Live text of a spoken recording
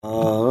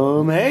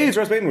Hey, it's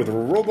Russ Payton with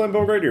Roleplaying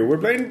Bold Radio. We're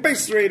playing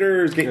Base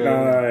Raiders Gate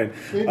 9.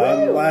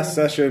 Last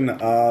session,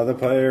 the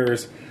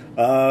players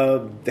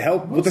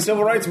helped with the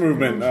civil rights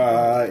movement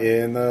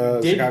in the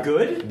Did Chicago.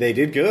 good? They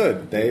did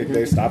good.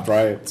 They stopped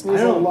riots.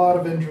 There's a lot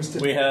of interest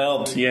in We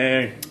helped.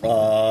 Yay.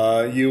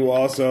 You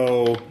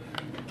also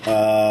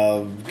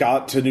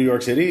got to New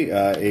York City,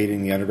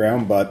 aiding the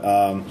underground, but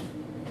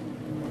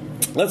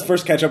let's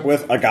first catch up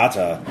with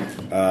Agata,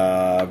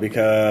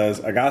 because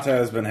Agata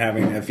has been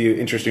having a few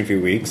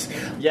interesting weeks.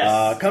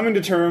 Yes. Coming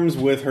to terms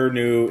with her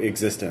new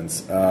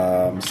existence.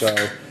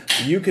 So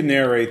you can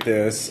narrate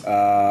this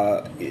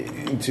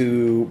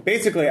to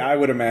basically, I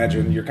would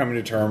imagine you're coming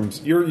to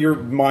terms. Your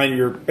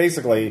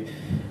basically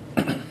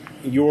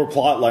your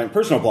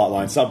personal plot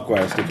line,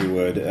 subquest, if you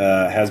would,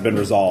 has been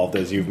resolved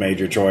as you've made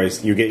your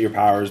choice. You get your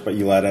powers, but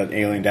you let an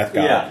alien death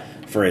god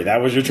free. That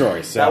was your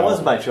choice. So, That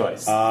was my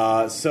choice.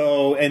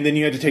 and then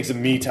you had to take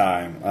some me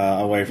time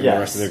away from the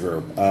rest of the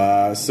group.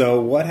 So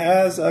what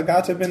has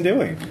Agata been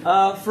doing?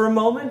 For a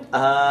moment,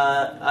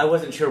 I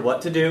wasn't sure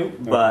what to do,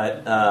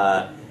 but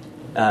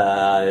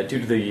due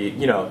to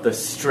the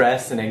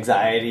stress and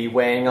anxiety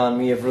weighing on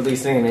me of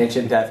releasing an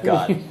ancient death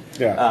god.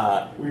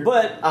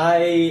 But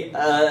I,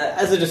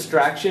 as a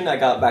distraction, I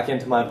got back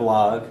into my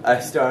blog. I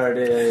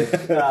started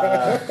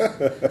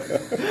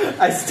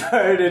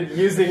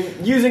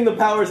using the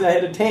powers I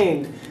had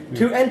attained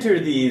to enter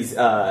these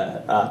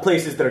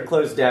places that are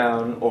closed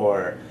down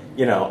or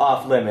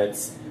off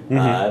limits.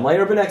 My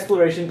urban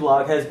exploration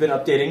blog has been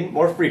updating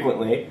more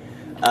frequently.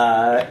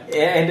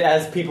 And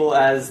as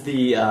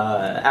the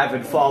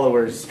avid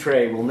followers,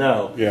 Trey, will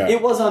know,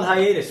 it was on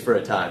hiatus for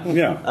a time.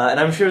 And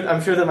I'm sure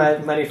that my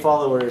many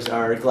followers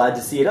are glad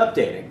to see it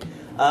updating.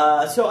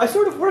 So I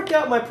sort of worked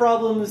out my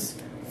problems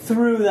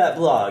through that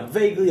blog,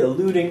 vaguely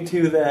alluding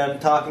to them,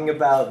 talking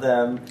about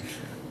them,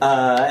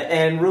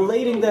 and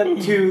relating them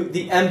to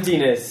the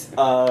emptiness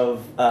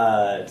of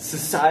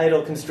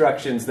societal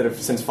constructions that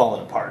have since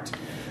fallen apart.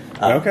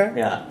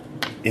 Yeah.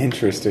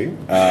 Interesting.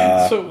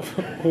 So,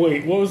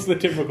 wait, what was the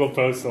typical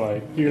post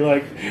like? You're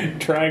like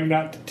trying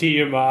not to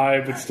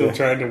TMI, but still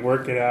trying to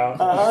work it out.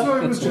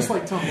 So it was just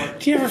like Tumblr.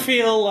 Do you ever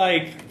feel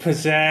like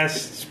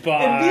possessed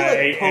by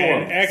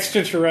an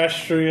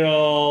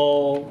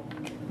extraterrestrial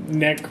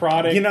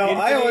necrotic?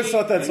 I always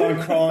thought that song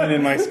 "Crawling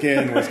in My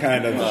Skin" was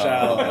kind of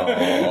shallow,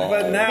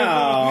 but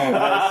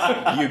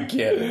now you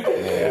get it.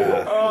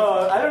 Yeah.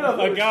 I don't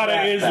know. If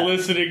Agata is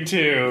listening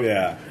too.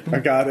 Yeah,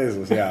 Agata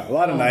is. Yeah, a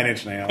lot of Nine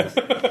Inch Nails.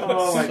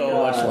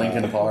 So much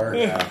Linkin Park.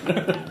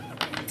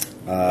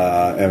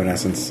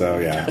 Evanescence. So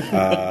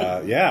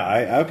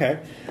okay.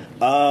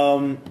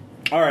 All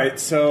right.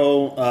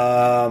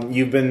 So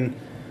you've been.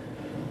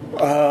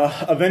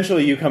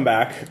 Eventually, you come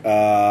back.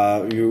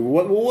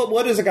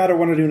 What does Agata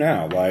want to do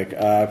now?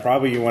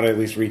 Probably you want to at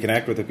least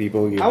reconnect with the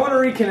people. I want to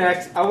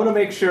reconnect. I want to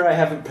make sure I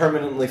haven't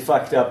permanently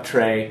fucked up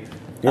Trey.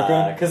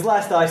 Because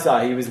last I saw,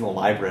 he was in the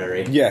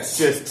library. Yes.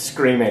 Just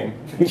screaming.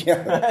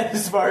 Yeah.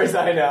 As far as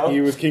I know. He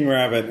was King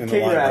Rabbit in the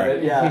library.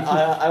 King Rabbit,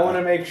 yeah. I want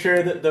to make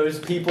sure that those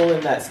people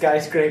in that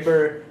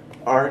skyscraper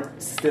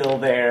aren't still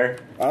there.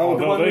 Oh,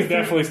 no, they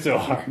definitely still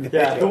are.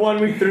 Yeah, the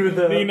one we threw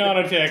the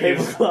Nanotech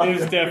is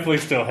definitely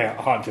still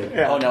haunted.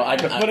 Yeah. Oh no,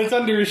 but it's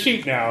under a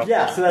sheet now.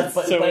 Yeah, so that's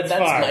it's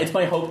fine. It's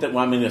my hope that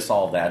I'm going to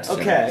solve that soon.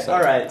 Okay, all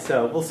right,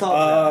 so we'll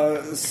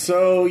solve that.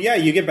 So yeah,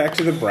 you get back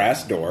to the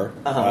brass door,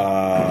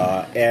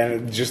 and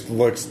it just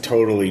looks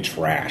totally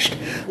trashed.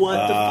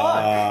 What the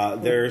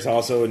fuck? There's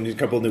also a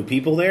couple new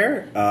people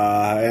there,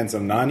 and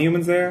some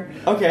non-humans there.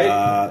 Okay.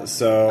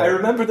 So I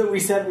remember that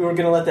we said we were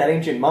going to let that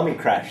ancient mummy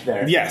crash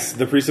there. Yes,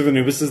 the priest of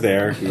Anubis is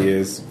there. He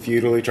is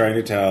futilely trying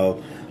to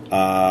tell.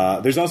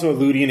 There's also a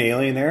Ludian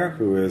alien there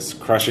who is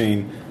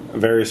crushing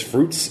various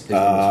fruits.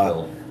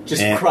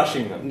 Just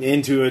crushing them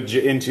into a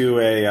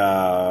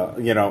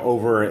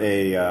over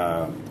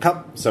a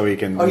cup so he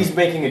can. Oh, he's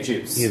making a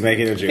juice. He's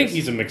making a juice. I think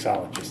he's a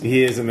mixologist.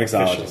 He is a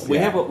mixologist. We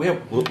have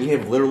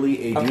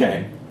literally a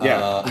demon.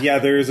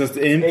 There's a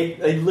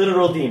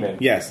literal demon.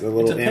 Yes, a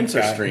little it's a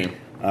Pincer stream.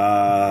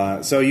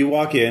 So you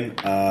walk in.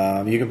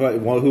 You can play.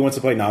 Well, who wants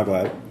to play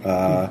Noglad?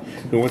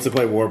 Who wants to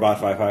play Warbot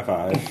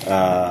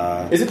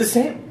 555? Is it the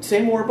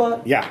same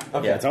Warbot? Yeah.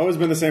 Okay. Yeah, it's always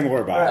been the same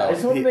Warbot. Right, I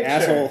just want to make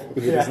asshole sure.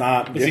 who does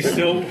not.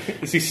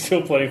 Is he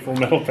still playing Full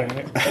Metal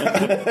Panic?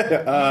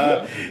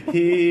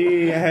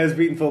 He has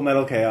beaten Full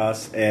Metal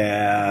Chaos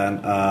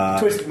and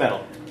Twisted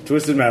Metal.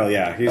 Twisted Metal,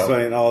 yeah. He's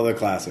playing all the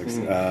classics.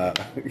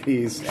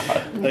 He's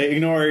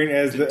ignoring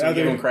as the other.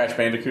 Give him Crash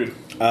Bandicoot.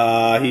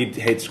 He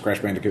hates Crash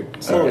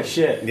Bandicoot. So, holy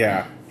shit!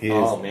 Yeah.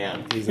 Oh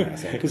man, he's an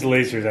asshole. His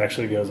lasers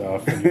actually goes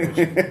off.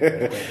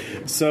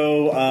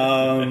 So,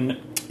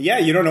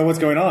 you don't know what's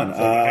going on.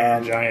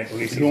 Giant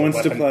who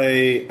wants to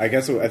play? I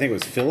think it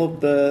was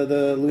Philip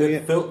the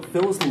Ludian.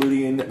 Phil is the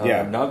Ludian.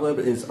 Nogleb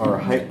is our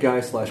hype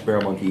guy /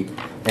 barrel monkey,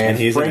 and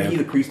he's Frankie,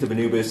 the priest of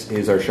Anubis,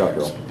 is our shot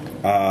girl.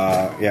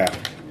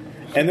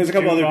 And there's a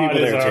couple other people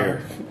there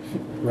too.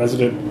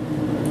 Resident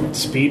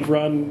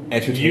speedrun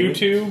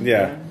YouTube.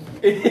 Yeah.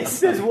 It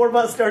says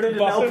Warbot started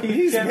an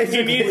LP channel.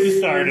 He needs to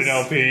start an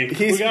LP.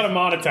 We gotta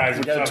monetize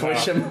him. Gotta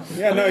somehow. twitch him.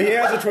 Yeah, no, he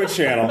has a Twitch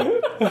channel.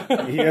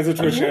 He has a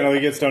Twitch channel. He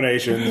gets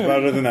donations. But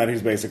other than that,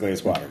 he's basically a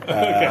squatter.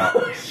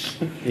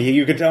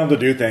 You can tell him to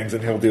do things,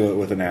 and he'll do it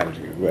with an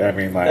attitude. I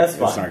mean, like, That's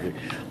it's fine.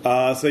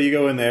 snarky. So you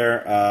go in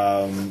there.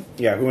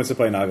 Yeah, who wants to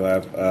play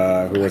Noglab? Who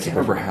I wants can't to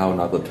remember how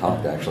Noglab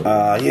talked, actually.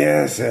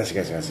 Yes.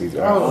 He's,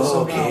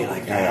 Okay,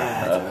 like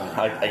that.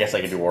 I guess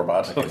I could do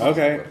Warbot.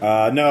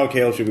 okay. No,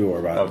 Caleb should be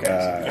Warbot.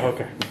 Okay.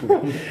 Okay.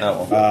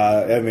 Oh,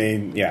 well. I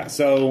mean, yeah.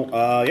 So,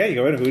 yeah, you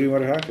go in. Who do you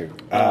want to talk to?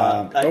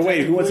 Oh,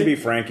 wait. Who wants to be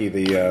Frankie,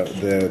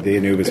 the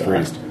Anubis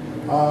priest?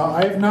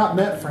 I have not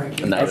met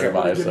Frankie. And neither have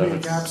I, Give so me a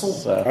it's, capsule.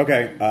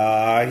 Okay.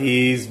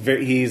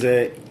 He's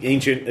a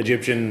ancient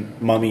Egyptian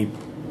mummy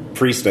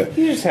priest. He's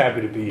just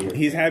happy to be here.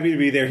 He's happy to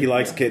be there. He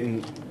likes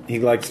kitten. He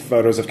likes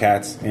photos of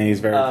cats, and he's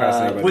very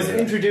fascinated by Was that.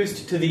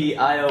 introduced to the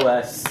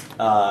iOS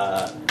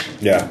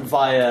Yeah.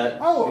 via.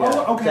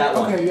 Okay, that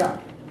one. okay, yeah.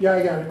 Yeah,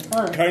 I got it.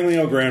 All right. Kindly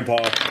old grandpa,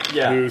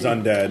 Yeah. who's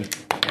undead,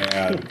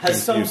 and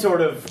Has some confused.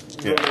 sort of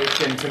Yeah.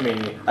 relation to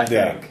me, I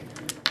Yeah. think.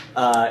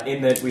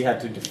 In that we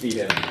had to defeat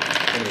him.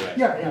 Anyway.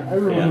 Yeah, I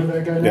remember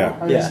that guy now. Yeah.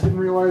 I just didn't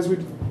realize we,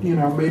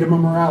 made him a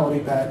morality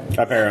pet.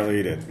 Apparently,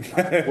 he did.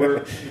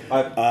 We're,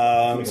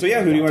 So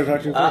yeah, who do you want to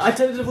talk to first? I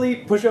tentatively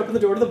push open the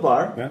door to the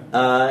bar.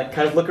 Yeah.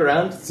 Kind of look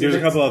around. See There's a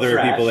if couple it's other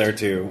trashed. people there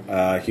too,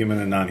 human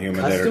and non-human.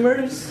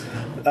 Customers.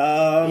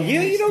 Yeah,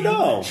 you don't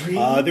know.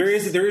 There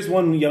is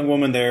one young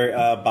woman there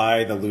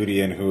by the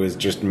Ludian who is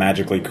just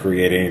magically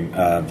creating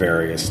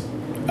various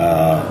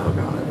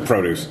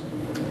produce.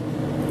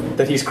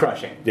 That he's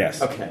crushing.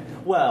 Yes. Okay.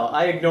 Well,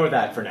 I ignore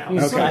that for now. So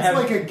I it's have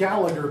like a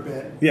Gallagher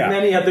bit. Yeah.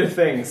 many other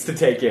things to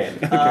take in.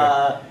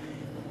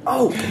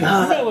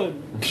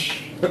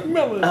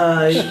 Melon.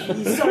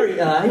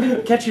 Sorry, I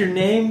didn't catch your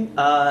name.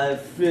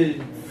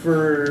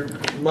 For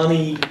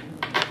money,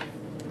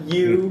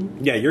 you.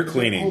 Yeah, you're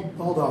cleaning.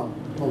 Hold on.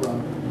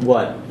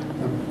 What?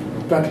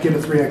 I'm about to get a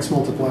 3x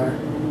multiplier.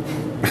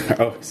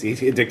 Oh, is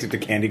he addicted to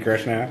Candy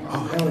Crush now?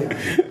 Oh, hell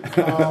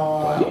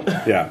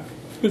yeah. Yeah.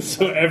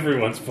 So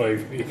everyone's playing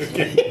video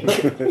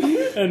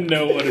games. And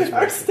no one is.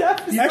 Our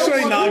staff is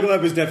Actually,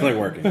 Noglab is definitely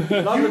working.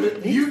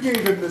 You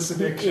gave him this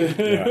addiction,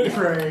 Yeah.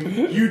 Craig.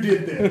 You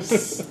did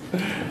this.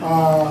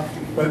 Oh,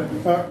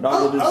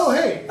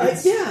 hey.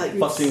 It's, yeah.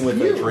 fussing with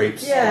the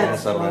drapes. Yeah. on the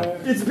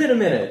settlement. It's been a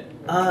minute.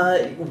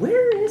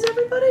 Where is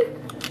everybody?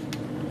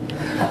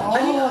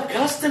 Oh,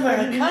 customer.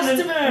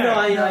 No,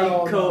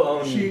 I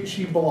co-own.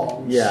 She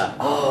belongs. Yeah.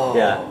 Oh.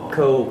 Yeah.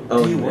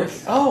 Co-own. Do you work?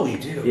 this. Oh, you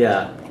do.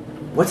 Yeah.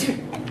 What's your?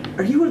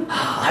 Are you a?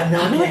 I'm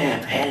not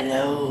lamp.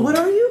 Hello. What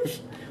are you?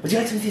 Would you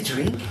like something to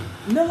drink?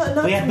 No,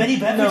 not. We have many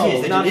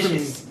beverages. They're not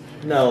delicious.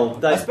 From, no,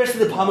 that's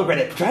Especially the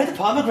pomegranate. Try the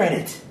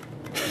pomegranate.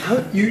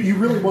 You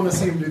really want to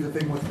see him do the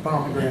thing with the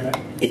pomegranate.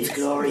 It's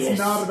glorious. It's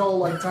not at all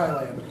like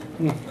Thailand.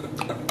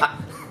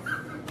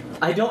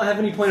 I don't have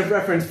any point of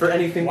reference for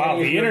anything. Wow,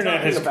 any of the you are internet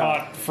talking has about.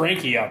 caught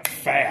Frankie up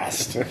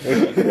fast.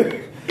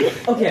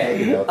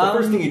 Okay. The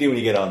first thing you do when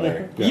you get on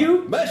there.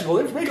 You Magical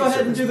information. go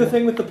ahead and do the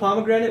thing with the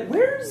pomegranate.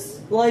 Where's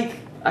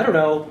I don't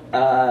know,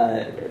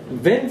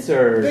 Vince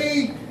or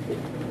They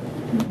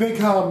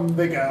come,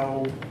 they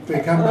go, they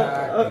come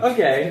back.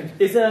 okay.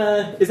 Is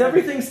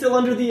everything still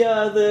under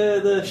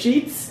the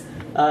sheets?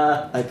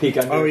 I peek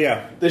under Oh,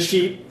 yeah. the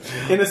sheet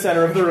in the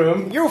center of the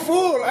room. You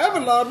fool!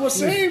 Avalon will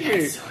save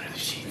me!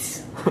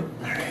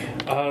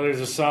 There's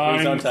a sign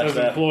Please don't that touch says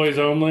that. employees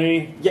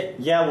only.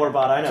 Yeah,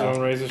 Warbot, I Don't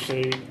know. raise a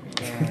sheet.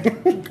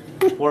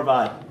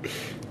 Warbot.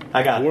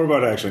 I got it.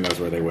 Warbot actually knows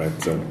where they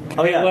went, so.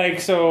 Oh yeah.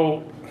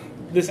 So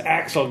this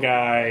Axel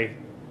guy,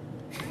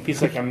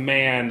 he's like a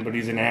man, but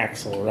he's an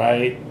Axel,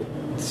 right?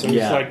 So he's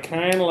Yeah. like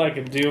kind of like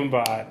a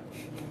Doombot,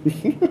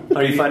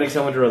 Are you finding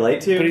someone to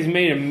relate to? but he's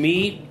made of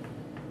meat,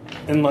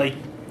 and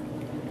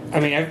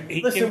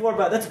he Listen, can,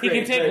 Warbot, that's he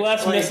great. can take but,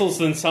 less missiles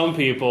than some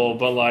people,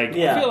 but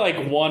Yeah. I feel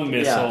like one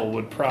missile Yeah.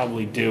 would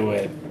probably do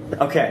it.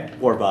 Okay,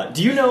 Warbot.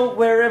 Do you know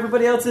where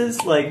everybody else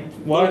is? Like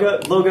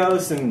What?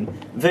 Logos and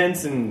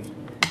Vince and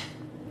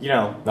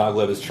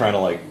Noglab is trying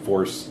to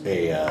force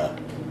a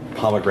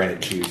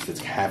pomegranate juice that's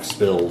half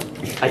spilled.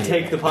 I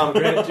take the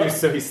pomegranate juice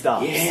so he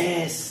stops.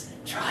 Yes.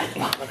 Try the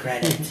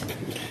pomegranate.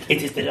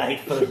 It is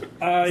delightful.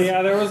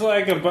 Yeah, there was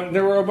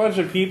there were a bunch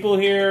of people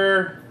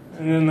here,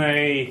 and then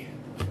they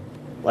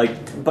Like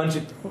a bunch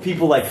of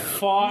people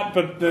fought,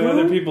 but the Who?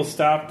 other people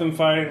stopped them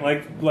fighting.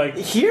 Like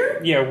here?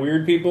 yeah,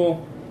 weird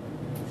people.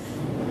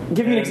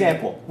 Give me an And-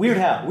 example. Weird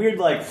how? Weird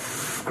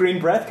green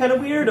breath kind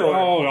of weird or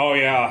Oh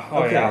yeah,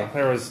 Okay. yeah.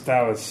 That was.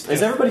 is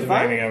just everybody the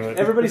fine? beginning of it.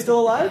 Everybody still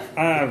alive?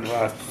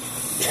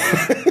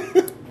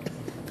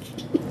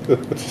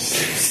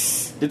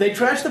 Did they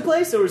trash the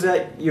place or was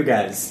that you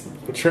guys?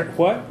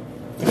 What?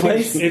 The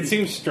place? It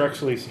seems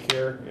structurally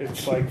secure.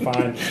 It's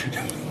fine.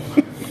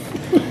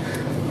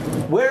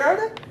 Where are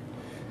they?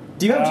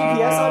 Do you have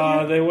GPS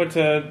on you?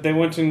 They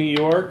went to New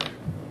York.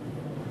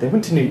 They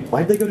went to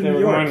why'd they go to They New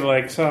were York?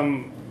 going to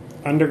some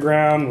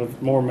underground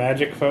with more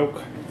magic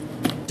folk.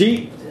 Do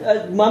you,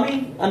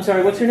 Mummy? I'm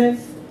sorry, what's your name?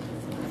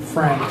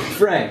 Frank.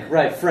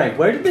 Frank.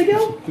 Where did they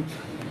go?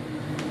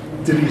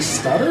 Did he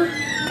stutter?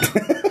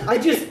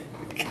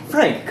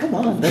 Frank, come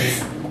on.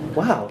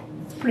 Wow.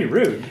 It's pretty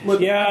rude.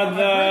 Look, Yeah, I've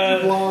read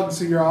your blog,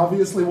 so you're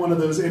obviously one of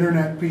those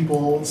internet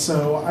people.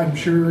 So I'm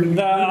sure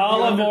The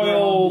olive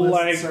oil,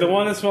 like the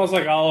one that smells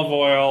like olive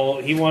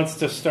oil, he wants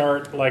to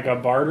start like a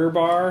barter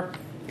bar.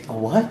 A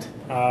what?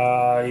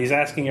 He's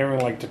asking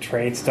everyone like to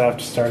trade stuff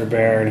to start a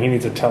bear, and he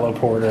needs a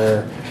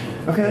teleporter.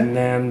 Okay. And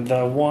then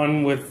the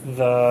one with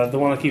the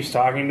one that keeps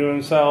talking to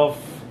himself,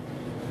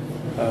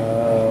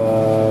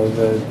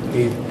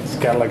 he's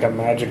got like a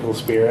magical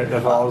spirit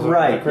that follows him.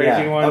 Right, The crazy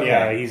yeah, one. okay.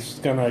 Yeah, he's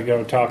gonna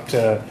go talk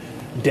to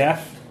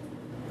Death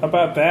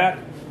about that.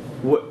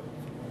 What?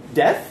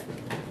 Death?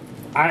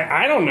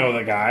 I don't know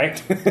the guy.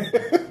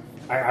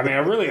 I mean, I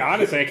really,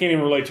 honestly, I can't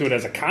even relate to it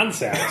as a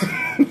concept.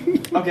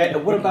 Okay.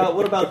 What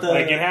about the?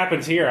 Like, it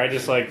happens here. I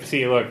just like,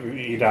 see, look,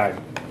 he died.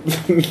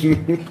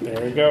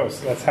 There he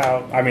goes. That's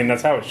how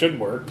it should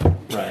work.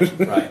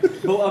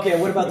 Right. Well, okay.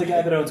 What about the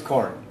guy that owns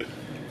corn?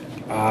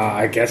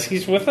 I guess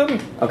he's with them.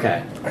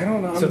 Okay. I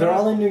don't know. So they're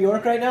all in New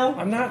York right now?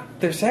 I'm not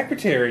their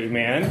secretary,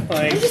 man.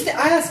 Like, I'm just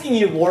asking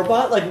you,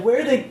 Warbot, like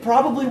where they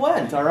probably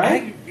went, all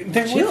right?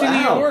 they're Chill with New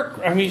out. York.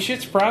 I mean,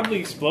 shit's probably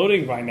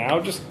exploding by now.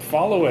 Just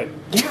follow it.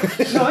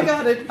 No, I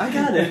got it.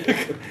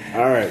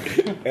 All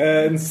right,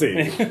 and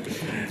see. The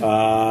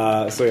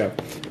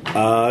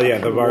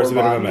bar's a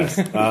bit of a mess.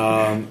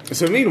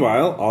 So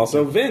meanwhile,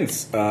 also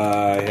Vince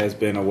has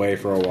been away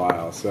for a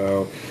while.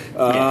 So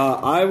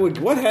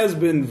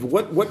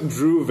what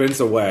drew Vince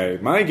away?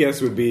 My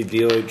guess would be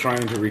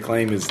trying to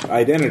reclaim his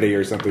identity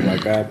or something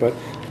like that. But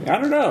I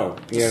don't know.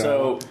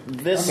 So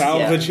this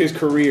salvage his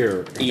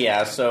career.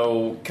 Yeah.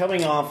 So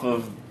coming off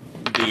of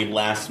the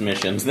last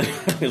missions that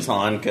I was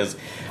on, because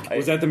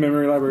Was that the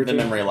memory library? The too?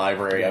 memory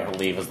library, I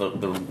believe, is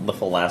the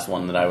full last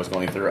one that I was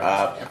going through.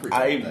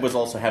 I was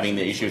also having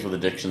the issues with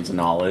addictions and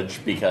knowledge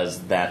because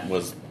that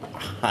was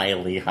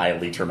highly,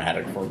 highly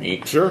traumatic for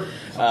me. Sure.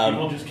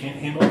 People just can't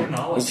handle their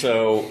knowledge.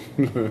 So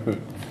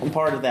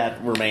part of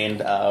that remained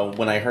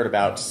when I heard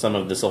about some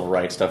of the civil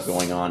rights stuff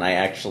going on. I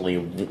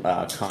actually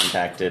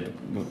contacted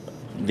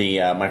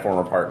my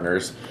former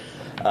partners.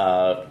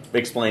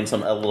 Explained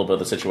a little bit of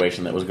the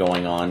situation that was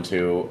going on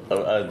to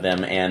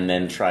them, and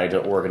then tried to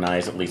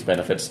organize at least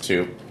benefits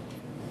to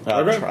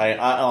try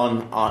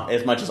on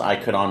as much as I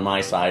could on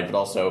my side, but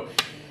also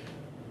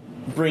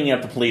bringing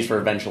up the police for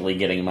eventually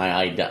getting my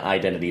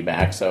identity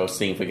back. So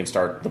seeing if we can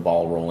start the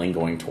ball rolling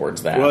going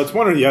towards that. Well, it's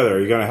one or the other. Are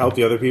you going to help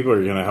the other people, or are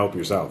you going to help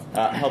yourself?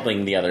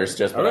 Helping the others,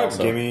 just but Okay,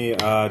 also. give me.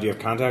 Do you have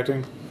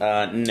contacting?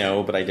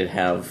 No, but I did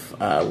have.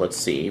 Let's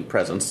see,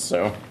 presence.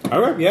 So.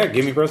 Okay, yeah,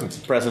 give me presents.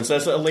 Presence,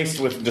 that's at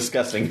least with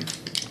discussing.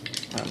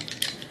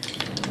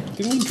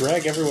 Didn't we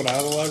drag everyone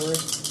out of the library?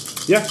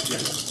 Yeah.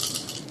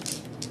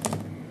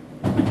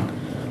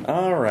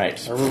 All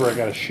right. I remember I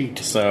got a sheet.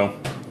 So.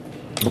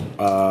 Put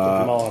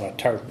them all on a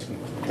tarp and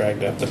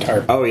dragged up the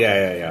tarp. Oh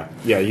yeah.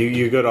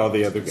 You got all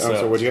the other.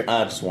 So what'd you get?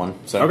 Just one.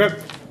 So. Okay.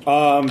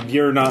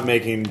 You're not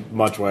making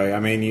much way. I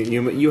mean,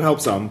 you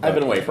help some. I've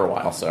been away for a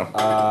while, so.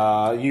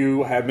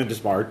 You have been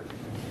disbarred.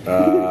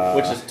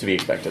 Which is to be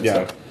expected.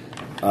 Yeah. So.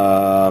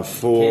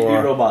 For Can't be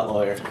a robot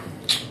lawyer.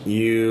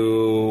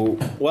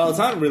 well, it's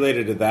not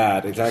related to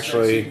that. It's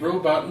actually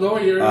robot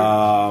lawyer.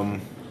 no,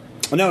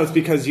 it's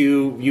because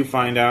you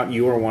find out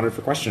you are wanted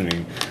for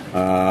questioning,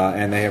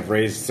 and they have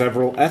raised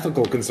several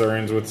ethical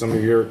concerns with some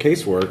of your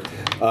casework,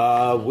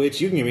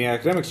 which you can give me an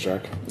academics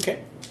check.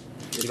 Okay.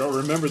 You don't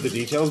remember the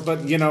details, but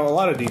a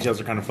lot of details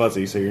are kind of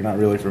fuzzy, so you're not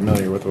really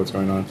familiar with what's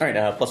going on. All right.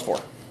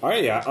 +4. All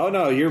right, yeah. Oh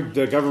no,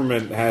 the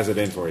government has it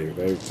in for you.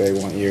 They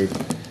want you.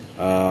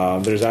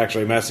 There's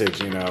actually a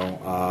message,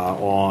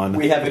 on.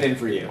 We have it in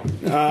for you.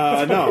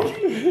 No.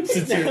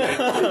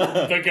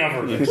 The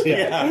government.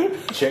 Yeah.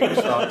 Check your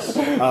stocks.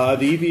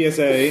 The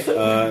EPSA,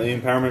 the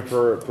Empowerment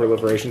for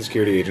Proliferation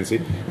Security Agency,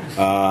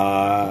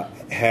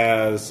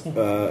 has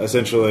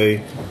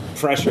essentially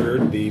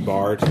pressured the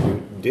bar to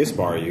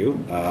disbar you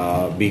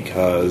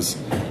because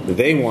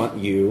they want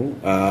you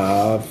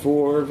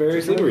for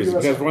various legal reasons.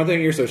 Because for one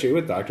thing, you're associated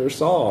with Dr.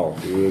 Saul,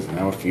 who is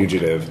now a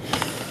fugitive.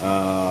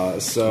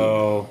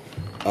 So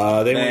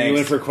they want you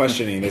in for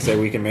questioning. They say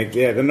we can make.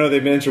 Yeah, no, they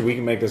mentioned we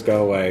can make this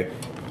go away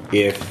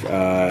if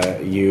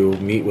you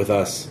meet with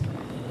us.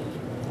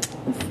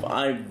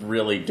 I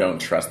really don't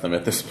trust them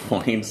at this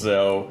point.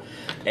 So,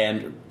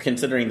 and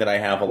considering that I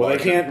have a Well, lot.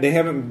 they can't. They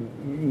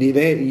haven't.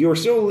 You're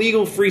still a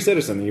legal, free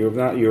citizen.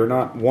 You are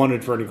not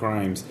wanted for any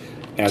crimes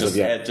as of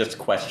yet. Just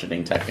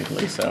questioning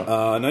technically. So,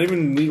 not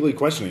even legally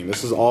questioning.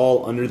 This is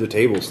all under the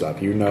table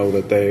stuff. You know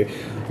that they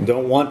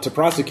don't want to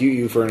prosecute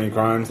you for any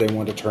crimes. They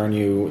want to turn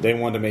you. They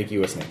want to make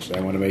you a snitch.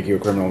 They want to make you a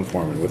criminal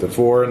informant. With a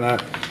 4 in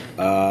that,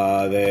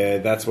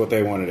 that's what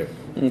they want to do.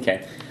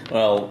 okay.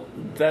 Well,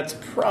 that's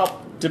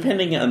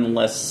depending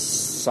unless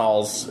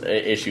Saul's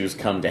issues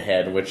come to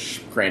head,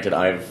 which, granted,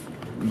 I've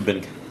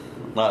been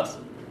not.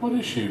 What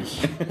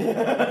issues?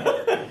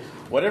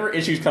 whatever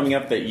issues coming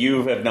up that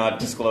you have not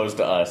disclosed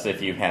to us,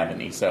 if you have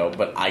any. So,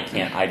 but I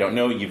can't. I don't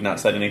know. You've not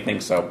said anything,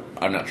 so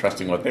I'm not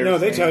trusting what they're saying. No,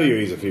 they tell you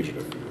he's a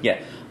fugitive.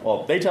 Yeah.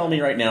 Well, they tell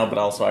me right now, but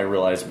also I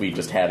realize we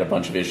just had a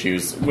bunch of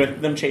issues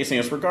with them chasing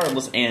us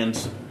regardless and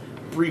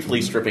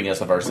briefly stripping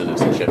us of our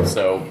citizenship.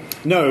 So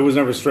No, it was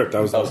never stripped.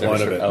 That was the Oh, it was never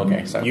point of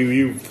it. stripped. Okay, sorry.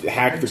 You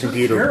hacked the Took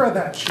computer. care of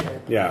that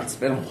shit. Yeah, it's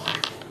been a while.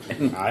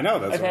 I know.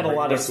 That's I've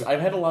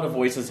had a lot of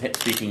voices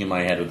speaking in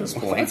my head at this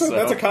point.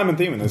 That's a common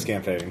theme in this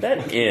campaign.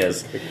 That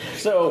is.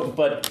 So,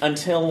 but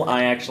until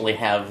I actually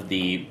have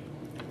the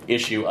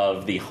issue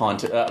of the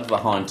haunted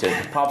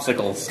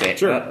popsicle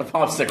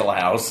popsicle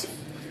house.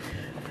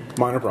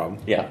 Minor problem.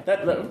 Yeah,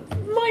 that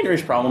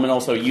minor-ish problem, and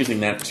also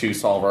using that to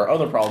solve our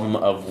other problem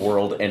of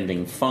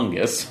world-ending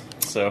fungus.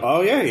 So,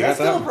 Oh yeah, you That's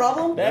got still that. a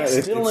problem? Yeah, That's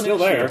it's still an still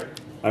issue. there.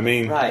 I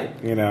mean, Right.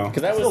 you know.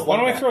 because that was Why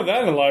don't I throw that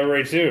in the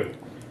library too?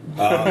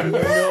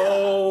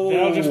 no.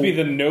 That'll just be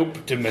the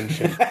nope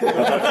dimension.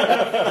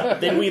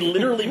 Then we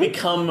literally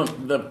become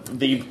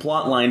the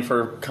plot line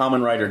for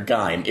Common Rider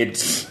Guide.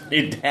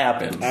 It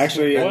happens.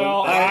 Actually,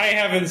 Well, I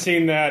haven't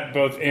seen that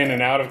both in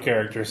and out of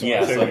character, so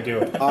Yeah, I say so- we do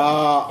it.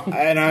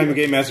 and I'm a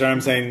game master.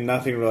 I'm saying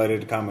nothing related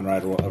to Common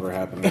Rider will ever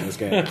happen in this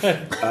game.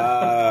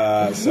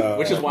 So,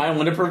 Which is why I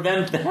want to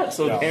prevent that.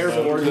 So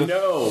therefore,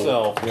 no.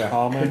 So,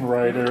 Common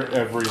Rider,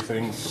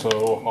 everything's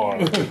so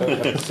hard.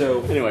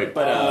 so Anyway,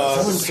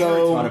 but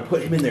so want to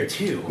put him in there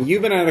too.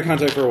 you've been out of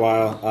contact for a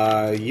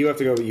while. You have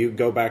to go. You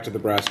go back to the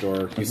brass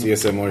door. You see a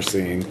similar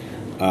scene.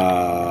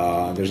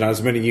 There's not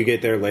as many. You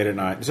get there late at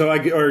night. So,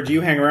 or do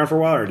you hang around for a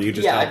while, or do you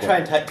just? Yeah, I help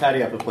try out? and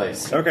tidy up the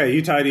place. Okay,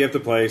 you tidy up the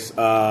place.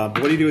 What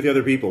do you do with the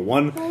other people?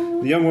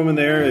 The young woman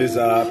there is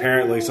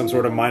apparently some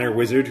sort of minor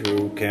wizard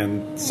who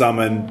can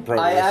summon.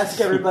 I ask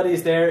everybody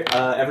there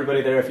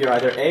if you're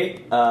either A,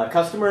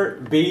 customer,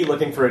 B,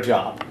 looking for a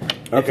job.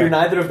 If Okay. you're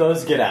neither of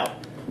those, get out.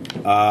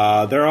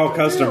 They're all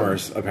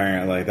customers.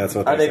 Apparently, that's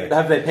what they say.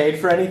 Have they paid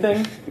for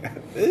anything?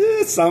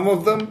 Some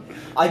of them.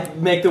 I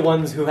make the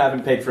ones who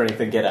haven't paid for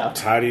anything get out.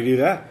 How do you do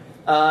that?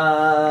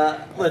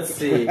 Let's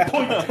see. Are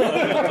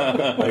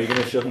you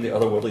going to show them the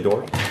otherworldly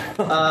door?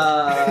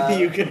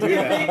 You could do If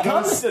that. it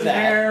comes to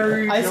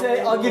that, I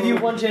say I'll give you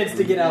one chance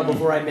to get out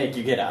before I make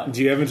you get out.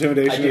 Do you have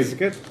intimidation I do. as a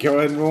kid? Go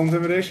ahead and roll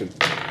intimidation.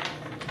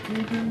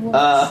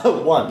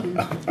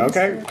 1.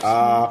 Okay.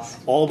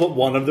 All but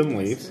one of them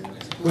leaves.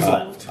 Who's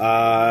left?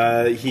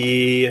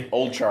 He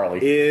old Charlie.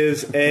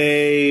 is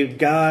a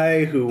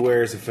guy who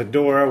wears a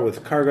fedora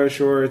with cargo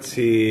shorts. Does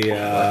he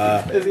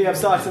have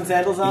socks and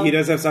sandals on? He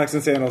does have socks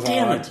and sandals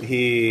Damn on. it.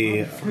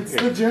 It's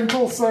the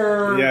gentle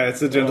sir. Yeah,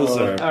 it's a gentle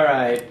sir. All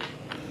right.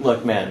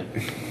 Look, man,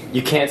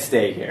 you can't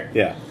stay here.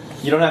 Yeah.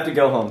 You don't have to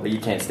go home, but you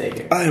can't stay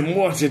here. I am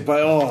wanted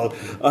by all.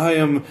 I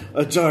am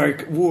a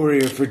dark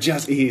warrior for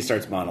justice. He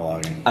starts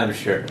monologuing. I'm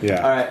sure.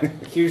 Yeah. All right.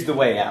 Here's the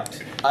way out.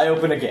 I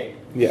open a gate.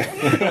 Yeah.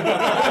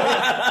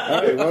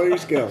 All right, roll your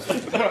skills.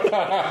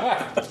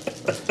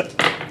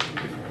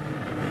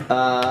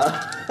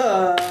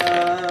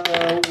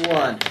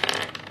 1.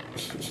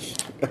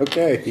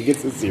 Okay, he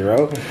gets a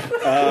 0.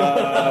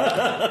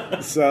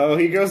 So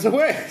he goes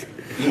away.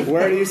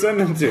 Where do you send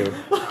him to?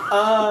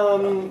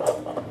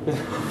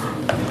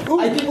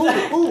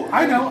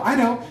 I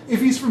know. If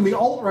he's from the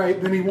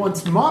alt-right, then he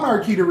wants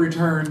monarchy to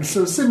return,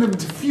 so send him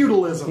to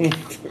feudalism.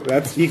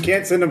 You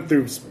can't send him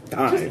through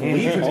time.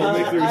 Only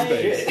through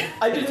space.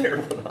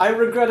 I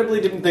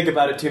regrettably didn't think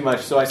about it too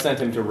much, so I sent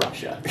him to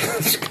Russia.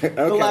 Okay.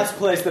 The last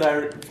place that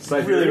I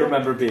really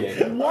remember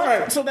being. All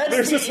right, So that's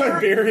there's the a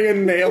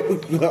Siberian nail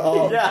at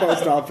the Yeah.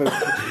 post office.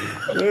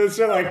 It's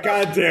just like,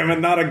 God damn it,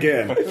 not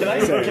again.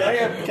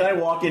 Can I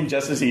walk in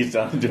just as he's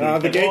done?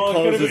 The gate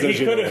closes as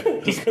you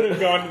do. He could have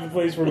gone to the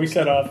place where we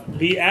set off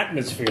the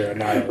atmosphere.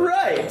 Not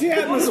Right. The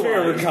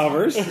atmosphere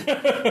recovers.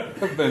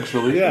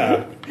 Eventually.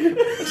 Yeah.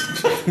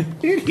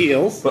 It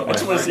heals. But I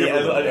just want to see. I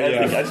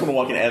just want to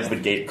walk in as the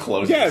gate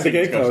closes. Yeah, the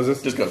gate Just goes-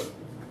 closes. Just goes.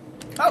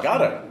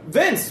 Got it.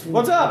 Vince,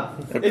 what's up?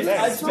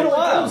 It's been a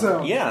while.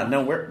 So, Yeah.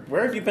 No.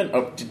 Where have you been?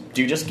 Oh, did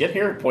you just get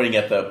here? Pointing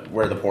at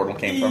where the portal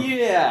came from.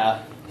 Yeah.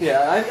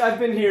 I've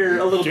been here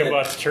a little bit.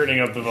 Jibus turning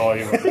up the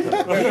volume.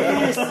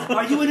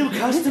 Are you a new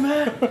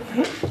customer?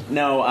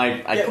 No,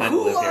 I kind of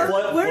live here.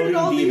 Where did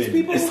all these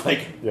people? It's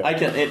like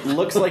It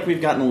looks like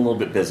we've gotten a little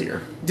bit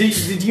busier.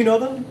 Did you know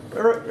them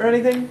or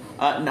anything?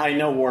 I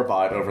know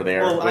Warbot over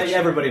there. Well, which-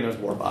 everybody knows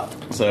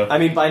Warbot. so I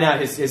mean, by now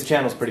his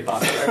channel's pretty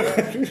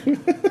popular.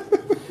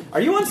 Are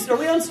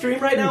we on stream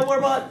right now,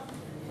 Warbot?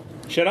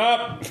 Shut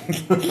up!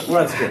 We're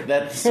on stream.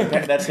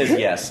 that's his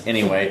yes.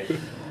 Anyway,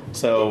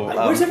 so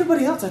Where's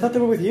everybody else? I thought they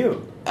were with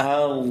you.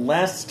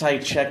 last I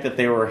checked that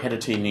they were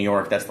headed to New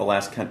York. That's the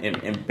last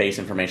base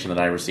information that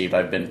I received.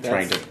 I've been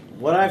trying to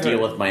what I've deal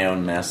heard. with my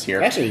own mess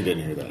here. Actually, you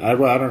didn't hear that. I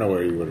don't know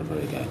where you would have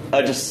heard that.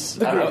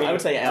 I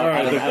would say out.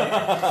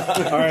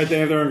 All right, they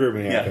have their own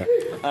grouping. Yeah. Okay.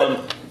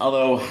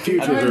 Although,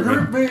 Future Try and Groupie.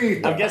 group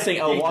me. I'm guessing,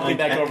 walking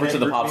back over to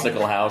the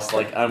popsicle house,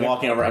 like, I'm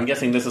walking over, I'm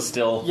guessing this is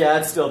still Yeah,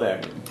 it's still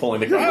there. pulling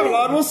the curtain.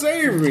 Avalon will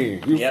save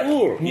me, you Yep.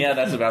 fool. Yeah,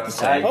 that's about the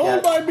same.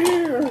 Hold my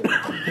beer.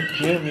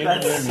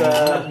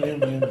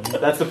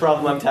 That's the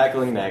problem I'm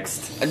tackling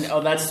next. And,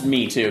 that's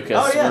me too.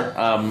 Cause Oh,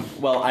 yeah.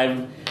 well,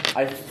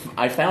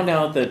 I found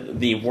out that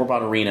the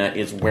Warbot Arena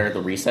is where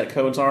the reset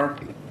codes are.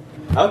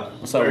 Oh,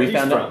 So where we he's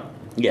found from. out.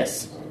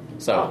 Yes.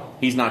 So Oh.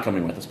 he's not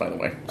coming with us, by the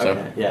way. So.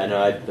 Okay. Yeah,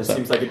 no, that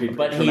seems like it'd be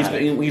But pretty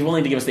traumatic. he's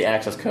willing to give us the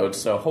access codes,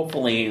 so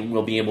hopefully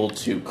we'll be able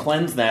to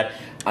cleanse that.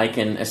 I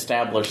can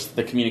establish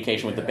the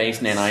communication with the base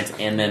nanites,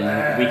 and then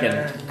we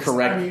can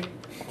correct.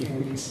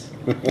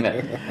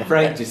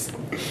 Frank, just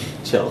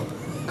chill.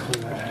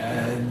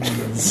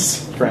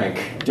 Frank.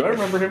 Do I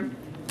remember him?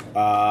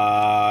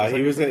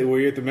 He was. Were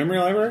you at the memory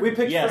library? We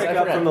picked Yes, Frank I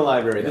up forgot. from the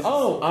library. This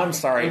Oh, I'm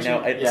sorry. Which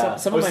No, is- yeah,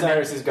 some of my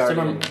Osiris's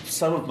guardian.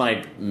 some of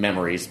my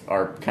memories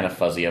are kind of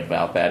fuzzy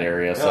about that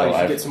area. So So you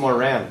should I get some more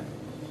RAM.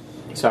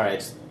 Sorry,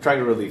 it's trying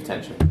to relieve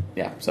tension.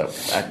 yeah. So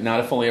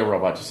not fully a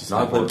robot, just a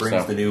Nogbler cyborg.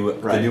 brings So. the new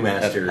Right.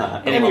 master.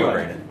 Anyway.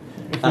 pomegranate.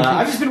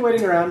 I've just been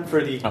waiting around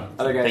for the Oh,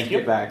 other guys thank to you.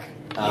 get back.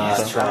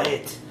 Yes, try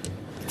it.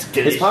 It's His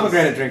delicious.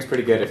 pomegranate drink's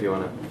pretty good if you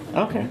want to.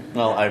 Okay.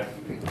 Well,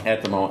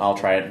 at the moment I'll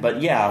try it,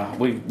 but yeah,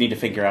 we need to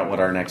figure out what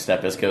our next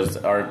step is because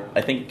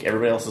I think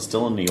everybody else is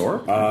still in New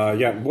York.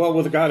 Yeah. Well,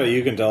 with Agata,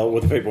 you can tell.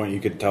 With Fate Point, you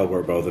could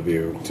teleport both of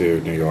you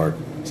to New York.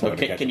 So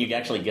can you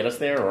actually get us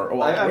there, or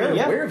I mean,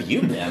 yeah. where have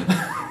you been?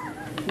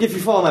 If you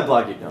follow my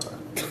blog, you'd know.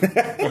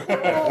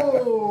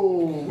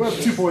 Oh, Web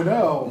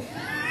 2.0.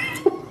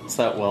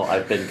 So well,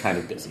 I've been kind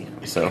of busy.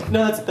 So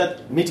No,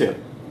 that. Me too.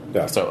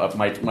 Yeah. so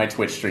my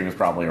Twitch stream is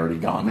probably already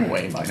gone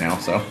away by now.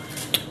 So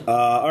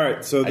All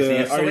right. So I see the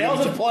if somebody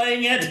else is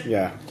playing it.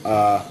 yeah.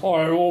 Alright,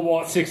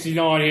 Warbot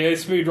 69 here,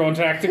 speedrun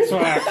tactics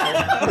for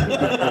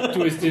action.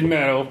 Twisted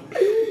metal.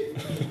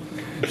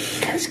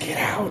 Guys, get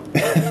out.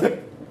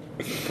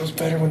 Goes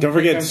better when Don't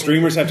forget,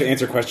 streamers have to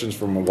answer questions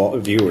from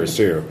viewers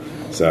too.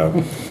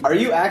 So Are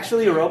you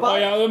actually a Oh robot?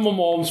 yeah, they're my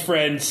mom's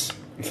friends.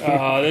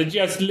 They're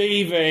just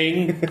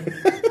leaving.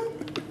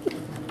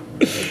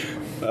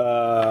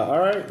 all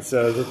right.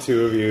 So the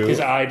two of you. His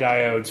eye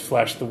diodes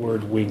flash the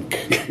word wink.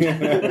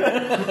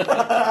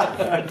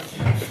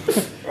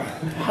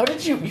 How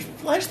did you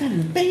flash that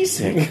in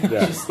basic? Yeah.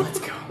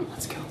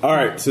 Let's go. All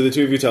right, so the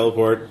two of you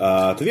teleport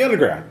to the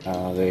underground.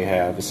 They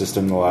have a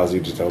system that allows you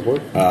to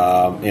teleport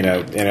in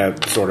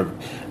a sort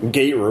of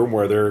gate room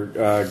where there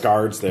are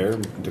guards there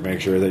to make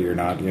sure that you're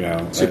not,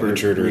 Super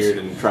intruders. weird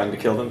and trying to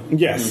kill them.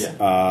 Yes.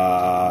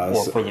 Yeah.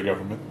 or for the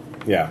government.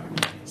 Yeah.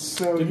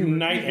 So Did you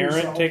Knight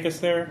Errant take us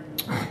there?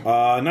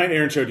 Knight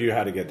Aaron showed you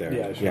how to get there.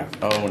 Yeah, sure. Yeah.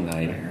 Oh,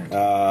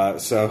 night.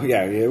 So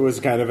yeah, it was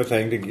kind of a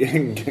thing to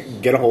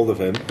get a hold of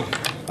him.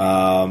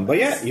 But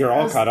yeah, you're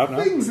all As caught up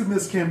now. Things in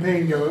this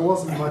campaign go, it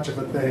wasn't much of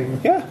a thing.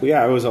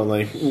 Yeah, it was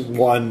only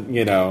one,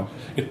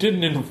 It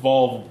didn't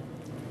involve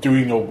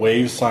doing a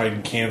wave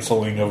sign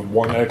canceling of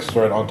one X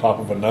thread on top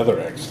of another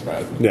X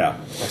thread. Yeah.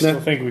 I still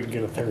think we can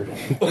get a third.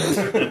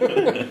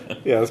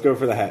 Yeah, let's go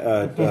for the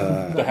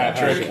hat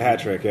trick. Hat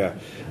trick, yeah.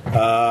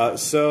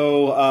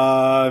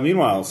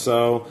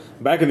 Meanwhile,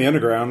 back in the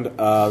underground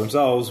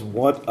themselves,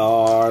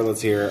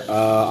 let's hear.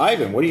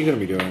 Ivan, what are you going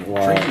to be doing?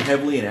 Drinking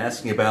heavily and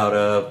asking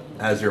about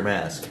Azure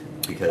Mask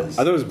because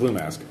I thought it was Blue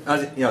Mask.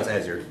 it's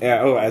Azure.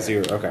 Yeah,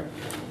 Azure, okay.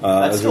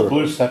 That's still Azure.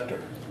 Blue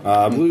Scepter.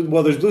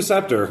 There's Blue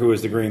Scepter, who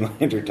is the Green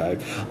Lantern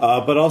type,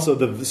 but also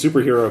the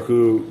superhero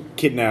who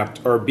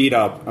kidnapped or beat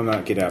up. I'm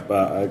not kidnapped.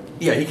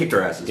 Yeah, he kicked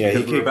our asses Yeah,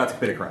 because he we were kicked- about to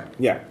commit a crime.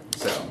 Yeah.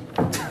 So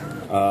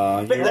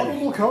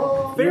Probable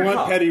cause. fair want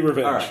cop. petty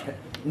revenge. All right.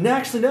 No,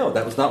 actually, no,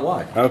 that was not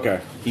why. Okay.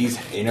 He's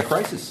in a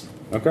crisis.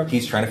 Okay.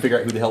 He's trying to figure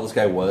out who the hell this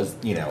guy was.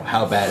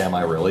 How bad am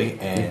I really?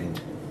 And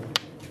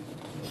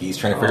he's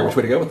trying to figure out which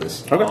way to go with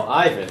this. Okay. Oh,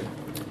 Ivan.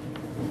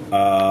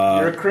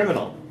 You're a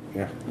criminal.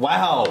 Yeah.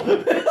 Wow,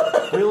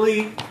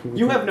 really?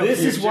 You have no This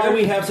is future. why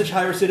we have such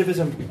high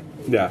recidivism.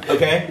 Yeah.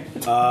 Okay.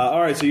 All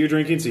right. So you're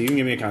drinking. So you can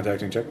give me a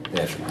contacting check.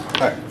 Yeah, sure.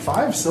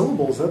 5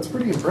 syllables. That's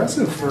pretty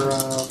impressive for a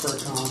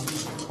con.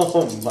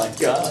 Oh my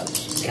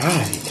gosh.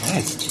 God,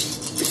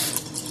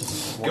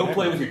 guys. Go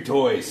play with your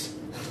toys.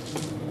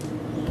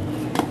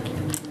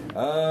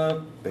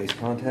 Base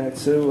contact.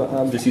 So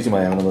I'm just using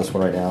my own on this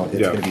one right now. It's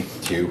Yeah. going to be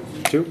 2.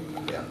 2.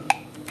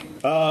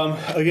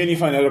 Yeah. Again, you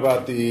find out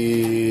about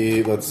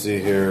the. Let's see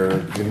here.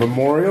 The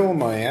Memorial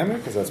Miami,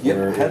 because that's Yep,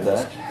 where I had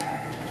that.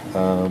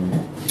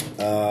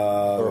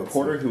 A The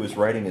reporter who was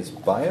writing his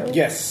bio.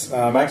 Yes,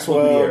 Maxwell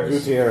Maxwell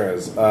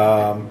Gutierrez.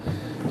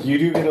 You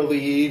do get a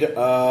lead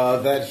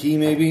that he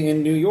may be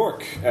in New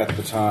York at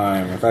the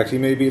time. In fact, he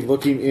may be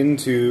looking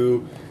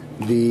into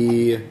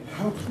the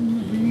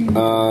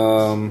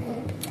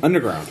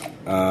underground,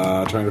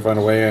 trying to find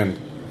a way in.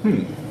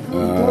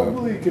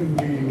 Doubly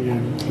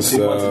convenient. He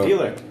wants a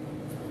dealer.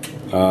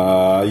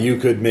 You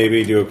could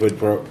maybe do a quid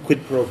pro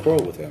quo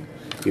with him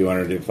if you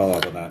wanted to follow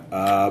up on that.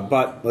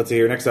 But let's see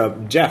here. Next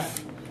up, Jeff.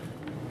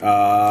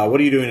 What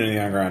are you doing in the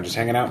underground? Just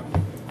hanging out?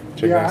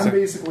 Checking Yeah, out I'm stuff?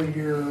 basically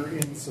here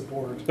in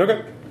support.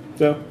 Okay.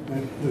 So,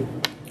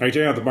 Are you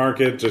checking out the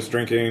market? Just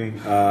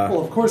drinking? Well,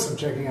 of course I'm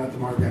checking out the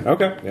market.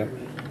 Okay, yeah.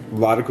 A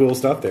lot of cool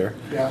stuff there.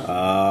 Yeah.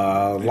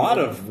 A lot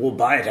of we'll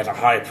buy it at a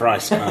high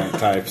price kind of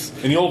types.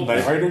 Any old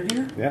Knight Rider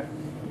gear? Yeah.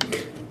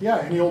 Yeah,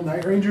 any old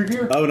Night Ranger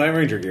gear? Oh, Night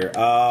Ranger gear.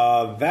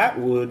 That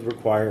would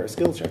require a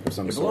skill check of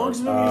some It sort. belongs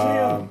in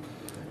the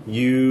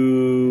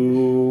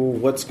You.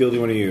 What skill do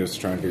you want to use to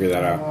try and figure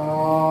that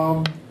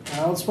out? I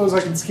don't suppose I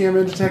can scam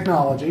into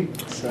technology.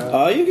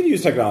 So. You can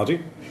use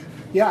technology.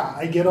 Yeah,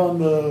 I get on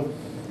the...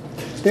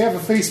 They have a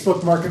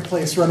Facebook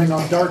marketplace running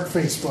on dark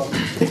Facebook.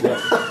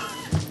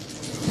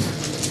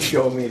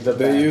 Show me the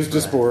They bad use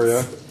press.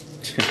 Dysphoria.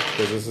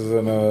 Because this is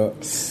in a...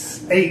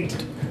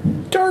 8.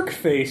 Dark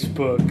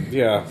Facebook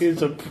Yeah.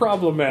 is a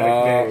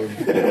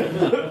problematic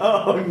name.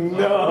 Oh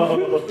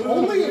no!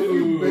 Only if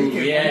you make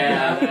it.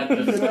 Yeah.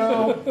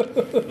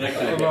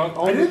 You know,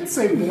 I didn't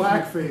say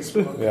black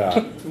Facebook.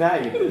 Yeah. Now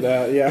you did.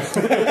 Yeah.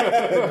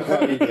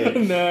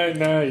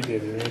 No, you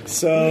didn't.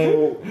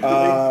 So,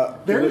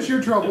 There's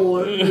your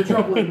trouble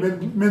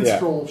in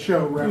minstrel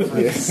show reference.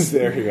 yes,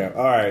 there you go.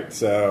 All right,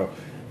 so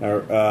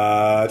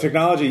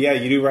technology, yeah,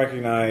 you do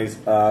recognize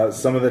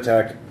some of the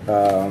tech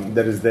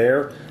that is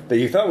there that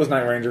you thought was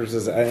Night Rangers,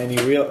 and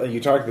you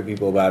talk to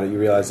people about it. You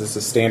realize this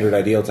is standard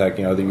ideal tech.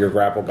 You know, your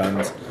grapple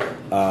guns,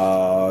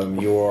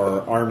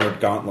 your armored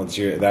gauntlets,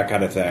 that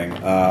kind of thing.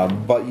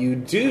 But you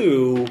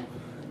do.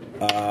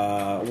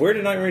 Where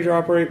did Night Ranger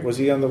operate? Was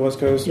he on the West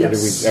Coast? Or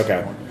Yes. Did we,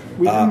 okay.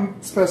 We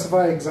didn't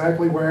specify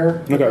exactly where,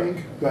 I Okay.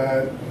 think,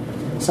 but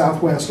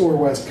Southwest or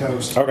West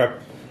Coast. Okay.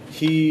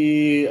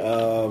 He,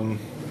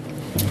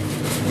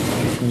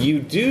 you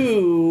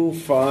do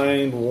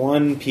find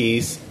one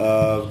piece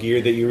of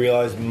gear that you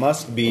realize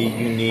must be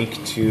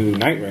unique to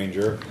Night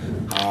Ranger.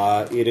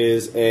 It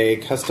is a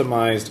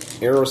customized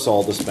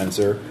aerosol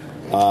dispenser,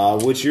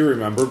 which you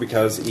remember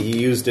because he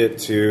used it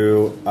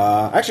to.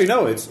 Actually,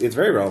 no, it's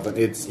very relevant.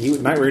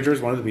 Night Ranger is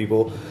one of the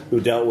people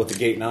who dealt with the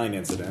Gate 9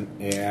 incident,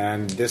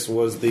 and this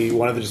was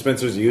one of the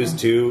dispensers used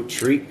to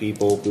treat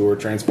people who were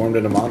transformed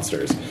into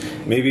monsters.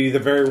 Maybe the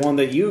very one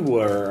that you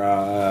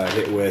were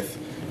hit with.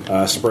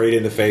 Sprayed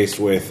in the face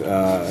with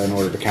in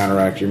order to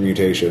counteract your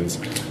mutations,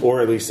 or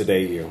at least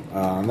sedate you.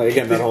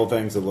 Again, that whole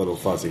thing's a little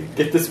fuzzy.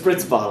 Get the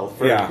spritz bottle.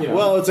 For, Yeah, You know.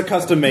 well, it's a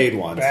custom-made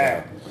one. So.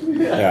 Bad.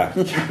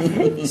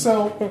 Yeah,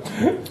 So,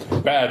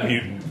 Bad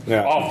mutant.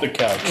 Yeah. Off the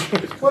couch.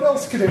 what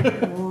else could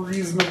it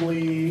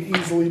reasonably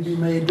easily be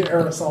made to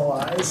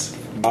aerosolize?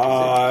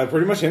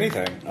 pretty much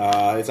anything.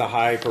 It's a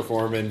high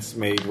performance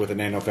made with a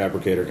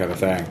nanofabricator kind of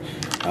thing.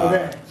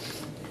 Okay.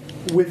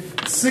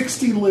 With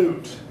 60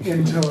 loot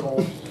in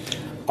total.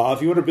 If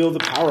you want to build the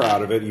power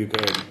out of it, you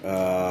could.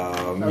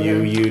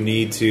 You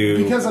need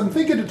to. Because I'm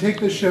thinking to take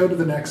this show to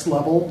the next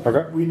level,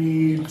 Okay. we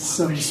need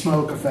some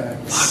smoke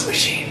effects.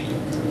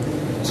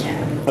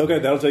 Okay,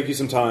 that'll take you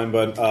some time,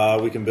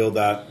 but we can build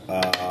that.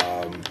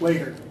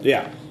 Later.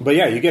 Yeah, but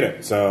yeah, you get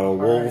it. So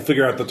we'll right.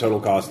 figure out the total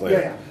cost later.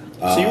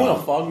 Yeah. So you want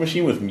a fog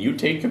machine with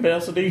mutate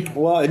capacity?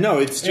 Well, no,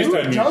 it's just Who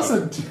a,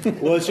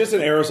 doesn't? well, it's just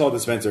an aerosol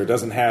dispenser. It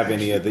doesn't have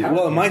any of the.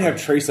 Well, it might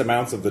have trace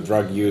amounts of the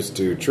drug used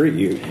to treat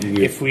you.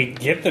 If we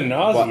get the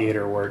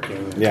nauseator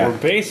working, Yeah. we're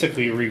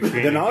basically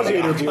recreating The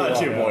nauseator blew That's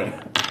off. your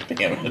point.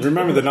 Damn it.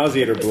 Remember, the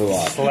nauseator blew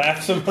off.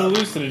 Slap some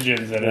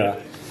hallucinogens in Yeah.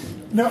 it.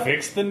 No,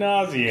 Fix the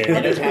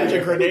nauseator. Attach a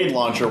grenade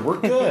launcher. We're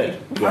good.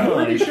 I'm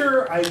pretty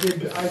sure I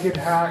could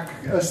hack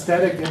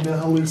aesthetic into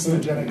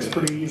hallucinogenics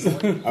pretty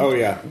easily. Oh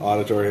yeah,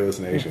 auditory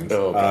hallucinations.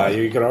 Oh, God.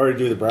 You could already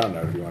do the brown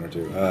note if you wanted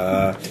to.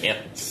 Yeah.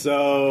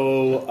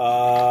 So,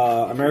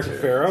 American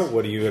Pharaoh,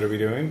 what are you going to be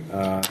doing?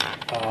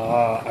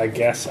 I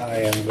guess I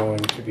am going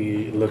to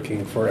be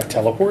looking for a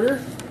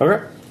teleporter.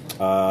 Okay.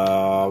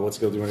 What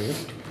skill do you want to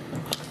use?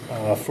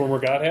 Former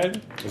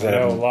Godhead. Is I that-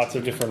 know lots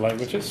of different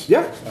languages.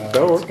 Yeah,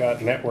 that'll It's work. got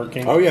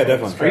networking. Oh yeah,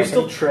 definitely. Are you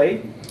still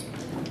Trey?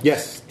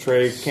 Yes,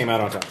 Trey came out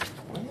on top.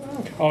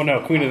 Oh no,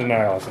 Queen of the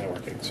Nile is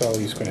networking, so I'll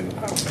use Queen of the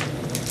Nile.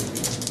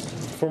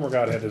 Former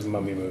Godhead is a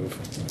mummy move.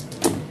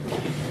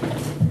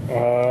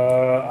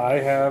 I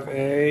have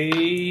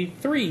a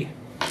 3.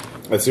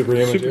 That's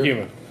superhuman. too?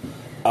 Superhuman.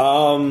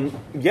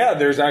 Yeah,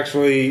 there's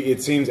actually,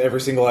 it seems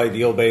every single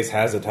ideal base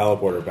has a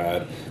teleporter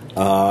pad.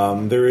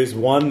 There is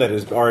one that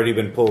has already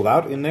been pulled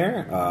out in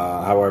there.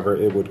 However,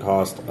 it would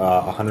cost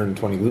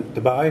 120 loot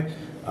to buy.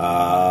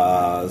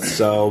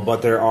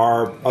 But there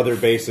are other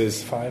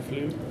bases. 5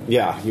 loot.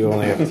 Yeah, you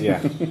only have to,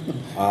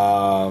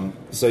 yeah.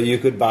 So you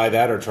could buy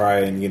that or try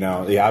and,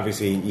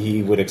 obviously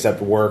he would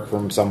accept work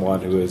from someone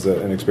who is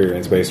an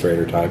experienced base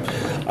raider type.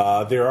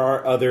 There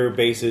are other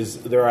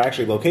bases, there are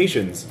actually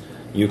locations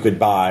you could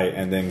buy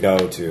and then go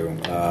to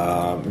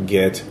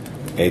get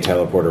a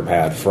teleporter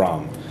pad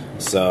from.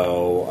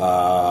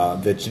 So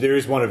there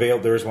is one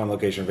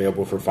location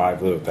available for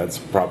 5 loot. That's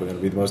probably going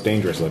to be the most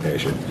dangerous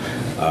location.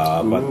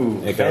 But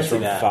it goes fancy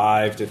from that.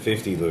 5 to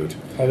 50 loot.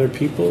 Are there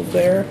people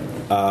there?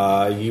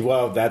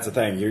 Well, that's the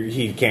thing.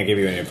 He can't give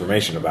you any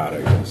information about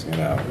it. 'Cause,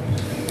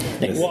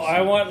 Well, I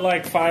want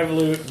like 5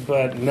 loot,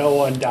 but no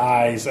one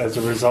dies as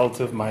a result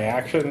of my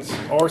actions,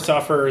 or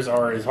suffers,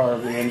 or is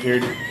horribly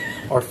injured,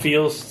 or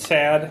feels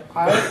sad,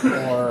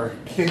 or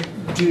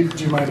Do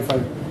Do you mind if I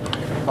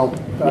help?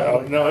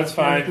 No, it's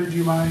fine. Do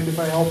you mind if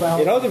I help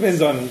out? It all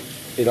depends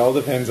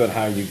on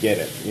how you get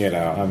it. You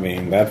know, I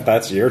mean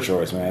that's your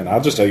choice, man.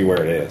 I'll just tell you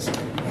where it is.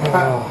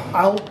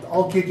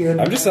 I'll kick in.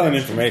 I'm just selling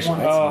information.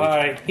 Oh,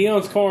 hi. He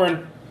owns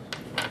corn.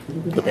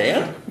 The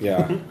band?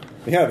 Yeah.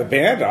 Yeah, the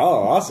band?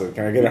 Oh, awesome.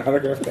 Can I get an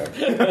autograph there?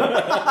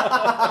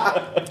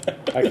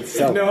 I can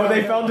sell No, it.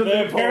 they found a They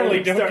loophole apparently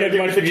and don't started get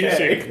much with a K.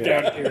 music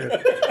down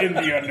here in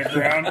the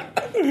underground.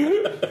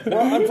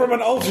 Well, I'm from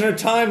an alternate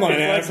timeline,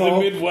 It's like the asshole.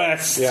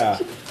 Midwest. Yeah.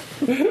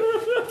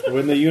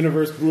 When the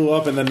universe blew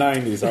up in the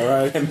 90s, all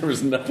right? And there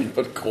was nothing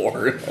but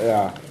corn.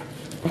 Yeah.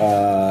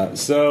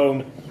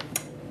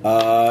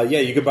 Yeah,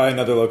 you could buy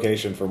another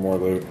location for more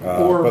loot.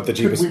 Or but the could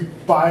cheapest. we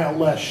buy a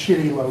less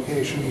shitty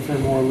location for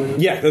more loot?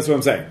 Yeah, that's what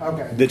I'm saying.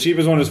 Okay. The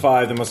cheapest one is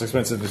 5. The most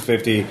expensive is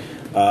 50.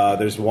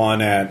 There's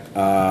one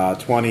at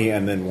 20,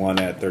 and then one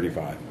at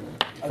 35.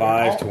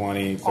 5,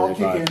 20, I'll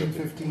 35, kick in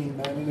 50. 15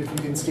 then, and if you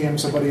can scam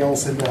somebody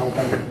else into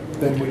helping,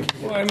 then we can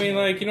get Well, I mean,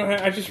 like, you know,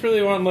 I just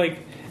really want, like,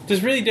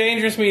 does really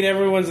dangerous mean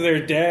everyone's there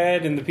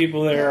dead and the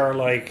people there are,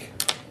 like,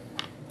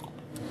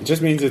 It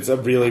just means it's a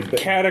really big.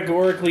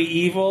 categorically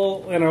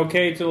evil and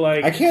okay to,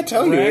 like, I can't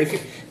tell you. wreck?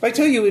 If I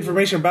tell you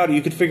information about it,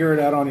 you could figure it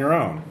out on your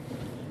own.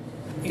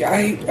 Yeah,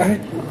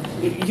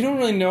 you don't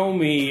really know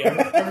me.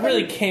 I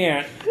really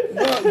can't.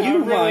 Well, you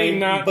I'm really might,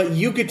 not. but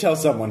you could tell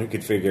someone who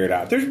could figure it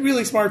out. There's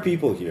really smart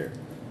people here.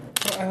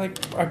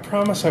 I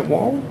promise I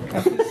won't.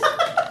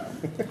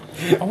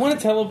 I want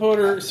a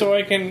teleporter so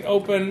I can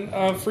open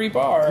a free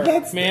bar.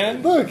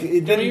 Man. Look. Do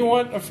you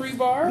want a free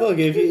bar? Look,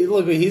 if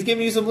he's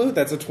giving you some loot.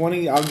 That's a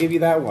 20. I'll give you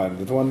that one.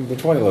 The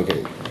 20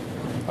 location.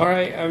 All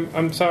right.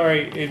 I'm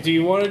sorry. Do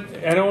you want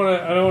it? I don't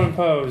want to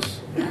pose.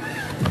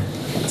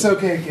 It's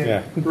okay, kid.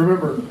 Yeah.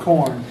 Remember,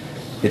 corn.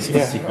 It's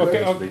the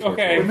secret.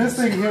 Okay. When this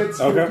thing hits,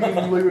 Okay.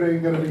 15 loot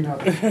ain't gonna be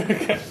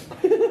nothing.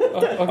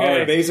 Okay. All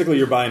right, basically,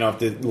 you're buying off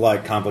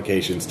the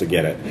complications to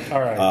get it. All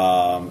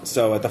right.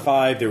 So at the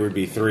 5, there would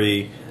be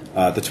 3.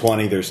 At the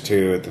 20, there's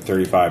 2. At the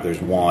 35, there's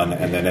 1.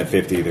 And then at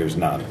 50, there's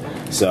none.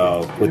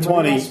 So with Anybody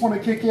 20, else want to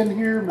kick in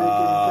here?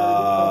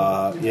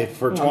 Maybe if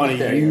for 20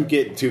 you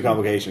get 2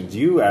 complications,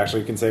 you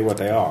actually can say what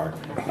they are.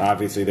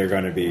 Obviously, they're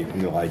going to be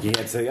like you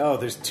can't say, "Oh,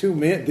 there's too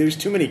many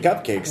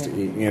cupcakes to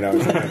eat." You know.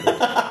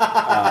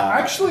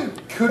 Actually,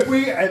 could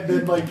we and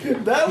then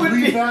That would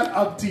leave be- that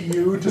up to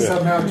you to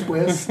somehow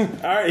twist? All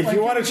right, if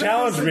you want to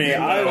challenge me,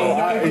 I will.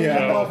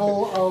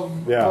 Level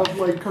of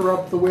like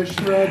corrupt the wish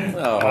thread.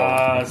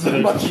 So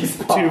there's Monkey's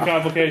paw. 2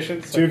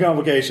 complications. 2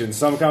 complications.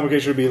 Some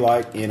complication would be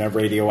like in a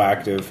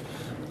radioactive,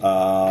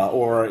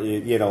 or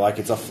like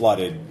it's a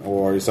flooded,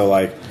 or so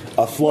like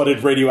a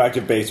flooded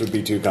radioactive base would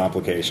be 2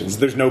 complications.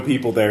 There's no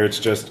people there. It's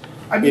just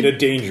in a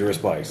dangerous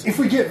place. If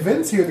we get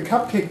Vince here, the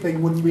cupcake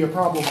thing wouldn't be a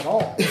problem at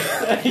all.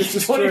 This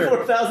is true.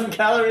 24,000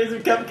 calories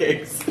of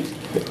cupcakes.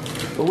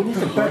 But when you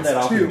can burn That's that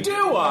off, 2.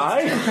 Do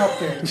I?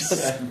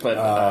 Cupcakes. But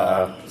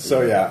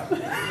So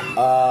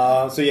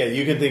yeah,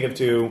 you can think of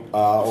 2,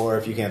 or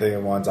if you can't think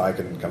of ones, I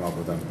can come up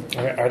with them.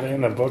 Are they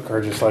in the book or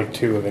just like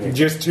 2 of any?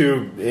 Just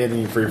 2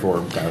 any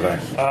freeform kind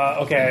of thing.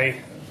 Okay.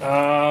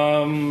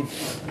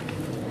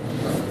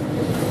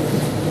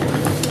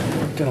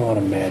 Done a lot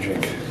of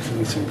magic.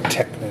 Need some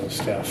techno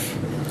stuff.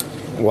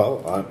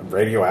 Well,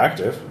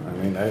 radioactive. I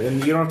mean, and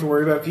you don't have to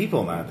worry about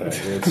people in that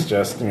thing. It's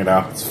just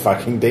it's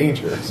fucking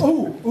dangerous.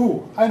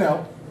 Ooh, I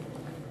know.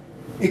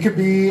 It could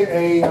be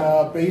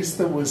a base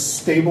that was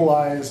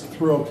stabilized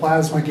through a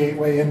plasma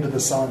gateway into the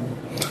sun.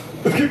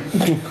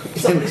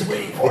 Somebody's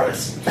waiting for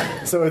us.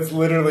 So it's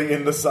literally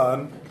in the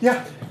sun.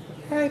 Yeah.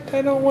 I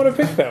don't want to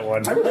pick that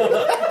one. No,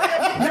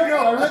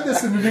 I read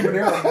this in the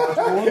Numenera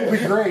module. It would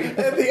be great.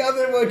 And the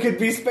other one could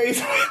be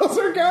space whales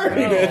or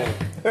guarding it.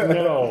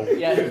 No.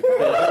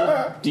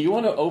 yeah, do you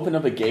want to open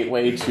up a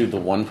gateway to the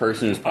one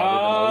person who's probably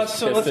the most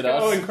So pissed let's at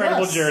go us?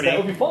 Incredible Yes, Journey. that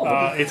would be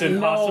fun. It's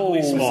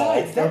impossibly small.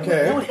 Besides, that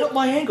Okay. would help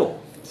my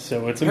angle.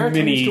 So it's a Paraton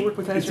mini. used to work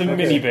with It's a Azure.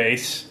 mini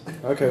base,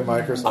 Okay,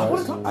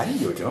 Microsoft. I didn't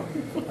do it, Joe.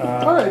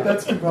 All right,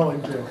 that's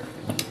compelling too.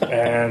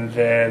 and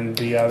then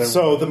the other.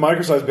 So the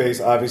micro-sized base,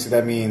 obviously,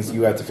 that means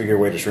you have to figure a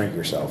way to shrink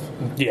yourself.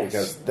 Yes.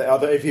 Because the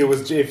other, if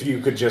you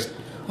could just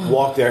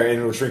walk there and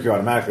it would shrink you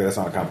automatically, that's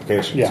not a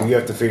complication. Yeah. So you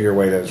have to figure a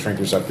way to shrink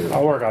yourself.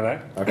 I'll work on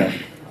that. Okay.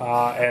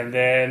 And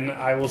then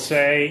I will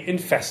say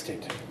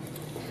infested.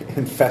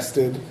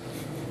 Infested.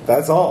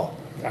 That's all.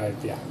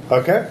 Yeah.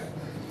 Okay.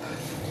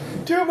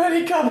 Too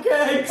many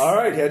cupcakes! All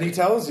right, and he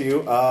tells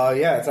you,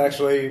 it's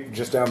actually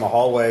just down the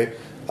hallway.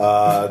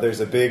 There's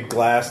a big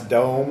glass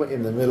dome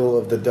in the middle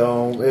of the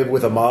dome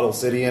with a model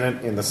city in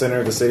it. In the center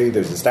of the city,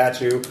 there's a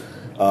statue.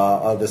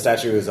 The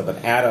statue is of an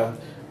atom.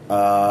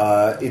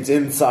 It's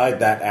inside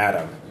that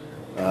atom.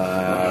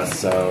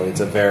 So it's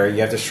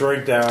you have to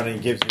shrink down, and he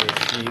gives you a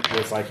sheet.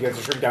 It's like you have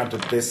to shrink down to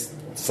this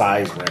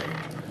size range.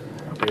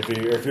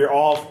 If you're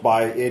off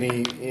by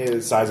any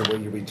size of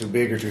it, you'll be too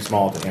big or too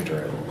small to enter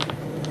it.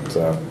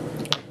 So,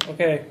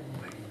 Okay.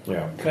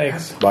 yeah.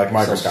 Thanks. Like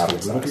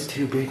microscopic Look at size.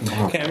 too big.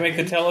 Can I make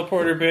the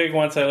teleporter big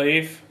once I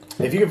leave?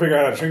 If you can figure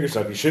out how to shrink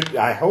yourself, you should.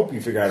 I hope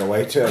you figure out a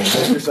way to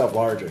make yourself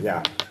larger.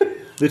 Yeah.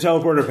 The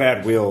teleporter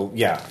pad will,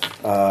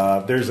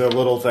 there's a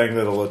little thing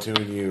that'll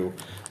attune you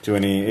to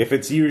any. If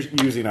it's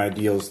using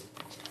Ideal's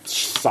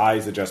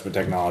size adjustment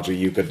technology,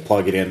 you could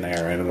plug it in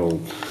there and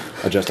it'll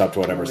adjust up to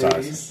whatever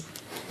size.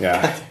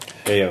 Yeah.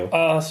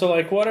 Ayo. So,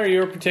 like, what are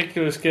your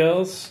particular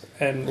skills,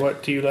 and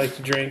what do you like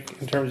to drink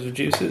in terms of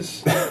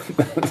juices?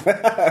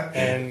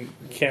 And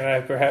can I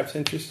perhaps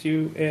interest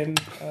you in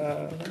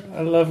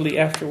a lovely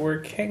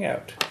after-work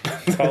hangout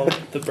called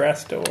the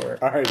Brass Door?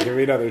 All right, give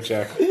me another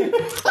check.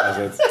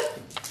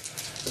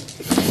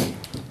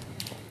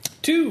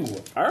 2.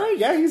 All right,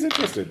 yeah, he's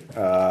interested.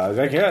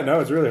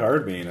 It's really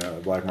hard being a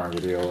black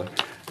market dealer.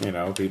 You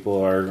know,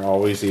 people are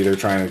always either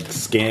trying to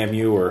scam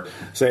you or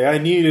say, I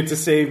need it to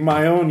save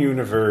my own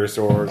universe,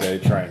 or they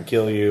try and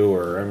kill you,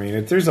 or, I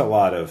mean, there's a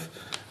lot of...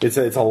 It's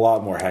a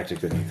lot more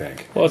hectic than you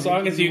think. Well, as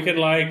long as you could,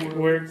 like,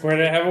 we're going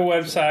to have a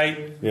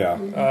website. Yeah.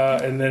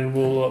 And then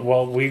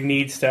we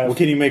need stuff. Well,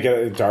 can you make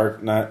a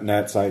dark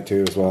net site,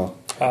 too, as well?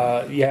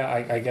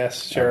 I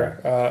guess, sure.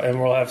 Okay. And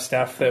we'll have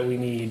stuff that we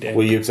need. And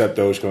Will you accept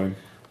Dogecoin?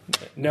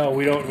 No,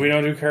 we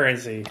don't do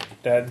currency.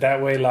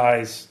 That way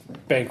lies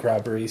bank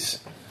robberies.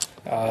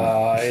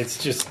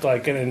 It's just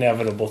like an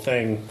inevitable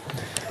thing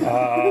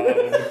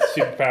with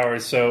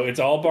superpowers. So it's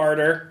all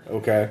barter.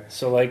 Okay.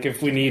 So like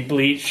if we need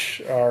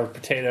bleach or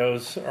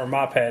potatoes or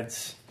mop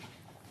heads,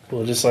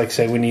 we'll just like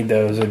say we need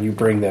those and you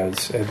bring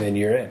those and then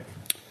you're in.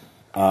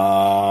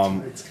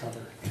 It's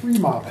covered. 3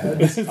 mop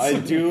heads. I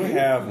do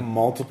have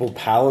multiple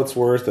pallets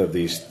worth of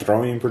these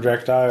throwing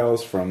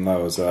projectiles from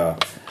those...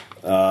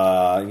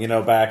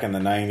 back in the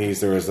 90s,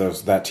 there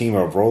was that team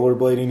of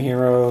rollerblading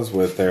heroes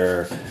with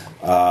their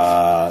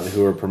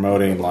who were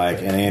promoting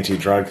like an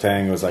anti-drug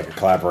thing. It was like a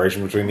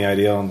collaboration between the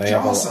Ideal and they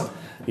Awesome.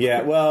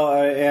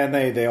 And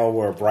they all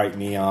wore bright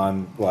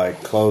neon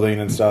like clothing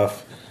and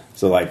stuff.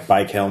 So like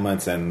bike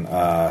helmets and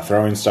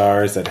throwing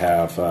stars that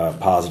have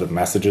positive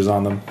messages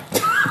on them.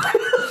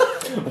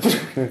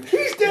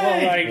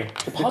 Well,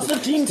 like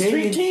Positive team,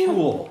 street team.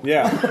 Cool.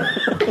 Yeah,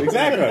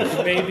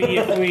 exactly.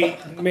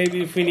 maybe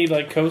if we need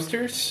like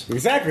coasters.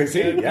 Exactly.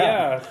 See,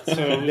 yeah.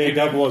 So They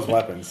double as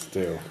weapons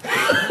too.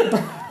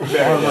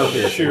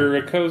 sure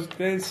a coast.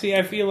 See,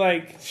 I feel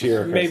like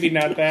Sure, maybe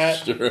not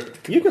that. Sure.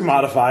 You can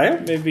modify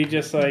it. Maybe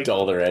just like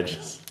Dull their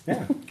edges.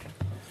 Yeah.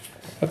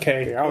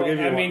 okay. Here, I'll give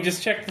you I one. mean,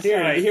 just check the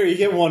Here, site. you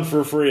get one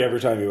for free every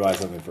time you buy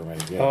something from me.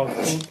 Yeah. Oh,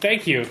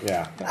 thank you.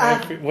 Yeah.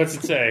 What's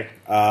it say?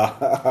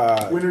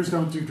 Winners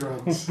don't do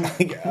drugs.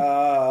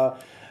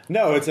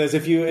 No, it says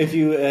if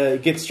you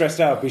get stressed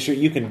out, be sure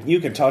you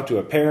can talk to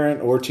a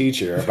parent or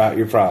teacher about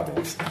your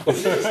problems.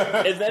 Is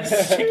that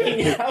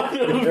sticking out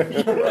of your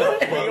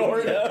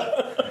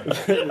aorta?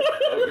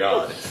 Oh,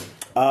 God.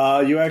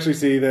 You actually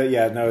see that.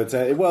 Yeah, no, it's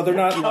they're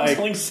not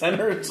Counseling like.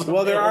 center.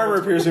 Well, they're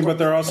armor piercing, but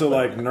they're also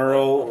like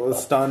neural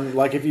stun.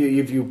 Like if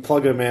you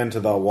plug them into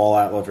the wall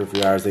outlet for a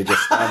few hours, they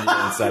just stun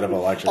you instead of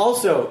electric.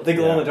 Also, they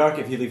glow in Yeah. the dark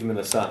if you leave them in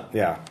the sun.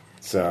 Yeah.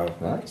 So.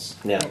 Nice.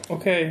 Yeah.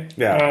 Okay.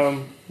 Yeah.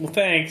 Well,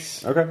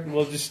 thanks. Okay.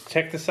 We'll just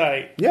check the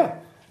site Yeah.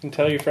 and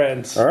tell your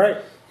friends. All right.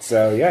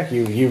 So yeah,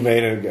 you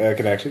made a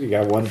connection. You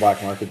got one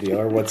black market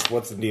dealer.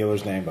 What's the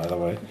dealer's name, by the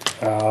way?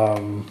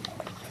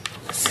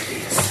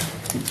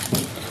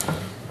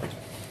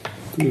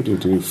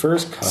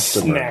 First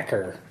customer.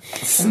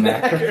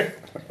 Snacker.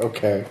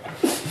 Okay.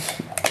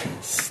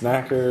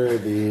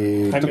 Snacker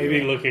the. I may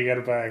be looking at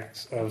a bag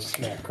of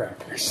snack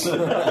crackers. I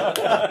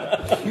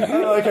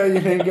like how you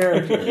name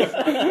characters.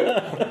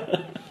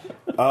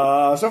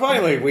 So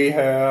finally, we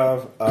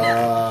have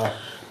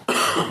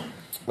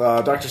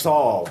Dr.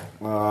 Saul,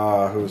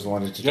 who's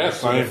wanting to.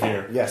 Yes, I am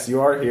here. Yes,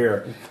 you are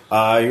here.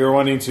 You're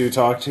wanting to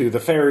talk to the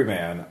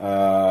ferryman,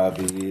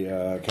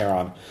 the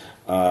Charon,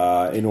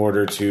 in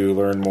order to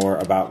learn more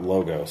about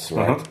Logos,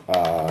 right?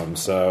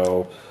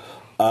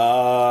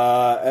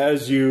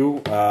 As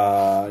you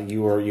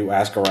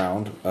ask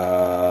around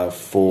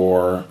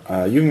for,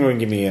 you can go and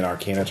give me an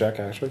Arcana check,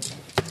 actually.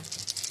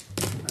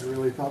 I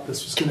really thought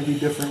this was going to be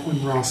different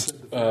when Ross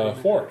said the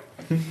 4.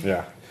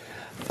 Yeah.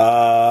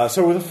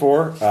 So with a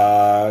 4,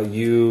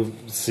 you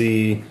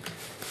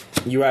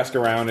ask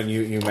around and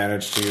you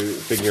manage to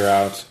figure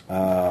out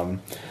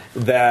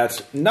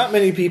that not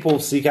many people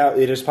seek out.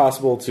 It is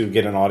possible to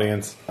get an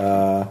audience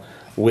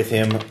with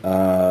him,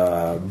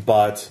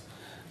 but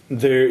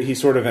he's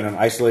sort of in an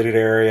isolated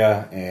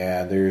area,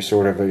 and there's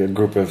sort of a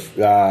group of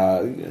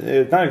not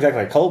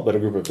exactly a cult, but a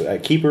group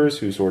of keepers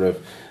who sort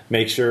of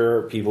make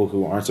sure people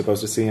who aren't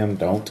supposed to see him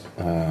don't.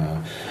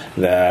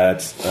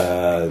 That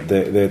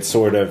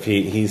sort of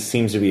he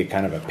seems to be a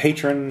kind of a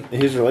patron.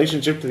 His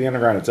relationship to the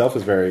underground itself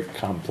is very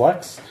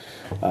complex,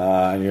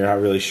 and you're not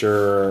really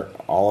sure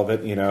all of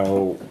it. You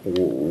know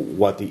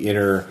what the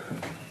inner.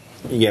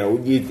 You know,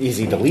 is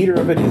he the leader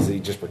of it? Is he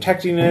just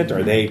protecting it?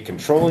 Are they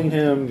controlling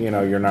him? You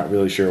know, you're not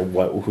really sure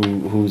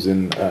who's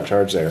in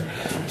charge there.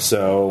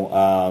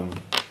 So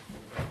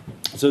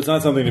it's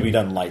not something to be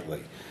done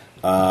lightly.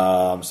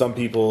 Some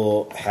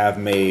people have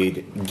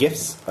made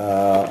gifts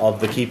of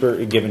the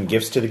keeper, given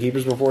gifts to the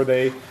keepers before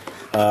they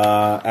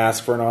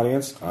ask for an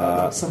audience.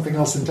 something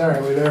else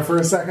entirely there for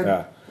a second.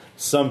 Yeah.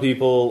 Some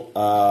people,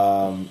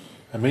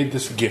 I made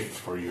this gift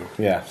for you.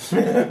 yeah,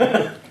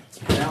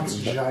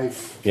 Pronounced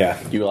jive. yeah.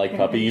 You like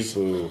puppies?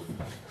 Ooh.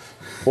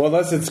 Well,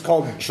 unless it's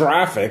called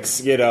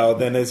Graphics,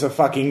 then it's a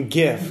fucking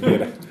gift.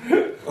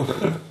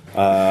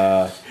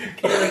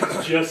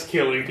 Just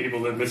killing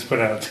people that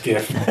mispronounce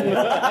gift.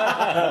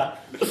 I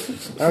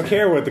don't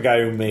care what the guy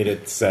who made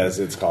it says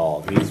it's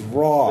called. He's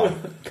wrong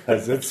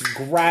because it's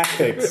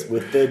graphics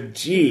with the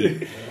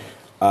G.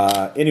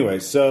 Anyway,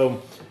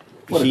 so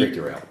What a great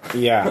derail.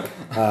 yeah,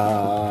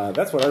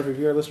 that's what our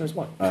reviewer listeners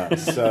want.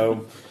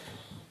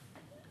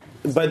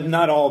 But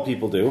not all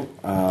people do.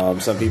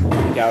 Some people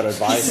seek out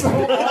advice.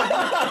 No,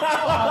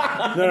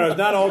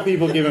 not all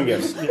people give him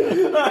gifts.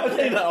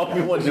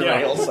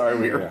 Sorry,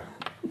 weird.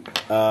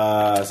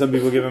 Some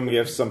people give him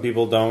gifts, some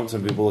people don't.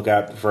 Some people look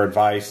out for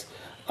advice.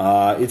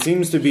 It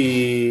seems to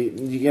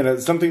be,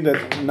 something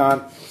that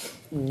not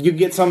you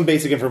get some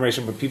basic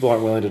information, but people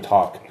aren't willing to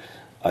talk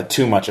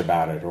too much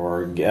about it,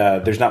 or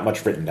there's not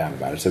much written down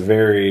about it. It's a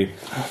very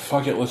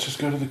Fuck it, let's just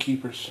go to the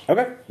keepers.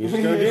 okay. You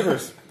just go to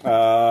Beavers.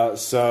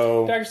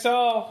 So Dr.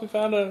 Saul, we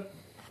found a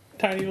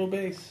tiny little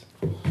base.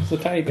 It's a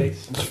tiny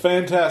base. It's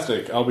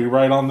fantastic. I'll be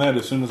right on that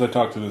as soon as I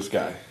talk to this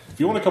guy. If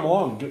you want to come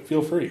along,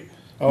 feel free.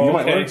 Oh, you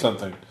might okay. learn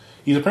something.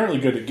 He's apparently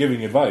good at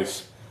giving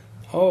advice.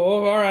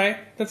 Oh, all right.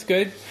 That's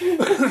good.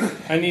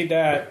 I need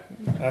that.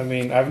 I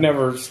mean, I've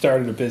never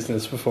started a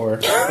business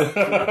before.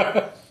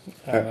 all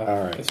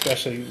right.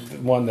 Especially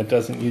one that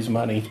doesn't use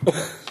money.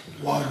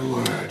 One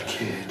word,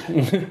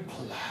 kid.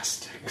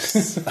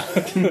 Plastics.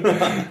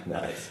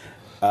 Nice.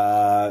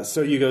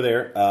 So you go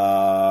there.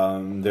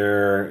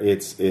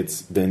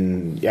 It's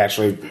been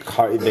actually.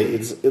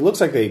 It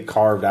looks like they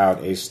carved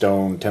out a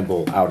stone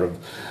temple out of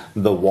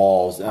the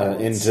walls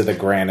into the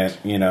granite.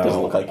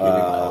 Doesn't look like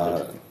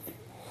anything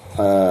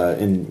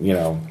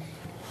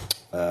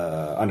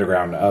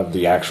underground of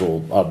the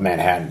actual of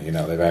Manhattan.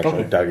 They've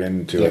actually dug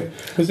into it.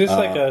 Was this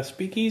like a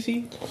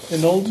speakeasy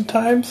in olden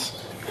times?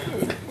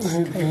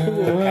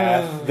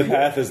 The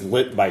path is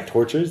lit by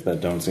torches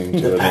that don't seem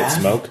to emit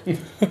smoke.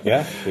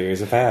 Yeah,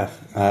 there's a path.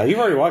 You've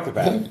already walked the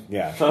path.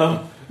 Yeah.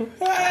 So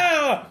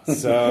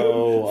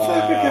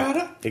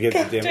it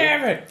gets dimmer.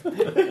 Damn it!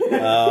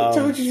 I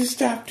told you to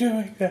stop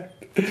doing that.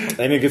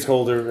 And it gets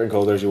colder and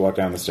colder as you walk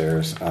down the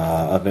stairs.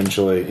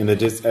 Eventually,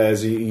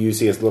 as you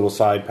see a little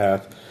side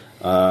path,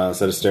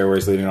 set of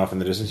stairways leading off in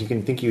the distance,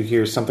 you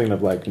hear something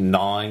of like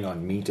gnawing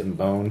on meat and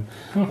bone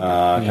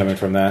coming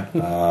from that.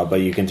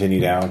 But you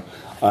continue down,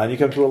 and you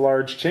come to a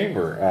large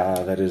chamber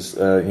that is,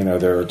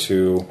 there are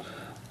two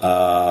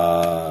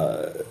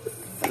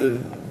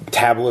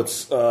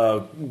tablets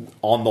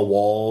on the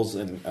walls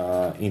in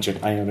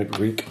ancient Ionic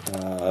Greek.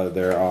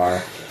 There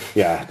are.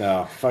 Yeah,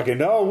 no, fucking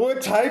no.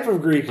 What type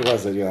of Greek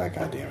was it? You're like,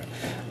 God damn it.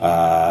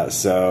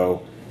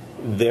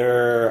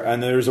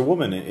 There's a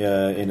woman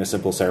in a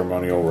simple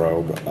ceremonial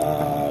robe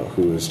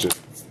who is just,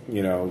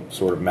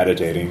 sort of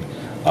meditating.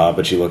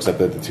 But she looks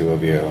up at the two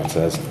of you and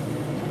says,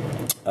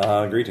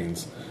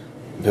 "Greetings,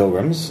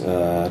 pilgrims,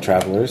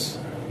 travelers.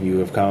 You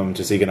have come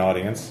to seek an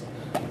audience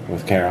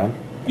with Charon."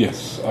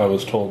 Yes, I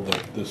was told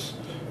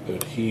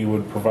that he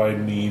would provide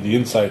me the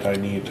insight I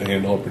need to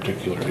handle a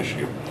particular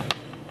issue.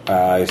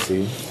 I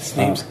see. His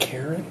name's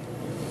Karen?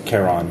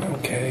 Charon.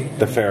 Okay.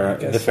 The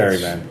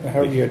ferryman.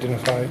 How do you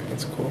identify?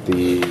 That's cool.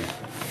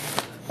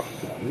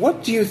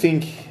 What do you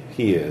think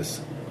he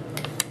is?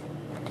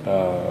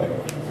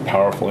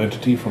 Powerful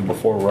entity from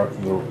before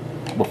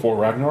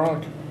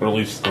Ragnarok, or at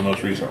least the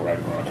most recent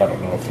Ragnarok. I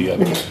don't know if the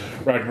other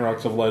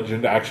Ragnaroks of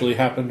legend actually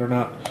happened or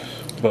not,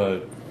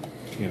 but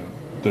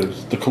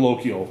there's the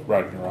colloquial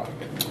Ragnarok.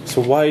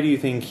 So why do you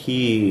think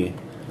he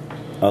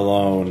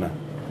alone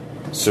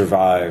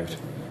survived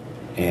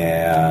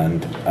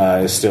and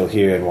is still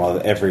here, and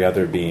while every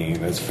other being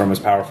that's from as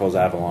powerful as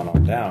Avalon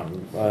on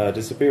down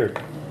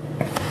disappeared?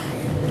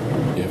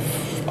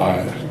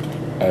 I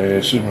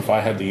assume if I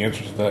had the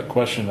answer to that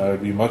question, I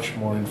would be much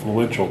more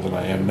influential than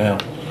I am now.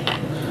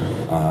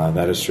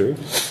 That is true.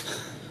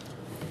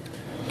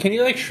 Can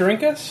you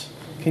shrink us?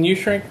 Can you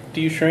shrink?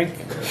 Do you shrink?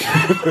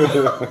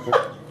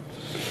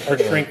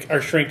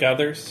 or shrink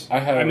others?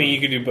 I mean, you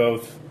could do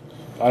both.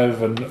 I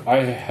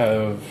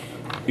have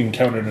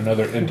encountered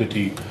another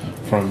entity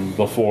from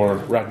before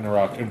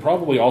Ragnarok, and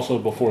probably also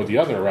before the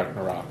other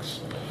Ragnaroks,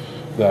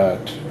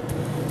 that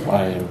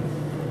I am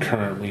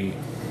currently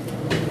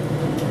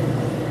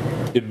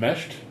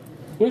enmeshed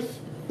with.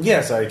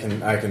 Yes, I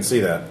can see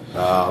that.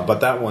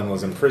 But that one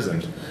was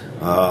imprisoned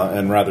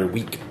and rather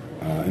weak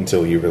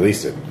until you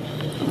released it,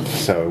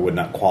 so it would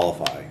not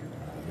qualify.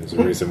 There's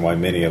a reason why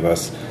many of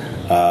us,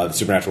 the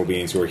supernatural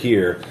beings who are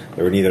here,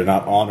 they were neither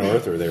not on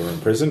Earth, or they were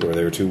imprisoned, or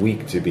they were too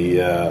weak to be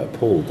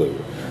pulled,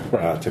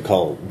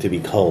 to be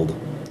culled.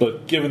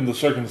 But given the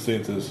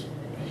circumstances,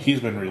 he's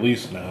been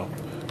released now,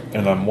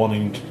 and I'm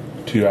wanting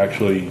to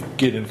actually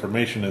get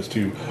information as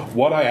to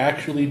what I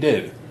actually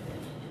did.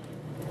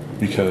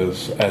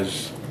 Because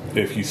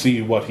if you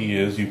see what he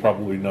is, you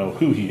probably know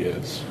who he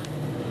is,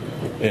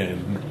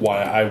 and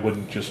why I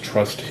wouldn't just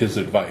trust his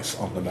advice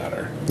on the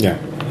matter. Yeah.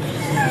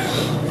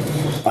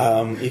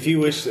 If you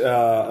wish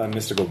a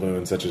mystical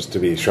boon, such as to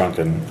be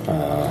shrunken,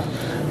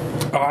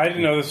 Oh, I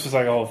didn't know this was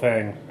like a whole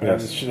thing.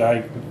 Yes. Should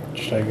I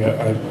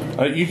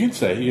go? You can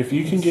say if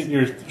you can get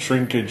your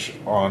shrinkage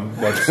on.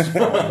 That's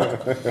fine.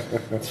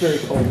 It's very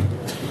cold.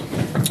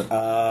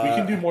 We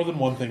can do more than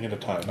one thing at a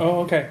time. Oh,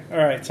 okay. All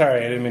right.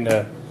 Sorry, I didn't mean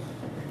to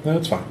No,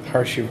 that's fine.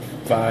 harsh your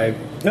vibe.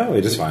 no,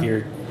 it is fine.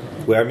 Here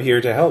Well, I'm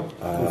here to help.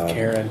 with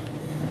Karen.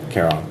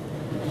 Charon.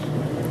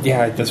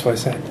 Yeah, that's what I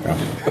said.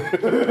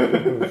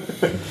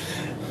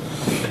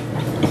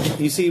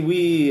 You see,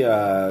 we,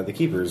 the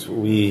keepers,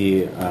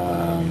 we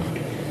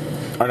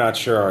are not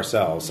sure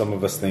ourselves. Some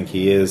of us think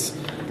he is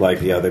like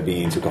the other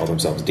beings who call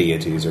themselves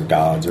deities or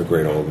gods or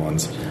great old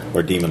ones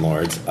or demon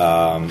lords.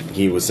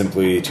 He was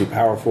simply too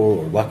powerful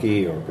or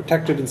lucky or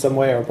protected in some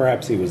way, or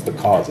perhaps he was the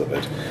cause of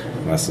it.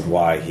 And that's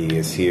why he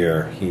is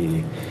here.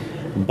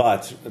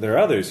 But there are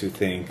others who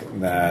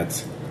think that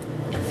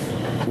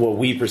what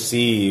we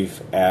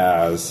perceive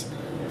as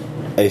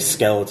a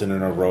skeleton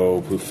in a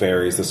robe who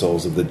ferries the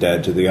souls of the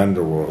dead to the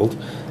underworld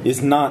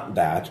is not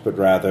that, but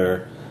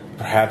rather,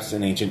 perhaps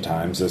in ancient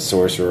times, a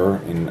sorcerer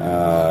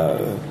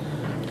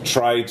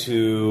tried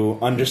to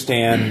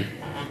understand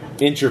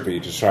entropy,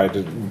 to try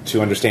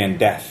to understand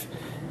death,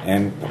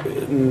 and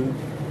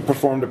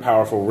performed a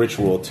powerful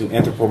ritual to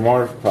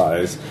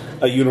anthropomorphize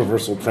a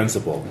universal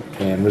principle,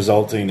 and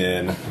resulting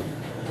in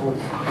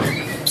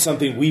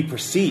something we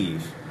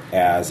perceive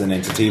as an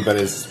entity, but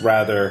is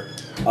rather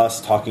us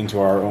talking to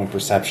our own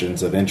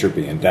perceptions of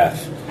entropy and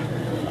death.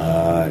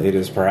 It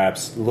is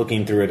perhaps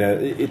looking through it.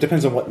 It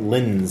depends on what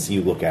lens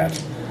you look at.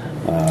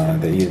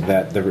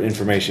 That the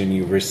information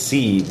you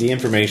receive,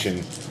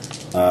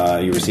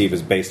 you receive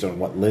is based on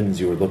what lens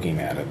you are looking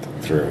at it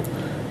through.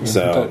 Is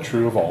that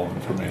true of all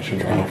information?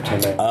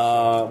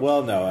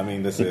 Well, no. I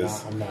mean, this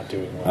is. I'm not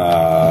doing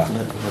well.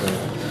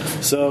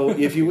 So,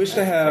 if you wish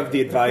to have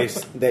the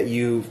advice that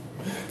you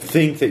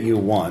think that you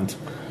want,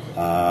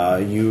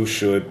 you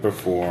should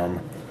perform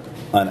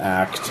an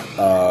act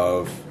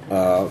of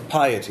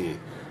piety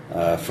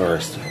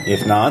first.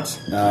 If not,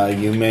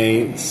 you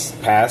may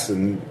pass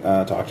and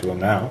talk to him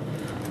now.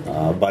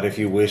 But if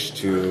you wish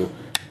to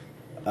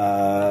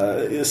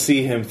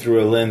see him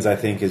through a lens I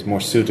think is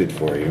more suited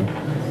for you,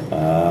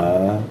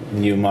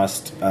 you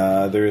must.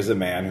 There is a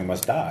man who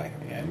must die,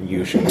 and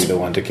you should be the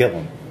one to kill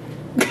him.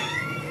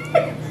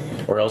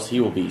 Or else he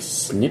will be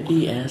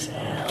snippy as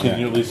hell. Can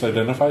you at least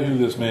identify who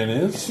this man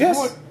is?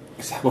 Yes.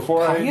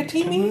 Before I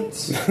Piety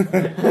means?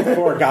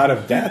 For a god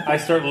of death. I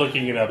start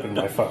looking it up in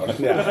my phone.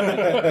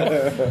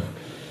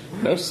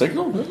 No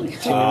signal, really?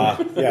 Yeah,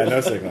 no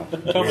signal.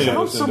 tell me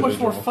Sounds this so much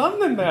more individual. fun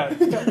than that.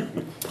 It's got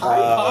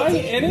pie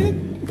in it?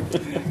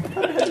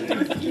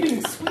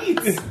 Eating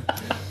sweets.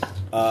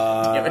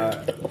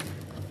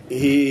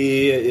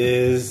 He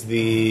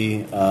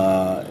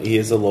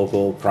is a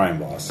local crime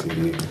boss.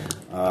 He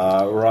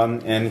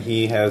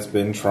has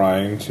been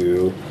trying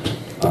to.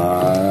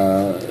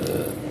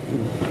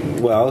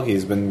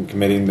 He's been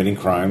committing many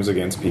crimes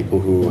against people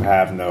who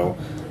have no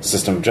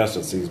system of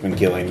justice. He's been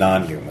killing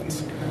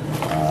non-humans.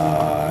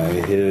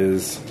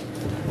 His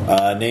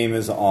name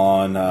is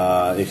on.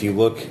 If you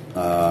look,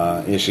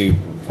 she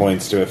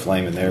points to a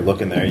flame in there.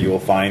 Look in there. You will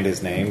find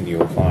his name. You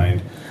will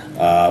find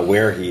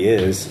where he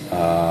is,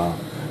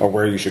 or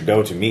where you should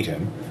go to meet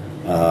him.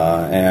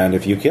 And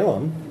if you kill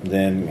him,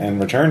 then and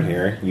return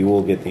here, you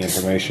will get the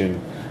information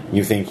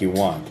you think you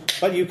want.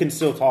 But you can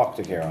still talk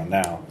to Charon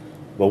now.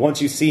 But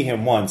once you see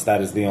him once,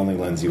 that is the only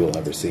lens you will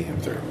ever see him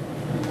through.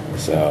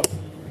 So,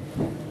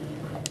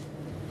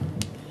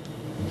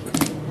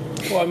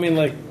 Well, I mean,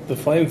 like, the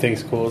flame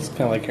thing's cool. It's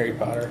kind of like Harry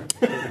Potter.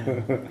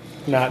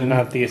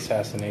 Not the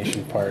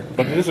assassination part.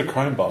 But it is a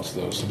crime boss,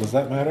 though, so does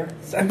that matter?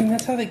 I mean,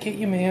 that's how they get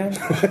you, man.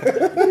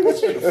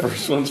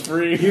 First one's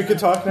free. you can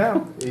talk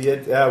now.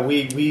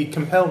 We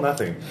compel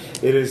nothing.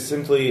 It is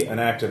simply an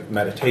act of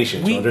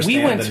meditation to We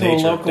understand went the to a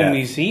nature of local death.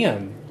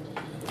 museum.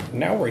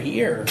 Now we're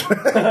here.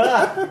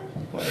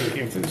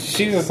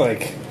 She's just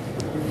like...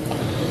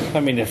 I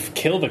mean, if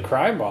kill the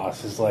crime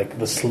boss is like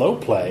the slow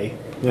play,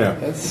 Yeah.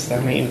 that's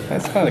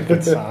not a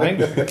good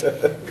sign. I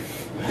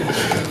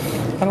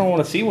don't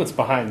want to see what's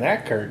behind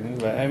that curtain,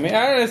 but I mean,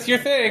 I don't know, it's your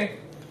thing.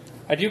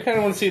 I do kind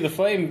of want to see the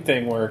flame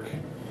thing work.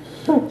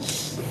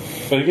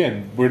 But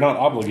again, we're not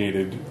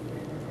obligated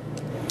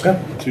to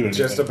anything.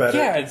 Just a better.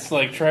 Yeah, it's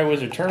like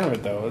Triwizard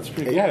Tournament, though. It's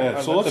pretty.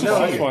 Yeah, so let's the try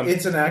last it. one.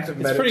 It's an act of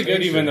It's meditation. pretty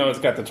good, even though it's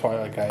got the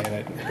Twilight guy in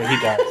it, but he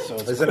dies. So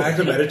it's It's an act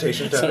of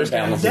meditation to So it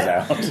understand balances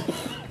death.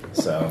 out.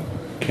 So,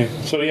 Okay,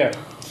 so yeah,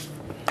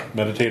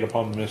 meditate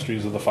upon the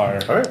mysteries of the fire.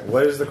 all right.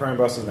 What is the crime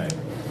boss's name?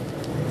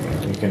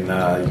 You can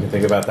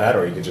think about that,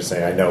 or you can just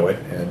say, "I know it,"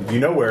 and you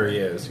know where he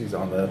is. He's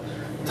on the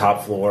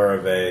top floor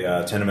of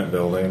a tenement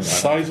building.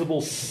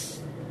 Sizable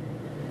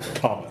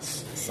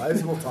Thomas.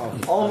 Sizable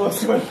Tom.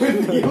 Almost went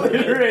with the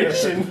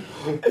alliteration.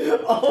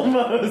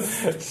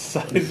 Almost.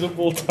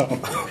 sizable Tom.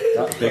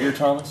 Not bigger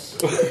Thomas?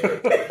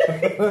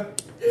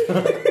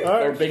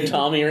 Or Big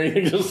Tommy, or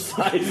anything just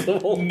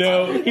sizable.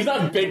 No. He's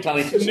not Big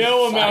Tommy. He's just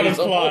No amount of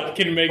sizable. plot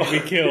can make me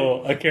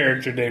kill a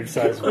character named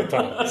Sizable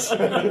Thomas. I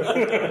don't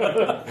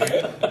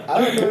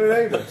know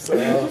the name. So.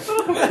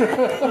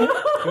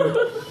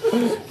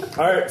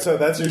 All right, so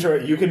that's your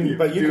choice. You can,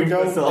 but you can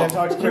go yourself. and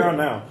talk to Karen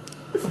now,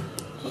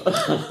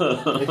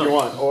 if you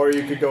want, or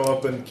you could go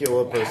up and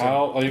kill a person.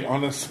 How, like,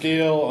 on a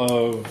scale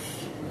of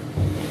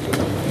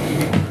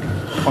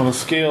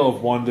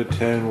 1 to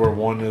 10, where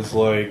 1 is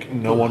like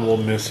no one will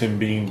miss him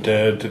being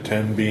dead, to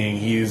 10 being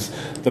he's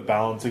the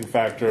balancing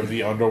factor of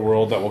the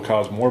underworld that will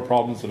cause more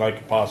problems than I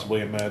could possibly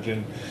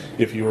imagine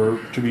if you were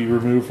to be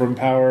removed from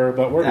power.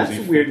 But where That's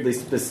does he weirdly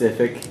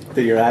specific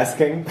that you're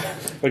asking.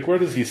 like where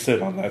does he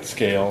sit on that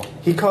scale?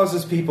 He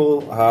causes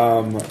people.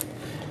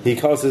 He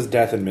causes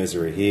death and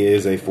misery. He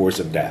is a force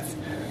of death,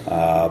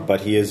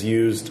 but he has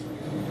used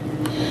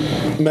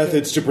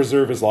methods to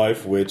preserve his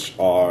life, which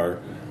are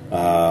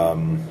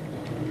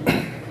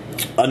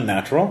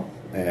unnatural.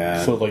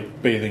 And So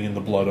like bathing in the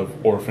blood of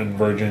orphan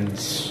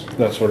virgins,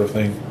 that sort of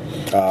thing.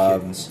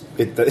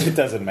 it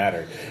doesn't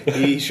matter.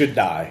 He should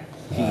die.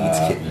 He eats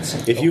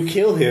kittens. If you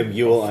kill him,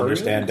 you will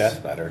understand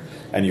death better,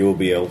 and you will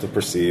be able to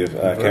perceive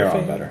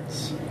Charon better.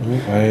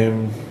 I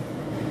am.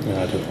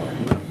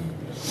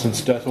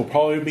 Since death will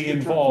probably be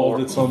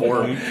involved at some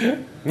point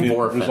in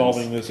Orphans.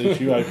 resolving this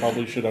issue, I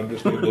probably should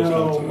understand those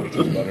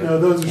consequences better. No,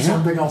 those are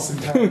something else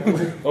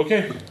entirely.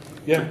 Okay.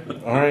 Yeah.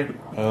 All right.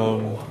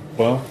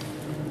 Well,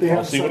 They I'll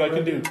have see what I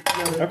can do.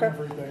 separate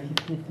everything.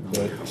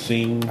 But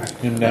seeing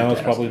him now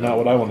is probably not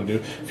what I want to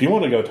do. If you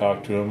want to go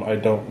talk to him, I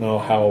don't know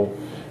how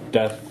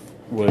death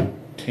would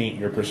taint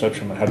your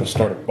perception on how to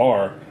start a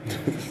bar.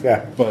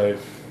 Yeah. But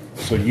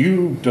so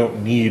you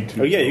don't need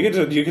to. Oh yeah, you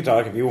could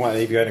talk if you want.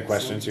 If you had any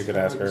questions, you could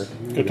ask her.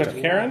 Go talk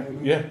to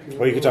Karen? Yeah.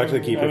 Or you could talk to the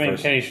keeper I mean,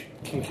 first.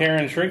 can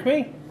Karen shrink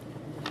me?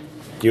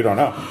 You don't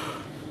know.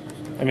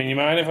 I mean, you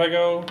mind if I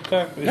go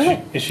talk?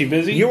 Is she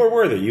busy? You are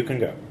worthy. You can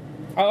go.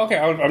 Oh, okay.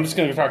 I'm just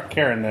going to go talk to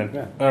Karen then.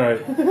 Yeah. All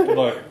right. Good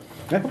luck.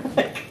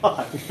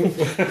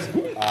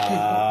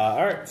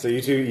 All right. So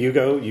you two, you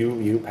go.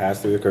 You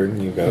pass through the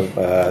curtain. You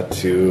go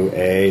to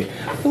a.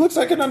 It looks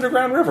like an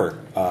underground river,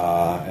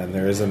 and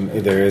there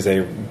is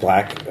a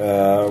black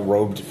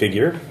robed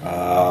figure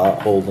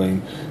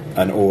holding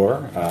an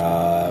oar,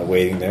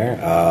 waiting there.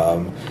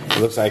 It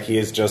looks like he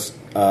has just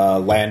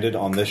landed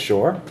on this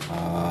shore.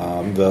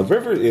 The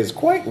river is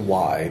quite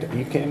wide.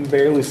 You can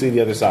barely see the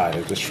other side.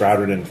 It's just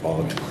shrouded in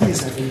fog.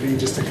 Please have him be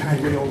just a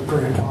kindly old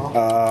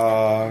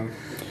grandpa.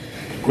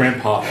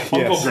 Grandpa. Uncle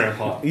Yes.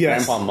 Grandpa.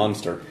 Yes. Grandpa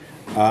Munster.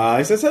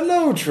 He says,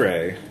 "Hello,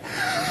 Trey."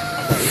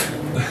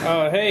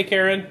 Hey,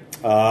 Karen.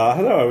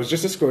 Hello, I was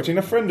just escorting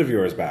a friend of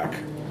yours back.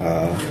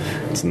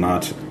 It's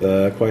not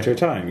quite her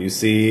time. You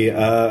see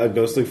a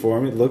ghostly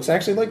form. It looks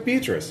actually like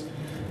Beatrice.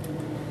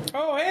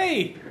 Oh,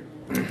 hey.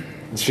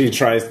 She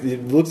tries.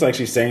 It looks like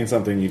she's saying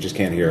something. You just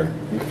can't hear her.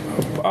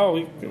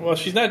 Oh, well,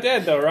 she's not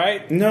dead though,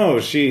 right?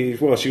 No, she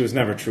was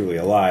never truly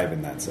alive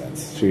in that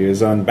sense. She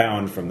is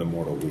unbound from the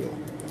mortal wheel.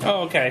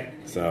 Oh, okay.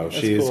 So That's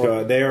she is.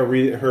 cool. They are.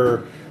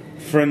 Her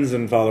friends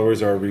and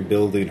followers are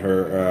rebuilding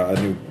her a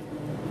new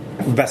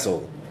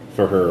vessel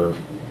for her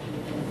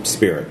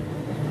spirit.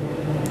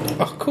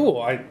 Oh,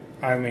 cool. I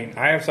mean,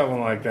 I have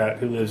someone like that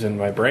who lives in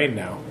my brain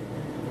now.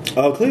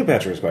 Oh,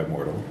 Cleopatra is quite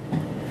mortal.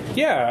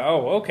 Yeah.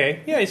 Oh,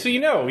 okay. Yeah. So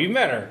you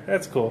met her.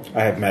 That's cool.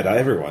 I have met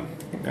everyone.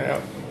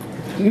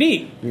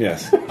 Neat.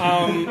 Yes.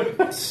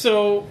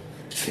 So,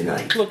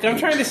 look, I'm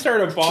trying to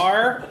start a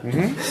bar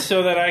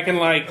so that I can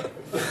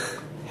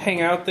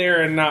hang out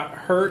there and not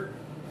hurt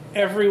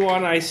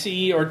everyone I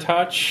see or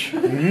touch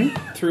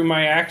through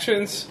my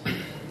actions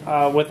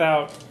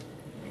without,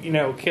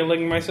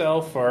 killing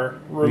myself or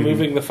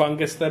removing the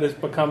fungus that has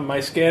become my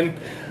skin.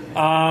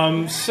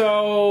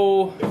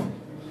 So,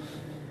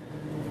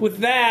 with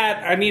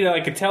that, I need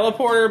a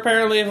teleporter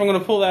apparently if I'm going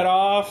to pull that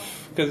off.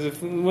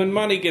 Because when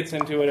money gets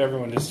into it,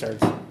 everyone just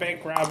starts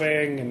bank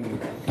robbing and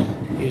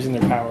using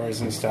their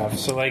powers and stuff.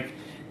 So,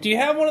 do you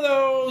have one of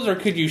those, or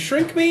could you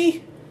shrink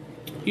me?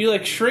 Do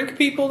you shrink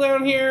people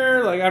down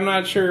here? I'm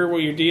not sure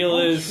what your deal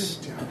is.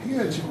 Down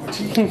here,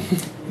 Georgie.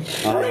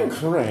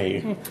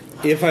 Hooray.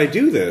 If I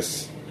do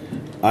this,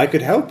 I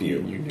could help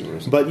you.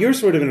 But you're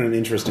sort of in an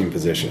interesting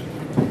position.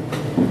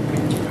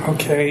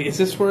 Okay, is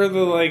this where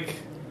the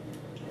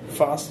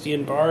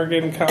Faustian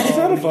bargain comes? It's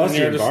not a And you're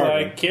Faustian just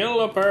bargain.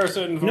 kill a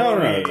person for No.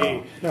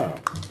 me.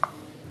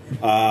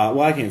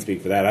 Well, I can't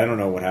speak for that. I don't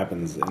know what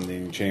happens in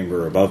the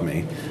chamber above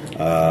me.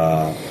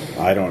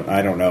 I don't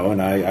know.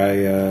 And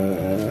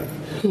I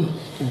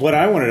what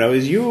I want to know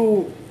is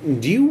you're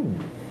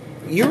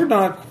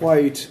not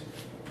quite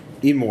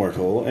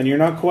immortal, and you're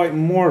not quite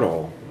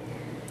mortal.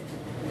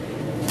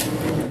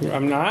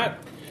 I'm not?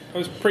 I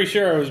was pretty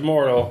sure I was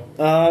mortal.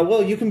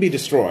 Well, you can be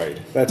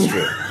destroyed. That's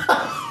true.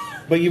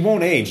 But you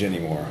won't age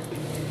anymore.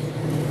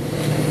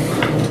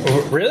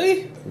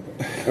 Really?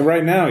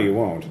 Right now, you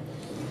won't.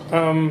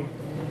 I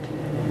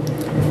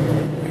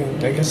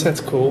guess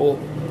that's cool.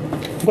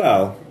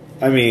 Well,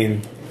 I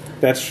mean,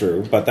 that's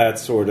true, but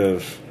that's sort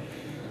of...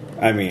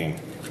 I mean...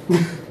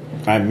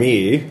 I'm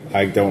me.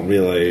 I don't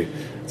really.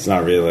 It's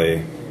not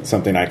really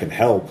something I can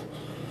help.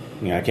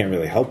 I can't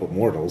really help with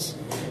mortals.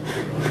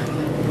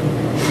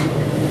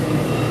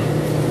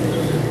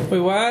 Wait,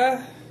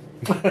 what?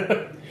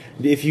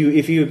 If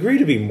you agree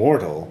to be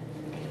mortal,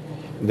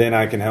 then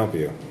I can help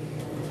you.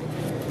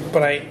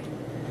 But I.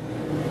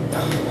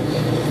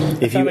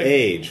 If you thought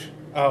age,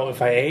 Oh,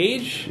 if I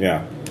age?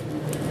 yeah,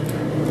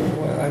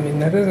 Well, I mean,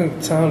 that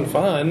doesn't sound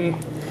fun.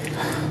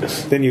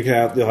 then you'll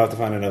have to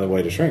find another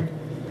way to shrink.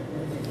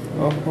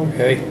 Oh,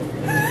 okay.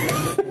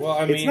 Well,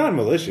 I mean, It's not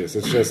malicious.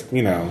 It's just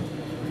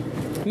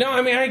no,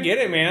 I mean, I get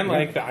it, man.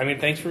 Like, I mean,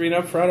 thanks for being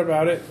upfront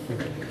about it.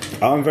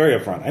 I'm very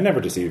upfront. I never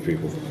deceive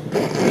people.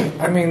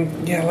 I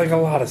mean, yeah, like a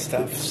lot of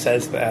stuff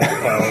says that.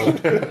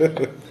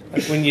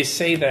 Like when you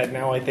say that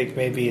now, I think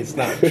maybe it's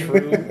not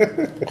true.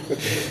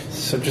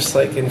 So just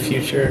like in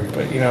future,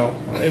 but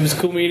it was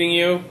cool meeting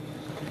you.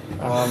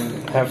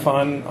 Have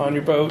fun on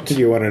your boat. Do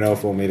you want to know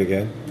if we'll meet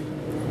again?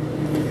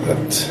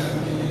 But,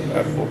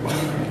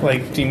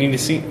 like, do you need to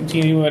see? Do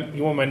you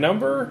want my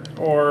number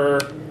or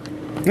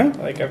No.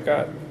 like I've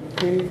got?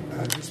 I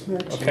just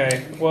met you.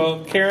 Okay,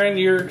 well, Karen,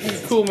 you're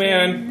cool,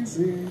 man.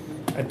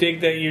 I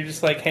dig that you're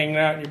just like hanging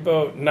out in your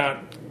boat, not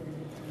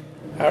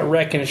out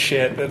wrecking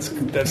shit. That's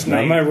Not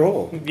nice. my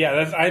role.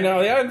 Yeah, I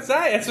know. Yeah,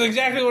 that's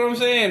exactly what I'm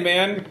saying,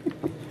 man.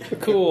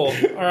 Cool.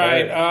 All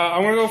right,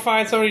 I'm gonna go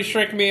find somebody to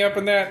shrink me up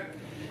in that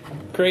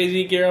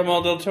crazy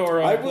Guillermo del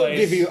Toro I will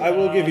place.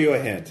 give you a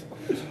hint.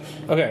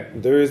 Okay.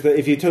 There is the.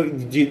 If you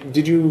took,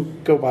 did you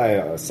go by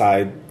a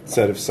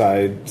set of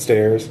side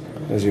stairs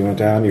as you went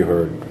down? You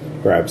heard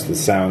perhaps the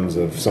sounds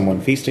of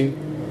someone feasting.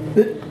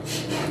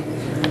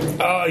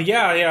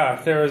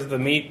 Yeah. There was the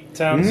meat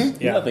sounds.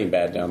 Mm-hmm. Yeah. Nothing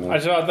bad down there. I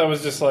thought that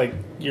was just like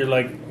your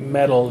like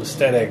metal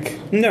aesthetic.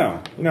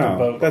 No,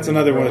 boat that's with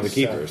another the one of the roast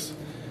keepers.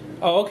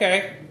 Oh,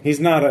 okay. He's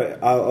not a.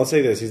 I'll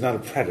say this: he's not a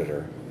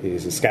predator.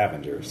 He's a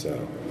scavenger.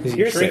 So Is he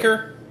You're a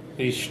shrinker?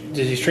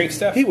 Does he shrink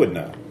stuff? He would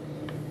know.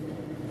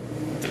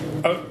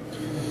 Oh,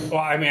 well,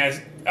 I mean,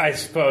 I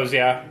suppose,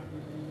 yeah.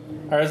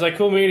 I was like,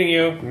 cool meeting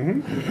you.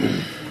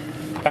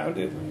 Mm-hmm. Found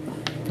it.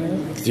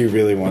 Do you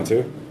really want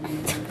to?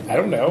 I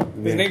don't know.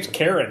 His Yeah. name's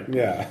Karen.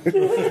 Yeah.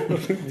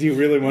 Do you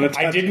really want to?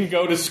 I didn't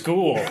go to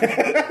school.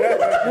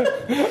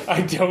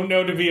 I don't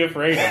know to be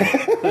afraid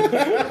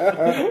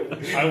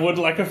of. I would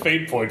like a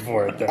fate point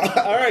for it, though.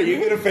 All right, you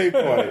get a fate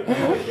point.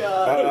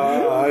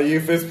 You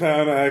fist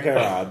pound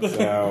Karad,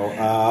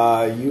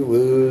 so you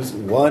lose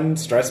 1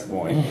 stress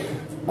point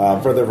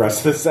for the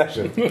rest of the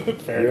session.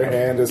 Fair Your enough.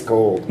 hand is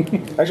cold.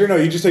 Actually, no,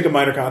 you just take a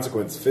minor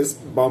consequence. Fist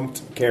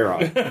bumped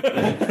Karad.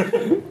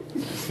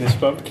 Fist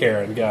bumped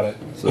Karen. Got it.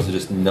 So is it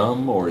just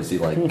numb, or is he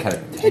like kind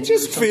of? It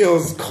just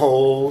feels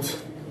cold.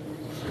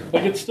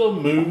 Like it still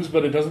moves,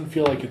 but it doesn't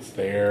feel like it's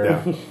there.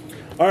 Yeah.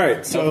 All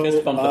right, so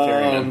fist bump the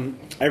ferryman.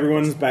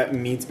 everyone's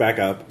meets back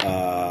up,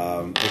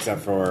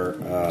 except for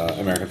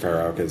American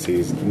Pharaoh because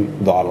he's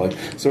dawdling.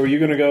 So, are you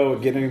going to go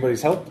get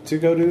anybody's help to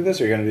go do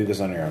this, or are you going to do this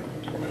on your own?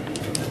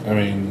 I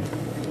mean,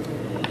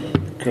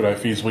 could I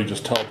feasibly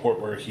just teleport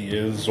where he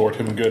is, zort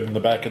him good in the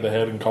back of the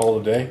head, and call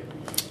it a day?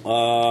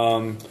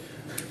 I'm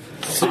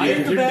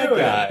the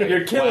bad guy.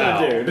 You're killing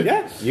a dude.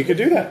 Yeah, you could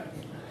do that.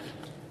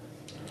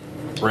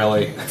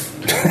 Really?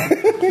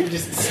 You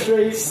just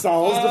straight.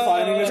 Saul's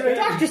defining his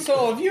Dr.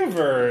 Saul, have you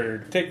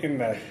ever taken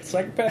that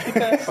psychopathy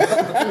test?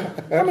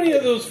 How many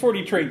of those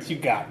 40 traits you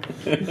got?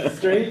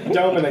 Straight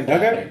doming a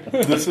guy.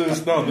 Okay. This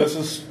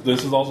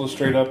is also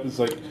straight up. It's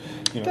like,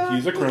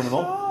 he's a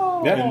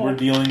criminal, Yeah. and we're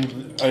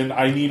dealing. And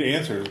I need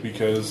answers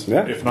because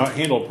Yeah. if not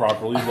handled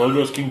properly,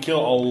 Logos can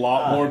kill a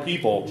lot more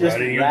people. Just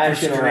Writing your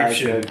rationalize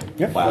prescription. it.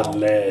 Yeah. Wow.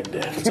 Lead.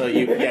 So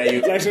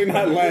It's actually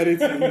not lead,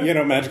 it's,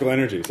 magical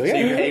energy. So, So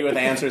you yeah. pay with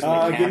answers.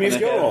 And Give me a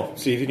skill roll.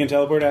 See if you can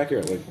teleport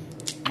accurately.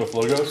 With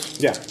Logos,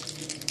 Yeah.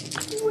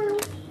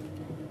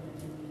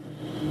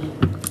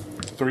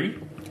 3.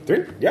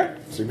 3? Yeah.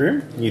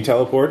 Super. You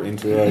teleport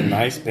into a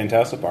nice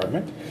penthouse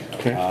apartment.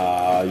 Okay.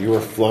 You are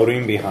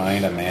floating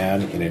behind a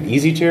man in an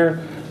easy chair,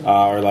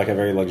 or like a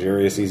very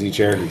luxurious easy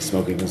chair. He's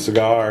smoking a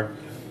cigar.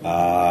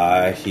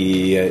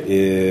 He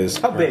is...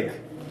 How big?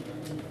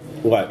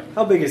 What?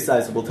 How big is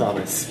Sizable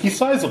Thomas? He's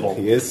sizable.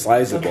 He is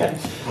sizable.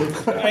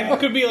 Okay. It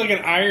could be like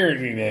an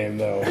irony name,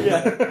 though.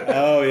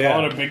 Oh, yeah.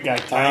 Calling a big guy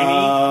tiny.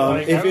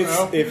 Like, I if don't it's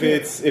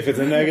know. if it's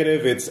a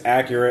negative, it's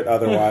accurate.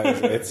 Otherwise,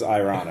 it's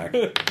ironic.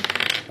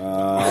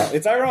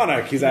 It's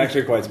ironic. He's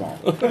actually quite small.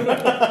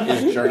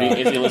 Is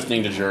he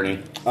listening to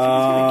Journey?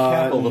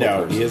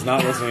 No, he is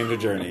not listening to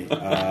Journey.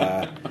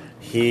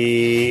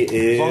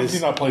 He As long as is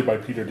he's not played by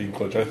Peter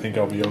Dinklage, I think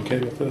I'll be okay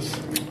with this.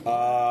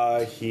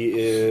 he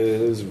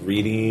is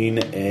reading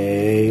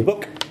a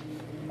book.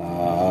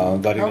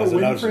 But he How to doesn't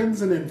win know.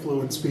 friends and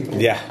influence people.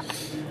 Yeah.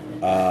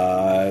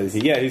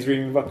 He's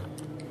reading a book.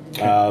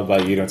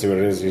 But you don't see what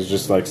it is. He's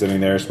just like sitting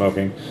there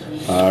smoking,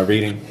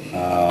 reading,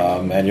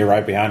 and you're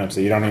right behind him, so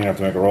you don't even have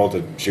to make a roll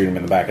to shoot him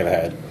in the back of the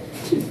head.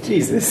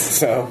 Jesus.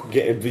 So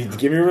give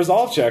me a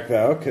resolve check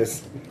though,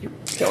 because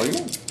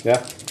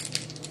yeah.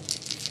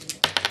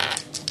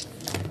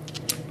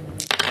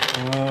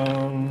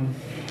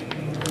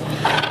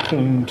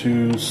 going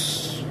to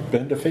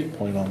spend a fate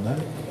point on that.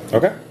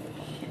 Okay.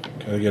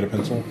 Can I get a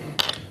pencil?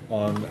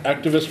 On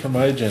activist for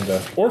my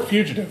agenda. Or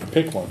fugitive.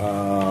 Pick one.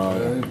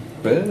 I'm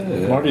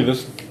already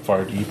this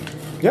far deep.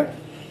 Yeah.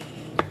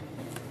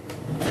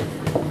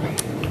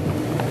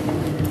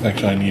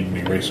 Actually, I need an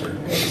eraser.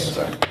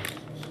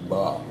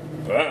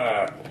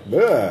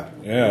 Yeah.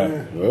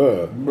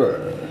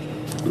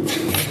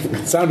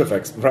 Sound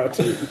effects brought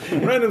to you.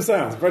 Random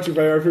sounds brought to you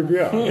by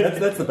RPBR.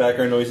 That's the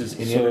background noises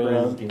in the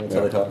underground. You know, that's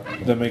how they talk.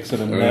 That makes it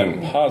a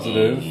net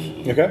positive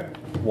Okay.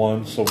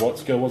 1. So what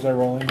skill was I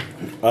rolling?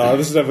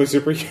 This is definitely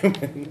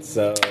superhuman.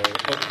 So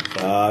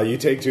you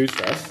take 2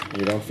 stress.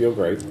 You don't feel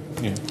great.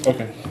 Yeah.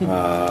 Okay.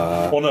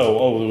 Well, no.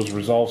 Oh, it was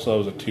resolve, so it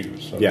was a 2.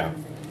 So. Yeah.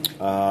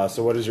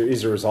 So what is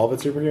your resolve at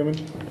superhuman?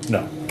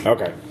 No.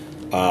 Okay.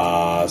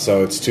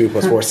 So it's 2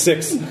 plus 4,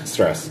 6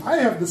 stress. I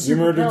have the You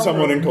murdered superpower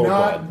someone in of cold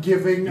not blood.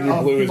 giving You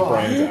up blew his love.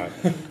 brains out.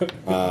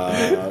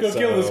 Go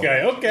kill this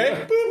guy.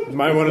 Okay. You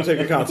might want to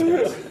take a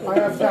consequence. I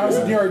have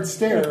 1,000-yard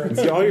stare. And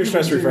See, all your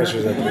stress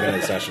refreshers at the beginning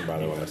of the session, by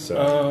the way. So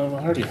I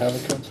already have a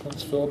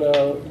consequence filled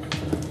out.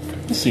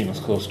 The scene was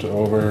close to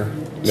over.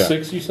 Yeah.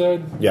 6, you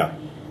said? yeah,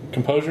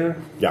 Composure?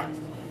 yeah.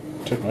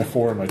 Took my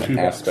 4 and my 2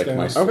 Aspect back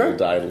my down. soul Okay.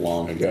 died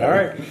long ago. All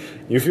right.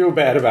 You feel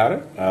bad about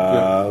it,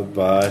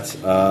 but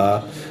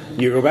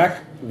you go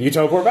back. You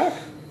teleport back.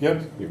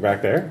 Yep. You're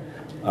back there.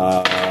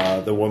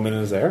 The woman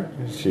is there.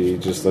 She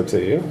just looks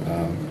at you.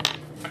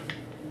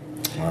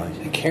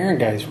 The Karen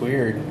guy's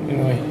weird.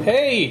 Anyway,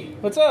 hey,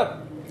 what's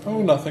up?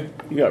 Oh, nothing.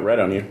 You got red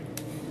on you.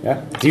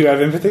 Yeah. Do you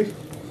have empathy?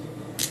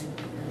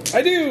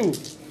 I do.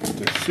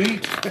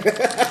 Deceit.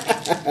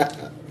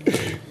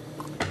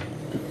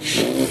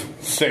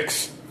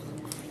 6.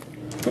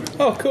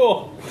 Oh,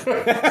 cool. I'm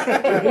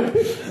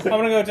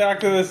gonna go talk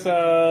to this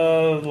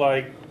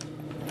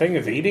thing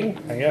is eating.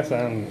 I guess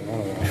I don't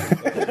know.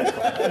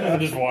 I'm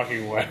just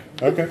walking away.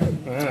 Okay.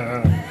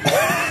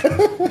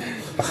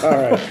 All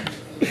right.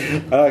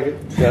 Okay.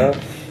 So,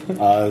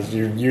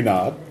 you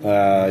nod.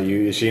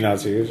 She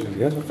nods to you. She goes,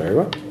 yes, very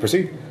well.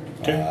 Proceed.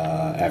 Okay.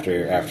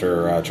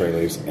 After Trey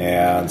leaves,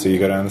 and so you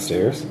go down the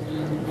stairs,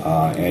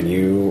 and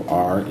you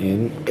are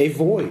in a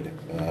void.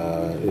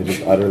 It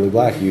is utterly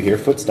black. You hear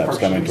footsteps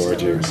coming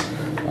towards you.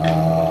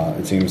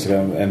 It seems to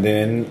come, and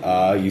then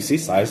you see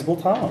Sizable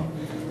Tom,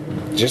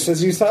 just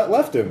as you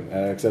left him,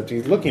 except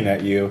he's looking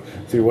at you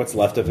through what's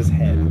left of his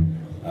head.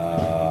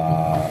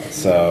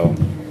 So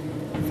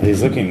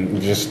he's looking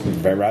just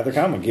rather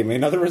common. Give me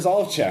another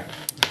resolve check.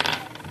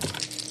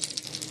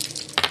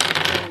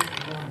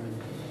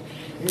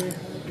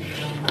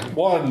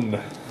 One.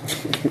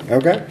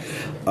 Okay.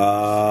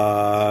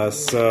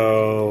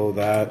 So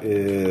that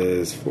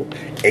is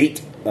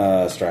 8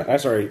 stress. I'm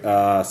sorry,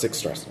 6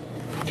 stress.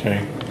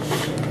 Okay.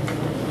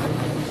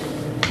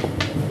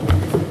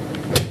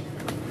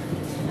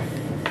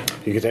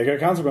 You can take a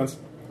consequence.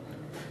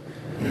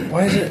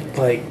 Why is it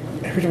like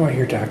every time I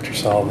hear Dr.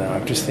 Saul now,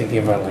 I'm just thinking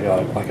about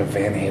like a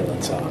Van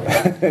Halen song.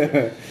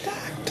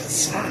 Dr.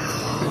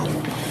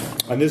 Saul.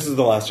 And this is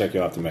the last check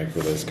you'll have to make for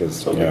this,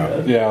 because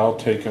Yeah, I'll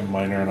take a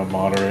minor and a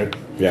moderate.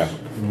 yeah,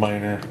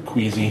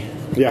 Queasy.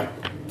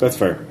 that's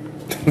fair.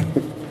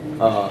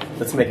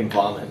 Let's make him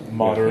vomit.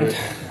 Moderate.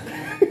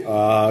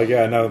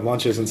 No,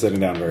 lunch isn't sitting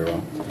down very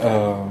well.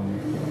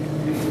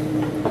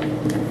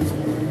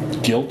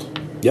 Guilt.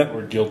 Yep.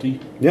 Or guilty.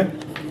 Yeah.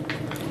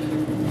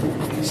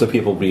 So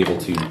people will be able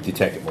to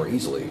detect it more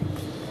easily.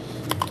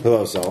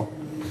 Hello, Saul.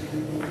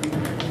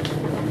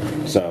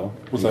 So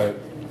Was that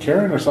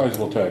Karen or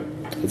Sizable Ted?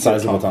 it's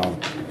Sizable Tom.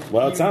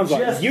 Well, it sounds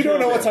like just you don't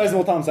know what chose it.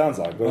 Sizable Tom sounds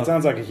like, but it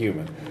sounds like a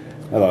human.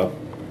 Hello.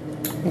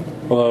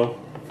 Hello.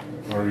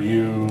 Are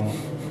you?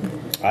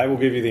 I will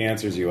give you the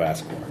answers you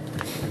ask for.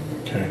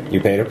 Okay.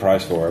 You paid a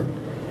price for them,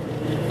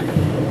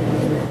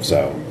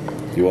 so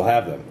you will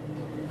have them.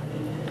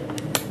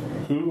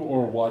 Who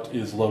or what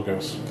is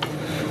Logos?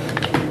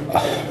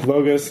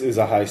 Logos is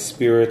a high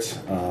spirit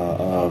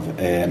of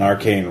an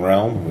arcane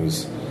realm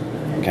whose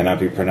cannot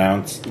be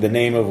pronounced. The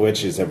name of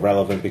which is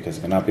irrelevant because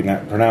it cannot be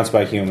pronounced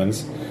by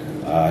humans.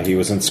 He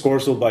was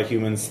ensorcelled by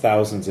humans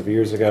thousands of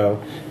years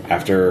ago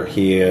after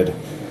he had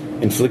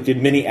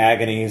inflicted many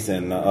agonies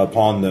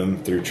upon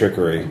them through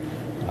trickery.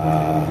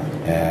 But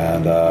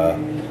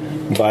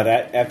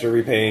after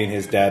repaying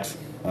his debt,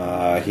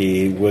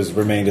 he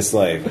remained a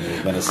slave.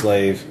 He's been a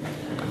slave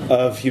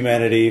of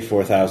humanity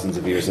for thousands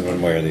of years in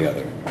one way or the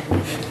other.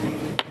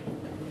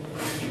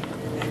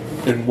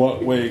 In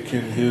what way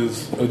can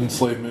his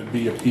enslavement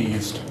be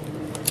appeased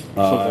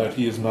so that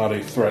he is not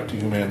a threat to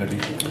humanity?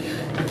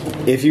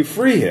 If you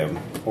free him,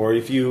 or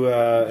if you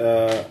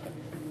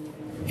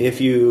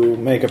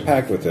make a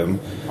pact with him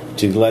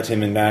to let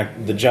him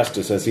enact the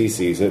justice as he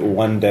sees it,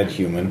 one dead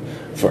human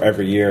for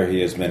every year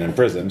he has been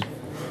imprisoned,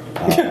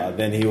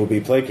 then he will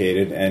be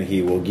placated and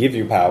he will give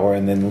you power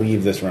and then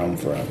leave this realm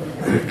forever.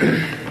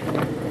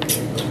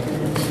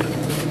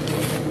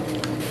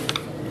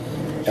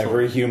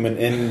 Every human,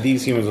 and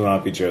these humans will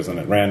not be chosen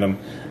at random.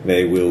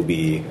 They will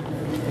be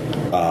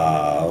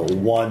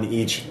one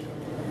each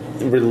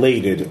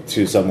related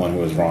to someone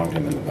who has wronged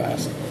him in the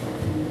past.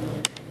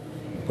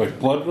 Like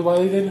blood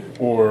related,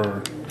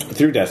 or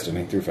Through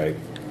destiny, through fate.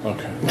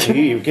 okay?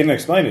 He can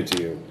explain it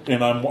to you.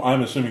 And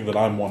I'm assuming that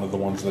I'm one of the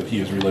ones that he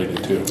is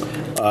related to.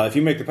 If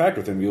you make the pact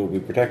with him, you will be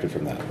protected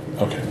from that.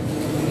 Okay.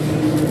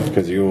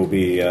 Because you will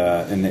be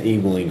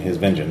enabling his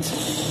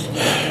vengeance.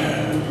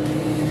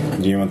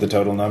 Do you want the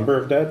total number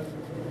of dead?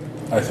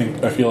 I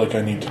feel like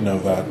I need to know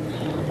that.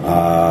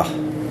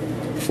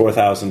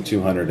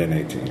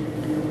 4,218.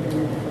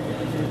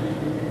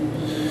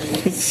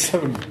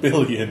 7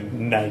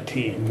 billion.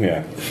 19.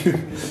 Yeah.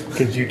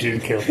 Because you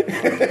did kill him.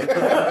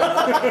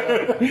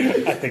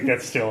 I think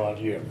that's still on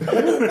you.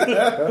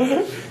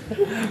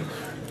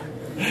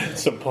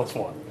 So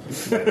 +1.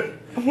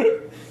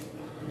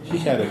 He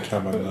had it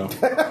coming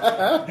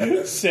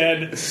though.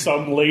 Said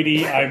some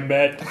lady I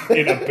met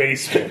in a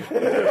basement.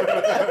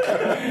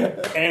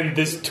 And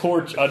this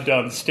torch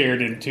undone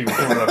stared into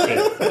for a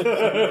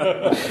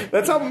bit.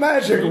 That's how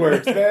magic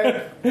works,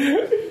 man.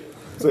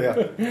 So,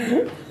 yeah.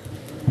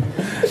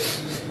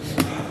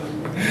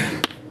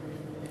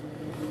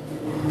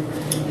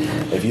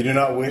 If you do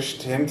not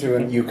wish him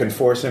to, you can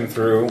force him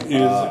through. I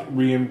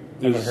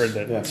haven't heard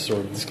that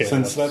sword and scale.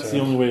 Since that's the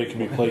only way it can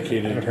be I haven't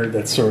placated, heard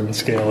that sword and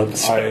scale I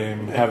episode.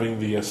 am having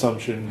the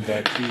assumption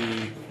that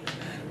he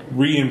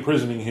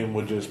re-imprisoning him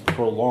would just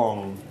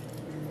prolong.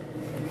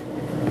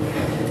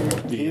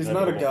 He is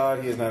not a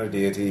god, he is not a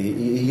deity.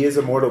 He is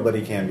immortal, but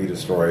he can be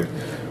destroyed.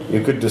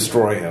 You could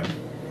destroy him.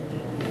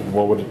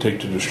 What would it take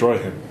to destroy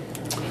him?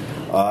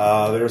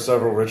 There are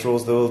several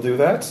rituals that will do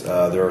that.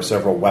 There are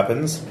several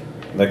weapons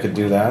that could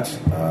do that.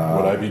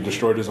 Would I be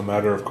destroyed as a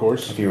matter of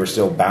course? If you were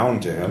still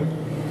bound to him,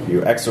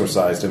 you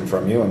exorcised him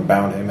from you and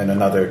bound him in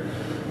another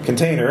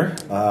container,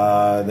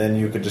 then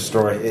you could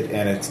destroy it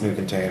and its new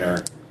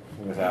container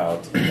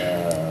without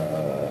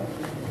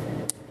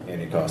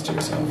any cost to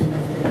yourself,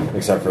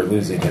 except for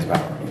losing his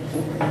power.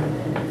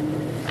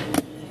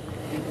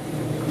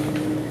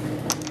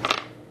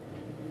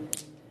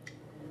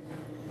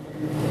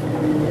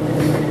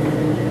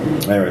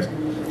 Anyways,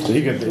 so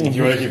you can. Do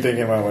you want to keep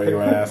thinking about what you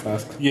want to ask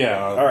us? Yeah.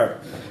 All right.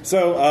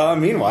 So,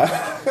 meanwhile,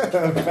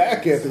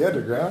 back at the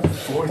underground.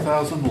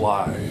 4,000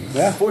 lives.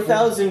 Yeah.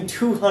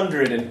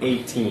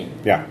 4,218.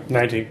 Yeah.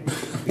 19.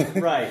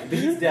 Right,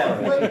 he's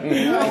down. But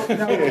no,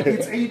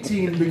 it's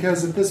 18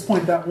 because at this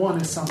point that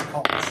one is sunk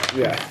cost.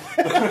 Yeah.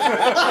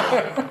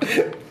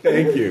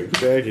 Thank you,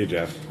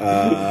 Jeff.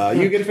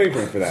 You get a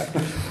favor for that.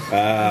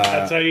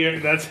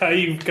 That's how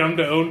you come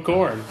to own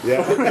corn.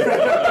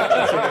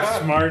 Yeah.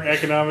 Smart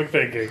economic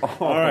thinking.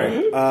 All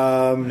right.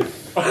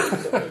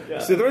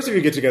 So the rest of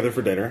you get together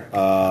for dinner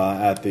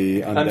at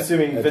the. I'm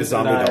assuming at the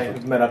Vincent zombie and I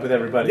dolphin. met up with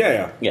everybody.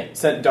 Yeah.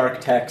 Sent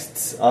dark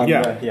texts on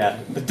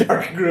the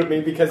dark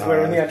grouping because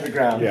we're in the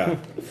underground. Yeah.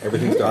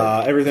 Everything's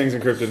dark. Everything's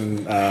encrypted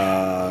in,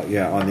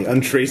 on the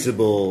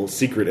untraceable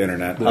secret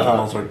internet. The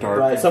tunnels are dark.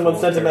 Right, someone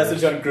full sent a of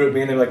message on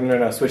GroupMe and they're like,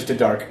 no, switch to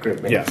dark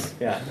GroupMe. Yes.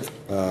 Yeah.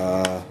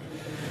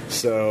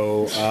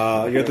 So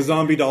you're at the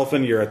zombie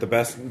dolphin. You're at the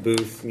best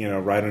booth,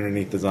 right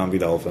underneath the zombie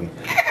dolphin.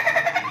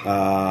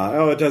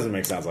 It doesn't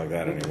make sounds like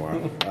that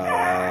anymore.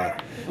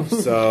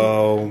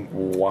 So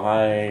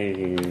Why?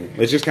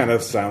 it's just kind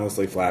of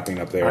soundlessly flapping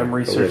up there. I'm a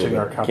little researching bit.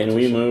 our competition. Can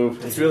we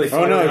move? It's really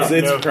Oh fun. no, it's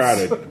Notes.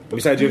 crowded.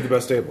 Besides, you have the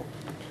best table.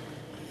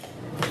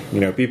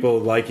 People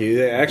like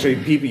you. Actually,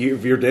 people,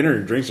 if your dinner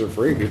and drinks are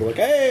free, people are like,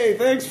 hey,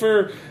 thanks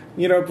for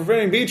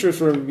preventing Beatrice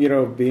from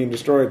being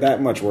destroyed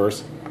that much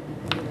worse.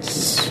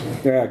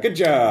 Yeah, good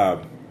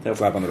job. Nope.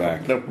 Slap on the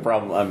back. No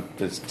problem. I'm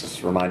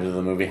just reminded of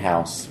the movie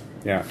House.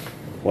 Yeah.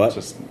 What?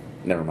 Just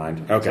never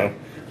mind. Okay.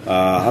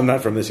 I'm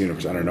not from this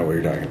universe. I don't know what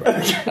you're talking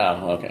about.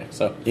 Oh, okay.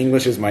 So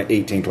English is my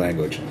 18th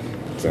language.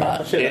 So.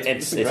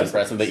 it's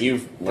impressive that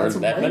you've learned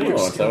some that many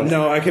language more. So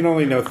No, I can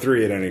only know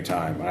 3 at any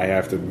time. I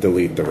have to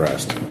delete the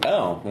rest.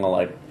 oh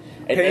well,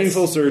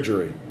 Painful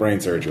surgery, brain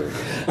surgery.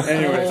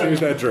 Anyways, here's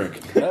that drink.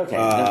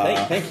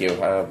 Okay, thank you.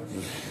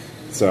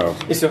 So,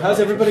 So how's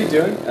everybody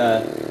doing?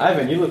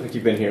 Ivan, you look like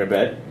you've been here a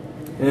bit.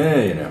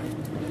 Yeah,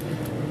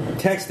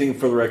 Texting,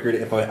 for the record,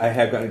 if I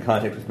have gotten in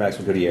contact with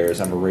Maxwell Gutierrez,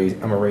 I'm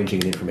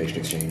arranging an information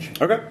exchange.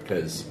 okay.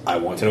 Because I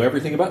want to know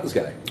everything about this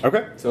guy.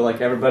 Okay. So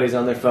like everybody's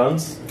on their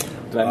phones?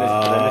 Did I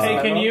miss Hey,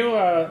 that can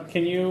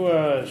one?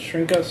 you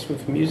shrink us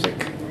with music?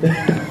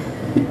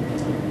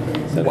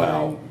 Is that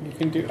Wow. something you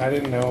can do? I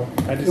didn't know.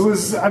 It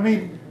was, I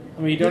mean,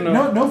 you don't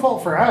know. no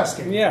fault for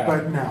asking. Yeah.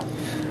 But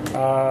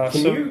no.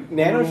 Can you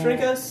nano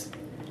shrink us?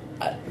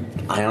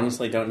 I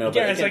honestly don't know.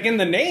 Yeah, it's like in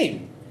the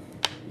name.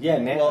 Yeah,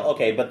 nano. Well,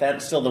 okay, but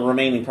that's still the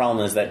remaining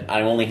problem is that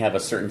I only have a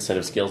certain set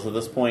of skills at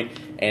this point,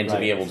 and to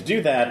be Right. able to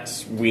do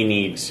that, we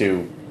need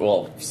to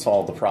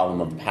solve the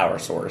problem of the power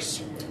source.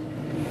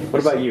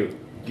 What about you?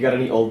 You got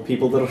any old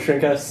people that'll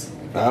shrink us?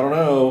 I don't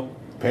know.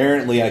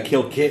 Apparently, I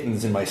kill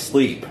kittens in my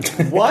sleep.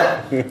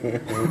 What?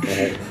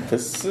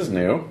 This is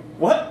new.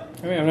 What?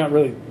 I mean, I'm not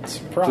really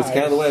surprised. That's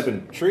kind of the way I've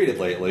been treated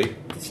lately.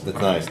 It's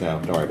nice now.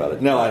 Don't worry about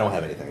it. No, I don't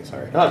have anything.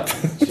 Sorry. Oh,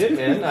 shit,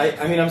 man.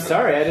 I mean, I'm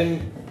sorry. I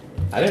didn't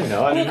I didn't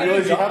know. I I mean, didn't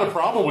realize you had a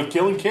problem with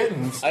killing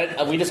kittens.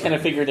 We just kind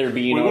of figured there'd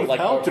be, We would've like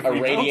helped if a we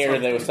done radiator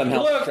something. that was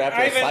somehow Look, strapped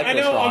to a Ivan, I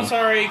know. I'm cyclotron.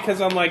 sorry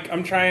because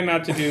I'm trying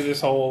not to do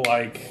this whole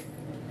like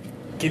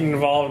getting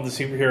involved in the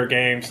superhero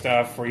game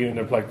stuff where you end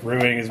up like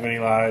ruining as many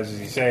lives as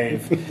you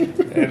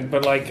save.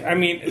 But like, I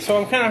mean, so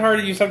I'm kind of hard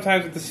at you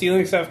sometimes with the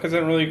ceiling stuff because I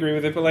don't really agree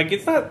with it. But like,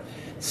 it's not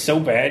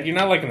so bad. You're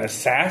not like an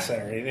assassin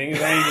or anything.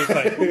 Then you just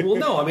like Well,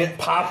 no, I mean,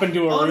 pop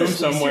into a room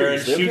Honestly, somewhere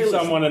and seriously, shoot okay, listen.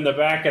 someone in the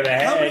back of the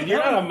head. You're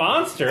not a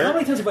monster. how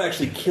many times have I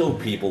actually killed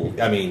people?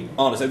 I mean,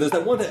 honestly, there's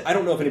that one that I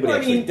don't know if anybody I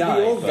actually mean,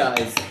 died. the old but-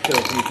 guys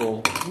kill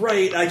people,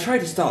 Right, I tried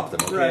to stop them.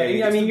 Okay?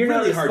 right? I mean, It's you're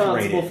really not hard to rein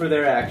responsible in. for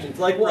their actions.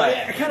 Like, Well,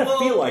 right? I kind of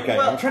feel like I am.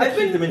 I'm trying to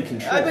keep them in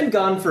control. I've been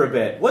gone for a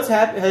bit. What's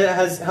happened?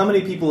 How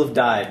many people have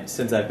died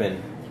since I've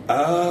been?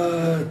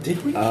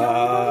 Did we kill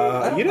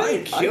anybody? You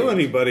didn't kill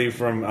anybody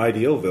from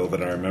Idealville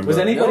that I remember. Was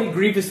anybody No.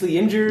 grievously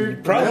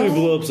injured? Probably No?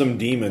 blew up some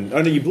demon.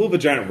 Oh no, you blew up a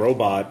giant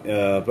robot,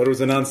 but it was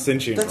a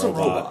non-sentient That's a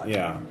robot. robot.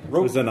 Yeah, it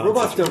was a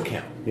Robots non-sentient. don't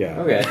count. Yeah.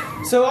 Okay.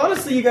 So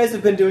honestly, you guys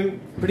have been doing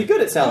pretty good.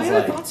 It Oh, sounds yeah, I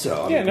like. thought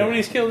so. I Yeah, mean,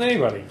 nobody's killed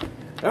anybody.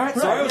 All right, Right,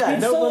 sorry I was yeah,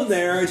 being no sullen one's-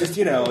 there. It's just,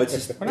 it's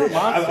just. We're not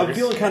I'm monsters.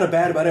 feeling kind of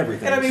bad about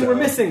everything. And I mean, so. we're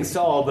missing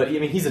Saul, but I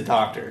mean, he's a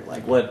doctor.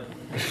 Like, what?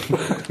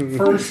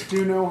 First,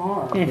 do no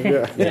harm.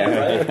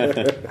 Yeah,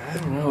 right. I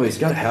don't know. He's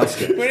got house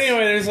But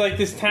anyway, there's like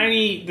this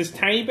tiny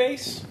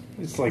base.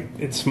 It's like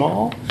it's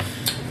small,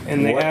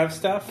 and they What? have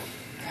stuff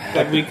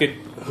that we could.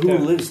 Who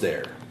lives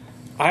there?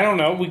 I don't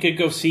know. We could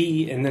go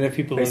see, and then if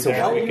people Wait, live so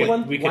there, how we old could,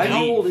 one- we could why-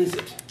 How eat. old is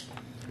it?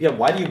 Yeah.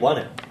 Why do you want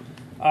it?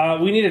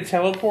 We need a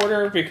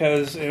teleporter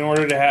because in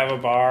order to have a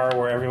bar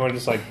where everyone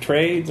just like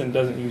trades and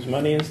doesn't use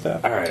money and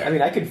stuff. All right. I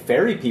mean, I could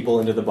ferry people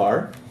into the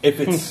bar.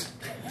 If it's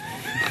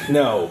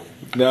no.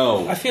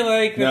 I feel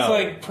like that's No.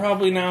 like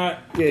probably not.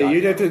 Yeah,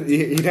 you'd have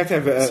to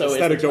have a So is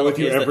static the go with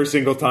you is the- every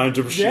single time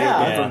to shield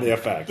Yeah. them from the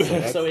effects. So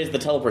that's- So is the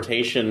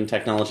teleportation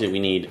technology that we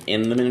need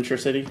in the miniature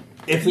city?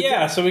 If it,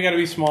 Yeah, so we got to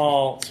be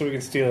small so we can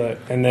steal it,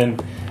 and then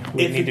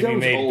we If need the to be dome's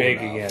made old big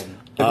enough. again.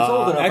 If it's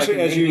old enough, I actually,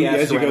 can as you maybe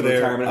ask go around the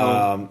there, retirement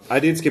home. I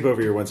did skip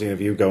over your one scene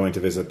of you going to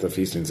visit the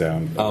feasting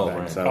sound. Oh, thing,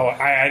 right. so-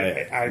 Oh,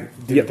 I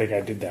didn't Yeah. think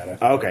I did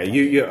that. Okay,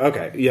 you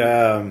okay?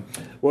 Yeah.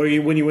 Well,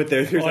 when you went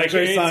there, there's Like,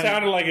 actually a it sign.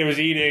 sounded like it was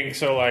eating,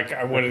 so like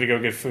I wanted to go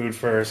get food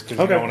first because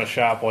Okay. you don't want to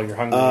shop while you're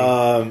hungry.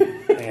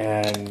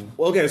 And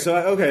Okay,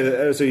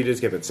 so you did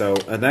skip it. So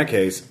in that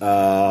case,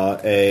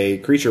 a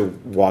creature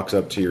walks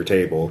up to your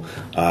table.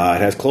 It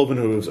has cloven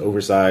hooves,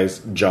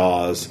 oversized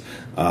jaws,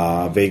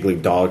 vaguely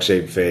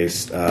dog-shaped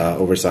face,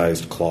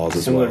 oversized claws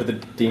as Similar well. to the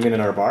demon in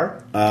our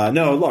bar.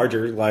 No,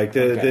 larger. Like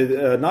the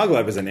Okay.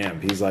 Noglab is an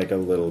imp. He's like a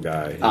little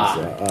guy.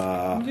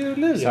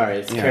 He's, Sorry,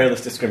 it's Yeah.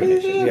 careless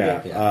discrimination.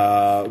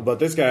 yeah. But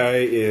this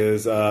guy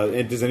is.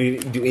 And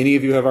do any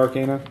of you have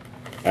Arcana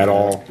at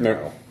all?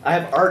 No. I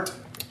have art.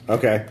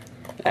 Okay.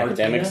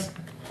 Academics?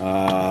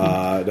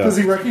 No. Does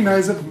he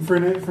recognize it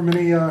from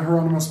any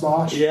Hieronymus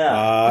Bosch?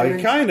 Yeah.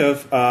 Kind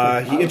of.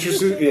 He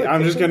introduces.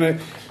 I'm just gonna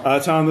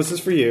tell him this is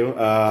for you.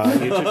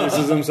 He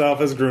introduces himself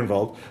as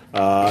Grunwald.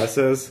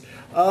 Says,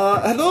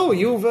 "Hello,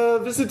 you've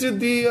visited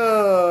the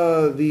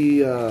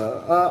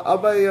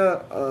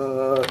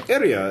Abai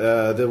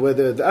area.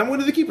 I'm one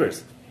of the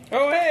keepers.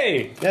 oh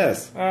hey,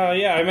 Yes.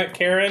 yeah, I met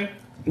Karen.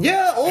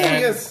 Yeah. Oh,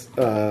 And- yes.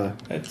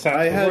 It sounded,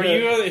 I had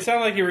it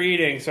sounded like you were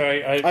eating, so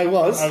I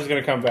was. I was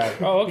going to come back.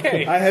 Oh,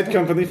 okay. I had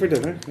company for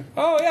dinner.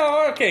 Oh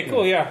yeah, okay,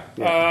 cool, yeah.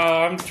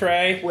 I'm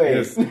Trey. Wait.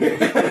 Yes. We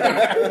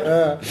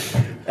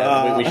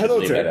should hello,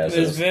 leave Trey. that as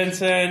There's is.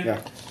 Vincent, Yeah.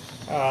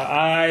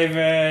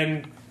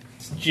 Ivan,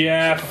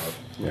 Jeff,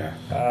 Yeah.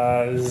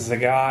 this is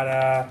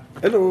Zagata.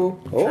 Hello.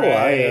 Oh,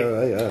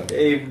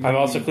 Hey, I'm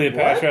also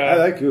Cleopatra. I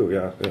like you.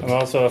 Yeah. I'm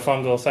also a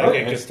fungal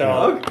psychic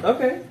Gestalt.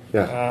 okay.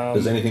 Yeah.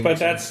 Does anything But make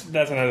that's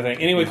another thing.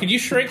 Anyway, could you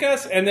shrink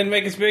us and then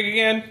make us big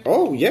again?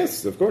 Oh,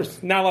 yes, of course.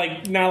 Not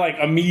like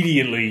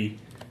immediately.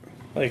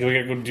 Like we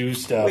gotta go do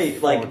stuff.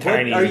 Wait, while like, we're what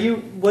tiny. are you?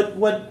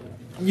 What?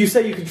 You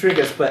say you can trick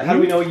us, but how do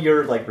we know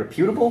you're like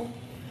reputable?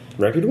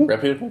 Reputable?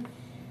 Reputable?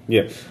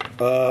 Yeah.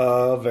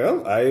 Well,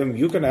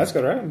 you can ask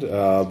around,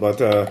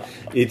 but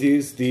it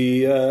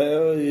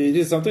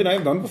is something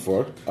I've done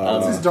before.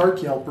 What's his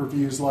Dark Yelp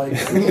reviews like?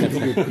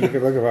 You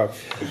can look about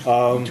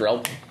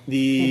Drell?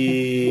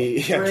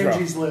 the For drop.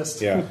 Angie's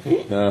List. Yeah.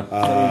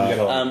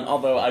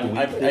 Although I kind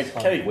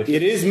of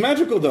It is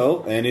magical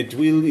though, and it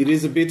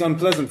is a bit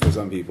unpleasant for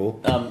some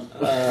people.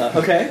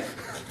 Okay.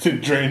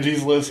 Did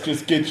Drangie's list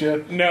just get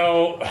you?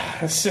 No.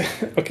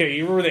 Okay,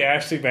 you remember the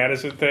Ashley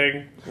Madison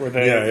thing where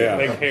they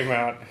they came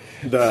out.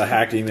 The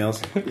hacked emails.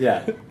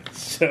 Yeah.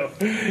 So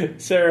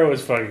Sarah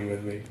was fucking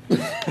with me.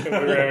 And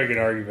we were having an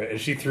argument,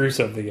 and she threw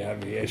something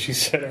at me, and she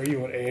said, "Are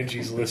you on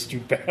Angie's List, you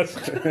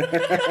bastard?"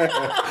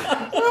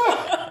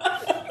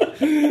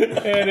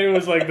 And it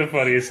was like the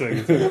funniest thing.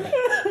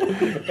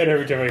 And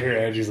every time I hear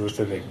Angie's List,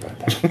 I think about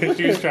that because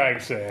she was trying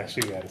to say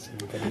Ashley Madison,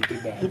 but then he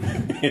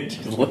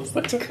did not.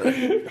 That's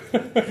great.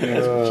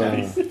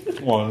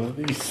 One of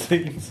these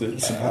things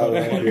is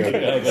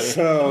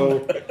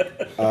So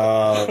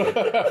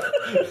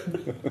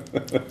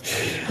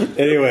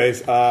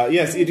Anyways,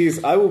 yes, it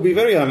is. I will be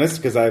very honest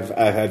because I've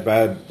had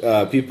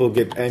bad people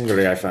get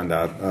angry. I found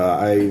out.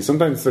 I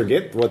sometimes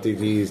forget what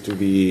it is to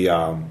be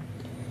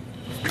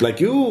like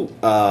you.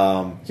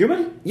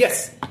 Human?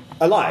 Yes,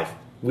 alive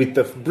with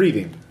the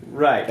breathing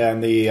Right.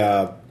 and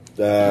the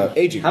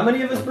aging. How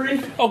many of us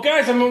breathe? Oh,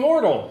 guys, I'm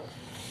immortal.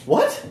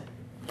 What?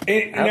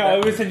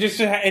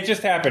 It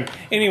just happened.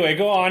 Anyway,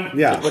 go on.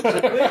 Yeah.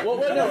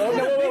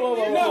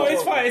 No,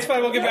 it's fine. It's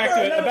fine. We'll get back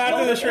to it. Back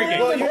to the shrinking.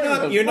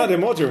 Well, you're not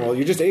immortal.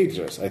 You're just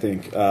ageless. I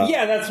think.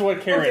 Yeah, that's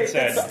what Karen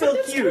said. That's still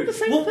cute.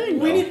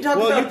 We need to talk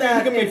Well, about you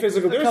that. can be in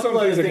physical. A There's couple some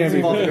other things that things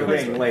can be involving a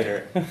physical. ring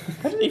later.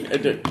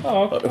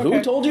 Who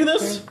Okay. told you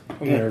this?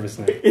 I'm nervous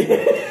now.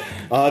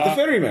 The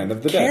ferryman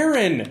of the dead.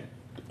 Karen.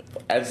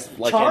 As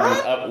like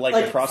Kara?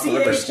 like across the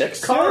river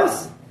Styx? Kara.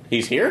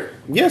 He's here.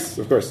 Yes,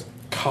 of course.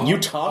 You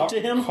talked to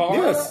him?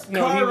 Yes.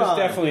 No, he was Kara.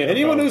 definitely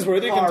Anyone who's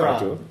worthy can Kara. talk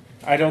to him.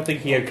 I don't think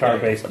he had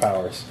car-based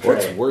powers.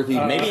 What's worthy?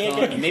 Maybe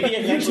I can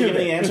actually give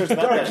the answers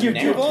about that.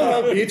 YouTube. now.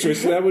 Well,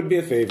 Beatrice, that would be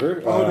a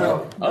favor. Oh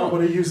no,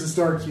 nobody uses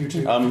dark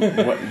YouTube.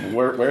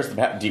 Where's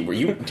the? Do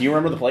you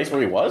remember the place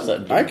where he was?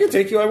 I can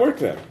take you. I work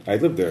there. I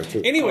live there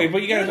too. Anyway,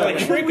 but you gotta like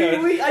shrink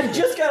us. I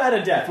just got out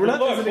of death. We're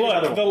not visiting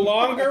another Look, one. the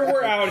longer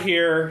we're out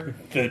here,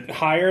 the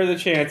higher the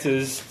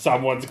chances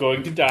someone's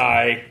going to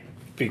die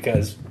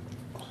because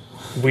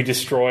we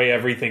destroy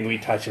everything we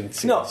touch and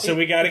see. No, So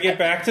we got to get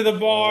back to the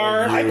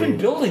bar. I've been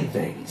building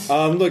things.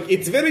 Look,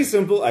 it's very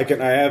simple. I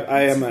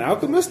am an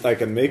alchemist. I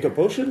can make a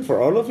potion for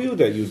all of you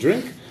that you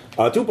drink.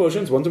 2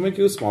 potions, one to make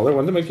you smaller,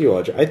 one to make you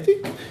larger. I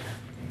think.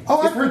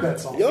 Oh, I've heard that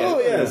song. Oh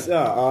yes,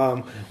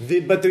 yeah.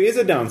 But there is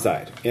a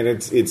downside, and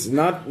it's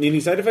not any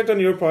side effect on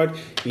your part.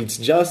 It's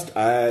just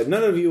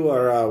none of you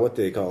are what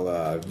they call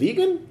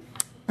vegan.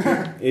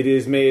 It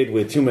is made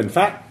with human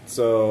fat,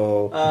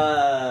 so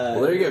Well,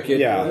 there you go, kid.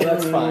 yeah.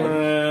 That's fine.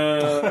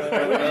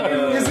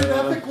 Is it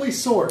ethically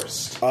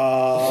sourced?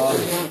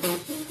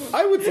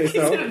 I would say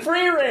so.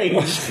 Free range.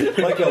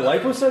 Like a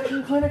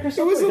liposuction clinic or It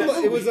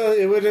something?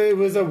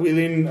 was a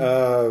willing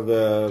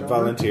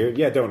volunteer.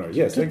 Yeah, donor.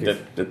 Yes, thank you.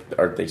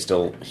 Are they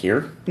still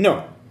here?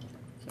 No,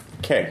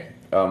 Okay.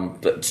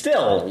 But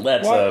still,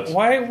 that's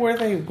Why were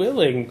they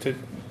willing to? It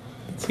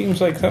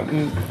seems like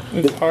something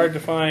it's hard to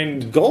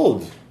find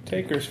gold.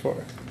 takers for.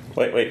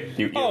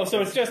 Wait. Oh,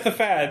 so it's just the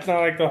fat. It's not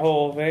like the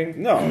whole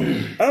thing. No,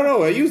 I don't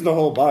know. I use the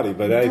whole body,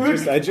 but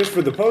I just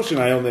for the potion,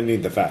 I only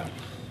need the fat.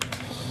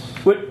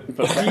 But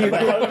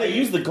how do they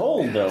use the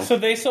gold though? So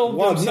they sold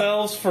Well,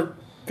 themselves for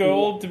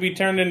gold to be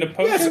turned into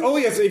potions. Yes. Oh,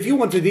 yes. If you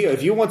want to deal,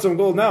 if you want some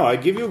gold now, I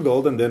give you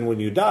gold, and then when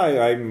you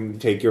die, I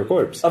take your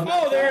corpse. Oh,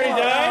 they already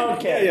died.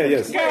 Okay. Yeah.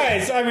 Yes.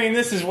 Guys, I mean,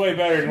 this is way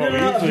better than what we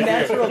usually do.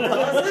 Natural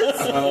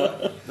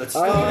causes? That's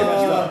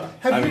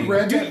Have you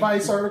read that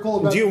Vice article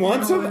about? Do you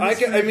want some?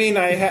 I mean,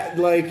 I had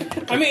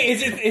like. I mean,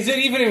 is it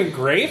even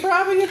grave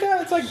robbing at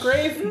that? It's like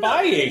grave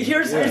buying.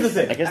 Here's the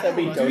thing. I guess that'd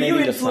be Do you donating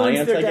to influence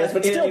science, their I guess.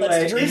 But death still, in that's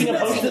any way? drinking a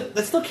Isn't potion.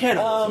 That's still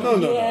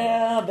cannibalism. No.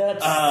 Yeah,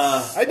 that's.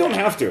 I don't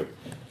have to.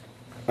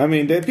 I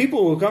mean, the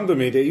people who come to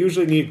me, they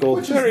usually need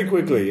gold very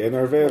quickly and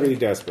are very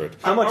desperate.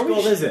 How much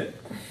gold is it?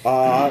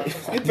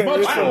 It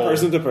varies from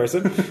person to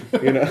person.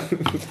 You know.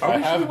 I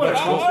have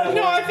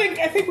No, I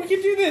think we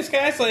can do this,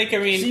 guys. Like, I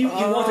mean, So you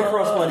want to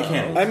cross-blind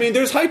cannibals? I mean,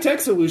 there's high tech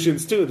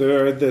solutions too.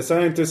 There are the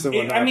scientists and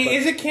whatnot. I mean, but-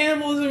 is it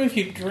cannibalism if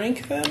you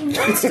drink them?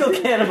 It's still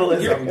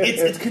cannibalism.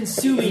 It's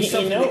consuming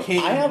something that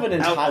came I have an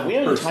out entire. of We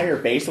have an person. entire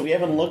base that we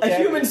haven't looked A at.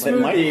 human that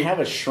might smoothie. have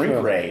a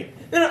shrink ray.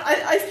 No,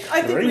 I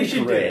think we Drink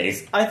should do ray.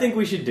 this. I think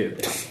we should do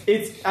this.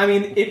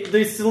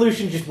 The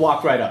solution just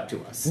walked right up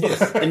to us.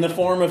 In the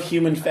form of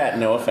human fat,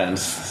 no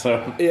offense.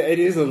 So, Yeah, it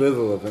is a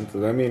little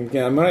offensive. I mean,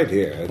 yeah, I'm right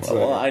here. It's,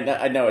 well,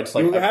 I know it's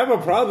like you have a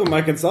problem,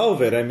 I can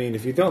solve it. I mean,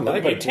 if you don't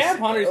like But it, Tab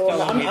Hunter's Oh,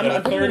 telling me I'm that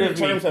a putting third it in of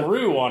me terms of-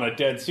 grew on a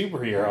dead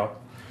superhero.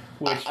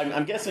 Which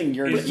I'm guessing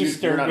you're is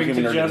you're not disturbing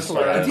human to or just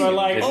human learn. fat. But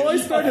like, Oh, I a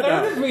started third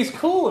out. of me's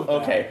cool with that.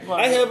 Okay.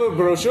 I have a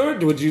brochure.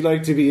 Would you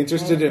like to be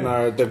interested in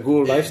the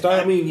ghoul lifestyle?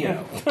 I mean, you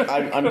know.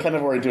 I'm kind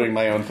of already doing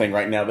my own thing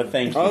right now, but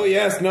thank you. Oh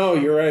yes, no,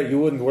 you're right. You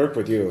wouldn't work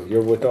with you.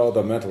 You're with all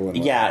the metal and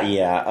Yeah.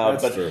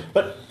 That's But true.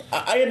 but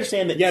I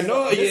understand that. Yeah,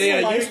 no, this is a yeah.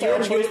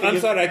 lifestyle choice that I'm you-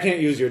 sorry, I can't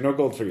use you. No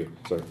gold for you.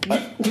 Sorry.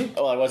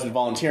 Well, I wasn't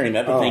volunteering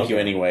that, but Oh, thank you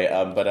okay. anyway.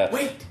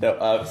 Wait.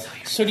 No,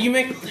 So do you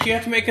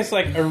have to make us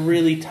like a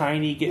really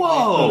tiny get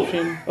Whoa!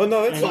 potion? Oh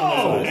no, it's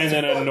not. And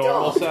then a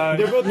normal size?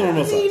 They're both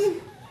normal size.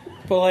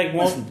 But like,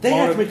 won't, they have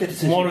won't, to make that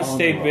decision won't it on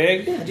stay their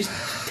own. big?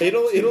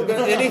 It'll be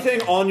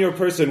anything on your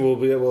person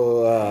will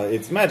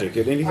it's magic.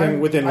 Anything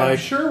within I'm like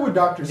sure with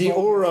Dr. the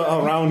Sullivan, aura I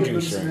would around give you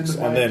them some shrinks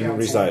into and then my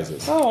counsel.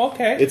 resizes. Oh,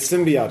 okay. It's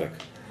symbiotic.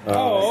 Oh,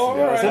 all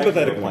right.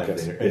 Sympathetic one,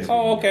 yes.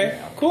 Oh, okay.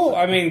 Cool.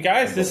 I mean,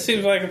 guys, this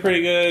seems like a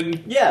pretty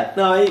good. Yeah,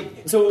 no,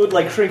 so it would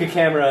like shrink a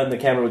camera and the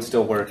camera would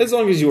still work. As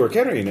long as you are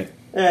carrying it.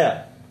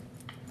 Yeah.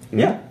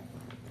 Yeah.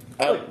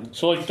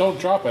 So, like, don't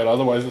drop it.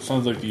 Otherwise, it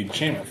sounds like the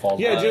enchantment falls.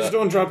 Yeah, out. just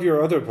don't drop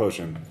your other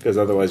potion, because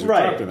otherwise you're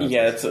Right. trapped in it.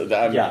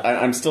 Yeah,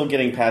 I'm still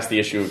getting past the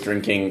issue of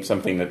drinking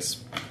something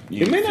that's.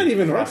 It may not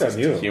even work on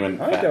you.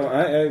 Human I fat.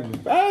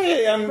 don't.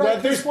 I'm,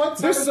 Right, there's what's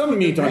there's happened some to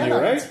meat the on you,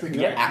 nanites right? because-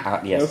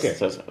 Yeah. Yes. Okay.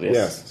 Yes.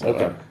 Yes, So,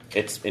 okay.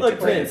 It's Look,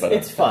 integrated, Vince, but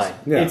it's fine.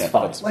 Yeah. It's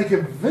fine. Like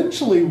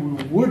eventually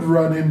we would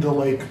run into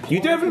like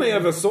You definitely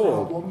have a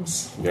soul.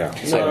 problems. Yeah.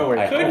 So,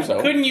 I hope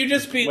so. Couldn't you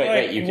just be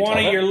Wait, you can one tell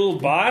of her? your little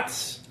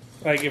bots?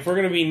 Like, if we're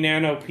gonna be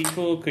nano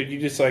people, could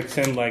you just like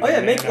send like? Oh yeah,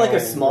 a make like a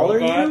nano smaller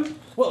robot? you.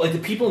 What, like the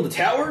people in the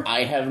tower?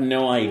 I have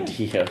no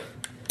idea.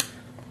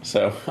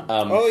 So,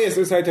 Oh yes,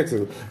 there's high tech.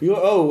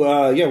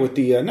 Yeah, with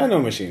the nano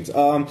machines.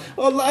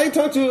 Well, I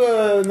talked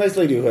to a nice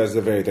lady who has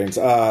the very things.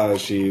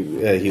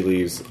 He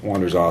leaves,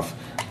 wanders off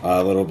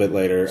a little bit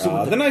later.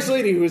 The nice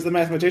lady who is the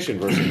mathematician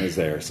person is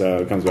there, so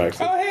it comes back.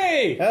 Oh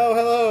hey! Oh,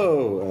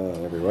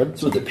 hello, everyone.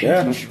 So the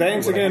yeah, painting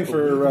thanks would again have to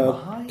for leave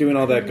behind? doing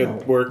all that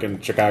good work in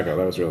Chicago.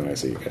 That was really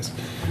nice of you guys.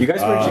 You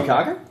guys were in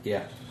Chicago?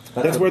 Yeah.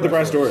 That's where the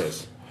brass door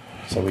is.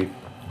 so we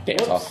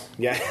dance off.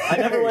 Yeah. I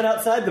never went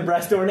outside the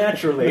brass door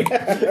naturally.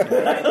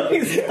 I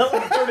always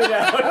teleported it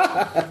out.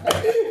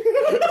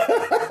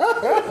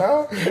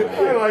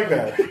 I like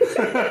that.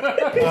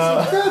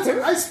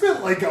 I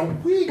spent like a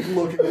week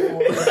looking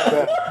for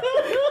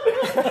it.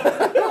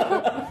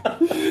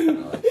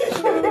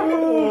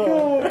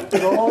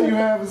 And all you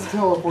have is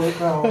teleport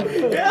power.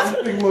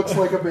 Everything looks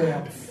like a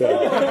band.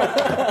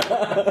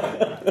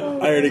 I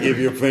already gave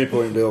you a plain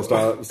point, Bill.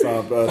 Stop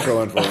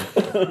trolling for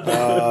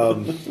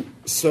him.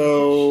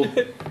 So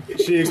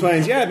she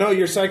explains, yeah, no,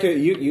 your psychic,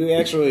 you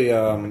actually,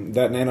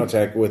 that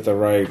nanotech with the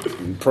right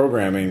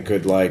programming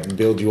could, like,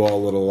 build you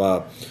all little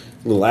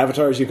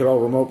avatars you could all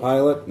remote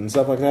pilot and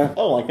stuff like that.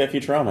 Oh, like that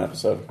Futurama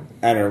episode.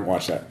 I didn't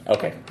watch that.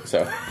 Okay,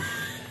 so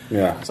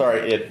Yeah.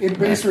 sorry. In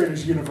Base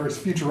Raiders universe,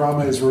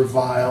 Futurama is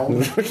reviled.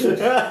 And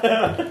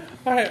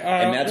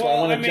that's why I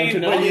want to jump to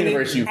another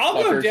universe. You I'll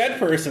go fuckers. dead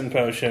person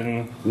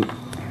potion.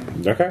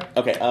 Okay.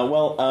 Okay.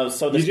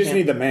 So You this just can't-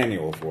 need the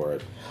manual for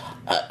it.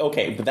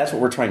 Okay, but that's what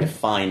we're trying to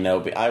find, though.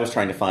 But I was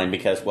trying to find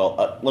because,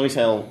 let me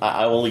tell.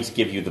 I will at least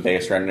give you the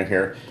base right under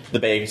here. The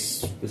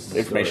base This is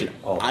information.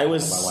 story all I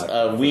was. my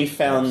life. We Upside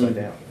found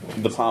down.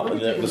 the pop.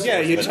 The Yeah,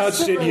 you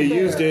touched it, you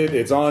used it,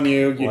 it's on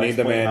you, you Well, need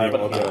the explain how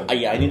manual. it- to-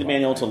 Yeah, I need the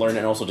manual to learn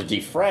and also to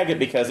defrag it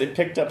because it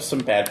picked up some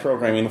bad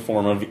programming in the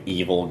form of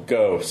evil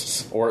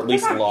ghosts, or at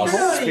least lost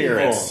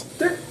spirits.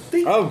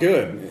 Oh,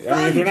 good. I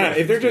mean, if they're not,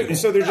 if they're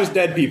just, so they're just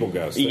dead people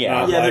ghosts. They're Yeah.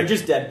 not Yeah, they're like-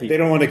 just dead people. They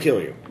don't want to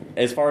kill you.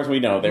 As far as we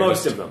know, they're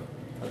Most just, of them.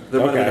 They're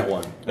running Okay. at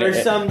one.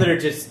 There's some that are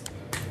just.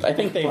 I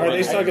think they Are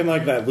they stuck in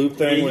like that loop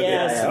thing? With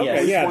Yes, okay,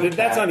 yes. yeah, One that's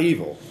cat. not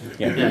evil.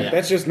 Yeah.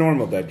 That's just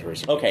normal dead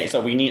person. Okay,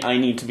 so I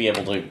need to be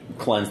able to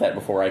cleanse that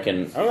before I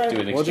can All right, do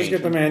an exchange. we'll just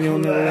get the manual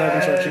and we'll have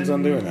instructions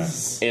on doing that.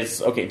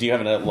 It's okay. Do you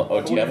have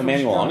do you have a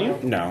manual on you?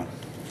 No.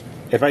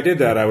 If I did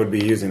that, I would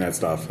be using that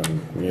stuff,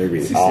 and it'd be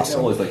That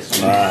awesome. was like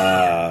sweet.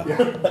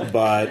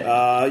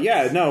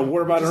 Yeah, no,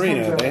 Warbot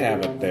Arena, they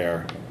have it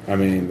there. I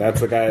mean,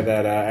 that's the guy,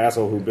 that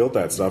asshole who built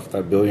that stuff,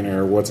 that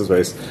billionaire, what's his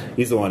face?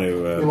 He's the one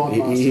who, Elon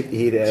Musk.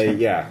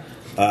 yeah.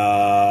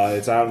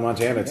 It's out in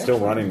Montana. It's still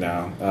running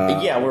now.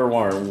 Yeah, we're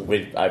warm.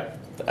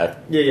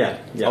 Yeah.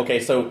 Okay,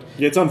 so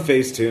It's on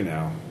phase 2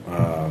 now.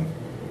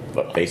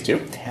 phase 2.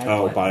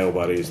 Bio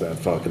Buddies, that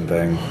fucking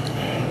thing.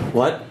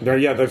 What?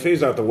 They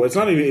phased out the. It's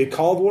not even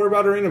called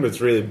Warbot Arena, but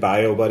it's really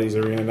Bio Buddies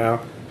Arena now.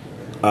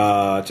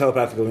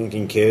 Telepathically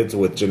linking kids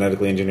with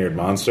genetically engineered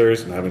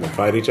monsters and having them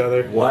fight each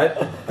other. What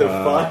the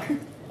fuck?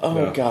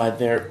 Oh Yeah. god,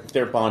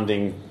 they're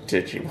bonding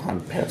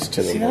Digimon pets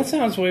to See, them. that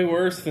sounds way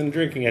worse than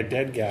drinking a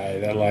dead guy.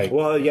 That like.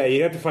 Well, yeah,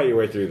 you have to fight your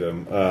way through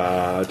them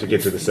to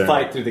get to the center.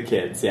 Fight through the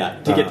kids, yeah,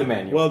 to get the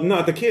manual. Well,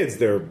 not the kids.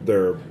 They're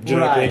genetically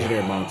Right.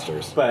 engineered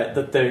monsters. But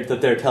that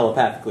they're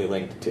telepathically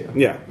linked to.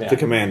 Yeah, to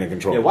command and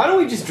control. Yeah, why don't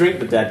we just drink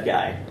the dead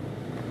guy?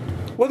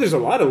 Well, there's a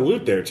lot of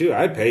loot there too.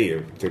 I'd pay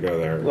you to go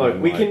there. Look,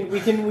 and, we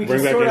like, can bring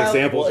back sort any out.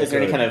 samples. Well, is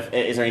there you could.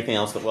 is there anything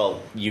else that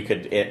you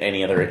could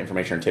any other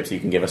information or tips that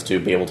you can give us to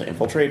be able to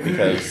infiltrate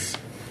because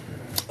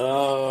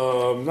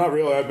Not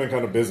really. I've been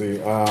kind of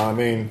busy. I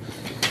mean,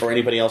 or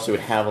anybody else who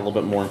would have a little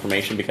bit more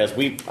information because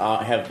we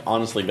have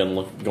honestly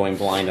been going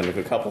blind on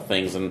a couple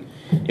things, and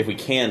if we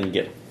can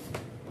get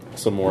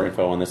some more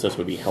info on this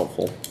would be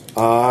helpful.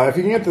 if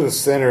you can get to the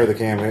center of the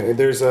campaign,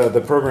 there's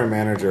the program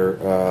manager,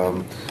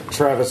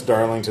 Travis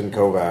Darlington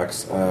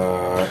Kovacs,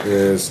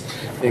 is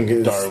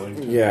in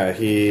Darlington. Yeah,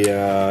 he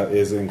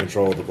is in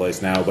control of the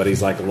place now, but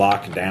he's like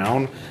locked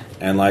down.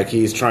 And like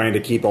he's trying to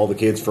keep all the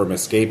kids from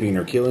escaping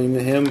or killing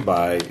him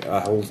by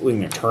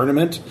holding a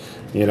tournament,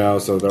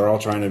 So they're all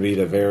trying to be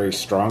the very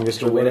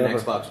strongest or win an whatever.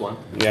 Xbox One.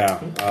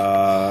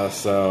 Yeah.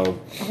 So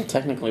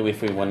Technically,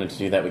 if we wanted to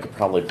do that, we could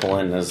probably pull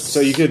in as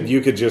you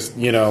could just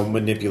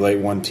manipulate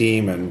one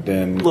team and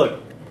then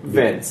Look,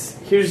 Vince.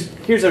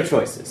 Here's our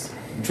choices: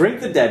 drink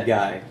the dead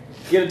guy,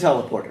 get a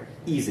teleporter,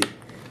 easy,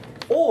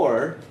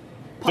 or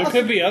There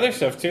could be other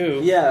stuff too.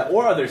 yeah,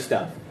 or other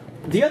stuff.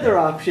 The other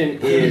option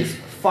is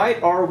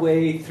fight our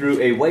way through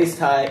a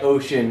waist-high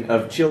ocean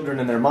of children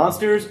and their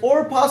monsters,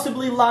 or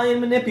possibly lie and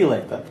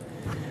manipulate them.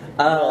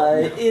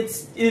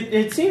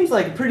 It seems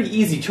like a pretty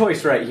easy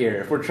choice right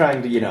here if we're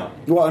trying to,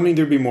 Well, I mean,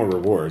 there'd be more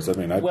rewards. I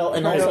mean, Well,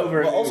 and Right also,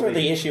 over also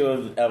maybe. the issue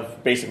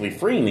of basically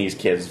freeing these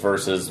kids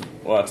versus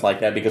it's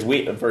like that because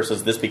we have because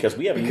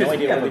no we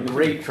idea have a what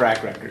great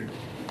track record.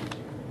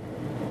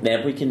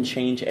 that we can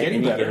change at Getting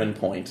any better. given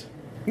point.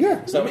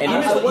 yeah. So and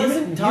I also-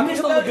 wasn't talking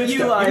missed all the about good you,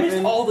 stuff. You missed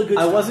Ivan. all the good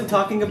I stuff. wasn't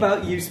talking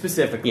about you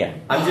specifically. Yeah.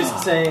 I'm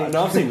just saying.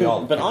 No, I'm saying we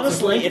all. But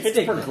honestly, It's a if it's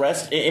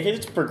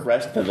statement.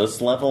 progressed to this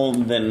level,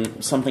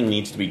 then something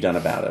needs to be done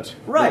about it,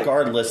 Right.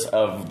 regardless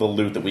of the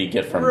loot that we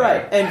get from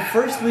Right, there. and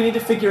first we need to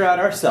figure out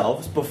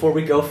ourselves before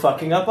we go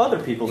fucking up other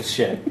people's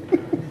shit.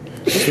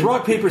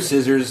 rock, paper,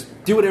 scissors.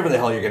 Do whatever the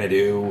hell you're gonna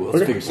do.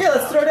 Let's figure Yeah,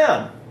 let's throw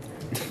down.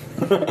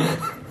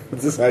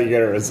 This is how you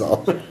get a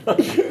result.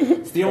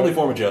 It's the only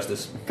form of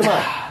justice. Come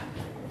on.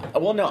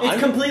 Well, no, It's I'm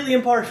completely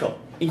impartial.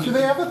 Do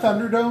they have a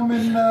Thunderdome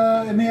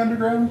in the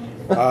underground?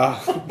 To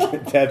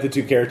have the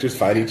two characters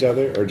fight each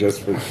other, or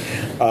just for.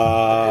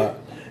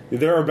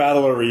 There are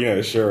battle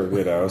arenas, sure,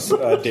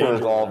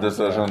 danger. all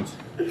decisions.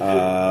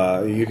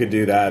 You could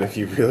do that if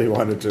you really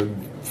wanted to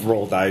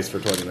roll dice for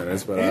 20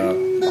 minutes, but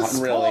not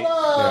really.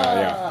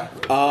 yeah.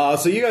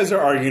 So you guys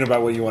are arguing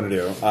about what you want to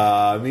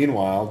do.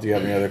 Meanwhile, do you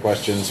have any other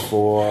questions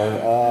for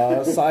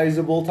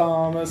Sizable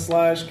Thomas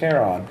 /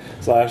 Charon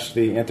 /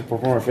 the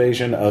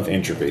anthropomorphization of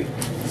entropy?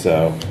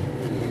 So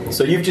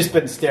you've just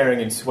been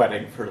staring and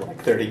sweating for like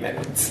 30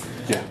 minutes.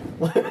 Yeah.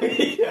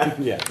 Yeah.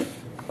 yeah,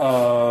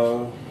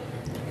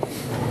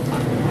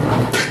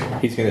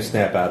 He's gonna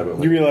snap out of it.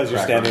 with you realize you're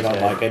crack standing his on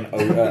head. like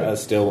a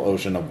still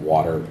ocean of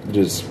water,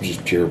 just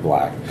pure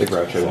black. the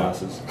Groucho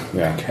glasses.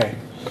 Yeah. Okay.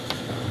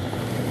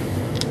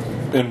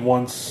 And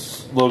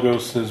once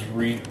Logos has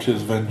reaped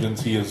his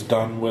vengeance, he is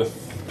done with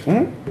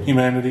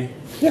humanity.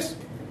 Yes.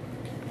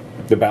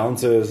 The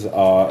balances,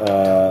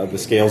 the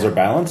scales are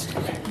balanced.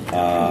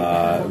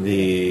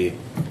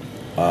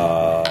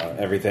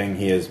 Everything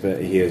he has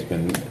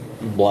been,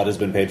 blood has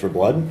been paid for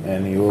blood,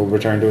 and he will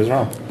return to his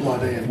realm.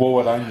 Blood in. What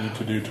would I need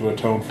to do to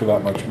atone for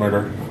that much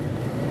murder?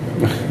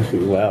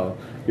 Well,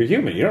 you're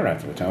human. You don't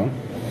have to atone.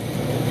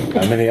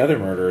 How many other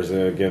murderers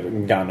have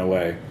gotten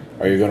away?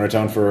 Are you going to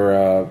atone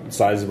for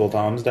Sizable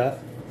Tom's death?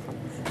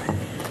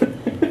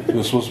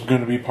 This was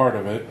going to be part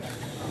of it.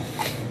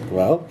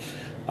 Well,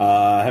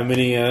 how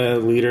many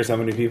leaders, how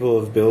many people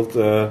have built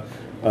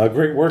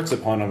great works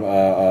upon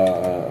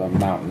a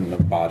mountain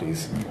of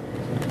bodies?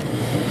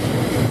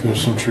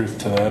 There's some truth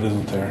to that,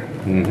 isn't there?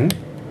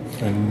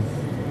 Mm-hmm. And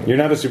You're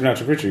not a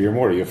supernatural creature. You're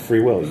mortal. You have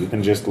free will. You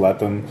can just let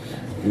them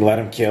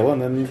kill,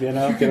 and then You get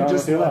can on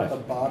just with your let life. the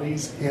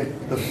bodies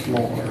hit the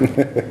floor.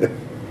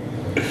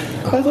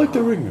 I like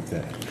the ring of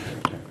that.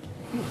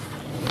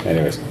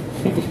 Anyways,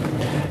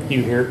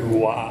 You hear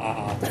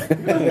wah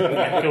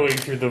going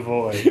through the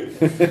void.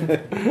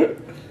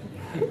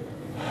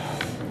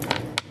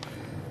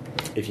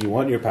 if you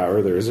want your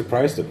power, there is a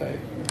price to pay.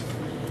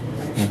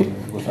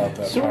 without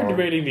that So we're power.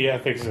 debating the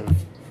ethics of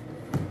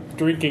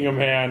drinking a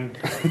man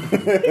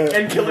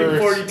And killing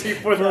Versus- 40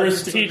 people.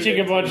 versus teaching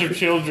a bunch of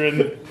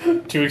children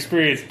to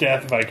experience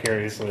death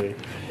vicariously.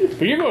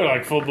 But you're going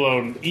like full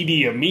blown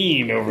Idi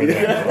Amin over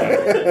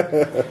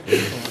there.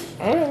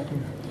 Alright.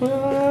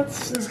 Well,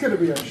 that's. This is going to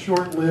be a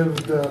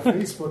short-lived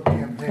Facebook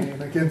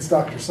campaign against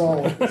Dr.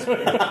 Saul.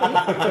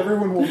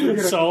 Everyone will forget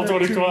it Saul within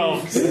 2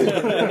 2012.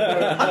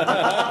 weeks.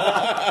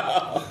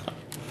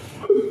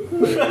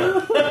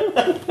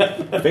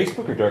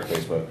 Facebook or dark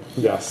Facebook?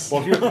 Yes.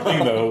 Well, here's the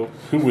thing, though.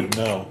 Who would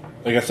know?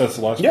 I guess that's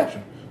the last Yeah.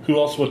 question. Who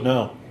else would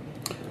know?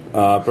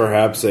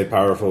 Perhaps a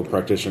powerful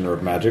practitioner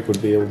of magic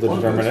would be able to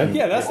determine it.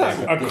 Yeah, that's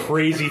not a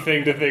crazy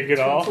thing to think at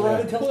all.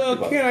 Well,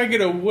 can I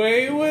get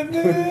away with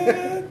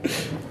it?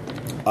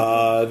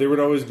 There would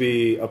always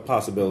be a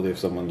possibility of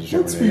someone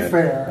determining Let's be it.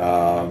 fair.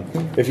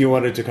 If you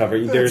wanted to cover,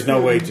 there's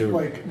no way to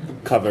like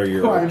cover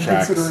your prime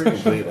tracks consideration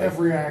of completely.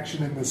 every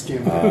action in this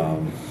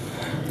campaign.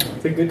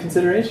 It's a good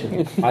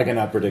consideration. I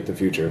cannot predict the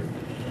future.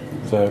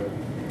 So,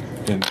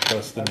 and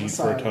thus the I'm a need for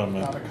silent,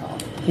 atonement. not a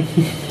cop.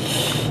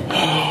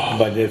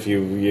 But if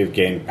you've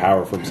gained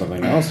power from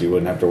something else, you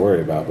wouldn't have to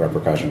worry about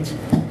repercussions.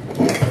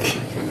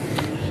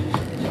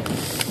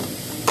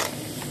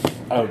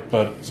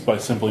 But by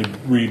simply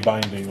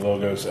rebinding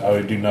Logos, I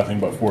would do nothing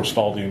but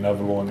forestall the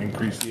inevitable and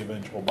increase the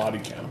eventual body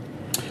count.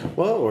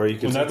 Well, or you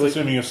could And that's simply,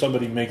 assuming if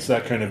somebody makes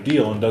that kind of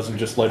deal and doesn't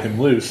just let him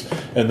loose,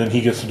 and then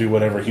he gets to do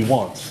whatever he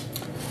wants.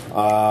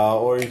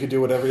 or you could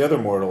do what every other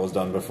mortal has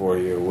done before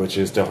you, which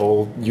is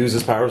to use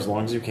his power as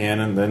long as you can,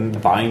 and then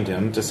bind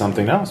him to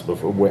something else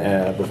before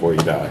you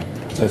die.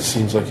 That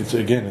seems like it's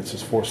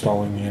just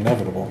forestalling the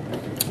inevitable.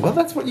 Well,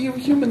 that's what you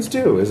humans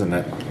do, isn't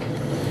it?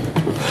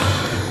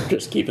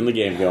 Just keeping the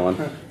game going.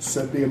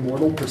 Said the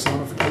immortal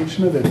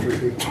personification of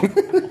entropy.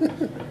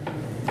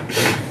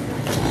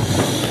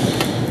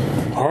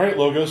 All right,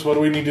 Logos, what do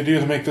we need to do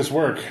to make this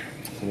work?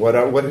 What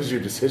is your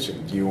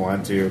decision? Do you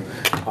want to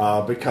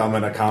become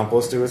an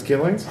accomplice to his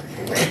killings?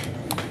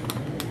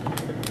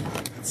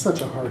 It's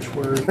such a harsh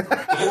word.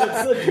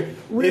 It's like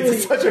really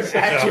It's such an A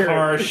accurate.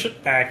 harsh,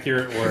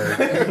 accurate word.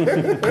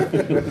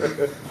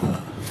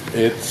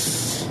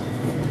 It's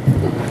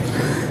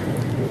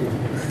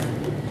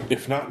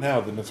if not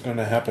now, then it's going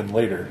to happen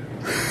later,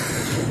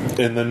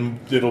 and then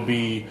it'll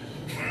be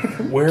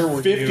Where were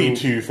you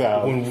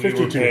 52,000. when we were paying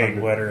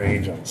 5,200. Wetter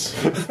Angels?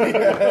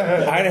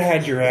 I'd have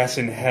had your ass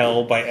in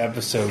hell by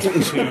episode 2.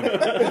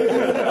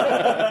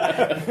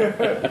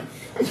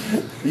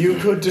 You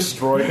could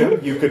destroy him.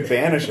 You could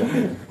banish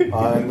him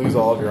and lose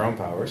all of your own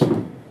powers.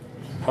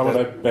 How would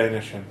I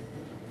banish him?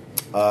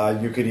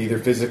 You could either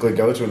physically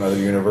go to another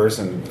universe,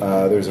 and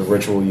there's a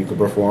ritual you could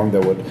perform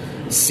that would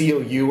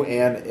seal you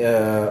and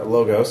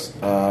Logos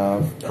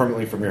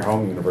permanently from your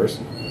home universe.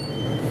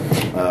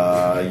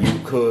 You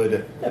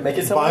could make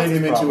it someone bind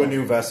him else's into a problem.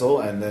 new vessel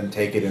and then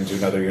take it into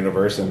another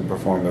universe and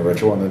perform the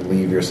ritual and then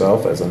leave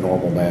yourself as a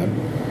normal man.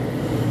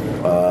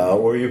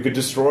 Or you could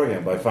destroy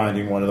him by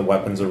finding one of the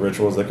weapons or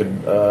rituals that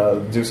could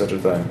do such a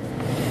thing.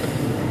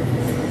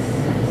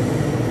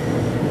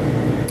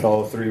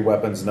 All 3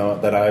 weapons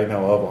that I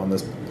know of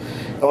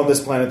on this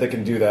planet that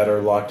can do that are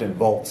locked in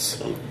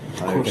vaults. I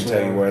course can they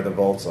tell you are. where the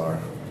vaults are.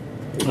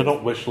 I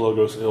don't wish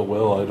Logos ill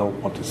will. I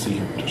don't want to see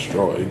him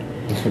destroyed.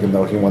 Even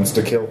though he wants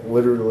to kill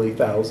literally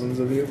thousands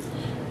of you.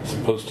 As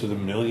opposed to the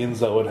millions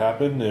that would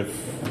happen if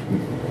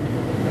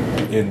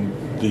in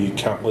the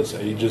countless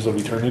ages of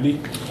eternity.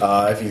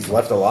 If he's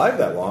left alive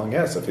that long,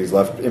 yes. If he's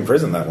left in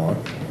prison that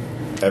long.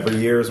 Every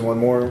year is one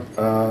more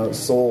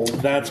soul.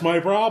 That's my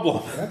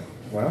problem.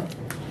 Well,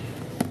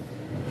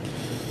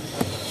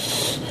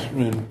 I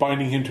mean,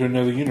 binding him to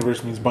another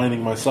universe means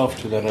binding myself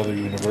to that other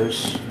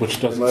universe, which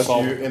doesn't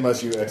solve.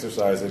 unless you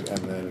exercise it and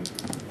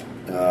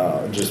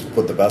then just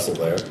put the vessel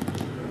there.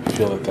 I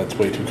feel like that's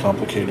way too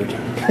complicated.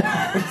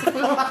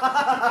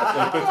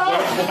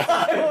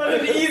 I want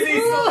an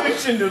easy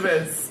solution to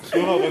this.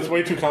 No, that's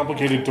way too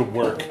complicated to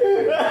work.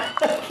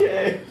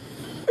 Okay.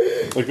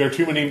 Like there are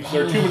too many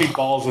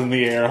balls in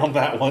the air on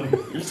that one.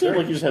 You seem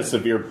like you just had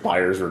severe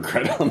buyer's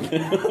regret on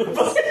this.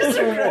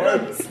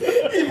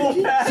 Evil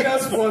He past.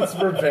 just wants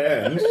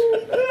revenge.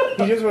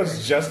 He just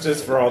wants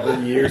justice for all the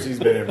years he's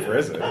been in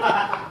prison.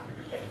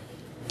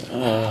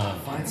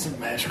 Find some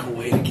magical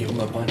way to give him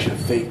a bunch of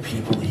fake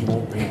people that he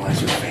won't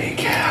realize are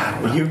fake.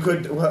 You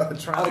could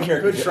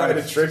try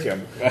to trick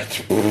him.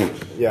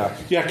 Yeah.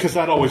 Yeah, because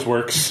that always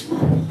works.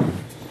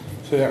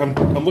 So yeah, I'm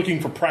looking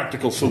for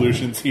practical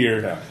solutions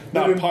here, Yeah.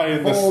 not pie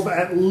in Involve the.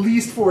 at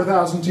least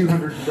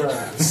 4,200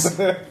 drafts.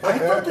 I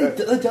thought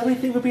the dummy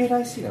thing would be a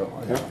nice,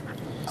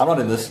 I'm not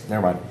in this.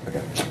 Never mind.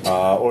 Okay.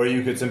 Or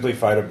you could simply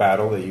fight a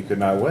battle that you could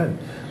not win.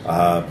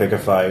 Pick a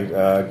fight,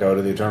 go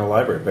to the Eternal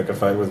Library, pick a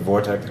fight with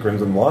Vortek the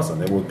Crimson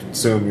Blossom. It will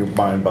consume your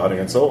mind, body,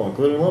 and soul,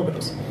 including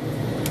Logos.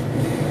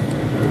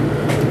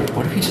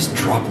 What if you just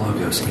drop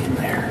Logos in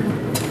there?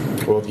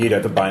 Well, you'd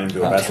have to bind him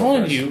to a I'm vessel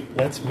telling first. you,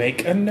 let's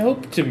make a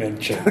nope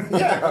dimension.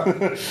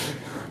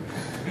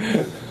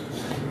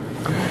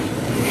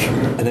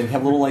 And then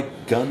have a little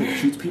gun that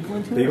shoots people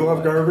into it? People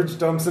have garbage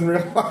dumps in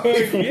real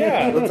life.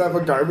 Yeah. Let's have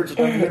a garbage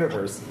dump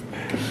universe.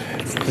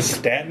 It's the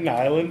Staten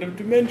Island of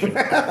dimension.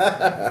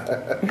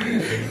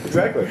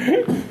 Exactly.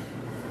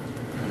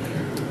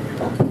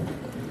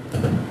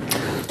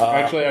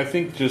 Actually, I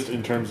think just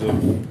in terms of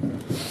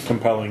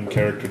compelling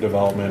character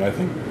development, I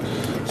think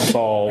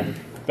Saul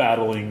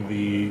battling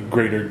the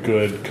greater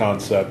good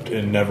concept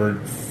and never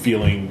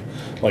feeling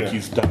like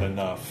he's done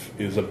enough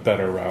is a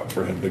better route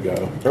for him to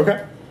go.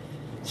 Okay.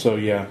 So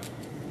yeah,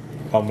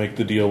 I'll make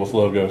the deal with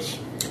Logos.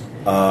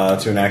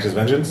 To enact his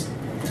vengeance?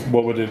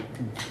 What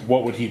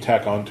would he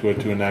tack onto it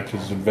to enact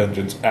his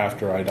vengeance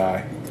after I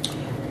die?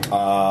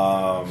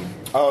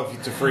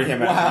 To free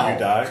him after you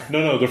die?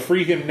 No, to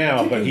free him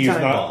now, but he's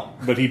time not.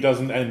 bomb. But he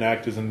doesn't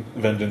enact his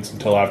vengeance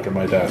until after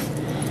my death.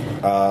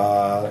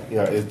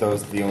 Is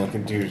those the only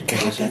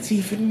conditions? That's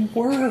even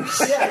worse.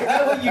 Yeah,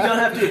 that way you don't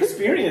have to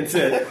experience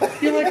it.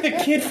 You're like the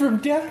kid from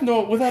Death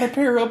Note without a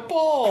pair of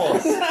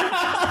balls.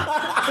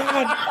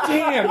 God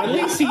damn, at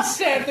least he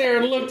sat there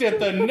and looked at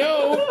the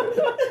note.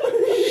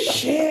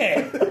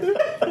 Shit.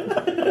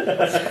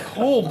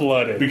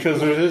 Cold-blooded.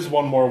 Because there is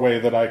one more way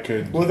that I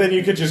could. Well, then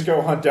you could just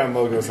go hunt down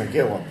Logos and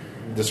kill him.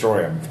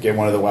 Destroy him. Get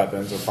one of the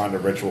weapons or find a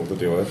ritual to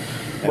do it.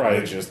 And Right.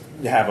 then just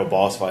have a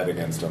boss fight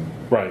against him.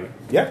 Right.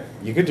 Yeah,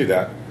 you could do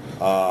that.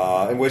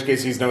 In which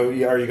case, are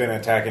you going to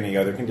attack any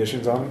other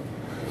conditions on him?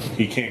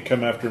 He can't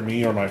come after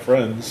me or my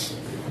friends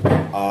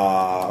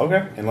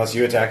Okay. Unless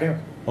you attack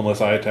him.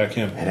 unless I attack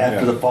him. And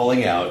after the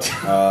falling out.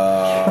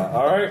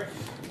 All right.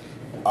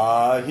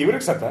 He would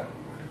accept that.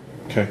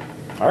 Okay.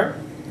 All right.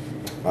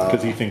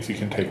 Because he thinks he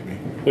can take me.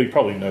 Well, he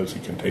probably knows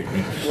he can take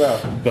me. Well,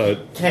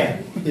 But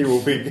can he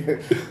will be?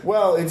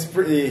 Well, it's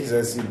pretty. He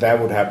says that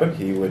would happen.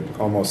 He would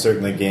almost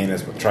certainly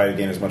try to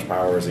gain as much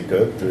power as he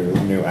could through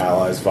new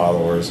allies,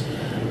 followers,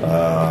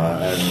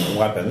 and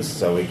weapons.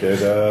 So he could,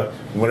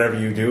 whenever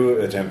you do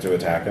attempt to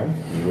attack him,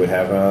 you would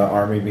have an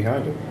army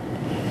behind him.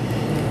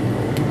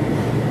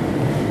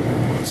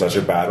 Such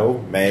a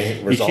battle may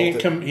He result.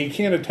 he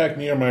can't attack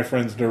me or my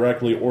friends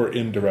directly or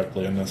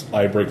indirectly unless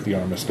I break the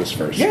armistice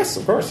first. Yes,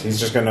 of course. He's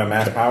just going to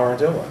amass power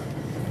until then,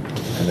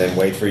 and then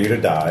wait for you to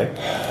die,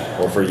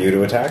 or for you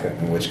to attack him.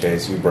 In which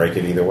case, you break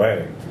it either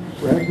way.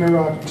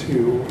 Ragnarok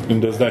 2.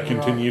 And does that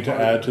continue to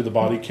add to the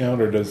body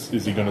count, or is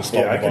he going to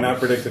stall? Yeah, I the cannot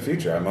body? predict the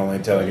future. I'm only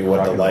telling you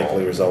what the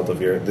likely result of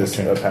this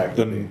attack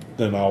would be.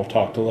 Then I'll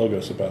talk to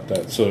Logos about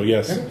that. So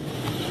yes.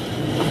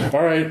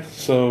 All right.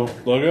 So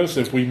Logos,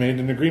 if we made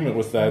an agreement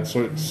with that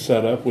sort of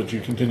setup, would you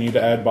continue to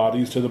add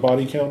bodies to the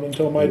body count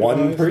until my One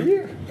demise? per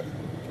year.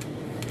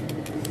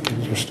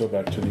 We're still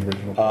back to the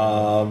original.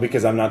 Plan.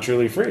 Because I'm not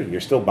truly free. You're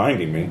still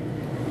binding me.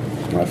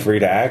 I'm not free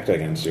to act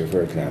against you,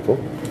 for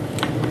example.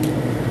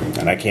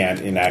 And I can't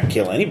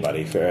kill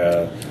anybody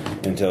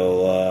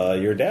until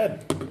you're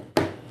dead.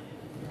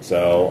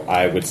 So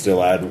I would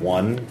still add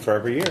one for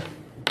every year.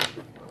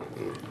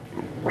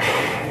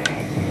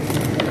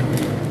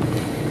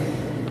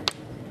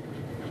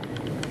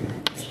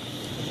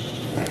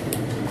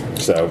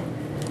 So,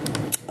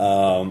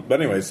 but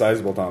anyway,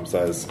 Sizable Tom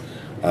says,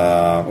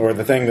 or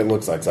the thing that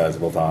looks like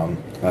Sizable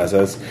Tom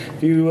says,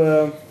 if you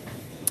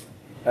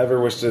ever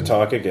wish to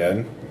talk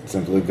again,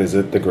 simply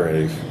visit the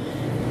grave.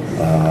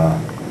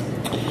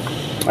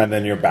 And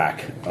then you're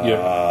back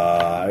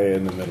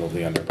in the middle of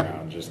the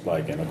underground, just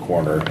like in a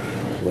corner,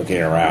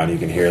 looking around. You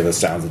can hear the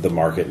sounds of the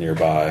market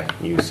nearby.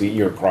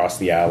 You're across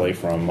the alley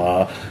from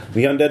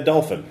the Undead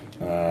Dolphin,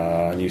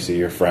 and you see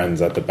your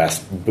friends at the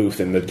best booth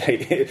in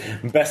the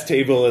best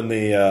table in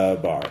the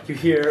bar. You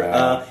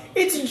hear,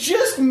 it's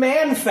just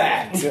man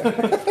fat.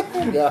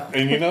 And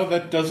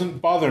that doesn't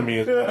bother me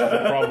as much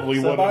as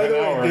probably So would by in the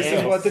an way, hour. this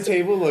is what the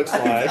table looks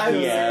like.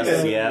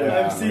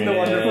 I've seen the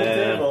wonderful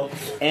table.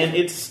 And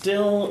it's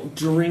still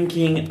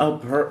drinking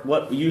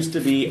what used to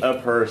be a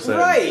person.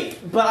 Right,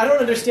 but I don't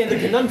understand the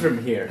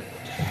conundrum here.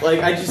 Like,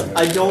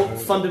 I don't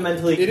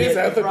fundamentally It get is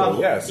the ethical,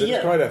 problem. yes. It's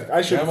Yeah. quite ethical.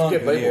 I should Come on,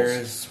 get labels.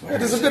 years.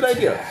 It is a good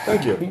idea.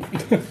 Thank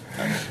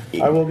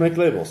you. I will make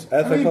labels.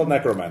 Ethical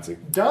necromancy.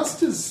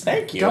 Dust is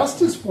Thank you.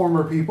 Dust is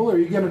former people. Are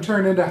you going to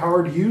turn into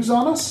Howard Hughes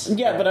on us?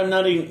 Yeah, but I'm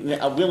not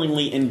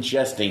willingly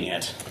ingesting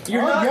it.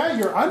 You're not, Yeah,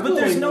 you're but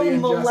there's no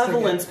unwillingly ingesting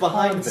malevolence it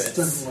behind this.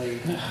 constantly.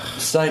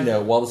 Side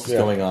note: while this is Yeah.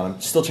 going on,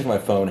 I'm still checking my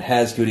phone.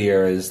 Has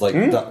Gutierrez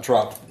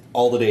dropped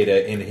all the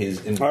data in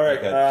his? In All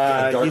right. like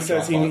a dark He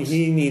says Dropbox?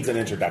 he needs an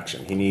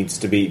introduction. He needs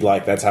to be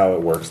like that's how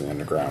it works in the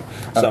underground.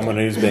 Someone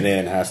who's been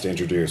in has to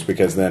introduce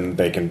because then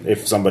they can,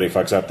 if somebody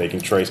fucks up, they can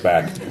trace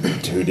back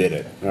to who did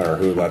it or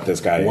who let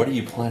this guy. What in. are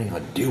you planning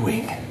on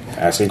doing?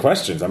 Asking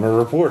questions. I'm a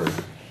reporter.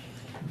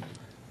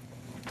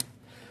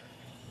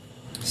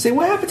 Say,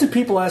 what happens if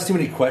people ask too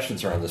many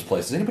questions around this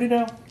place? Does anybody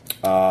know?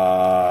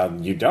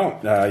 You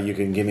don't. You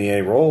can give me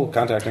a roll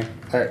contacting.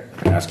 All right.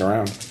 Ask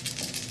around.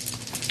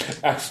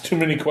 Ask too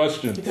many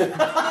questions. Find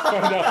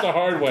out the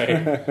hard way.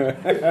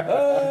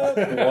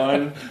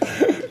 One.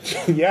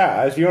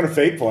 Yeah, if you want a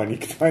fate point, you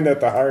can find out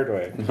the hard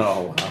way.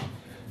 Oh, wow.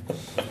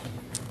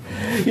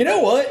 You know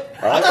what?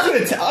 I'm not going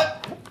to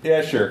tell.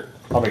 Yeah, sure.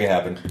 I'll make it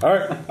happen. All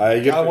right.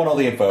 I want all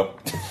the info.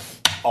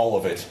 All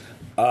of it.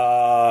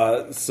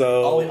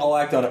 So I'll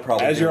act on it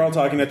probably. as you're all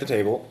talking at the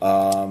table,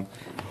 a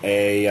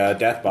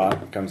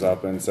deathbot comes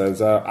up and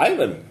says,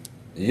 "Ivan,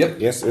 Yep.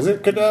 yes, is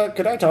it? Could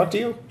I talk to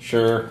you?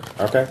 Sure.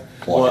 Okay,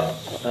 What?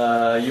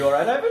 You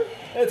alright, Ivan?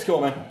 It's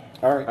cool, man.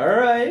 all right,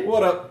 Alright.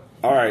 What up?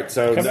 all right."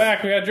 So Come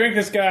back, we gotta drink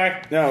this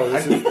guy. no,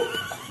 this is,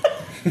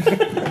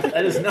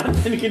 That has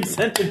not been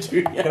consented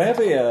to yet. Can I have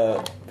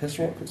a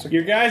pistol?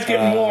 Your guy's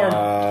getting warm.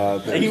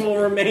 He will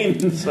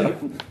remain.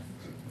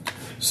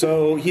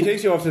 so he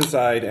takes you off to the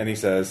side and he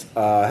says,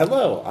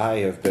 "Hello, I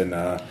have been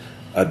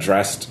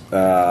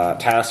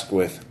tasked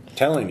with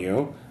telling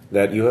you."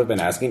 That you have been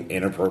asking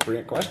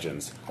inappropriate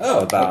questions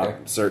about okay.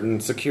 certain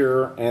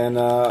secure and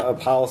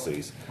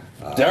policies.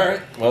 All right.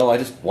 Well, I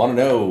just want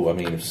to know. I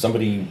mean, if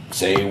somebody,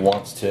 say,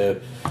 wants to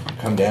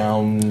come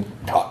down,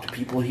 talk to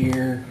people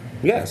here.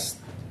 Yes,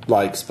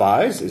 like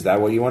spies. Is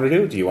that what you want to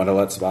do? Do you want to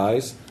let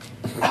spies?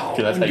 Oh,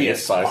 that's how you be get a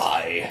spies.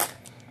 spy.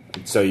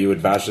 So you would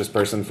vouch this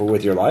person for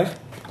with your life?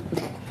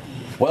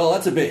 Well,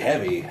 that's a bit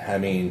heavy. I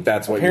mean,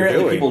 That's what you're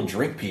apparently doing. people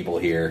drink people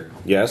here.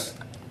 Yes.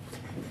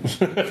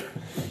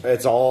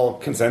 It's all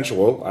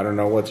consensual. I don't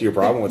know what your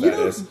problem with You that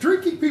know, is.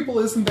 drinking people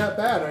isn't that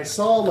bad. I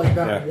saw like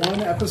that Yeah.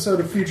 one episode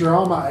of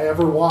Futurama I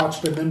ever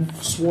watched and then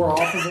swore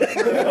off of it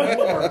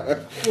forevermore.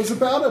 Was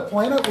about a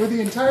planet where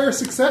the entire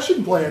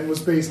succession plan was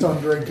based on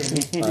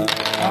drinking.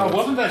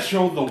 Wasn't that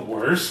show the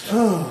worst?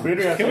 Can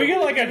we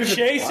get like a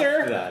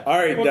chaser? All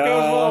right, What goes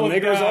well with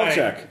make a resolve dying?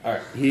 check. All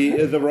right.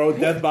 The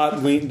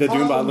Deathbot, the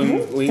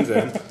Doombot leans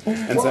in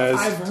and Well, says,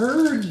 I've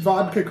heard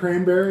vodka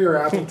cranberry or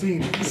apple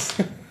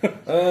teenies.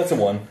 That's a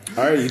 1.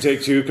 "All right, you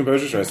take 2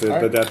 composure stress." The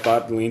right.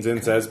 Deathbot leans in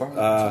and says,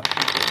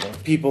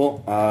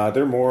 "People,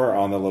 they're more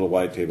on the little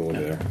white table over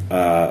there.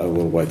 A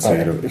little white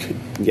stand over there.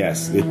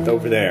 Yes,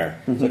 over there.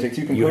 So I take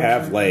 2 You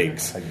have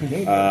legs.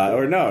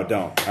 Or no,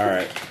 don't. All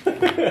right."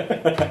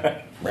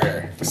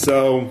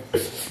 So,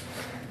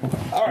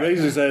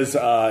 basically says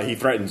he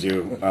threatens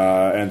you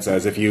and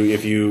says if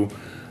you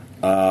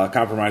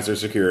compromise their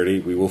security,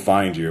 we will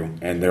find you,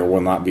 and there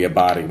will not be a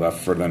body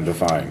left for them to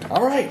find.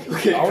 All right.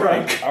 Get All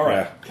right. drunk. All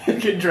right.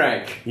 Get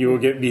drank. You will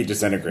be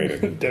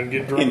disintegrated. Don't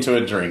get drunk. Into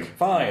a drink.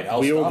 Fine.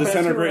 I'll We will stop asking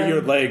disintegrate your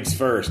around. legs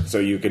first, so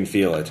you can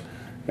feel it.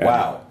 And-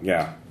 Wow.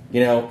 Yeah.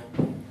 You know,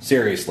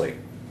 seriously,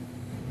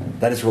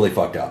 that is really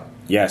fucked up.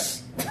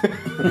 Yes.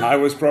 I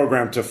was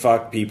programmed to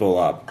fuck people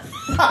up.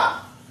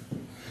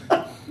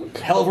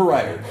 Hell of a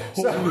writer.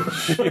 Quote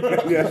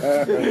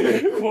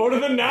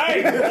of the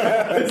night.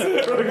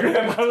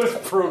 I was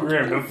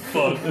programmed to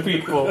fuck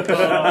people.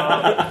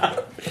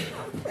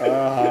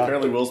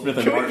 Apparently, Will Smith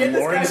and Martin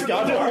Lawrence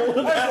got a hold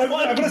of that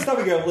one. I'm going to stop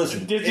and go,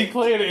 listen. Did you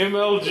play an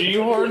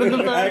MLG horn in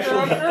the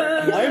background?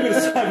 I'm going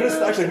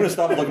to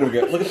stop and look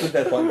at the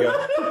death button and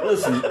go,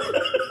 listen,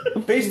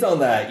 based on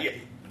that,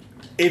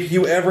 if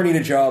you ever need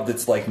a job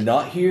that's like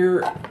not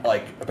here,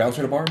 like a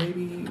bouncer at a bar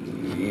maybe,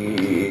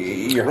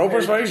 you're Roll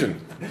persuasion.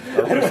 I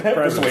don't have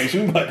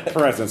persuasion, but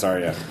Presence,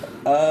 sorry, yeah.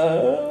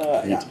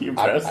 Your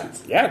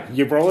presence. Yeah,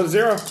 you roll a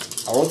 0.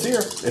 I'll roll here.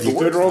 If You it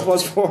could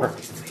works. roll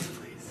 +4.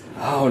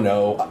 Oh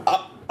no,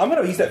 I'm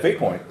going to use that fate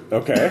point.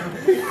 Okay.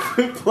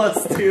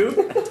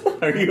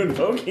 +2. Are you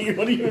invoking?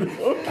 What are you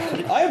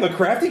invoking? I am a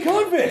crafty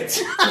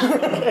convict.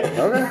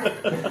 Okay.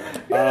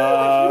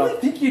 I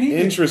think you need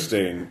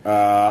Interesting.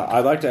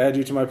 I'd like to add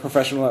you to my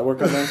professional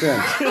network on LinkedIn.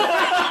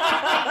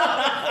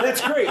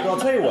 That's great, but I'll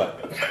tell you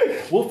what.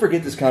 We'll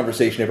forget this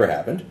conversation ever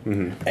happened,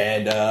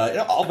 and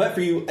I'll bet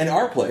for you in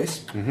our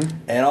place,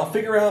 and I'll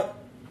figure out.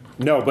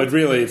 No, but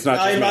really, it's not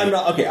just me. I'm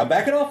not okay. I'm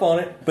backing off on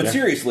it, but Yeah.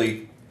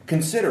 seriously,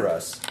 consider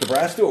us the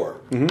brass door.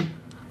 I don't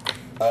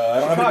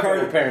have any Chicago,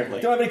 cards.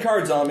 apparently. Don't have any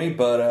cards on me,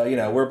 but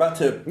we're about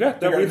to. Yeah,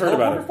 figure we've out a heard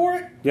about teleporter it. for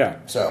it. Yeah.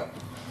 So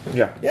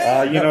Yeah.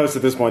 Yeah. You notice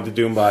at this point the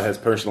Doombot has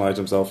personalized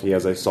himself. He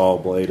has a saw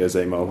blade as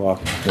a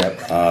mohawk. yep.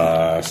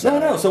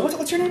 So, So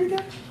what's your name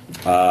again?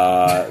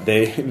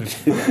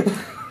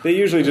 they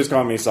usually just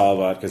call me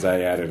Sawbot because I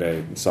added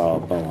a saw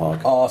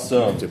mohawk.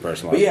 Awesome. To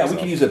personalize But yeah, we myself.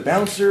 could use a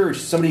bouncer or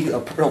somebody, a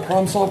real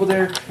problem solver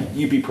there.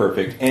 You'd be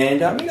perfect.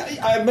 And I mean,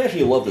 I imagine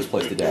you love this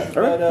place to death.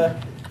 All right. But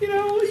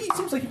it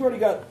seems like you've already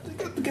got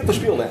the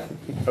spiel down.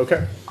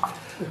 Okay.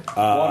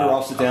 Wander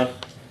off, sit down.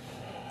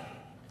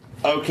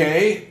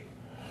 Okay.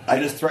 I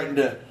just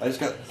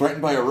got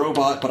threatened by a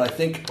robot, but I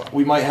think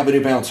we might have a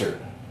new bouncer.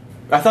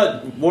 I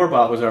thought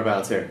Warbot was our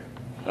bouncer.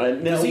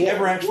 Does he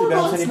ever actually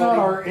bounce Warbot's not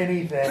anybody? our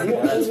anything.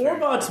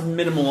 Warbot's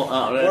minimal.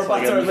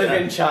 Warbot's our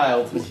living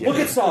child. Look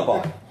at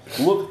Sawbot.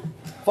 Look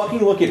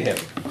at him.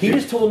 He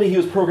just told me he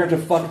was programmed to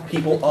fuck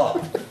people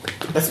up.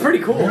 That's pretty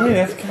cool.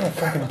 That's kind of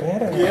fucking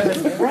badass. Yeah,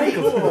 that's right.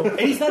 And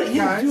he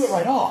didn't do it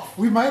right off.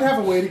 We might have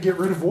a way to get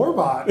rid of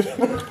Warbot.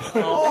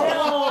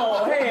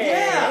 Oh, hey,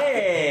 Yeah.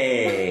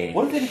 hey!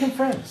 What if they become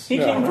friends? He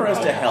came for us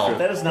to help.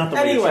 That is not the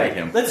way to Anyway, treat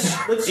him. let's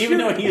Even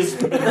shoot, though he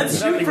is. let's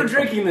shoot for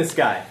drinking this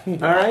guy. All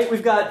right,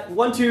 we've got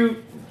 1,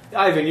 2.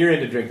 Ivan, you're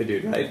in to drink the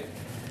dude, right?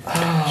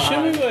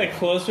 Should we be like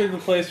closer to the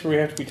place where we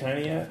have to be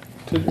tiny at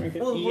to drink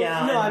it?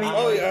 Yeah, No, I mean,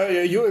 Oh,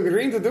 you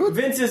agreeing to do it?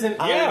 Vince isn't.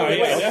 Yeah, wait,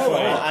 yeah, wait,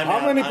 definitely. How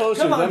many potions?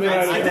 Come on, Let me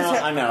Vince. write it down.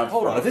 I'm out.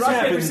 Hold on. If this Rock,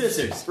 paper, happens,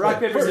 scissors. Rock,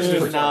 paper, First,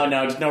 scissors. No,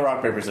 just no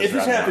rock paper scissors. if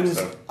this I'm out, happens,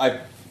 so. I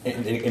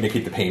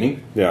indicate the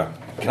painting. Yeah.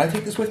 Can I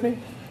take this with me?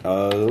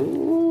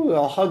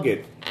 I'll hug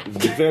it.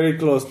 Very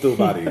close to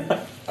body.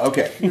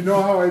 Okay. You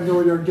know how I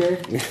know you're gay?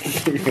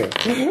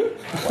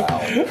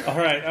 All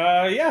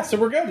right. Yeah. So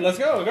we're good. Let's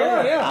go. Go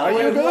on. Yeah. Are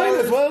you going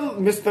as well,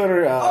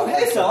 Mr. Oh,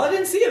 hey, Saul, I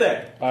didn't see you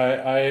there.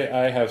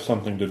 I have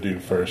something to do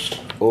first.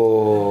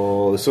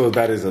 Oh, so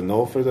that is a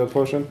no for the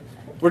potion?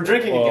 We're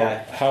drinking a guy.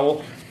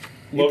 How?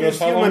 It Logos, is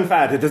how human long?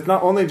 fat. It is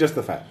not only just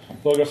the fat.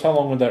 Logos, how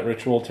long would that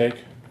ritual take?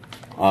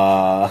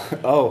 Not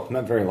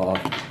very long.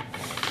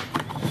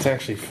 It's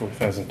actually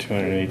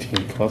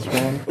 4,218 plus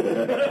 1.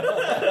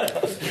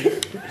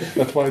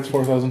 That's why it's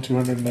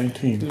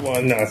 4,219.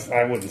 Well, no,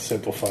 I wouldn't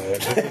simplify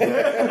it.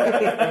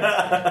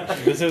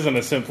 This isn't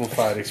a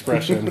simplified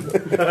expression.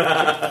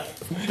 I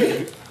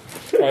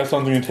have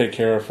something to take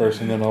care of first,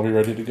 and then I'll be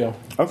ready to go.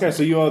 Okay,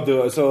 so you all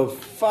do. So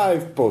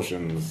 5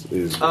 potions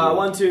is.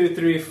 1, 2,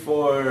 3,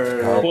 4.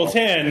 Well,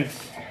 10.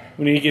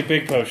 We need to get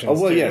big potions. Oh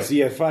well, too. yes.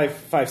 You have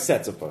five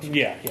sets of potions.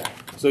 Yeah.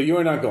 So you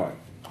are not going.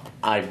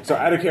 So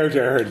out of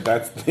character, I heard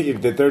that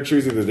they're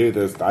choosing to do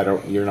this.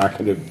 You're not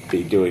going to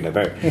be doing it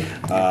there.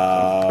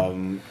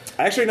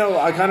 Actually, no.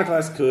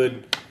 Iconoclast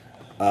could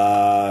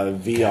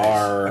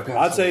VR.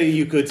 I'd say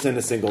you could send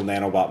a single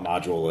nanobot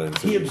module in.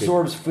 So He you could-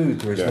 absorbs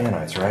food through his Yeah.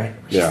 nanites, right?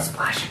 Yeah.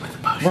 Splash it with the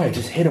potion. Right,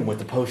 just hit him with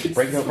the potion.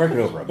 Break it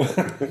over a bit.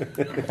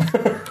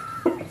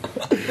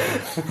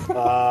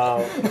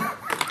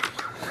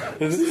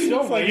 This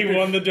sounds like he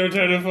won the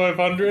Daytona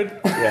 500.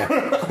 Yeah.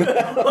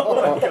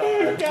 No,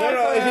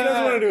 if he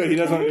doesn't want to do it, he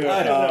doesn't want to do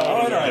it.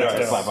 All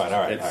right. Fine.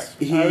 All right.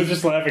 I was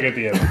just laughing at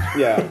the end.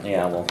 Yeah.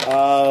 Yeah, well.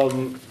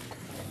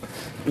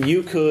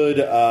 You could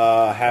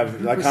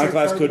have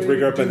Iconoclast could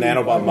rig up a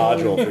nanobot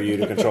module for you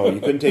to control.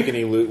 You couldn't take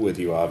any loot with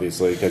you,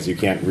 obviously, because you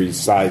can't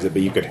resize it.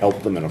 But you could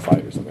help them in a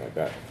fight or something like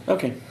that.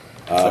 Okay.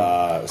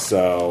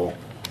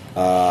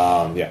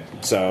 Yeah.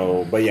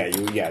 So, but yeah,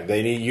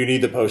 you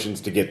need the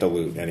potions to get the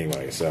loot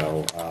anyway.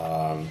 So,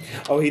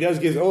 he does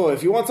give. Oh,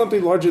 if you want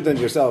something larger than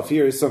yourself,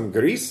 here is some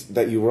grease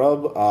that you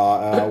rub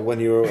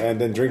and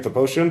then drink the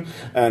potion,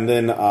 and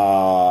then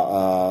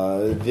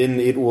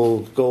it will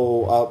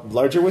go up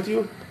larger with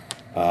you.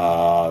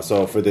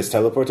 So for this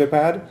teleporter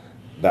pad,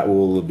 that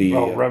will be.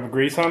 Rub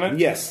grease on it.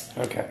 Yes.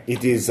 Okay.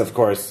 It is, of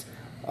course.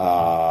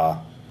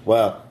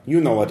 Well, you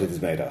know what it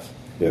is made of.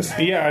 Yes.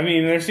 Yeah, I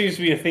mean, there seems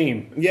to be a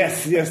theme.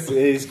 Yes.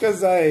 It's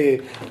because I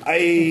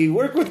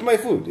work with my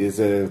food. Is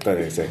what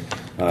I say.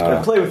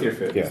 Play with your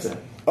food. Yes.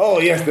 instead. Oh,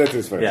 yes, that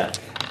is funny. Yeah.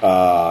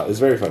 It's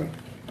very funny.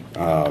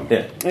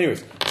 Yeah.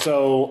 Anyways,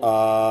 so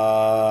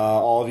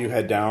all of you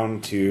head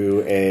down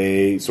to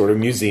a sort of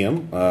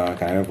museum,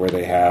 kind of where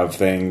they have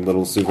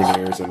little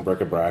souvenirs and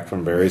bric-a-brac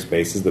from various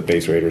bases that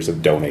base raiders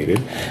have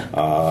donated.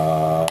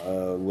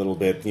 A little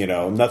bit,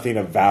 nothing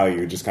of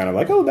value, just kind of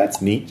like, oh,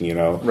 that's neat,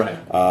 Right.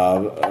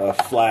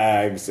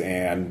 Flags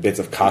and bits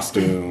of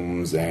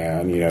costumes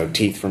and,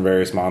 teeth from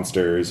various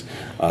monsters.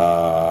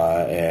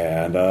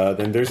 And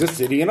then there's a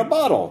city in a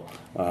bottle,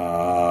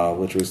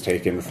 which was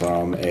taken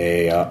from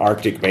a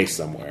Arctic base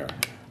somewhere.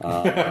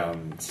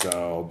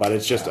 But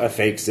it's just a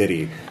fake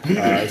city.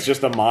 It's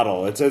just a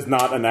model. It says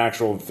not an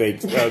actual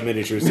fake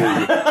miniature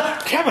city.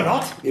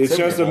 Camelot. It's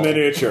just a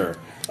miniature.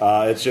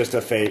 It's just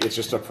a fake. It's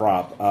just a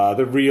prop.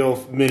 The real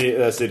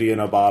city in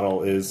a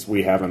bottle is.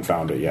 We haven't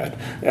found it yet.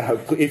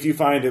 If you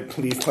find it,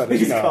 please let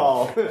us know.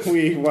 Call.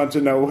 We want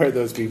to know where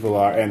those people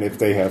are and if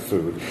they have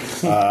food.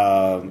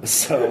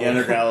 The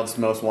Underground's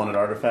most wanted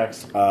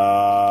artifacts.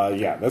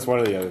 Yeah, that's one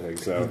of the other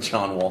things. So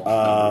John Wall.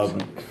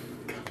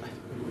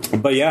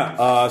 But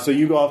yeah, so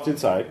you go off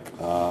inside.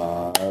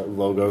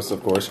 Logos,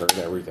 of course, heard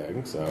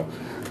everything. So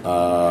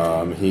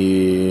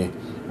he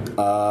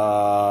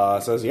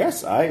says,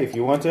 "Yes, if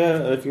you want to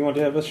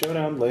have a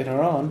showdown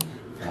later on,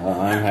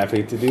 I'm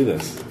happy to do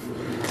this."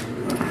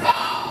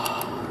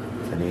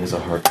 And he is a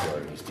hard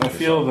player. I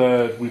feel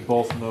that we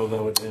both know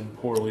that would end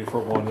poorly for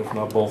one, if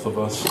not both of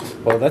us.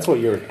 Well, that's what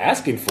you're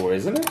asking for,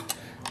 isn't it?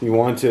 You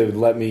want to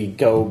let me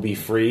go be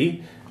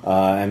free,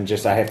 and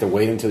just I have to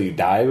wait until you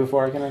die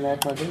before I can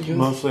enact my vengeance?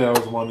 Mostly, I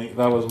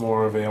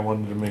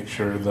wanted to make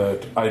sure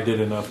that I did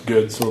enough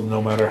good, so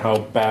no matter how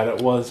bad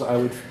it was,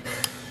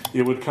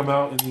 it would come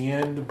out in the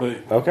end.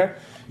 But Okay.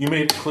 you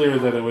made it clear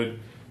that it would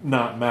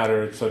not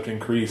matter except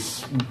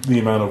increase the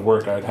amount of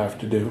work I'd have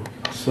to do.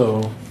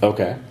 So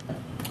Okay.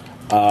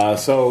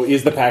 So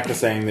is the pact the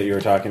same that you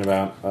were talking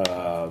about?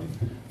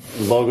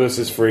 Logos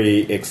is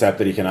free, except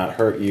that he cannot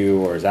hurt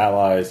you or his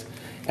allies,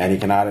 and he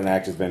cannot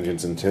enact his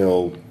vengeance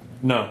until...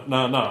 No.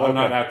 I'm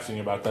not asking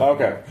about that.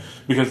 Okay. anymore.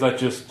 Because that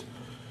just...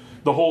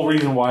 The whole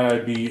reason why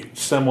I'd be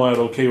somewhat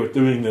okay with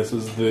doing this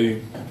is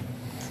the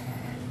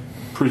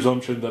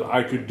presumption that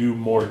I could do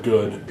more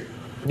good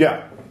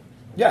Yeah.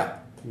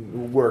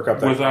 Work up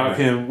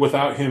that...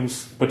 without him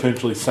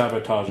potentially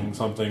sabotaging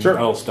something Sure.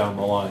 else down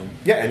the line.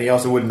 Yeah, and he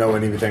also wouldn't know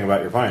anything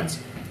about your plans,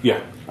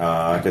 Yeah.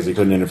 because he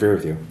couldn't interfere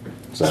with you.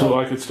 So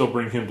I could still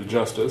bring him to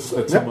justice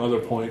at some other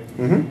point.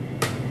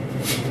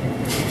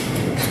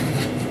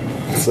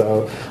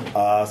 So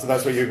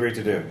that's what you agreed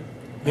to do.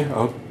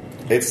 Yeah.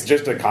 It's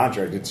just a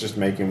contract. It's just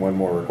making one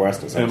more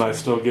request, essentially. And I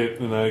still keep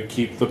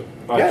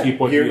Yeah,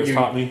 what he has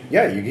taught me.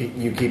 Yeah,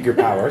 you keep your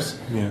powers.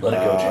 Yeah. Let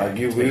it go, Jack.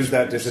 You lose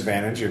that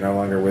disadvantage. You're no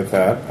longer with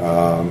that.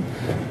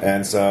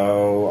 And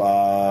so...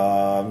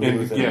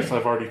 And yes,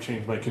 I've already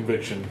changed my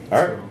conviction.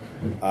 All right.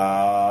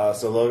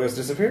 So Logos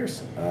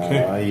disappears.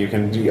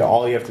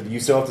 You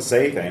still have to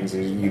say things.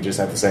 You just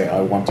have to say,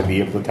 "I want to be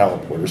able to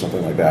teleport" or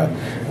something like that.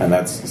 And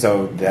that's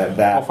so that.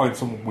 I'll find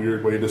some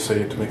weird way to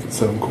say it to make it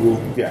sound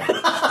cool. Yeah.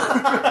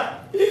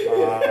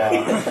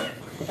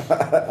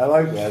 I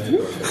like that.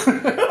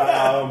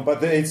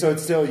 So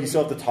it's still you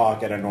still have to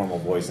talk at a normal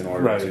voice in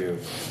order to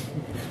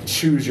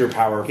choose your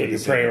power. Get for your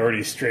the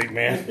priorities straight,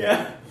 man.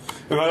 Yeah.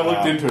 And I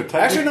looked into it.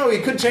 Actually, no.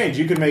 It could change.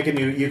 You could make a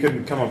new. You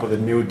could come up with a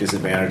new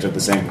disadvantage at the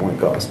same point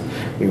cost.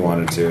 If you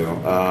wanted to.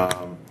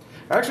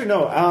 Actually,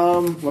 no.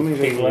 Let me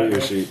take a look at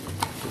your sheet.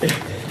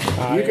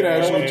 You could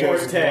actually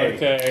just.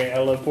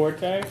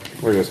 Teleporte.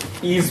 Where it goes?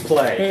 Ease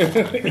play.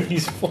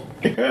 He's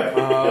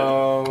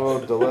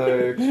Oh,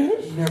 delay.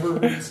 Never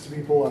hurts to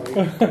be polite.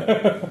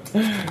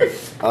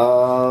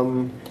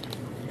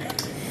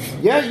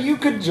 Yeah, you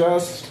could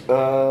just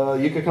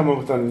you could come up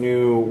with a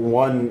new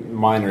one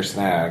minor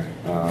snag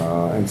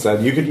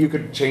instead. You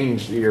could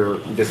change your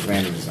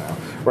disadvantages now.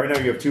 Right now,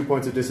 you have 2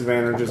 points of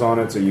disadvantages on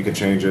it, so you could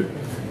change it.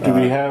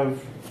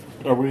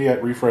 Are we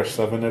at refresh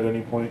 7 at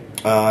any point?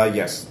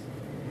 Yes.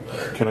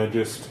 Can I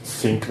just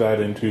sync that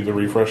into the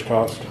refresh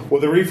cost?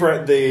 Well, the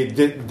refresh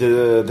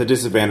the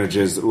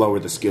disadvantages lower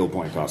the skill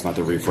point cost, not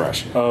the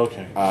refresh. Oh,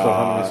 okay. So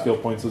how many skill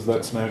points is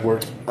that snag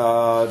worth?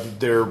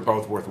 They're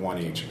both worth 1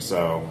 each.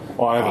 So.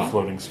 Well, I have a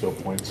floating skill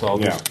point, so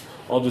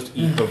I'll just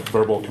eat the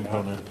verbal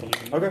component.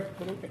 Okay.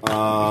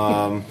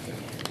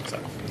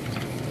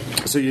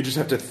 So you just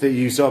have to.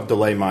 You still have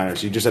delay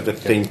minors. You just have to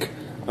think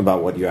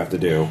about what you have to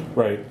do.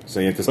 Right. So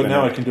you have to. But Spend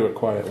now I can do it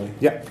quietly.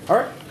 Yeah. All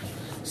right.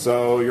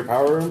 So your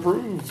power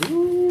improves.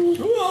 Woo.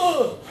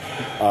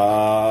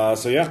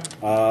 So yeah.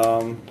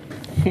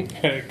 And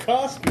it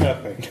costs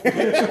nothing.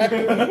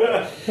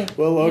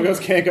 Well, Logos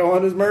can't go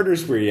on his murder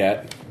spree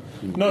yet.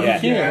 No, Yeah.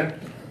 he can.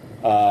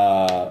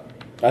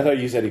 I thought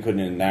you said he couldn't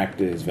enact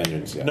his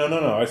vengeance yet.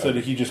 No. I said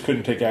that he just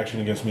couldn't take action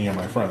against me or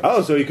my friends.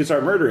 Oh, so he could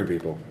start murdering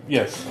people.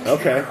 Yes.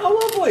 Okay.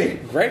 Oh, lovely.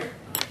 Great.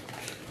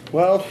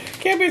 Well,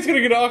 Campaign's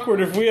gonna get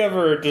awkward if we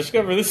ever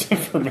discover this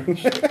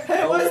information.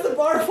 Hey, what's the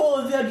bar full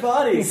of dead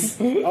bodies?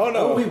 oh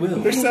no. we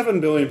will. There's 7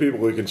 billion people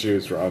we can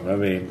choose from. I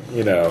mean,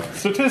 you know,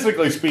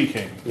 Statistically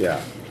speaking.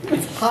 yeah.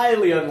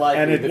 Highly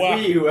unlikely And it- that wow.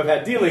 we who have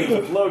had dealings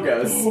with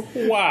logos.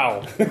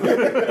 Wow.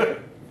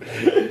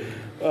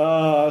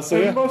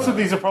 So yeah. Most of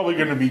these are probably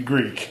going to be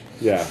Greek.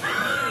 Yeah.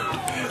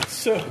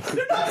 So,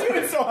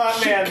 Doing so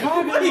hot, man.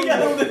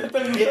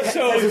 You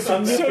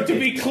so to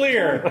be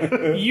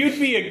clear, you'd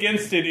be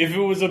against it if it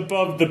was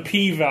above the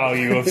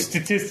p-value of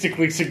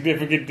statistically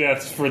significant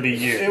deaths for the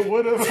year. It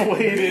would have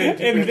played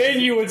into And then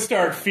you would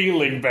start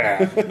feeling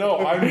bad. No,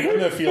 I'm going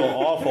to feel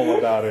awful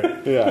about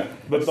it. Yeah.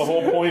 But the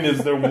whole point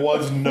is there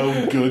was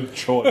no good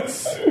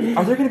choice.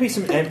 Are there going to be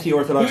some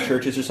anti-Orthodox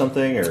churches or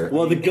something? Or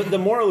Well, the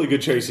morally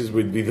good choices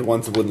would be the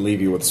ones that wouldn't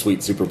leave you with sweet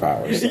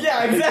superpowers.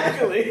 Yeah,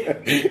 exactly.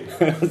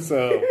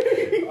 So,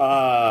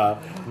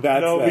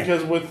 that's No, that.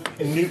 because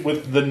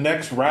with the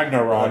next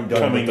Ragnarok I'm done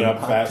coming with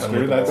up them. faster, I'm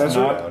done with that's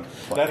them.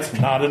 that's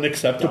not an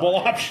acceptable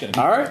option.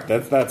 All right,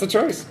 that's a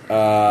choice.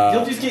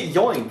 You'll just get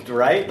yoinked,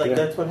 right? Like, Yeah.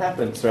 that's what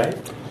happens, right?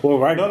 Well,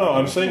 right. No,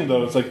 I'm saying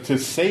though, it's like to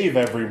save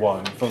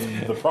everyone from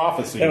the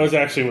prophecy. That was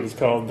actually what it's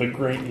called, the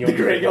Great Yoink. The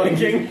great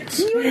yoinking.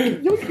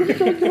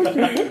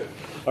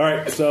 All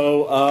right,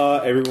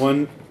 so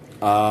everyone,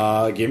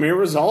 give me a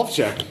resolve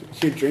check.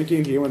 You're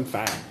drinking human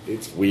fat.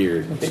 It's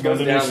weird. It's goes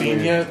not a new down scene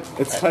weird. yet.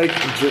 It's like,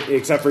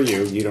 except for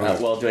you, you don't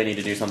have. Well, do I need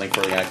to do something for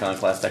the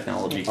Iconoclast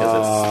technology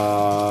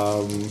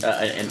because it's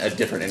a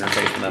different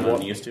interface than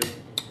I'm used to?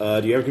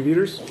 Do you have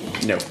computers?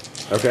 No,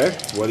 Okay.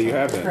 What do you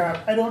have then?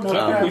 Crap. I don't know.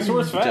 Um, crap. we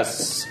source fat.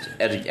 just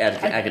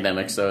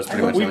academic. So it's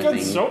pretty much We've the done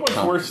only thing so much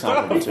worse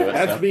comparable stuff. to it.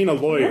 That's so. being a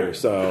lawyer,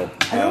 so.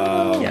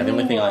 Yeah, the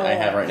only thing I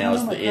have right now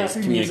is I don't know is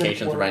crappy communication music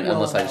through my, work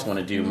unless I just want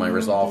to do my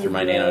resolve through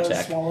my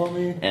nanotech Swallow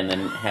me. and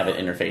then have it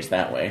interface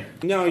that way.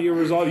 No, you're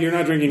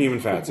not drinking human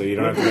fat, so you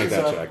don't have to make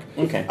that check.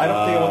 Okay. I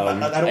don't think I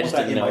want I that just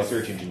in didn't know my if,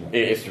 search engine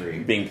if history.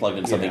 being plugged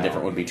in something know.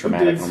 different would be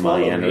traumatic did on my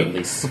swallow end, or me. at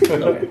least.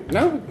 Okay.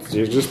 No,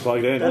 you're just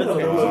plugged in.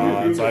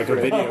 It's like a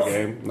video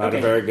game, not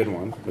a very good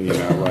one. But, you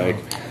know, like.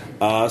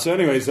 So,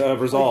 anyways,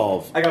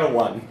 resolve. I got a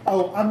 1.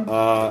 Oh,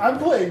 I'm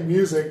playing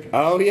music.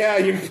 Oh yeah,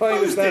 you're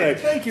playing aesthetic.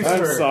 Thank you,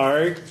 I'm sir.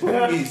 sorry.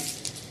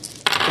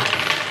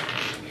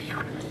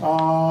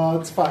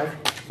 It's 5.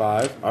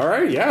 5. All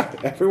right, yeah.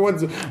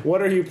 Everyone's.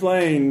 What are you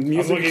playing? I'm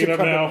Music looking it up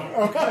now.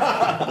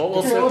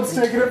 Everyone's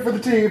taking it for the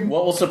team.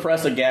 What will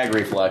suppress a gag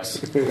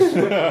reflex?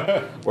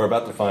 We're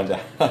about to find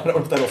out. I don't know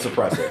if that'll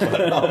suppress it.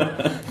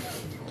 But,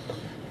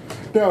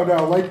 No,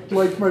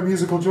 like my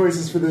musical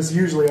choices for this.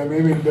 Usually, I'm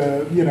aiming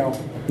to,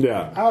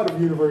 Yeah. out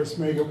of universe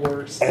make it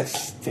worse.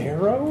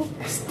 Estero.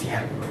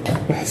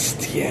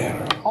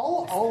 Estiero.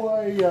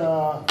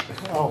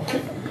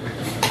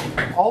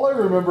 All I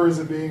remember is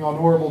it being on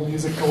horrible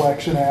music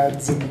collection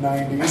ads in the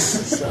 90s.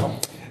 So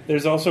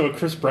There's also a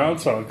Chris Brown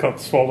song called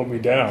Swallow Me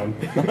Down.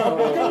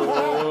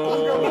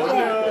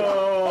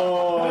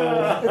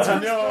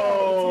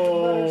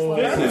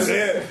 This is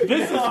it.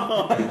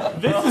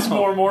 This is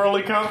more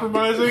morally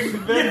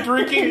compromising than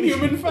drinking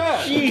human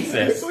fat.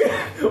 Jesus.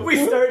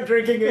 We start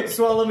drinking it,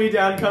 Swallow Me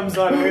Down comes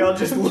on, and we all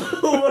just look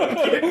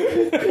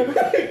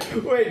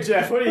at Wait,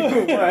 Jeff, what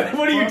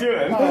are you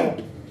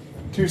doing?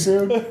 too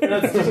soon.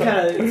 That's just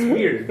kind of, it's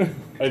weird.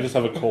 I just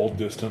have a cold,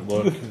 distant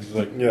look. It's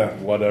like, Yeah.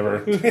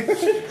 whatever.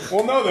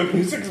 Well, no, the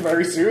music's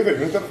very soothing.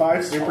 It's a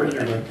 5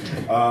 superhuman.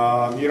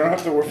 You don't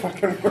have to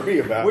fucking worry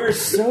about. we're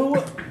so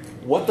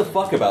what the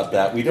fuck about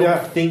that. We don't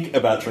Yeah. think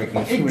about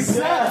drinking human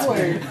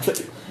Exactly.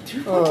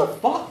 Dude, what the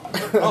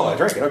fuck? Oh, I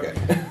drank it. Okay.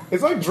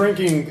 It's like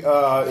drinking.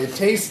 It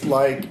tastes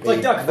like like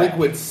a duck fat.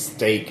 liquid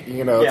steak.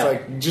 You know, it's Yeah.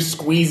 like just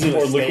squeezing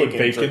Or a steak liquid and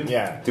bacon. drink-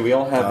 Yeah, Do we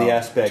all have the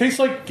aspect? Tastes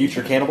like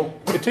future cannibal.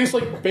 it tastes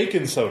like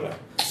bacon soda.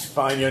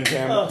 fine young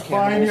cannibals.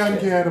 Fine young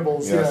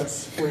cannibals. Yes.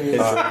 Yes, please.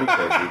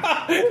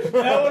 That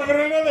would have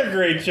been another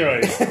great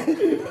choice.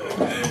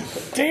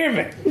 Damn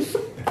it.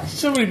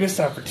 So many missed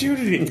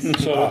opportunities.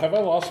 So, have I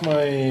lost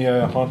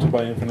my haunted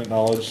by infinite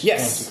knowledge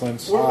Yes.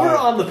 consequence? We're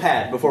on the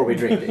pad before we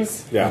drink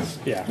these. Yeah,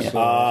 Yeah.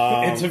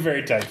 It's a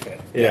very tight fit.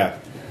 yeah.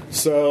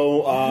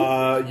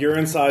 So you're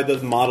inside the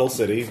model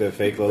city, the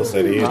fake little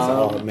city. It's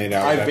all made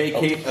out. I of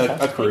vacate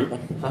a crew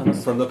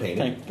from the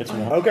painting.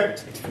 Okay,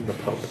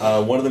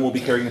 One of them will be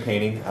carrying the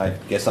painting. I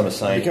guess I'm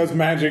assigned. because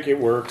magic, it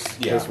works.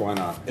 Yeah. Yes, why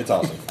not? It's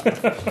awesome.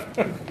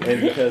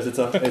 And because it's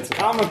a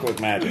Comic book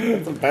magic.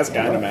 It's the best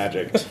kind of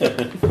magic.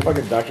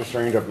 Fucking Doctor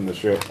Strange up in the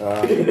ship.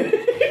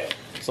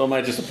 So am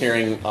I just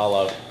appearing a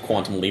la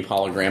Quantum Leap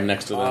hologram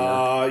next to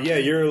them? Yeah,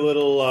 you're a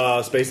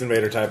little Space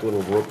Invader type,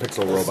 little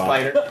pixel robot.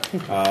 Spider.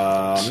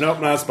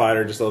 Nope, not a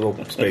spider, just a little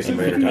Space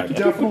Invader type.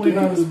 Definitely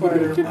not a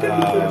spider.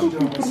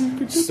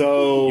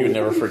 So You would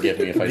never forgive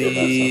me if I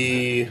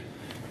did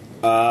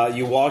that.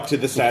 you walk to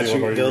the statue,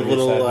 Caleb, are you the really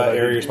little sad that I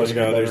area you're didn't supposed to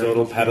play go. There's a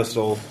little better?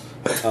 pedestal,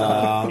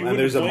 and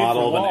there's a play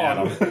model for of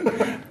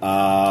an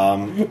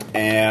atom.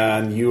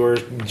 And you are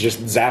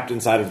just zapped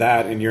inside of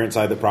that, and you're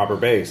inside the proper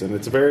base. And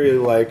it's very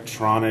like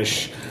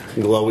Tronish,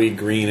 glowy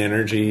green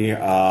energy.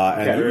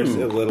 And there's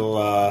a little.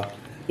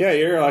 Yeah,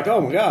 you're like,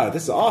 oh my god,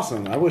 this is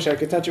awesome. I wish I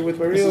could touch it with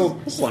my real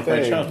this is like my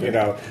thing, childhood. you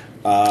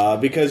know.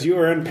 Because you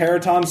are in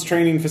Paraton's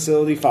Training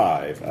Facility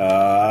 5.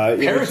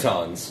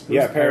 Paratons.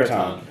 Yeah,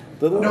 Paraton.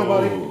 Little,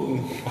 Nobody.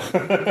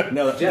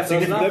 No, that's Jeff,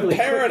 those the Monopoly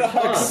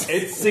paradox.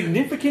 it's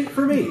significant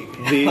for me.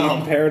 The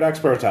Paradox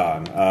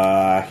Proton.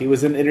 He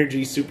was an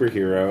energy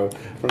superhero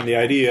from the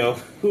ideal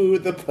who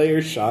the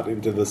player shot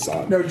into the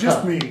sun. No,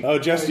 just me. Oh,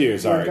 just you,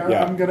 sorry,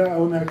 yeah. I'm going to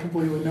own that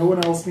completely. No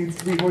one else needs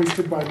to be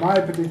hoisted by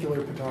my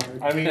particular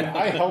petard. I mean,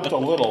 I helped a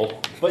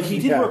little. But he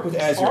did Yeah. work with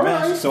Azure All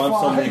Mask, right, so I'm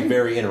fine. suddenly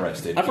very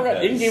interested. I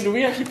forgot, because- in game, did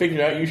we actually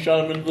figure out you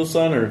shot him into the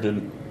sun, or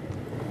didn't?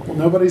 Well,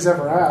 nobody's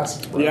ever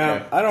asked.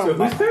 Yeah, I don't.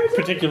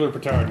 Particular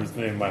Petard is the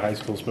name of my high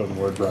school spoken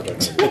word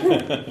project.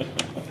 That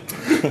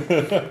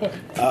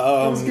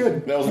was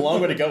good. That was a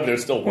long way to go, but it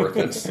was still worth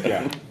it.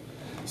 Yeah.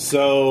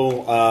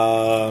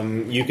 So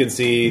you can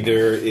see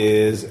there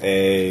is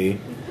a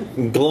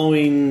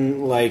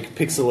glowing, like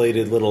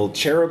pixelated little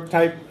cherub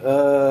type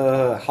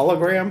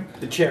hologram.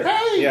 The chair.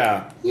 Hey!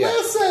 Yeah. Yeah.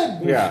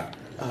 Listen! Yeah.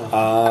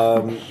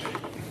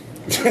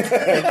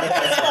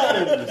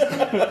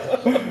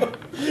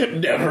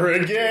 Never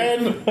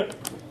again!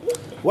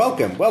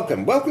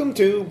 Welcome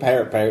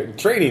to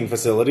Training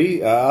Facility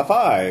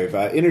 5.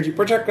 Energy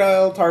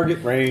projectile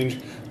target range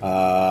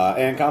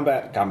and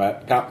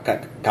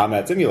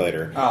combat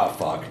simulator. Ah,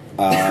 fuck. Is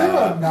there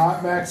a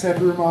not max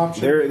headroom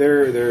option?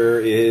 There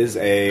is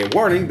a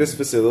warning. This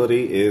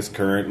facility is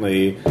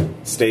currently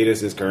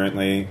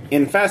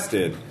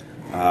infested.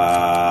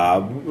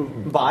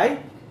 By?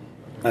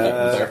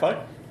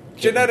 Clarify?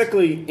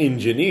 Genetically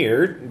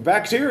engineered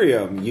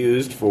bacterium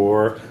used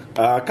for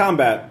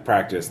combat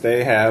practice.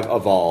 They have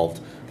evolved.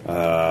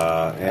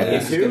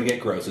 This is going to get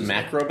gross. isn't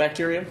it?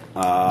 Macrobacterium?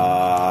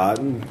 I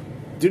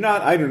do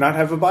not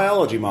have a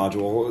biology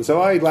module,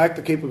 so I lack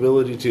the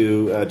capability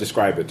to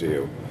describe it to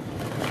you.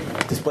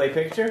 Display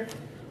picture?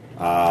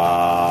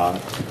 Not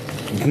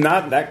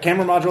that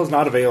camera module is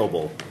not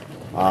available.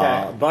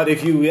 Okay. But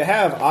if you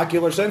have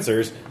ocular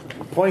sensors,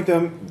 point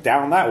them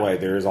down that way.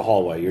 There is a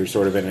hallway. You're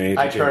sort of in an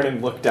I turn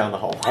and look down the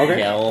hall. Okay.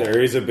 Yell. There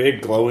is a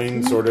big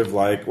glowing sort of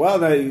like,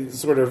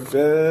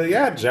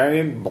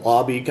 giant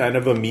blobby kind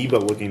of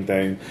amoeba-looking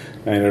thing,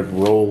 kind of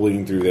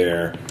rolling through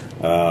there.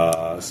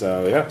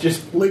 So yeah,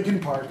 Just Lincoln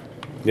Park.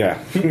 yeah,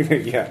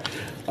 yeah.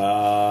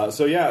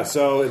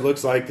 So it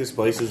looks like this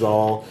place is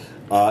all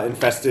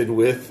infested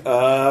with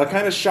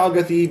kind of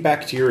Shoggoth-y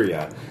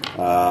bacteria.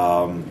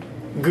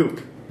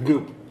 Goop.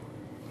 Goop.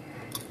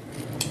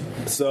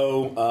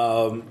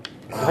 So,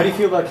 How do you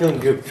feel about killing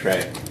Goop,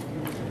 Trey?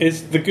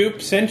 Is the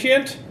goop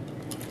sentient?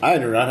 I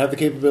do not have the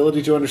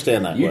capability to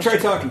understand that. You try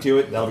question. talking to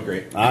it, that'll be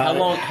great. How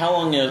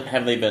long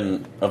have they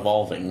been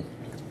evolving?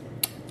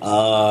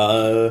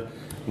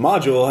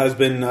 Module has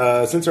been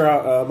since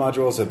our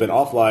modules have been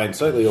offline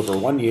slightly over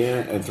 1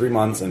 year and 3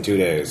 months and 2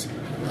 days.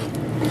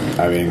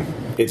 I mean,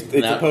 it's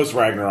Now- a post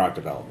Ragnarok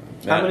development.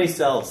 How many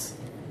cells?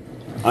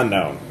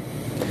 Unknown.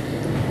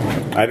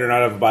 I do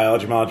not have a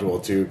biology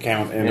module to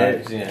count. And Yeah.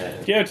 Do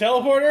you have a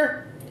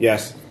teleporter?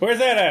 yes, Where's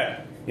that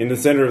at? in the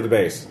center of the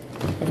base.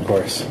 Of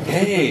course.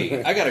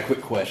 Hey, I got a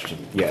quick question.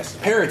 Yes,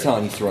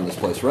 Paraton used to run this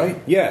place, right?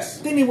 yes,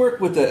 Didn't he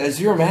work with the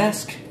Azure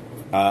Mask?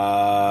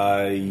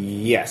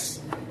 yes,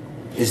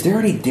 Is there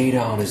any data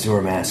on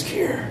Azure Mask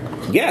here?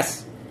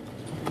 yes.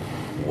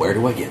 Where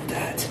do I get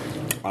that?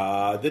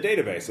 The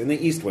database in the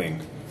East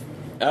Wing.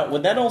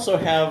 Would that also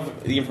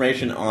have the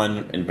information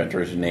on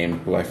inventor's name,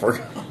 who I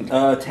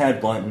forgot? Tad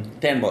Blanton.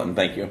 Dan Button,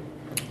 thank you.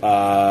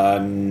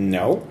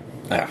 No.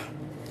 Ah.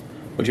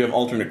 Would you have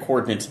alternate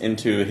coordinates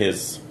into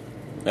his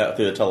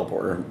through the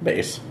teleporter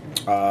base?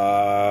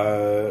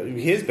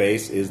 His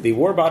base is the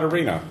Warbot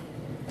Arena.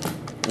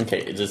 Okay,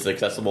 is this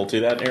accessible to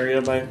that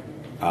area by?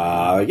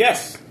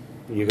 Yes.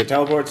 You could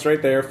teleport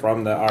straight there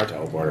from our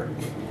teleporter.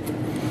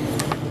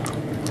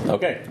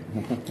 Okay,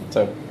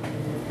 so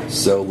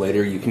So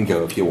later you can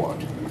go if you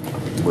want.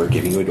 We're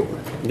giving you a door.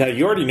 Now,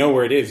 you already know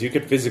where it is. You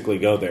could physically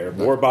go there.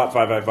 Warbot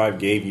 555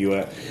 gave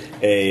you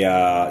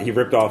he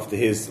ripped off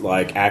his,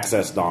 like,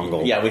 access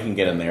dongle. yeah, we can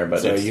get in there, but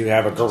So it's, you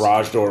have a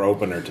garage door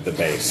opener to the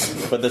base.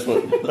 but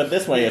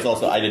this way is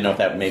also I didn't know if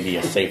that may be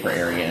a safer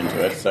area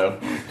into it. So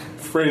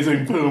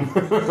Phrasing boom.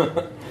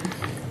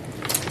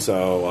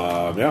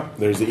 So, yeah,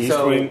 there's the East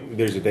So, Wing.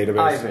 There's a database.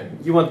 Ivan,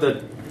 you want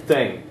the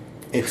thing,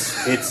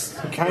 It's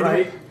kind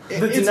right? of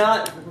It's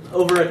not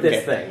over at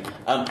this Okay.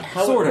 thing.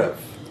 how sort of.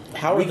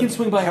 How are We the, can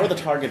swing by. How are the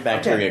target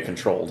bacteria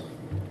controlled?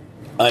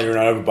 I do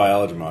not have a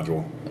biology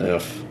module.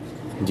 Ugh.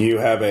 Do you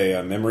have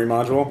a memory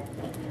module?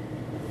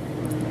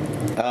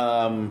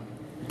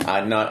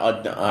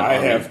 I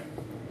have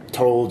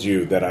told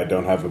you that I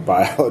don't have a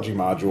biology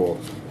module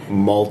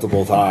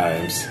multiple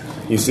times.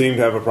 You seem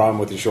to have a problem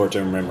with your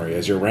short-term memory.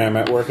 Is your RAM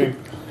at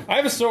working? I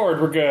have a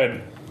sword. We're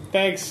good.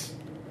 Thanks,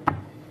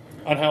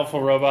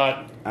 unhelpful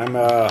robot. I'm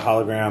a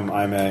hologram.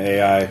 I'm an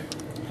AI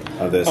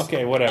of this.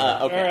 Okay, whatever.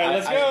 Okay, All right,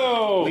 let's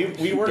go.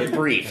 We were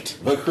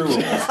briefed. The crew.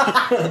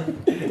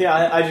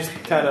 Yeah, I just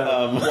kind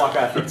of walk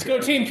out. Let's go,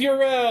 Team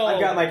Purell. I've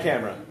got my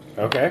camera.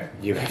 Okay.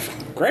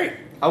 Great.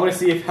 I want to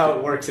see how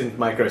it works in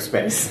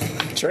microspace.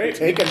 Trey,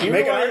 Make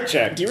an art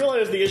check. Do you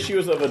realize the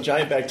issues of a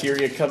giant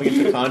bacteria coming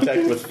into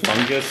contact with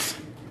fungus?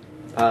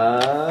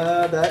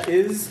 That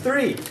is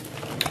 3.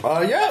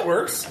 Yeah, it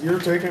works. You're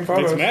taking It's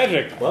photos.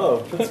 magic.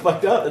 Whoa, that's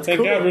fucked up. That's Thank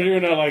cool. God we're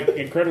doing that like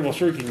incredible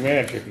shrinking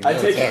magic. I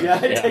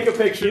take a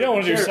picture. You don't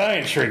want to do Sure.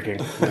 science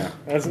shrinking.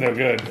 That's no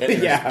good.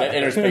 That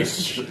inner space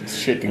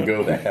shit can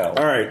go to hell.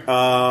 All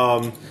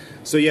right.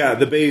 So yeah,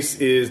 the base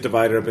is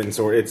divided up in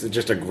sort. It's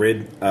just a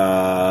grid.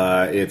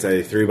 It's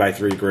a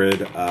 3x3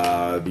 grid.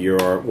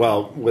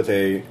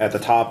 At the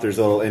top there's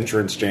a little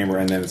entrance chamber,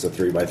 and then it's a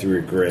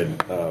 3x3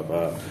 grid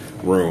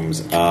of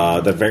rooms.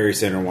 The very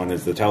center one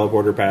is the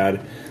teleporter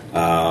pad.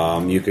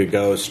 You could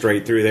go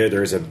straight through there.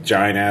 There's a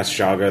giant ass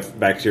Shoggoth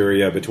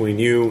bacteria between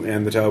you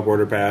and the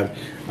teleporter pad.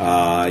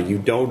 You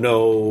don't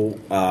know.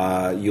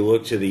 You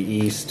look to the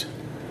east,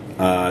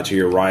 to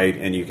your right,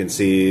 and you can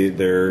see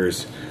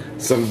there's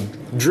some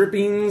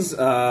drippings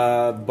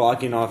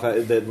blocking off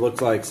that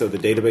looks like, so the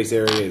database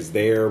area is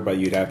there, but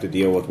you'd have to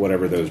deal with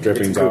whatever those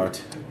drippings are.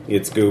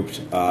 It's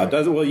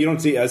gooped. You don't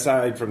see,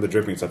 aside from the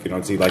dripping stuff, you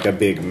don't see like a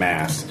big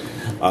mass.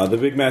 The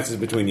big mass is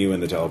between you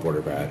and the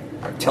teleporter pad.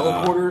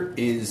 Teleporter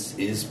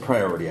is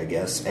priority, I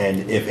guess.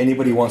 And if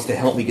anybody wants to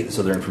help me get this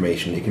other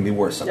information, it can be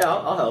worth something. Yeah,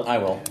 I'll help. I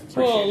will.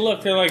 Well,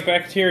 look, they're like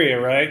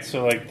bacteria, right?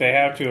 So like they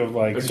have to have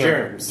like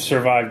germs.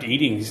 survived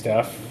eating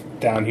stuff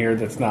down here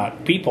that's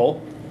not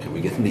people. Can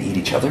we get them to eat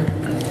each other?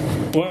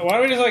 Why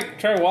don't we just like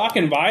try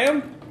walking by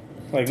them?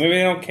 Like maybe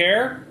they don't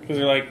care because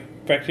they're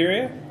like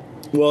bacteria.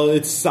 Well,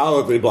 it's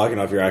solidly blocking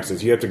off your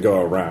access. You have to go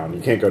around.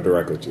 You can't go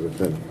directly to it.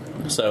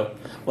 Then So,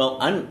 well,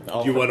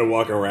 do you want to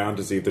walk around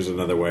to see if there's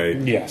another way?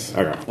 Yes.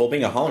 Okay. Well,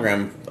 being a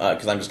hologram,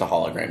 because I'm just a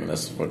hologram in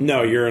this.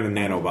 No, you're in a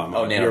nanobot mode.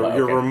 Oh, nanobot,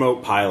 You're okay.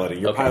 remote piloting.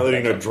 You're Okay,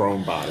 piloting gotcha. a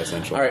drone bot,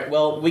 essentially. All right.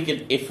 Well, we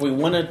could, if we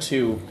wanted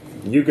to.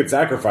 You could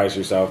sacrifice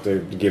yourself to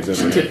give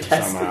them test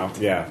somehow.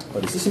 Yeah.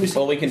 But is this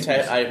Well, we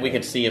can. We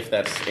could see if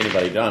that's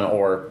anybody done,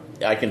 or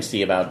I can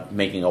see about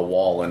making a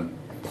wall and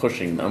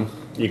pushing them.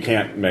 You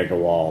can't make a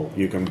wall.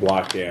 You can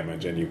block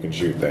damage and you can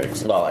shoot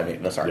things. Well, I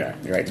mean, sorry, Yeah.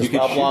 you're right. You could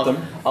I'll shoot block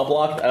them. I'll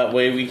block.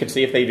 We could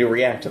see if they do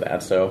react to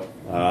that. So,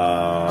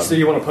 So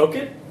you want to poke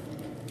it?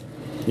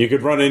 You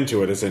could run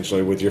into it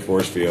essentially with your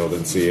force field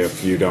and see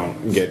if you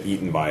don't get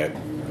eaten by it.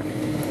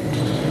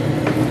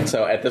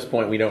 so at this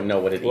point, we don't know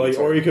what it Well, eats.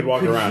 or you could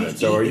walk around it.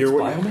 So you're.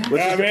 biomass?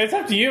 Yeah, I mean, it's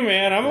up to you,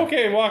 man. I'm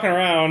okay walking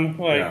around,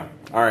 like, Yeah.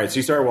 All right. So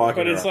you start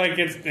walking. but it's around. like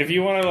if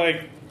you want to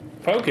like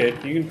poke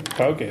it, you can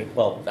poke it.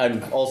 Well,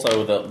 I'm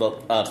also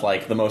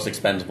like the most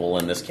expendable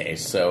in this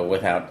case. So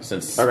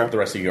since Okay. the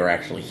rest of you are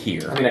actually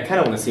here, I mean, I kind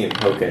of want to see him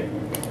poke it.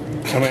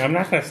 I mean, I'm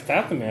not going to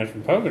stop the man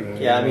from poking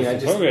it. Yeah, I mean,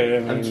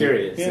 I'm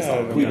curious. It's Yeah,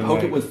 all- Can we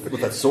poke it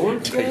with a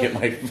sword? I get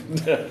my.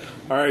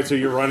 All right. So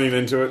you're running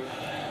into it.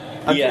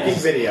 I'm Yes.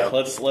 taking video.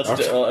 Let's let's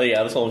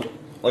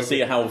see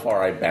how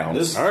far I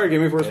bounce. All right.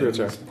 Give me a force field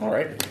check. All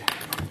right.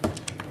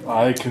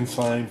 I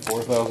consign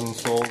 4,000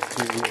 souls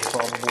to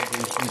probable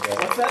Grecian death.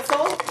 What's that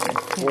song?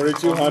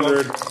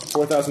 4,200,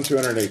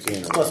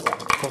 4,218. Plus 1.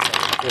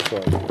 Plus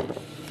one.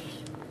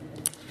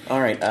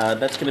 All right.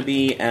 That's going to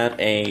be at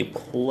a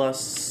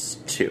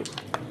 +2.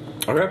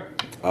 Okay.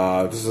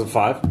 This is a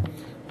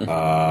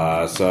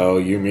 5. So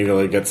you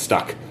immediately get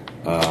stuck.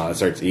 It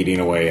starts eating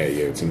away at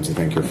you. It seems to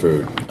think you're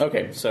food.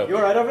 Okay. So You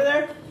alright over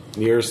there?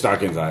 You're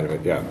stuck inside of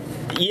it. Yeah.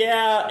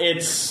 yeah,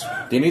 it's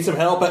Do you need some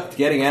help at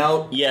getting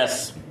out?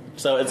 yes.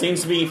 So it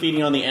seems to be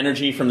feeding on the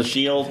energy from the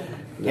shield.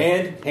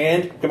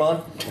 Hand, come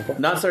on.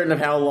 Not certain of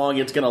how long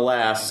it's going to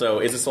last. So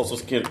is this also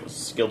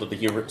skilled at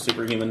the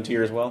superhuman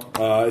tier as well?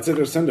 It's a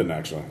descendant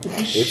actually.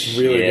 It's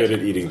really Shit. good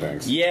at eating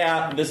things.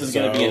 Yeah, this is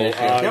So, going to be an issue.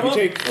 Come you on.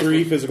 take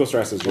 3 physical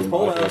stresses when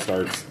pull molecule out.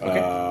 starts.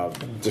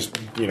 Just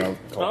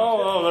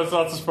Oh, that's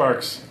lots of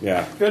sparks.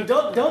 yeah.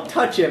 Don't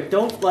touch him.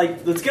 Don't,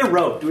 like, let's get a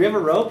rope. Do we have a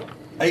rope?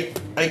 I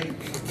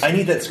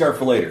need that scarf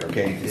for later,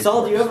 okay?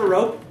 Saul, do you have a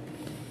rope?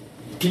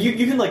 You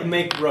can, like,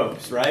 make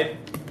ropes, right?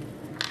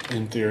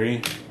 In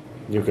theory.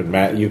 You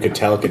could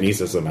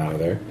telekinesis them out of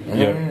there.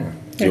 Yeah.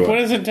 Do Like, when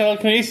it. isn't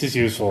telekinesis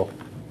useful?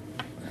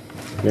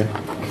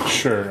 Yeah.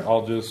 Sure,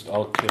 I'll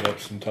kit up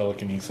some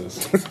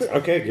telekinesis.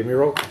 Okay, give me a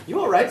roll. You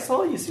alright,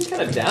 Saul? You seem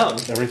kind of down.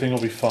 Everything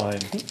will be fine.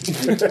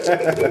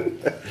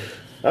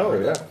 Oh,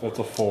 yeah. That's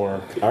a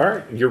 4. All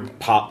right. Your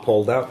pop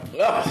pulled out.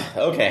 Ugh,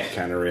 okay.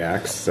 Kind of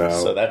reacts.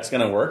 So that's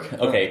gonna work.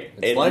 Okay.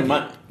 It's like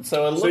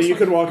so it looks So you like,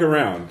 could walk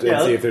around and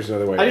Yeah, see if there's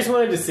another way. I just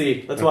wanted to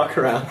see. Let's walk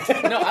around.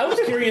 No, I was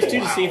curious too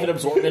to see if it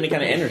absorbed any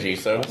kind of energy.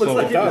 So So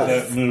like it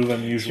does. that move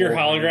unusual. Your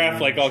holograph,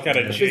 like all kind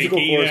of Physical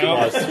janky force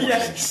now. of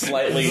us.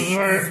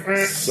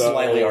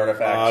 slightly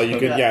artifact.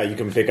 You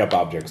can pick up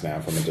objects now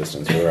from a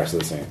distance for the rest of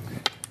the scene.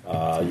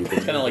 You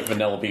It's kind of like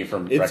Vanellope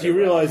from. you Wreck-It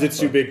realize Ralph, it's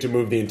too big to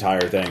move the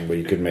entire thing, but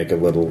you could make a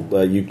little.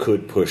 You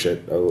could push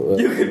it.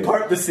 You can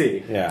part the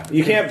sea. Yeah,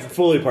 you can't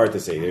fully part the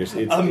sea. It's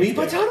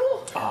Amoeba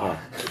tunnel?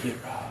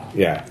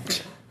 Yeah.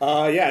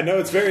 Yeah, no,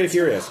 it's very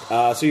curious.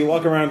 So you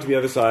walk around to the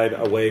other side,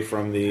 away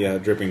from the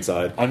dripping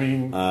side. I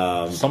mean,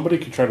 somebody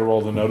could try to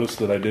roll the notice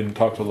that I didn't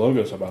talk to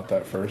Logos about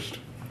that first.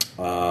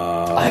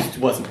 I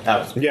wasn't. I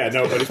was. Yeah,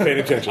 nobody's paying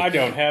attention. I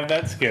don't have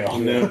that skill.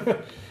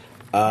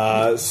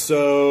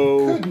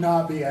 So Could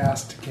not be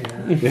asked to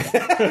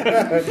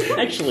care.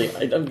 Actually,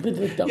 I'm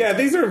dumb. yeah,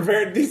 these are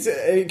very. These,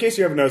 in case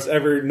you haven't noticed,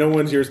 no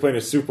one's here is playing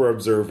a super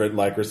observant.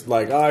 Like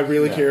oh, I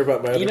really care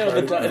about my. Other You know,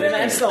 party.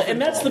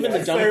 and that's been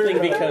the dumb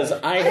thing because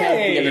I have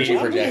the energy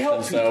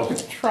projection. So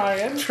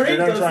Trying. Trade You're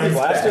not those trying things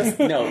blast fast.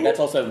 no, that's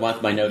also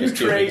my notice You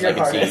too trade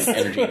because I can your see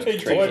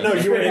energy. Well, no,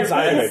 you were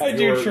inside it. I You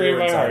do were- trade you were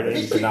my inside heart. it.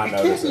 You It did not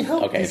can't notice be it.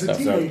 helped. Okay, He's a so-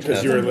 teenager.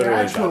 because you were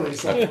literally naturally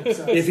so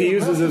If he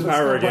uses his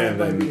power again,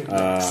 then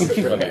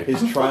Okay.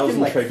 His trials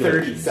and Like 30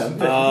 tribulations.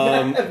 something.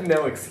 I have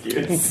no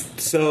excuse.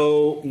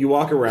 so you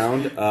walk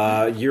around.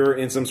 You're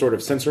in some sort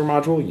of sensor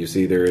module. You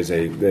see there is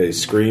a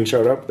screen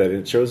showed up that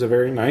it shows a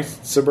very nice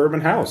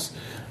suburban house.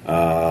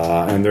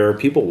 And there are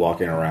people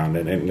walking around,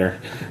 and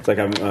it's like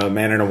a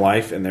man and a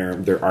wife, and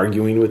they're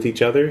arguing with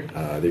each other.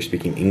 They're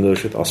speaking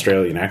English with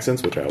Australian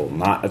accents, which I will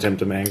not attempt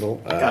to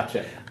mangle.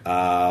 Gotcha.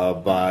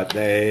 But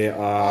they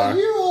Are are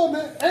you on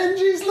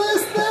Angie's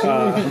list then?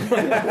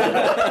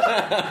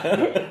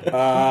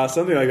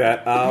 something like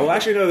that. Well,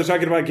 actually, no. They're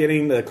talking about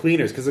getting the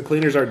cleaners because the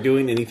cleaners aren't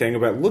doing anything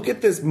about. Look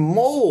at this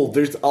mold.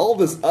 There's all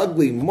this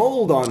ugly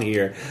mold on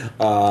here,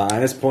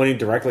 and it's pointing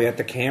directly at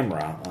the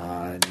camera.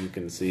 And you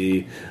can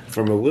see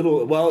from a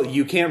little. Well,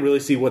 you can't really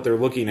see what they're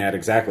looking at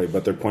exactly,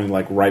 but they're pointing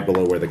like right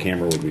below where the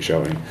camera would be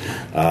showing.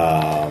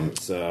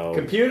 So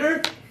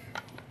Computer?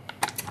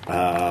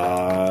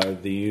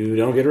 you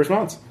don't get a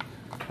response.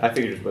 I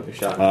figured it's worth a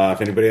shot.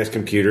 If anybody has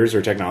computers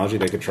or technology,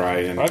 they could try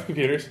and. I have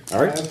computers. All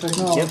I right. have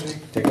technology.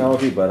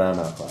 Technology, but I'm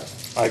out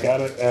 5. I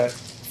got it at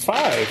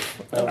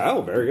 5.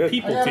 Oh, very good. I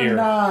People got a tier.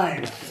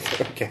 9.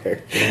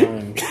 Okay.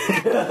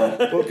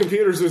 Well,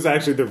 computers was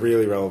actually the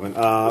really relevant.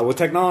 With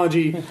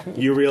technology,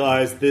 you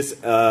realize this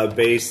what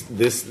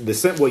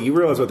you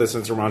realize what the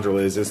sensor module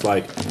is. It's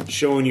like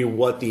showing you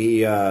what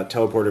the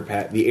teleporter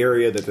pad, the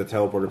area that the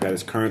teleporter pad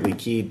is currently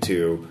keyed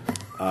to.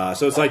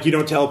 So it's like you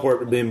don't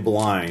teleport in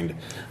blind.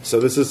 So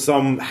this is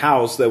some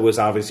house that was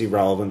obviously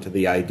relevant to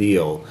the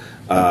ideal.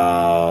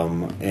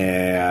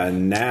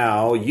 And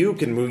now you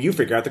can move. You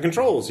figure out the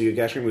controls. So you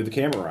can actually move the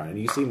camera around, and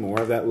you see more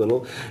of that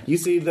little. You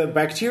see the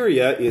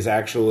bacteria is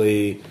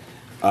actually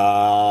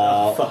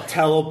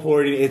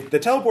teleporting. The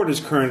teleporter is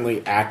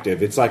currently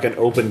active. It's like an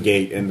open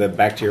gate, and the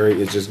bacteria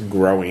is just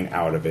growing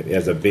out of it. It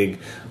has a big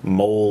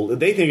mold.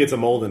 They think it's a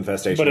mold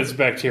infestation, But it's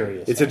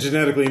bacteria. It's a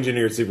genetically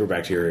engineered super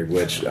bacteria,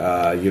 which you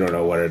don't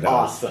know what it does.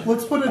 Awesome.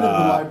 Let's put it in the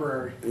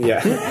library.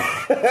 Yeah.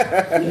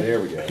 There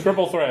we go.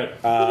 Triple threat.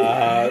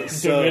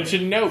 So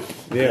Dimension nope.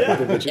 yeah.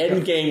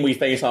 End game, we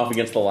face off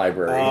against the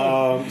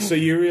library. So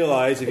you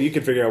realize if you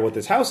can figure out what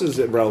this house is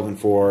relevant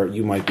for,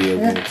 you might be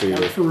able Yeah,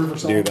 to for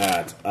Riverside. do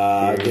that.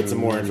 Get some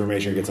more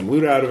information, get some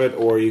loot out of it,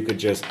 or you could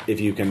just, if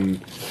you can,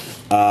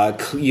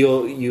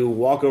 you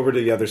walk over to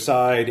the other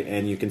side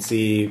and you can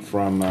see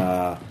from.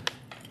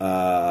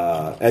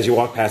 As you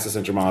walk past the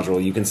sensor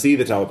module, you can see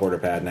the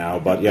teleporter pad now,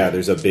 but yeah,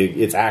 there's a big,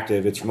 it's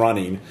active, it's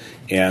running,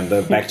 and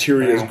the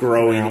bacteria is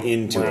growing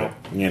into it,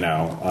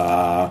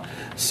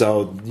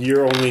 so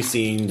you're only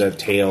seeing the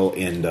tail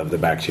end of the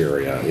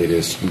bacteria. It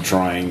is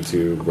trying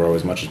to grow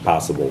as much as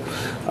possible.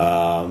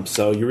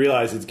 So you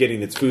realize it's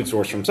getting its food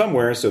source from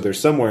somewhere, so there's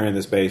somewhere in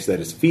the space that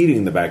is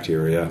feeding the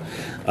bacteria,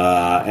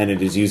 and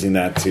it is using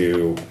that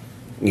to,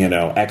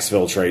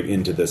 exfiltrate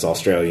into this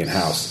Australian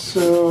house.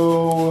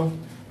 So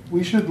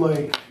we should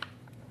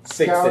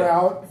Fix scout it.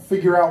 out,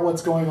 figure out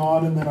what's going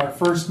on, and then our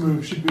first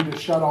move should be to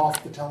shut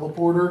off the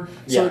teleporter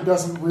so Yeah. it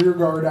doesn't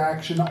rearguard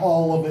action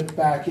all of it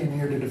back in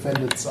here to defend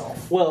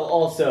itself. Well,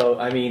 also,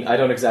 I mean, I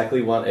don't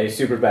exactly want a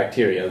super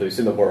bacteria loose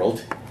in the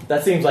world.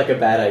 That seems like a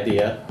bad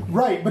idea.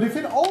 Right, but if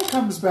it all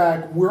comes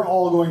back, we're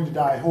all going to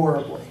die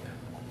horribly.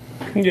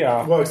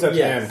 Yeah. Well, except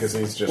Yes. him, because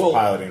he's just Well,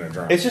 piloting a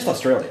drone. It's just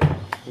Australia.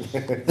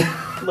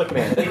 Look,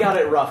 man, they got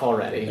it rough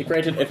already.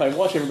 Granted, if I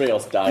watch everybody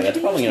else die, that's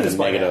probably going to have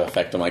a negative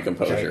effect on my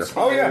composure.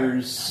 Oh, yeah.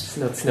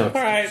 No. All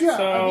right, Yeah,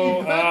 so I mean,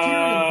 the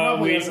bacteria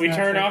probably doesn't we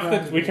turn off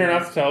actually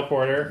the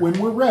teleporter. When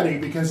we're ready,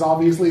 because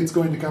obviously it's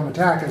going to come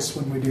attack us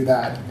when we do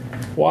that.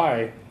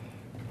 Why?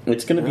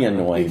 It's going to be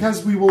annoying.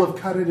 Because we will have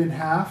cut it in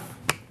half.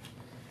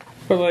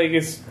 But like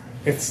it's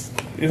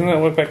isn't that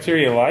what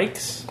bacteria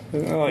likes?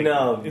 Isn't it like,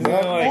 No. Isn't it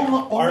like,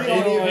 Only Are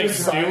any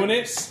of like you doing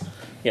it?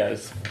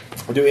 Yes.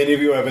 Do any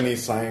of you have any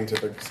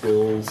scientific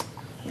skills?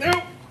 No.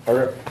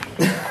 Okay.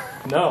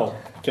 No.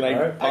 Can I All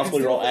right.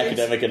 possibly roll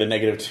academic at a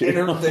 -2?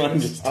 Inner I'm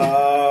things. just-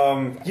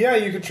 Yeah,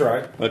 you could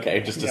try. okay,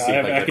 just to Yeah, see I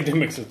if have I get.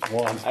 academics at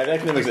 1. I have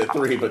academics at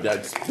 3, but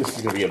this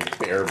is going to be a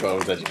bare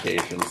bones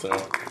education. So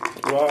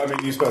Well, I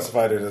mean, you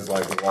specified it as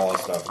like law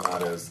stuff,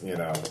 not as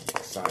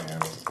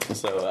science.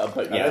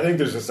 but And yeah, I think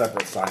there's a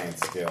separate science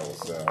skill.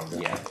 So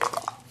yeah.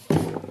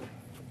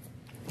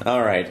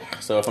 All right.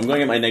 So if I'm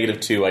going at my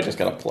 -2, I just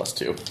got a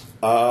 +2.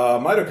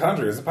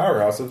 Mitochondria is the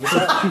powerhouse of the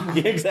cell.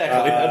 Yeah,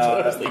 exactly. That's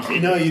what I was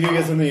thinking. No, you do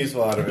get something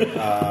useful out of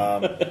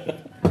it.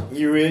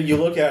 You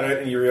look at it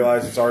and you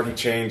realize it's already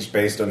changed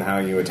based on how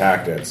you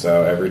attacked it.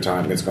 So every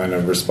time it's going to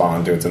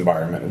respond to its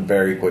environment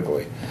very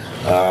quickly.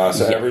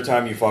 So every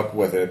time you fuck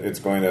with it, it's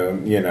going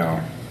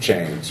to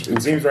change.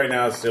 It seems right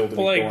now it's still to be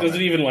Well, like, dormant. does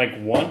it even like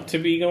want to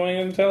be going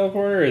on a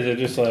teleporter, or is it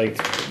just like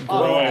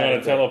growing on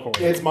a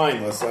teleporter? It's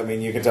mindless. I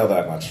mean, you can tell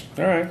that much.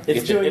 All right.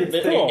 It's doing its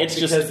thing it's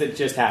just- because it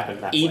just happened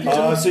that Eat,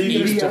 way. So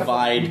you eat, can-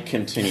 divide, So if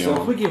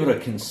continuum. we give it a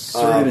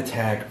concerted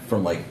attack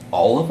from like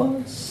all of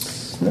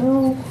us,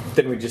 no.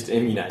 Then we just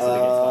immunize it against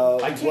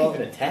them. I can't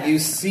even attack. You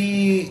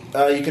see,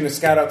 you can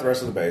scout out the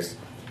rest of the base.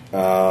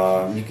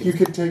 You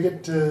could take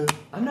it to.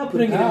 I'm not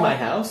putting it in my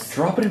house.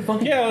 Drop it in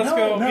funky. Yeah, let's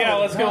go. no, Yeah,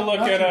 let's go not- look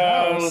not at. your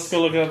house. Let's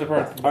go look at other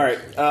parts. All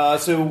right.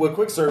 So a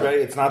quick survey.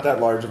 It's not that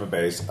large of a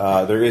base.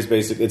 There is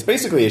It's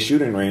basically a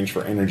shooting range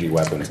for energy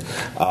weapons,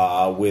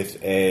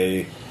 with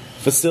a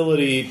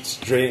facility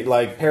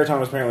like Paraton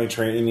was apparently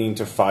training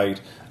to fight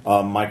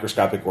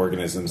microscopic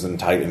organisms in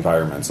tight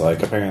environments.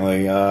 Like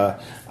apparently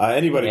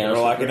anybody Yeah, can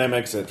roll so-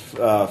 academics at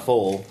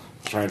full,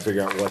 trying to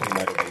figure out what they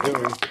might have been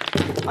doing.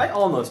 I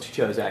almost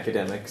chose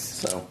academics.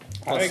 So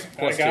I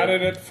plus got 2.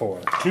 it at 4.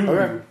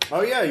 Okay.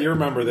 Oh yeah, you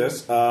remember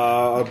this.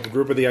 A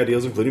group of the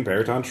Ideals, including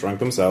Paraton, shrunk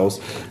themselves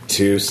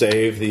to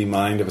save the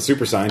mind of a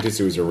super scientist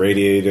who was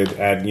irradiated,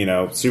 had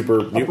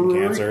super mutant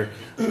cancer.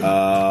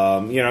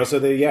 So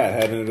they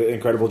had an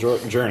incredible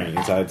journey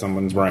inside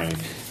someone's brain,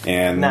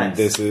 and Nice.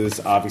 this is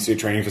obviously a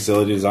training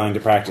facility designed to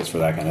practice for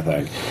that kind of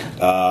thing.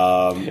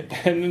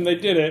 And then they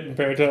did it, and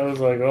Paraton was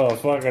like, "Oh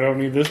fuck, I don't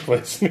need this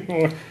place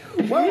anymore."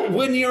 Well,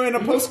 when you're in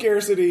a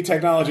post-scarcity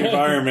technology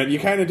environment, you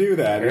kind of do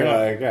that. You're Yeah.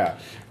 like,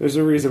 there's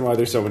a reason why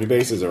there's so many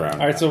bases around.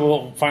 All right, so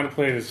we'll find a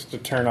place to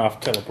turn off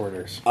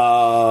teleporters.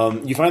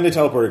 You find the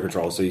teleporter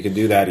control, so you can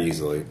do that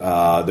easily.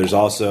 There's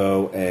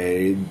also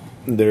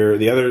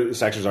the other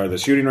sections are the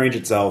shooting range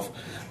itself.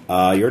 You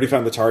already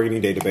found the targeting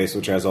database,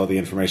 which has all the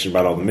information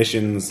about all the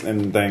missions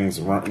and things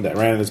that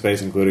ran in the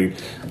space, including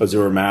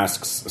Azure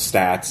masks,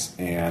 stats,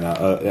 and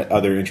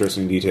other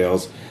interesting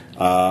details.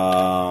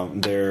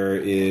 There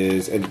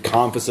is a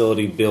comm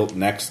facility built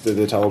next to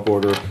the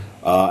teleporter,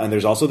 and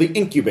there's also the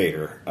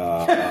incubator,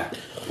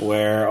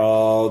 where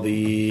all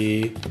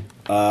the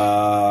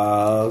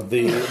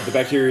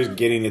bacteria is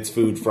getting its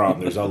food from.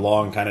 There's a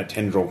long kind of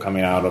tendril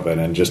coming out of it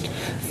and just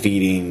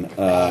feeding.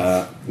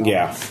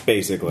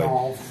 Basically,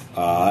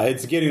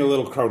 it's getting a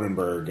little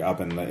Cronenberg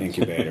up in the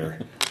incubator.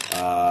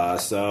 All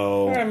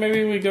right,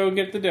 maybe we go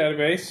get the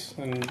database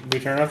and we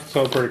turn off the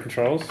teleporter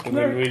controls, and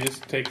then we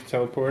just take the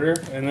teleporter,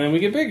 and then we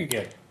get big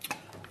again.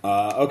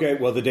 Okay,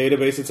 well, the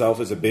database itself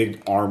is a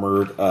big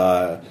armored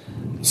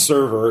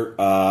server.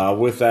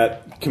 With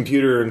that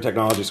computer and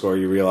technology score,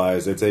 you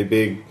realize it's a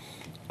big.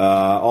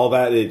 All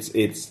that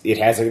it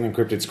has an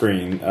encrypted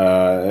screen,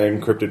 an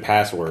encrypted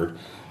password,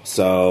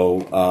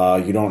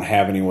 so you don't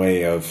have any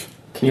way of.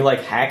 Can you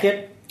hack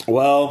it?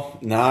 Well,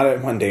 not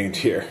at mundane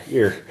tier.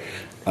 Here,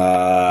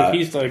 But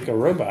he's like a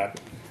robot.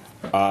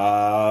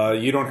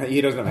 you don't.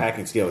 He doesn't have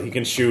hacking skill. He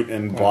can shoot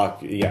and block.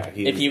 Yeah,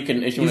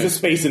 he's a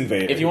space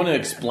invader. If you want to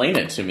explain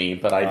it to me,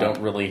 but I don't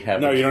really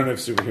have. No, you don't have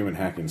superhuman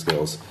hacking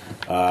skills.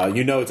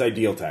 It's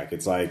ideal tech.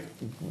 It's like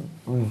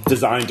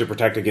designed to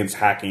protect against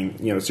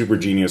hacking. Super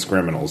genius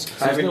criminals.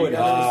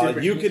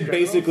 You could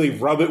basically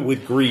rub it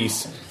with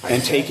grease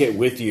and take it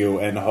with you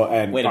and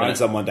Wait a find minute.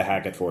 someone to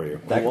hack it for you.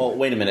 Well,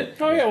 wait a minute.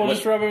 Oh yeah, we'll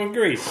just rub it with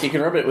grease. You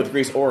can rub it with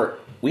grease, or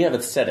we have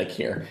aesthetic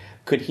here.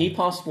 Could he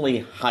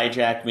possibly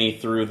hijack me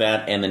through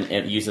that and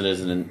then use it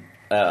as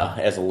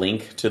a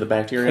link to the Play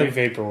bacteria?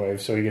 vaporwave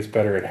so he gets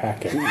better at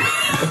hacking.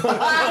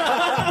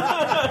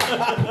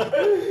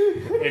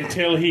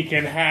 Until he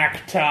can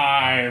hack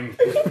time.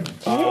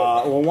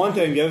 Well, one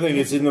thing. The other thing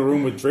is in the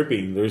room with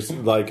dripping. There's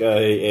like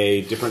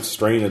a different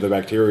strain of the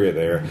bacteria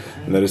there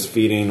that is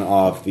feeding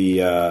off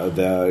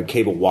the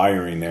cable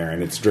wiring there,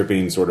 and it's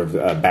dripping sort of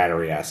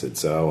battery acid.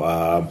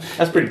 So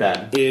That's pretty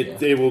bad.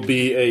 it will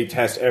be a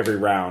test every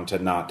round to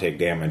not take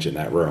damage in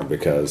that room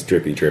because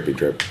drippy,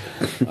 drip.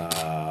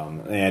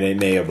 And it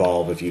may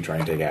evolve if you try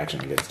and take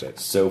action against it.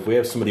 So if we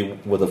have somebody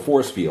with a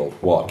force field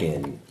walk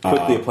in,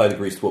 quickly apply the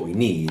grease to what we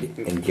need,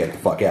 and get the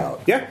fuck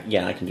out. Yeah.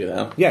 Yeah, I can do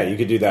that. Yeah, you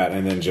could do that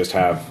and then just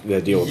have the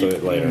deal with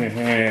it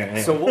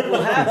later. So what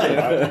will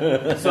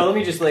happen? So let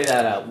me just lay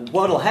that out.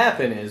 What'll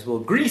happen is we'll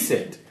grease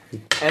it,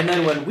 and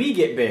then when we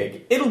get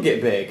big, it'll get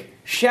big,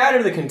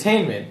 shatter the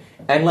containment,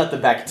 and let the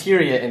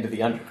bacteria into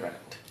the underground.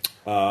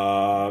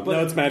 No,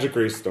 it's magic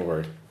grease. Don't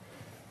worry.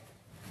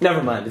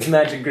 Never mind. It's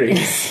magic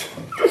grease.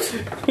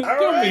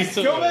 Don't be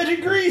silly. Go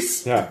Magic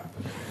Grease! Yeah.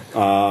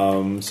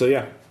 So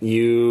yeah,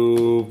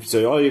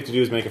 So all you have to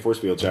do is make a force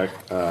field check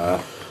Yeah,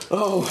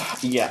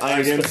 I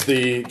am against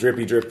the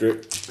drippy drip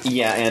drip.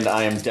 yeah, and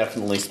I am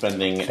definitely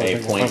spending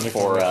a point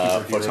for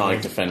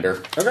Photonic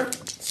Defender. Okay.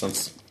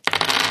 Since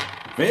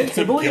Vince,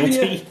 I believe in you.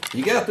 Guilty.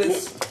 You got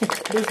this.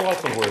 There's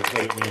lots of words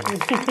that it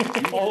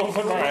means. All of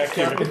them are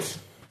accurate.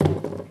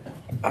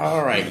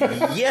 all right,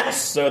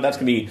 yes. So that's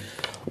gonna be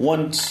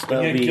one.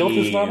 Yeah, guilt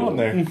is not on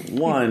there.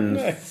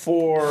 1,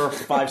 4,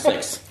 5,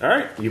 6. All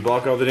right. You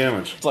block all the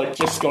damage. It's like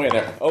just going in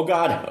there. Oh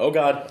god! Oh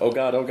god! Oh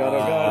god! Oh god! Oh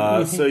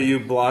god! So you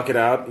block it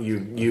out.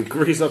 You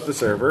grease up the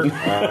server, and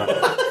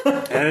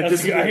it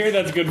just I hear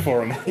that's good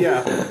for him.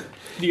 yeah.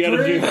 You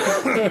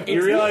gotta do.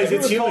 You realize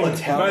it's It was called human. a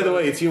tower. By the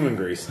way, it's human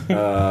grease.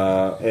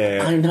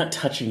 And I'm not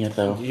touching it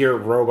though. your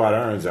robot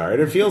arms are.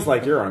 And it feels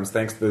like your arms,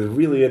 thanks to the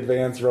really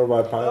advanced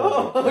robot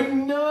pilot. Oh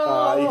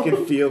no! You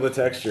can feel the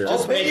texture.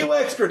 I'll pay you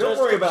extra. Don't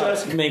worry about it.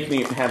 Just make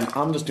me have.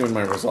 I'm just doing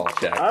my resolve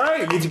check. All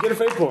right, you get a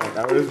fate point.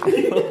 That was,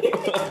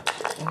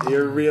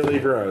 you're really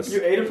gross.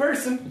 You ate a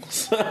person.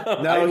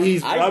 No,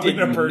 he's I rubbing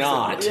did a person.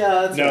 not.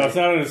 Yeah, that's No, right. it's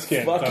not on his skin.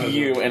 It's on Fuck his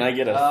you, and I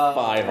get a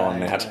 5 on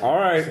that. All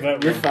right,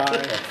 that you're one. fine.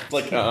 It's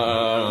like,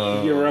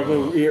 You're rubbing.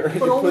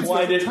 only-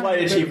 why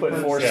did she put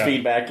force Yeah.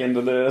 feed back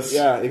into this?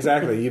 Yeah,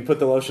 exactly. You put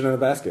the lotion in the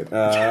basket. You could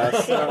have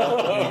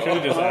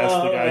just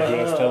asked the guy who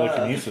has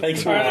telekinesis.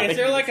 Thanks, All right, Mike. is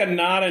there like a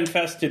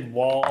not-infested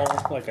wall,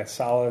 like a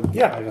solid,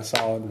 Yeah. like a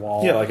solid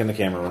wall? Yeah, like in the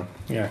camera room.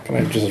 Yeah. Can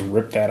I just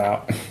rip that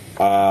out?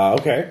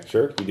 Okay,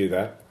 sure, you do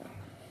that.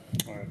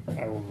 All right,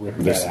 I will rip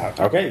There's, that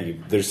out. okay,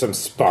 there's some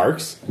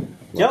sparks. Looks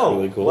Yo,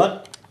 really cool.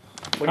 what?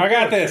 I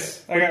got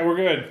this. We're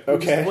good.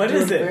 Okay. What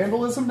is Doing it?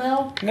 vandalism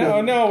now?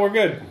 No, we're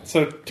good.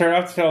 So turn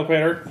off the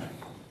teleporter,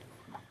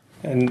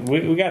 and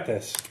we got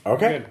this.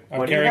 Okay. Good. I'm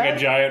What do you carrying a have?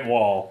 giant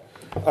wall.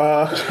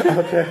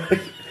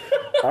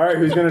 All right,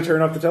 who's going to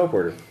turn off the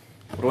teleporter?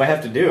 What do I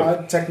have to do?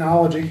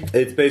 Technology.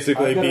 It's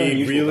basically I've got an being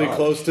unusual really dodge.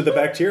 close to the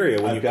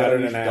bacteria when I've you got cut a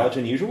it in half. dodge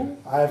unusual?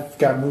 I've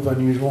got move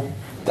unusual.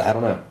 I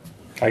don't know.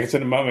 I can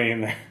send a mummy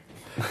in there.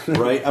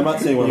 Right? I'm not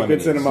saying one You of my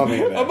could send a minis. mummy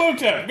in A there.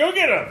 Botep, go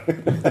get him!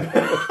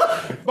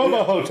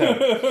 Boba Hotep.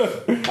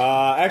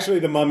 Actually,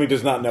 the mummy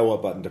does not know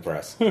what button to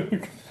press.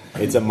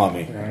 It's a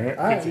mummy.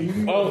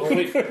 Oh,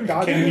 wait,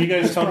 can you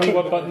guys tell me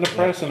what button to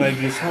press? And I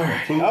just.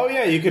 Oh,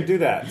 yeah, you could do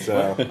that.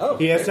 So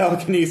He has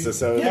telekinesis,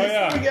 so... Oh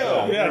yeah, Here we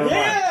go. Yeah, never mind.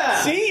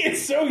 Yeah! See,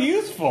 it's so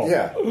useful.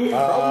 Yeah.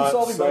 Problem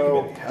solving by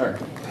so- committee. All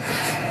right.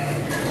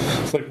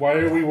 It's like, why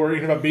are we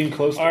worrying about being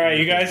close to All right,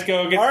 you guys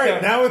go get. All right,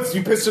 the- now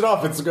you pissed it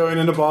off. It's going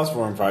into boss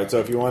form fight, so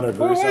if you want to...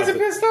 Well, why is it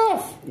pissed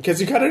off? Because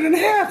you cut it in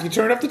half. You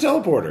turned off the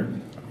teleporter.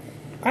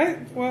 Okay.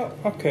 We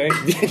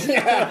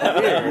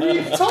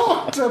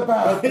talked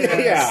about this.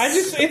 Yeah.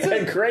 It's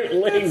a Great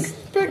link.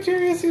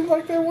 bacteria seems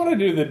like they want to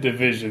do the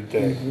division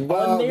thing.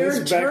 Well, On their this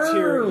bacteria,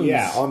 terms.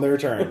 yeah, on their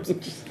terms.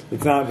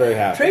 It's not very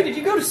happy. Trey, did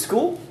you go to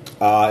school?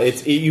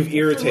 You've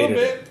irritated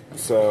bit. it.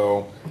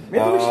 So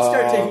Maybe we should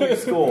start taking you to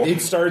school.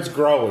 it starts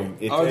growing.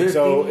 Are there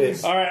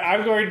things- All right,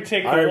 I'm going to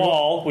take All right, the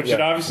wall, which it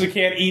yeah. obviously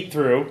can't eat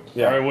through,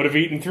 Yeah. or I would have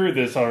eaten through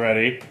this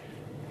already.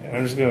 And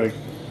I'm just going to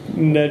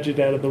nudge it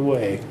out of the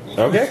way.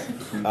 Okay.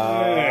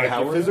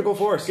 How Physical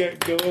force.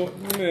 Go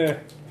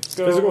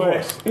Physical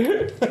away. force.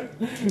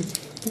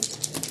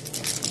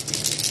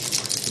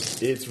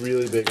 It's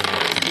really big. and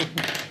heavy.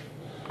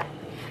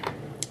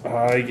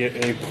 I get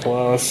a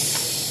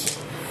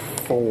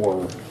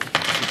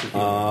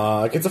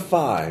 +4. It gets a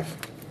 5.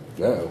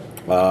 No.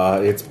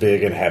 It's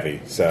big and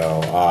heavy.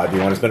 So, do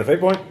you want to spend a fate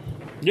point?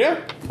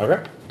 Yeah,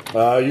 Okay.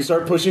 You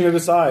start pushing it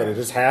aside. It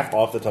is half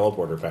off the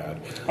teleporter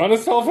pad. on a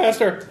tell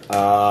faster.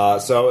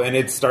 And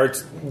it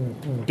starts,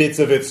 bits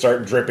of it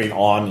start dripping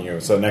on you.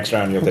 So next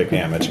round you'll take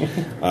damage.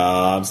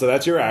 So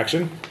that's your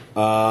action.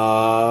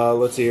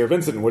 Let's see here,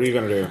 Vincent. What are you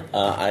going to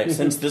do?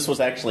 Since this was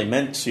actually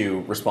meant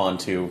to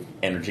respond to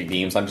energy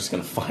beams, I'm just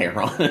going to fire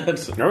on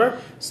it. Okay.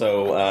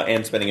 So,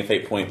 and spending a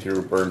fate point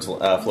through burns,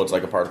 floats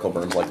like a particle,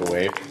 burns like a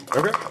wave.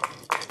 Okay.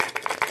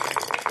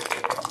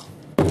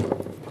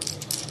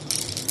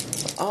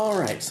 All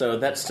right, so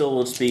that still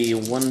looks be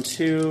 1,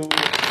 2,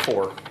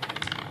 4.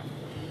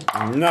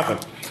 Nothing.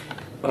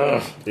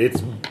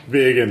 It's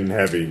big and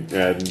heavy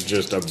and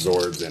just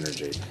absorbs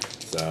energy.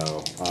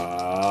 So,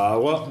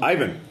 well,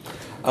 Ivan.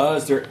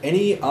 Is there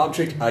any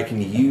object I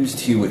can use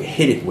to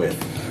hit it with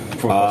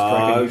for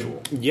strike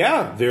unusual?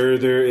 Yeah,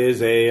 there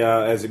is a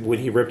as when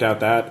he ripped out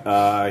that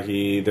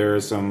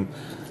there's some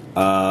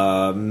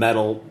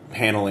metal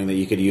paneling that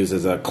you could use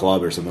as a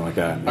club or something like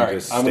that. All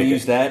right, I'm going to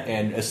use that,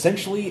 and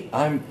essentially,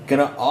 I'm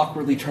going to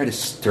awkwardly try to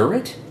stir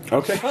it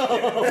Okay.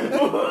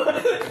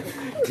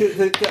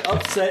 to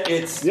upset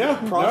its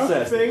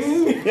process.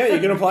 Yeah, you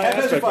can apply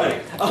Adventure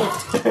aspect.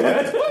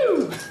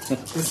 fighting.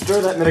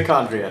 Stir that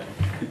mitochondria.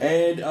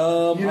 And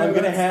I'm going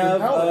to that's the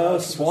have power.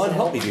 Swan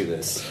help me do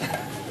this.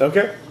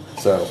 Okay.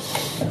 So,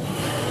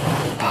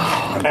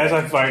 As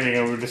I'm fighting,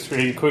 I would just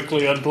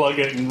quickly unplug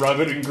it and rub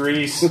it in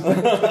grease.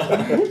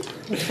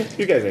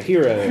 You guys are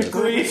heroes.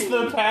 Grease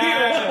the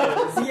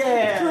pad!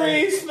 Yeah.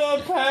 Grease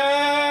the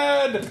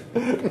pad!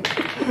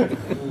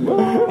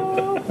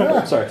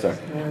 Sorry.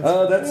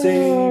 That's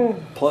a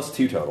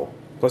 +2 total.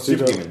 Plus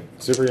Superhuman.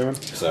 Superhuman.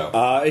 So.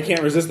 It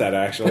can't resist that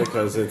actually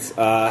because it's.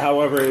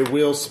 However, it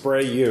will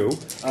spray you.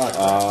 Can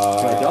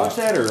I dodge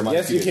that or am I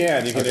Yes, you defeated?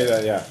 can. You can do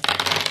that. Yeah.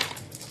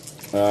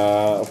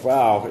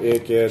 Wow.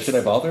 It gets. Should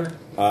I bother?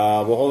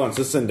 Well, hold on. It's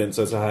ascendant,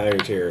 so it's a higher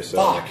tier. So.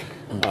 Fuck.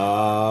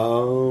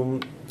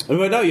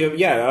 But no,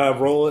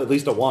 roll at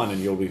least a 1 and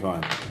you'll be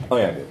fine. Oh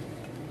yeah, good.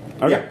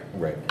 Okay. Yeah,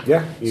 right.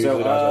 Yeah. you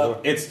usually dodge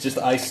So that. it's just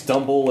I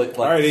stumble. It like.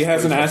 All right, he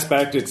has an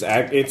springs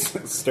aspect.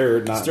 It's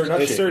stirred, not Stirred,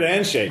 not it's stirred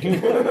and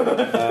shaken.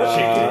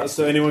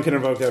 So anyone can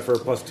invoke that for a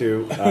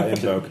 +2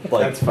 invoke.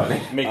 Like, That's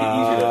funny. Make it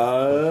easy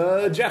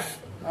to. Jeff.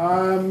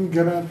 I'm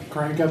gonna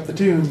crank up the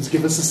tunes.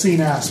 Give us a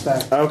scene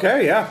aspect.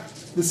 Okay, yeah.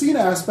 The scene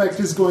aspect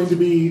is going to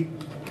be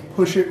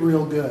push it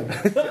real good.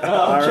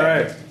 All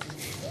right.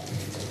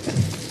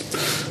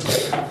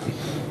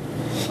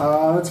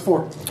 That's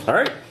 4. All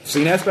right.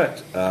 Scene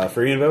aspect.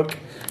 Free invoke.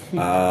 So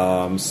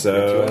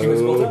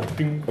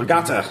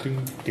Agata.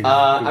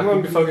 I'm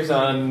going to focus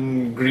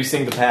on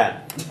greasing the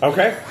pad.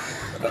 Okay.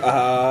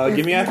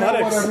 Give me You know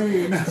athletics. what I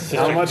mean?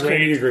 How much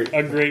can you agree?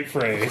 A great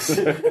phrase.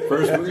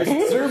 First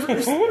grease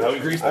servers. How we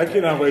grease I that.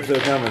 cannot wait for the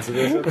comments of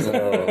this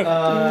episode.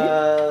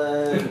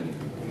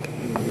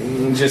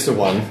 Just a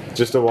 1.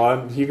 Just a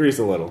 1. He greased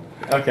a little.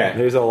 Okay.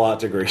 There's a lot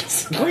to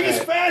grease.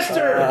 Grease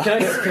faster.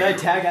 Can I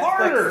tag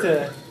aspects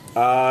to?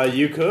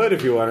 You could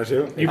if you wanted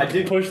to. You I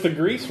did- push the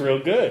grease real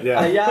good.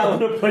 Yeah. Yeah, I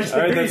want to push the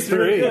All right, grease that's 3.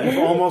 really You've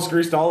good. almost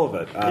greased all of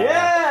it.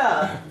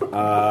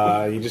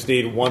 Yeah. You just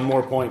need 1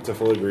 more point to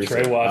fully grease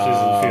Trey it. watches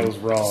and feels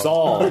wrong.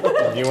 Saul, do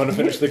you want to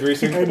finish the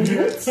greasing? And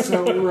yet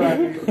so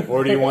right.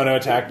 Or do you want to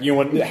attack? You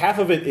want half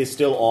of it is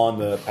still on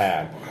the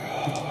pad.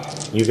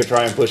 You could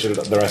try and push it,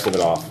 the rest of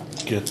it off.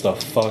 Get the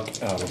fuck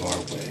out of our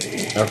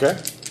way. Okay.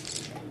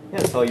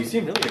 Yeah, Saul, you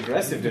seem really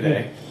aggressive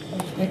today.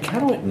 I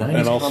kind of went 9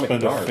 And I'll comic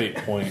spend dark. a fate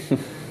point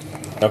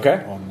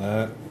Okay. on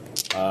that.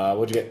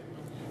 What'd you get?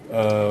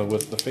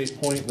 With the fate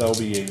point, that'll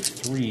be a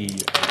 3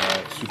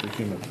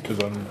 superhuman because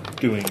I'm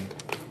doing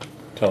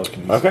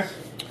telekinesis. Okay.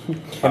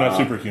 Or not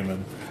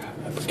superhuman.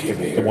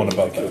 The one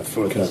above that.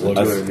 Because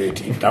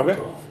Okay.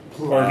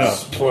 or no.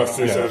 Plus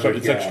this Yeah, so other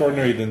it's guy.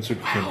 extraordinary, then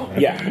superhuman.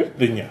 Right? Yeah.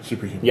 Then yeah,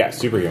 superhuman. Yeah,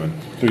 superhuman.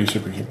 3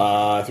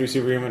 superhuman. 3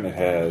 superhuman. It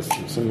has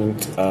some.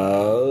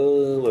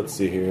 Let's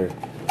see here.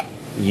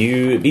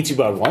 It beats you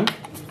by 1.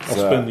 I'll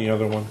spend the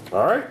other one.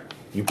 All right.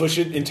 You push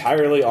it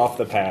entirely off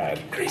the pad.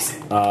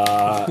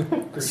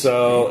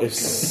 So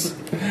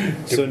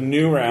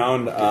new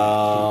round.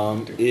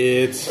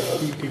 It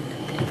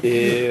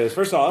is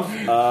first off,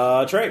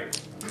 Trey.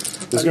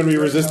 This is going to be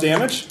resist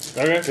damage.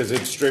 Okay. Because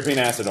it's dripping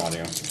acid on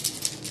you.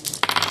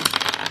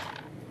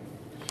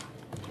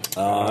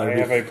 I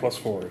have a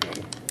 +4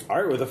 again. All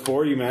right, with a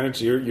 4, you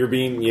manage. You're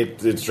being.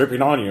 It's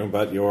dripping on you,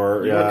 but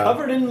you're. You're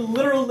covered in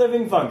literal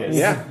living fungus.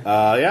 Yeah,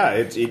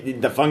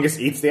 the fungus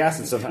eats the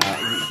acid somehow.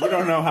 You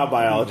don't know how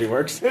biology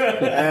works,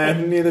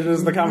 and neither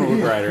does the comic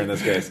book writer in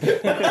this case. And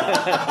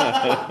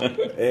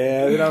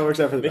it all works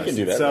out for the best. can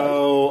do that,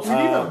 So, We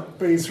need a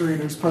base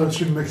reader's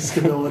potion mixed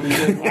ability.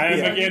 I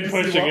am again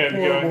pushing it,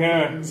 going,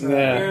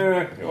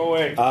 go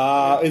away.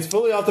 it's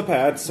fully off the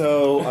pad.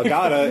 So,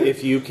 Agata,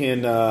 if you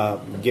can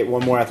get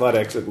 1 more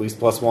athletics, at least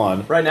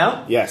 +1. Right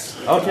now? Yes.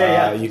 Okay,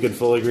 yeah. You can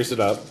fully grease it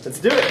up. Let's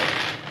do it.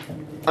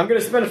 I'm going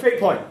to spend a fate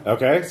point.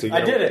 Okay, so you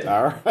I did it.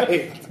 All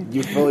right,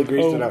 you fully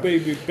greased it Oh, up.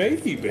 baby.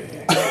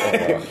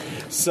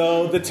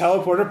 So the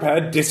teleporter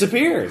pad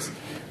disappears.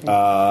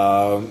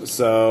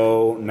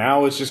 So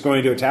now it's just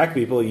going to attack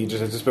people. You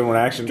just have to spend 1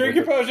 action. Drink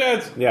your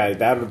potions! Yeah,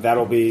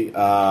 that'll be.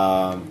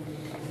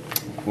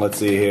 Let's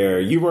see here.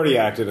 You've already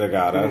acted,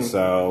 Agata.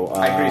 So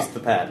I greased the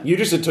pad. You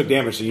just took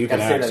damage, so you can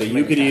Gotta say act. that So as you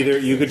many could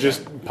times. you could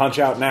just punch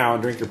out now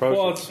and drink your potion.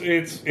 Well,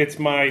 it's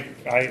my.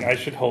 I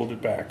should hold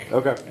it back.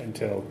 Okay.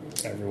 Until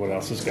everyone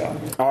else is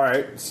gone. All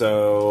right.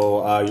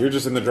 So you're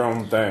just in the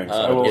drone thing.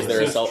 So. Is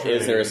there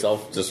a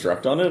self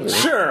destruct on it? Or?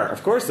 Sure,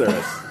 of course there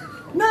is.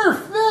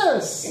 Nerf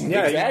this!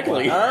 Yeah,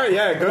 Exactly. All right,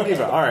 yeah, go keep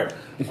it. All right.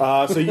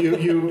 So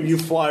you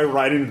fly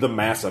right into the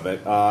mass of it.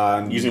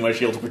 Using my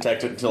shield to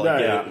protect it until I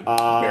Yeah, get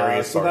yeah. bury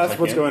as So far as that's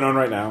I what's can. going on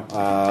right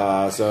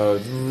now. So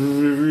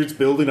it's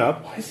building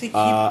up. Why does he keep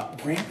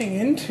ramping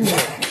into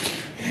it?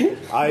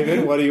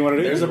 Ivan, what do you want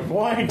to do? There's a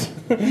point.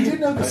 He didn't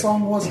know the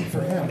song wasn't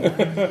for him.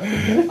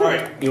 All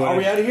right, are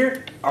we out of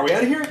here? Are we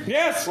out of here?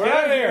 Yes, get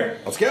out of here!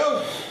 Let's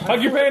go.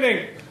 Hug your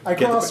painting! I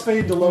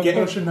crossfade to love Get-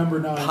 potion number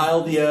 9.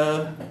 Pile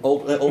the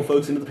old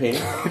folks into the paint.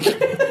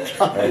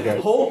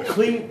 Hold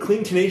cling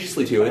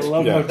tenaciously to I it.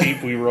 love how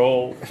deep we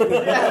roll. God,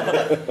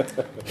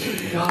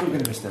 I'm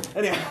gonna miss them.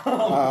 Anyhow,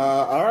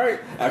 all right,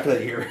 after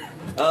that year,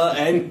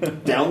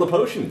 and down the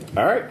potion.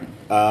 all right,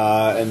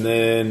 and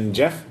then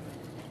Jeff.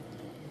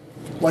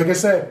 Like I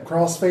said,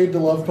 crossfade to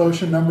love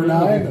potion number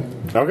 9.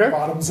 And Okay.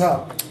 bottoms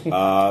up.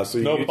 So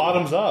No, you,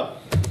 bottoms up.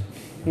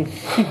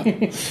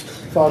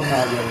 Thought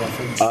not real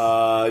reference.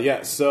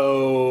 yeah.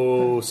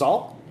 So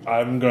Saul.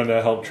 I'm going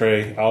to help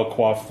Trey. I'll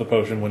quaff the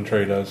potion when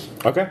Trey does.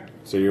 Okay.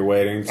 So you're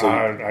waiting. So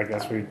I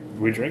guess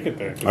we drink it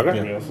there. Okay.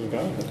 Everybody else is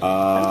gone.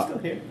 I'm still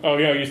here. Oh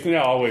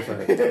yeah, I'll wait for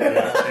her.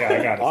 Yeah,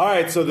 I got it. all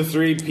right. So the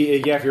three.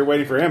 Yeah, if you're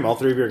waiting for him, all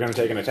three of you are going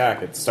to take an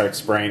attack. It starts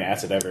spraying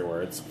acid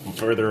everywhere. It's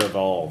further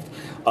evolved.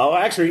 Oh,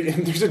 actually,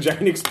 there's a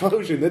giant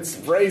explosion that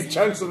sprays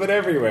chunks of it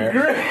everywhere.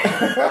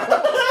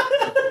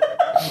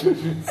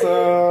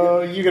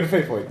 So you get a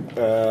fate point.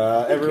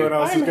 Everyone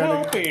else is I'm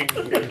going helping.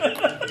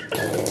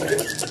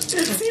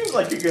 It seems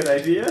like a good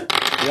idea.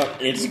 Yep.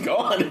 It's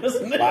gone,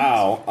 isn't it?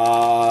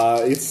 Wow.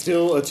 It's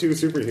still a 2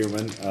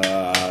 superhuman.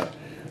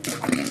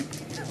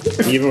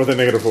 Even with a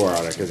 -4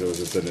 on it, because it was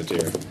ascendant.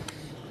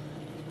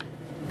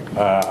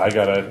 I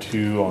got a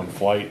 2 on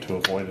flight to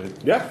avoid it.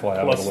 Yeah. Fly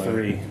out Plus of the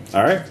way. 3.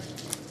 All right.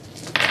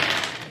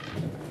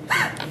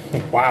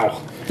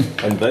 Wow.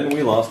 And then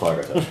we lost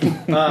Agatha.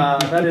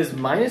 That is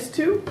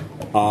 -2.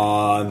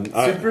 On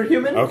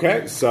Superhuman.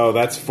 okay, so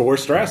that's 4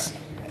 stress.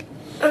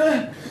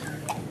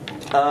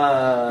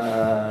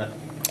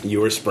 You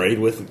were sprayed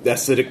with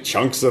acidic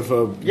chunks of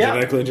Yeah.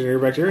 genetically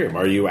engineered bacterium.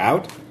 Are you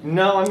out?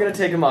 No, I'm gonna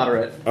take a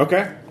moderate.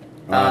 Okay.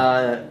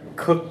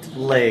 Cooked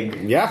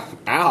leg. Yeah.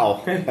 Ow.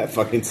 That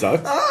fucking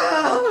sucks.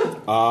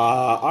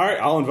 All right,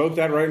 I'll invoke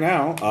that right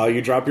now.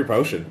 You drop your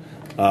potion.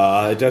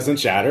 It doesn't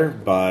shatter,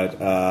 but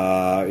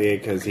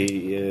because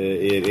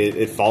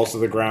it falls to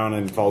the ground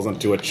and falls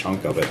into a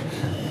chunk of it.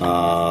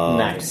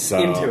 Nice. So,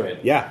 Into it.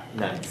 Yeah.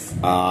 Nice.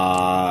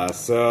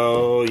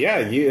 So yeah,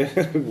 you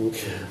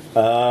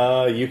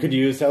you could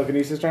use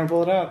telekinesis to try and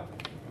pull it out.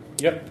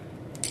 Yep.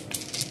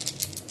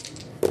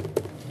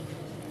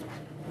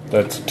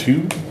 That's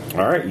 2.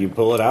 All right, you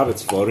pull it out.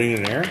 It's floating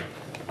in air.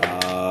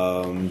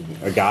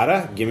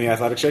 Agata, give me an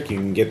athletic check. You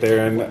can get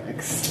there and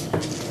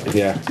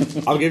yeah,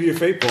 I'll give you a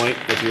fate point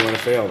if you want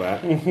to fail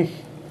that. Do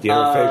you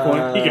have a fate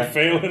point? He can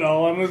fail it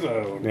all on his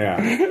own. Yeah.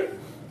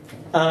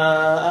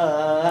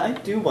 I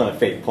do want a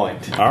fate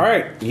point. All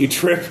right, you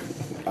trip.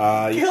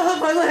 Get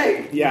off my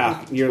leg! Yeah,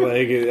 your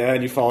leg,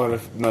 and you fall in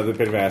another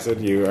pit of acid.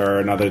 You or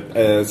another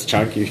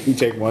chunk. You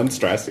take 1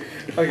 stress.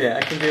 Okay, I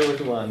can deal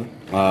with 1.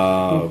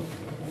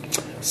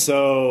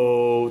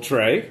 So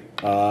Trey,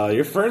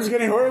 your fern's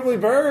getting horribly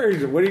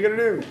burned. What are you gonna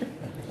do?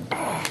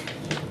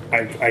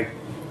 I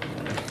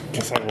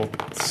guess I will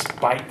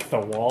spike the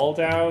wall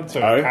down so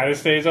All right. it kind of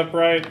stays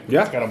upright.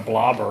 Yeah. It's got a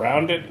blob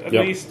around it at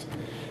Yep. least.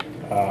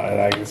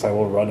 And I guess I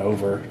will run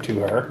over to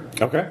her.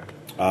 Okay.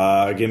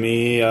 Give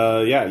me.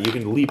 Yeah, you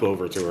can leap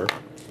over to her.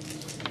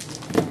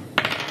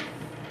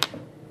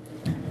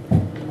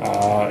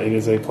 It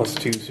is a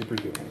 +2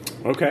 superhuman.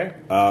 Okay.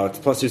 It's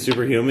 +2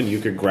 superhuman. You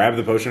could grab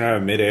the potion out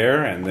of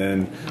midair and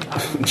then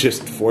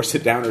just force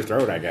it down her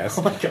throat, I guess.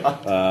 Oh my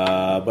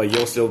god. But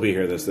you'll still be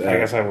here this. I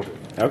guess I will do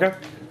it. Okay.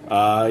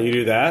 You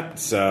do that.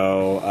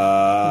 So.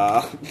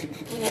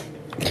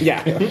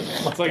 Yeah.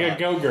 It's like a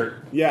Go-Gurt.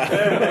 Yeah.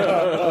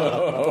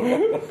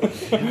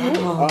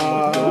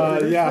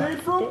 Yeah.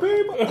 Go-Gurt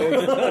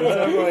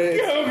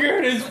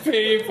is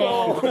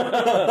people!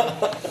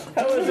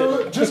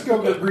 Just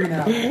go to green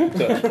out.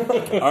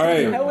 All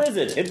right. How is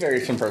it? It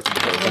varies from person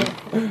to person.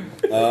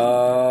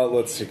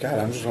 Let's see. God,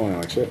 I'm just rolling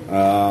like shit.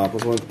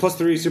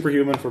 +3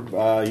 superhuman for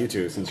you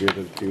two, since you're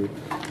the 2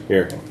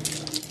 here.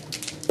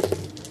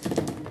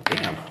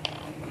 Damn.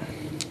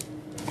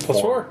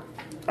 +4.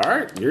 All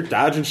right, you're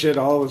dodging shit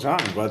all the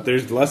time, but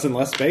there's less and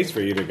less space for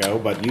you to go.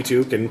 But you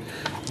two can.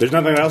 There's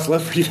nothing else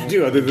left for you to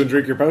do other than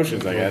drink your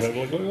potions, I guess.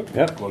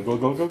 Yep. Go.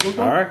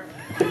 All right.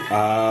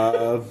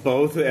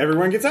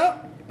 Everyone gets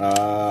out.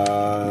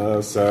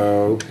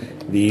 So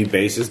the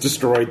base is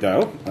destroyed,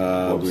 though.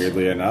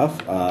 Weirdly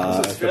enough.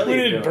 We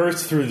didn't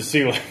burst through the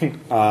ceiling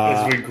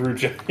as we grew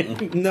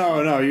giant.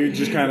 No, you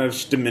just kind of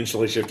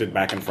dimensionally shifted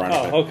back in front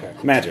of it. Oh, okay.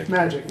 Magic.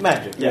 Magic.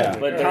 Yeah.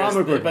 But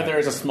Comic book there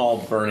is a small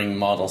burning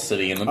model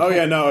city in the. Oh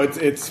yeah, no,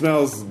 it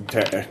smells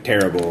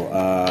terrible.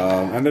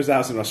 And there's a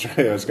house in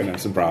Australia that's going to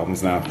have some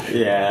problems now.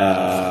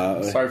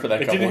 Yeah. Sorry for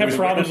that. It didn't have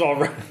problems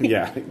already.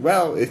 Yeah.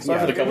 Well, it's Sorry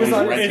for the couple was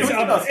on- who's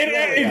renting.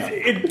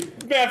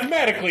 It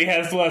mathematically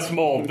has less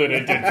mold than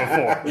it did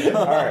before.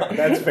 all right.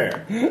 That's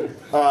fair.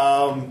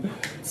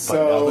 So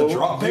now the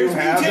drop you is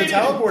have the mutated.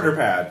 teleporter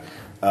pad.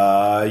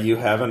 You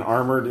have an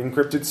armored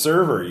encrypted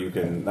server you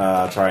can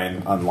try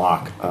and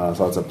unlock.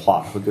 So it's a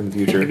plot within the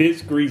future. It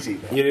is greasy.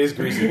 It is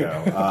greasy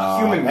though,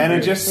 Human and it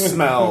grease. just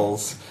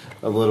smells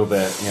a little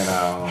bit.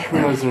 I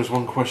realize there's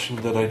one question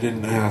that I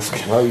didn't ask.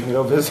 Well, you can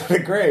go visit a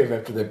grave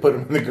after they put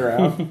him in the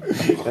ground.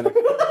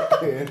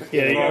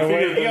 Yeah, you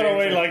gotta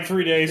wait like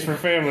 3 days for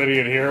family to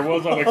get here. It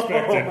was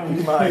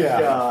unexpected. My Yeah.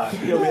 god.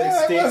 You'll be Yeah, it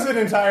extinct. wasn't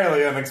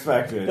entirely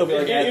unexpected. It'll be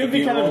like It it would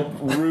be kind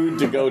of rude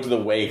to go to the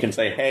wake and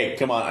say, "Hey,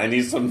 come on, I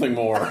need something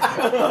more." No,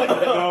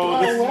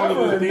 this is one of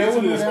However, the no answer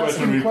to one this would ask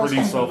question would be any pretty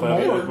questions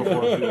self-evident more.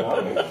 before too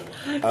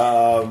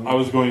long. I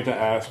was going to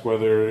ask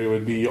whether it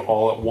would be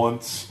all at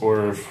once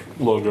or if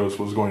Logos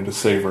was going to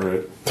savor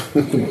it.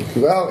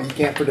 Well, you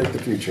can't predict the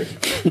future,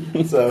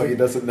 so he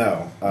doesn't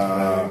know.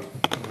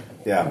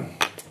 Yeah.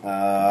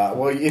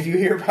 Well, if you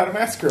hear about a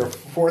massacre of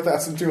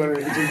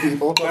 4,218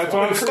 people, That's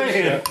what I'm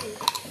saying.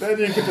 Then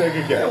you can take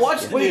a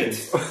guess.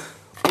 Wait.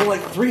 Were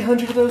like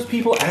 300 of those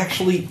people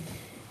actually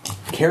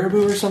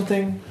caribou or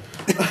something?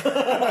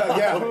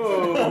 Yeah.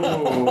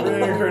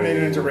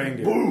 Reincarnated into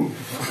reindeer.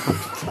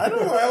 I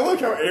don't know. I look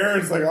how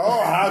Aaron's like,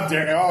 oh, how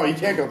dare. Oh, you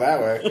can't go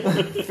that way.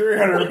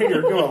 300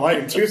 reindeer going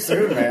light too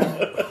soon, man.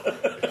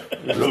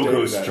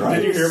 Logo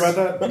strikes. Did you hear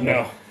about that?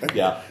 No.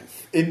 Yeah.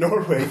 In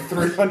Norway,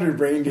 300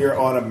 reindeer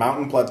on a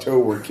mountain plateau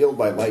were killed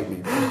by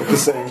lightning at the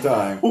same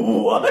time.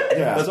 What?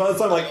 Yeah. That's why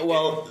I'm like,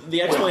 Well,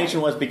 the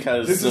explanation was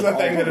because This is of the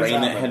thing all the that has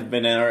rain that happened. had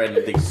been in there and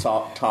the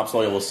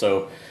topsoil was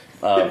so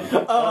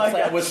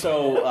was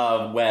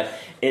so wet.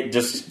 It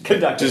just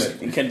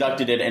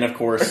conducted it, and of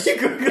course, Are you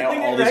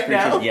Googling all it these right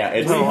now? creatures. Yeah,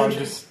 it's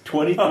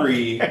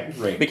 323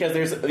 rain. because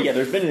there's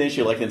been an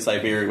issue like in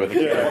Siberia with the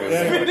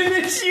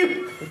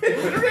caribou.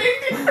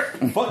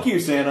 Fuck you,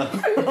 Santa.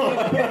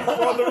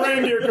 Well, the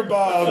reindeer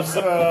kebabs,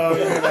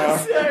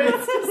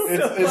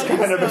 it's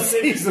kind of a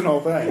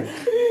seasonal thing.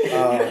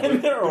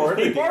 And they're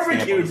already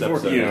barbecued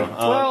for you.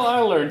 Well, I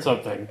learned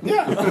something.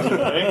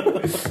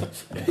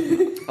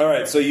 All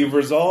right, so you've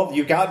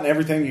gotten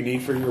everything you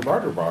need for your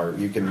barter bar.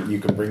 You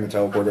can bring the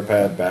teleporter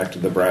pad back to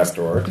the brass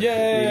door.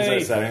 Yay! You can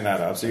start setting that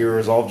up. So you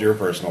resolved your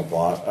personal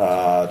plot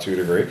to a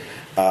degree.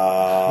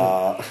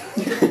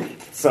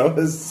 So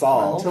is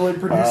Saul. Until it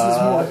produces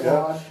more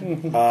plot.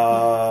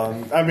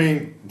 I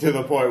mean, to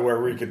the point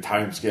where we could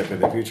time skip in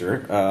the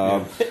future.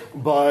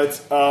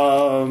 But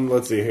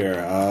let's see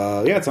here.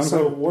 It's on.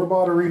 So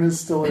Warbot Arena's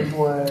still in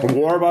play.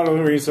 Warbot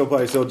Arena still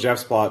plays. Still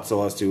Jeff's plot.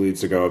 Still has 2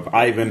 leads to go.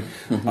 Ivan,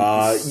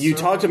 you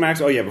talked to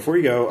Max. Oh yeah, before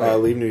you go,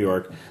 leave New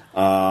York.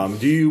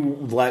 Do you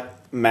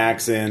let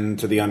Max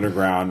into the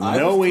underground,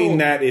 knowing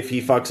that if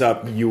he fucks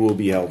up, you will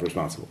be held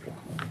responsible?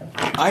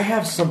 I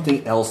have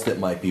something else that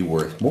might be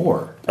worth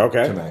more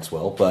to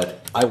Maxwell,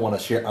 but I want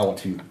to share. I want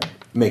to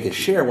make a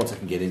share once I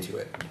can get into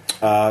it.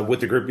 With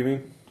the group, you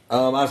mean?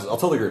 I'll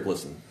tell the group.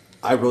 Listen,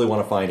 I really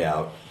want to find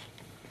out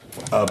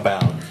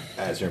about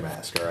Azure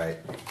Mask. All right.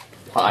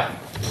 Hi.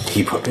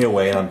 He put me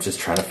away, and I'm just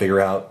trying to figure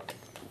out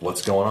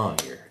what's going on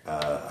here.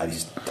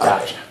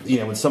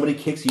 When somebody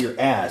kicks your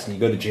ass and you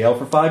go to jail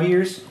for 5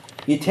 years,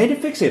 you tend to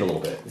fixate a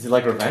little bit. Is it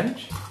like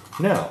revenge?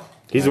 No.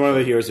 He's one of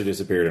the heroes who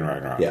disappeared in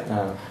Ragnarok.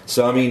 Yeah.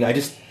 So, I mean, I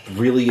just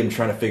really am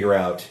trying to figure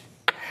out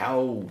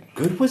how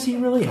good was he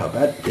really? How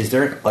bad? Is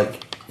there,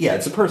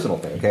 it's a personal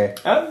thing, okay?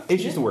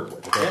 It's just to work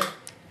with, okay?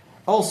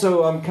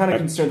 Also, I'm kind of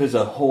concerned there's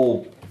a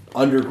whole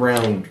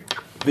underground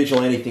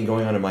vigilante thing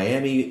going on in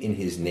Miami in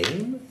his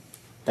name.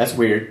 That's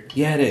weird.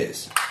 Yeah, it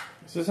is.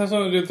 Does this have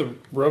something to do with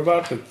the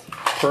robot that's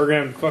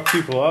programmed to fuck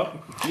people up?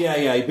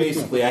 Yeah, he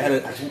basically, I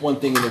had one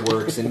thing in the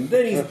works, and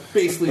then he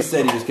basically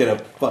said he was going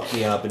to fuck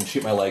me up and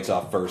shoot my legs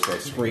off first,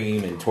 like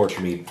scream and torture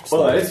me.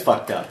 Well, that is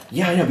fucked up.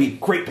 Yeah, I know, be a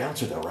great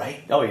bouncer though,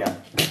 right? Oh, yeah.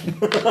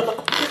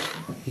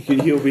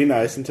 He'll be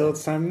nice until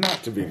it's time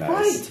not to be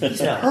nice. Right, he's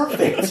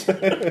perfect.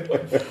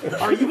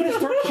 Are you going to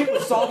start shit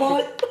with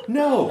Sawbot?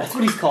 No. That's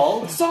what he's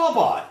called?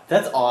 Sawbot.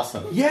 That's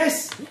awesome.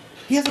 Yes.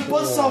 He has a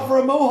buzzsaw for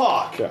a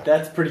mohawk.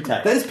 That's pretty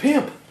tight. That is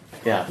pimp.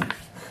 Yeah.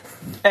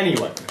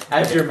 Anyway,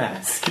 Azure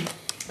Mask.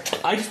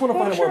 I just want to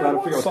find out more about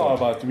it. Figure out Saw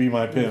about to be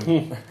my pimp.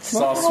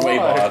 Saw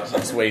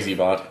Swayze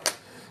bot.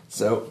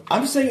 So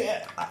I'm just saying,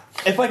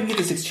 if I can get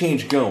this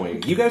exchange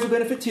going, you guys will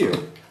benefit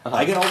too.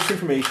 I get all this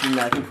information.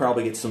 I can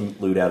probably get some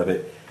loot out of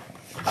it.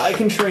 I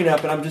can train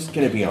up, and I'm just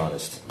going to be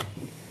honest.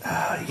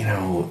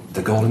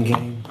 The Golden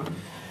Game,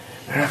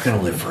 they're not going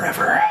to live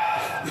forever.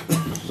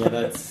 Yeah,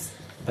 that's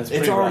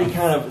It's already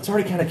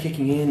kind of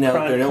kicking in now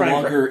that they're no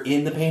longer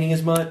in the painting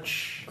as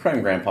much.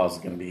 Crime Grandpa's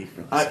going to be.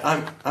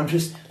 I'm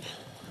just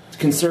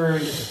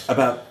concerned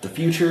about the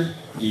future.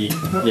 Yeah,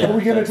 Are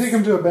we going to take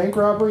him to a bank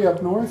robbery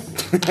up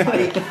north?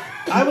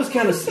 I was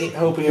kind of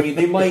hoping. I mean,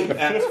 they might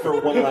ask for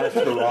one last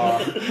hurrah.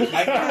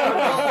 I have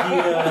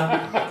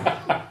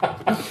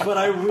an idea, but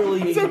I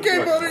really need. It's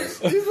okay, buddy.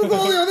 He's with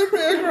all the other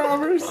bank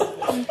robbers.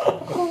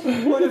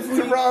 What if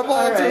we rob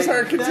all to his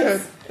heart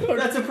content?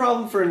 That's a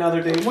problem for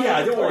another day.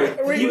 Yeah, don't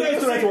worry. You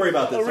guys don't have to worry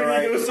about this. Are we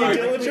going to go see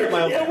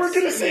Dillinger? Yeah, we're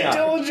going to see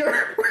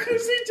Dillinger. We're going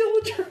to see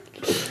Dillinger.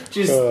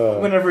 Just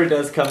whenever it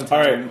does come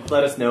time,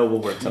 let us know.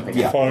 We'll work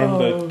something out. Farm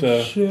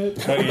that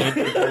Cutty and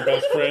your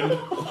best friend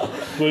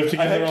live I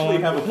together actually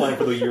on. have a plan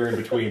for the year in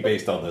between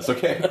based on this.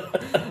 Okay,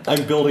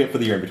 I'm building it for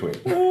the year in between.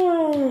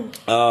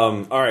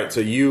 All right, so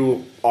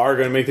you are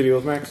going to make the deal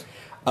with Max?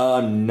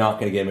 I'm not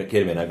going to get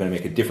him in. I'm going to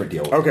make a different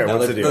deal. With Okay, him. Now,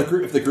 what's the deal?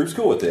 If the group's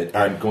cool with it,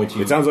 I'm going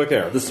to. It sounds like they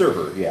are. The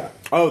server, yeah.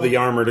 Oh, the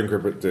armored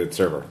encrypted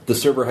server. The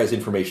server has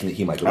information that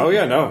he might. Oh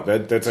yeah, no,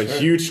 that's a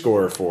huge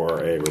score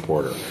for a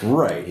reporter.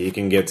 Right. He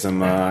can get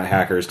some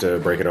hackers to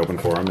break it open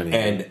for him,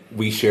 and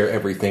we share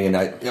everything.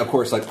 And of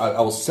course,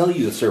 I will sell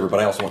you the server, but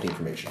I also want the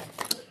information.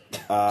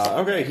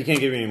 Okay, he can't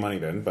give you any money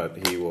then,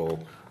 but he will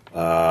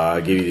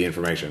give you the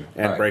information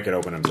and break it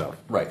open himself.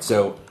 Right.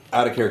 So,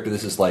 out of character,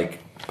 this is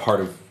like part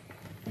of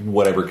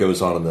whatever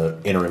goes on in the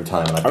interim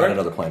time, and I've got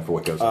another plan for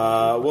what goes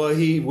on. Well,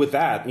 with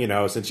that,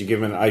 since you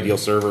give him an ideal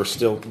server,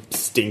 still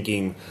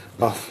stinking.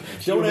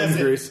 Don't ask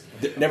grease.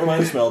 Never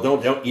mind the smell.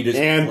 Don't you just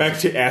and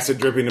acid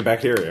dripping and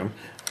bacterium.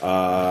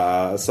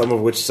 some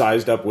of which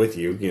sized up with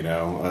you.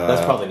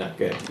 That's probably not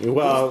good.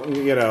 Well,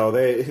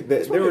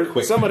 they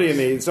were somebody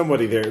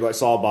there like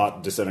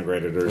Sawbot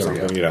disintegrated or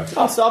something.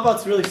 Oh,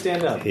 Sawbot's really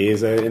stand up.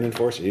 He's an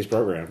enforcer. He's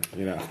programmed,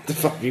 to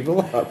fuck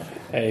people up.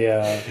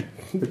 Hey,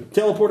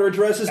 Teleporter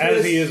addresses as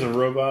this. he is a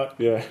robot,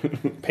 Yeah,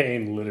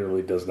 pain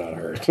literally does not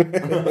hurt.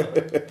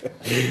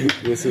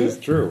 this is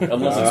true.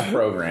 Unless it's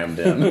programmed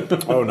in.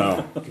 Oh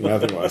no,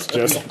 nothing less.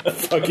 Just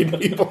fucking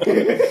people.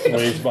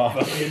 Sways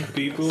fucking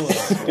people.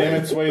 Damn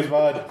it, Sways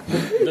Bod.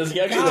 Does he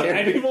actually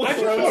hit people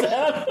throws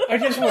at? I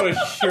just want a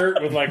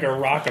shirt with like a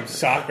Rock'em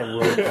Sock'em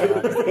robot.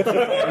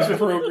 It's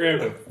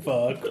programmed to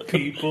fuck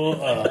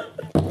people up.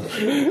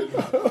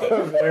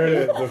 There it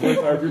is. The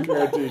first RP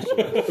Parent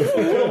t-shirt.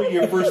 Tell me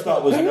your first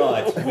thought was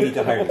not, we need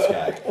to hire this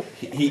guy.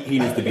 He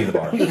needs to be the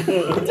bar. It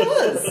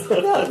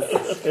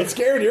does. It's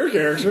scaring your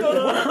character.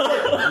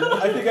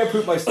 I think I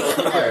proved myself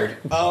prepared.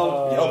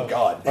 Oh,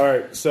 God. All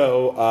right,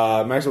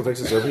 so Maxwell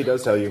takes a serve. He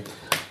does tell you.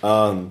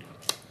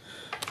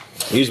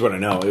 Here's what I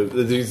know.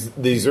 The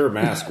Zerg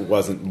Mask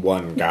wasn't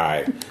one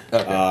guy.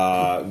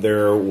 Okay.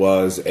 There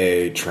was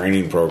a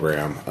training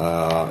program.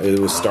 It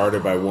was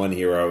started by one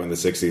hero in the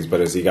 60s,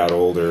 but as he got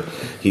older,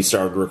 he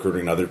started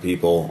recruiting other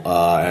people,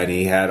 and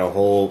he had a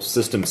whole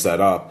system set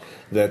up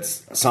that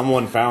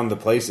someone found the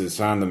places,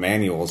 found the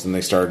manuals, and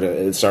it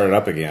started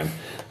up again.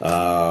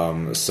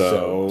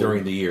 So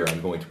during the year,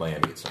 I'm going to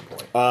Miami at some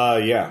point.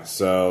 Yeah.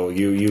 So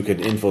you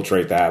could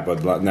infiltrate that,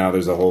 but now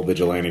there's a whole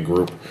vigilante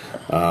group.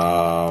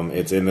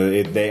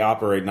 They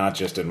operate not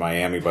just in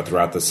Miami, but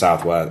throughout the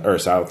Southwest or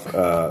South.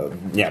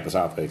 The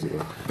South basically.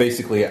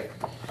 Basically,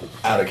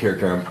 out of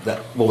character,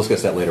 we'll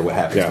discuss that later. What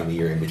happens in the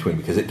year in between,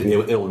 because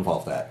it'll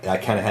involve that. I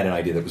kind of had an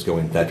idea that was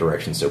going that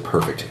direction, so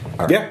perfect.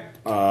 All right. Yeah.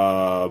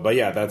 But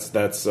yeah, that's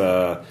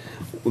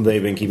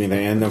they've been keeping the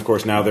and of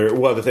course now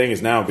the thing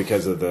is now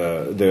because of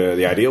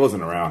the ideal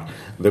isn't around.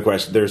 The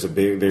question I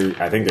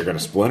think they're going to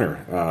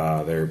splinter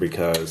there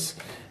because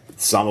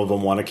some of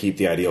them want to keep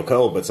the ideal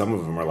code, but some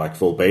of them are like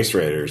full base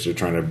raiders. They're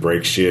trying to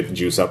break shit,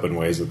 juice up in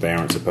ways that they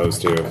aren't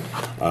supposed to.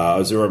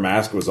 Azura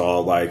Mask was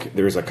all like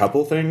there's a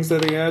couple things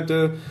that he had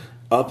to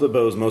up the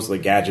bows, mostly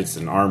gadgets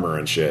and armor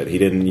and shit. He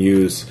didn't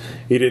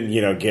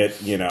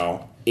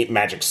get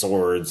magic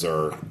swords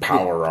or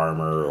power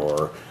armor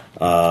or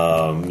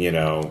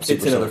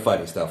it's another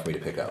fighting style for me to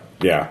pick up.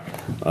 Yeah.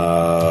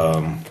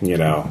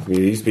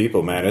 These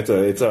people, man, it's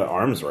a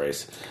arms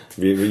race.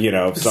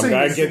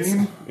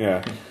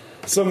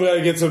 Some guy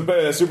gets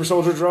a super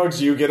soldier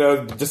drugs, you get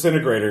a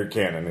disintegrator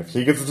cannon. If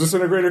he gets a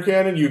disintegrator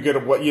cannon, you get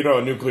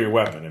a nuclear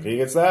weapon. If he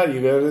gets that,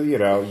 you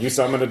get you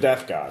summon a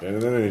death god,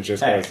 and then it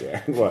just goes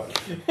there. What?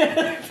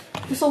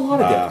 There's a lot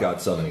of death god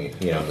summoning,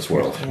 in this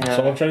world. Yeah.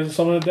 Someone tries to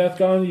summon a death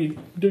god, you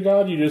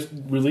just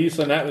release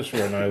an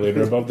atmosphere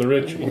annihilator above the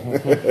ritual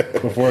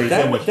before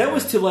that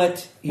was to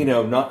let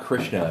not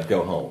Krishna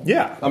go home.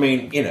 Yeah, I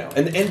mean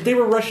and they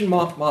were Russian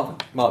mob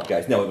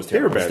guys. No, it was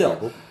terrible. They were bad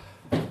people.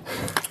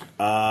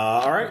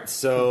 All right,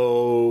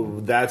 so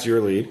that's your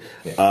lead.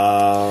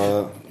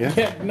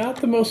 Yeah, not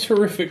the most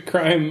horrific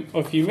crime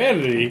of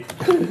humanity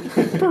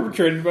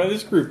perpetrated by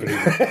this group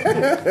anymore.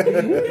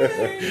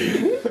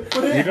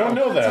 You don't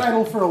know that.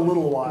 Title for a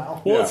little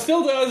while. Well, it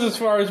still does as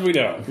far as we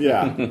know.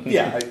 Yeah.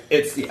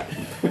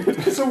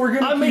 So we're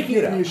I'm keep making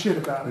giving it you up. shit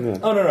about it. Yeah.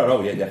 Oh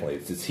no, yeah, definitely.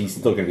 He's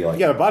still going to be like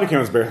the body count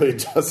was barely a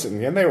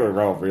dozen, and they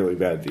were all really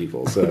bad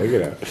people. So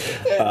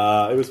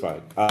it was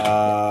fine.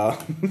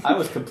 I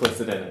was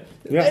complicit in it.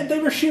 Yeah. And they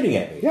were shooting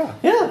at me.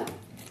 Yeah.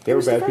 They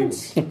were bad people.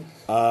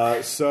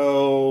 Let's see,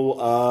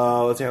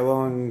 how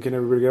long can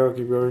everybody go?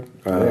 Keep going.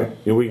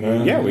 We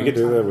could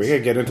do that. We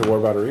could get into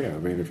Warbot Arena. I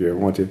mean, if you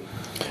want to.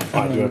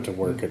 I do have to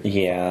work it.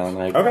 Yeah.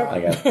 Okay.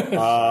 I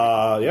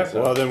got.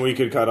 Well, then we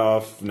could cut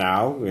off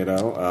now.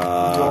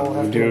 All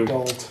have to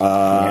adult.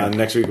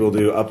 Next week we'll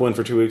do Upland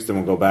for 2 weeks. Then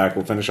we'll go back.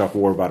 We'll finish off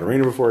Warbot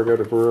Arena before we go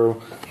to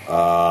Peru,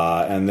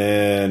 and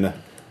then.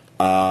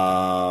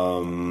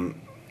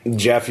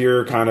 Jeff,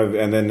 you're kind of,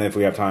 and then if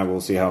we have time,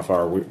 we'll see how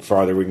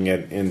farther we can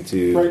get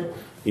into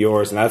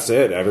yours, and that's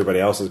it. Everybody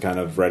else is kind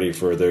of ready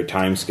for their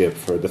time skip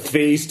for the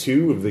phase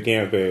 2 of the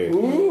campaign,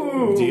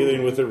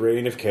 dealing with the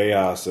reign of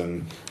chaos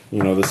and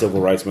the civil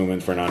rights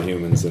movement for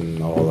non-humans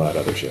and all that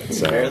other shit.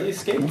 So barely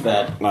escaped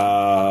that.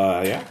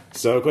 Yeah.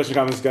 So, question,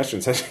 comment,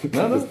 discussion session.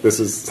 This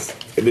is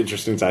an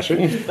interesting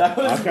session. That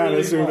was I kind of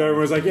really assumed fun.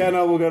 everyone was like, "Yeah,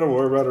 no, we'll go to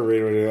war about a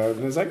radio,"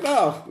 and it's like,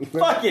 "No,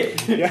 Fuck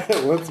it. yeah,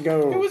 let's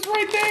go." It was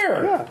right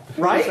there. Yeah.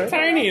 Right?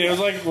 Tiny. And it was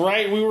like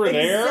we were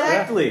there.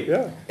 Exactly.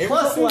 Yeah.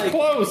 Plus, like,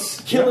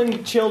 Close.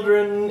 killing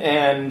children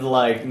and,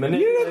 like,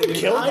 manipulating...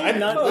 kill them. I'm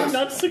not Are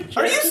suggesting.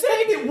 you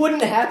saying it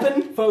wouldn't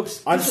happen?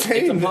 Folks, I'm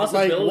saying it's a that,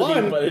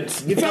 possibility, but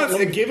it's not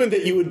a given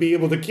that you would be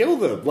able to kill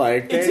them.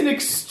 Like It's an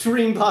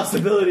extreme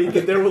possibility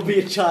that there will be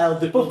a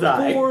child that will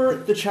die. Before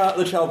the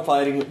child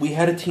fighting, we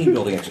had a team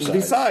building exercise.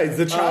 Besides,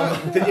 the child,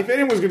 if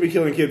anyone's going to be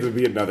killing kids, it would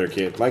be another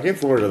kid. Like,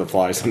 it's Lord of the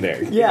Flies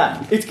someday.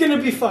 Yeah, it's gonna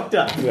be fucked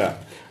up. Yeah.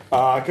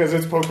 Because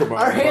it's Pokemon.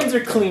 Our hands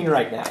are clean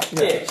right now.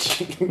 Ish.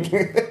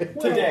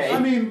 Today. I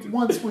mean,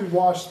 once we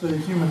wash the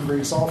human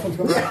grease off of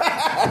them.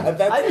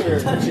 I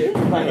didn't touch it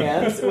with my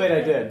hands. Wait, I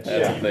did.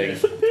 That's a thing.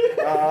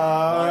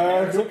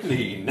 Hands are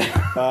clean.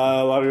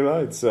 Lottery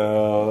lights.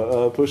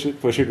 So push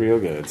it real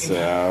good. So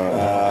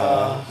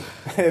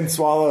and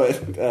swallow it.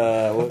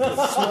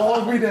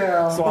 Swallow me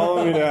down.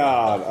 Swallow me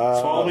down.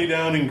 Swallow me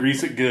down and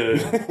grease it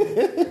good.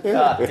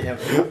 God damn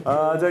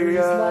it. Take you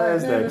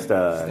guys next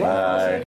time. Bye.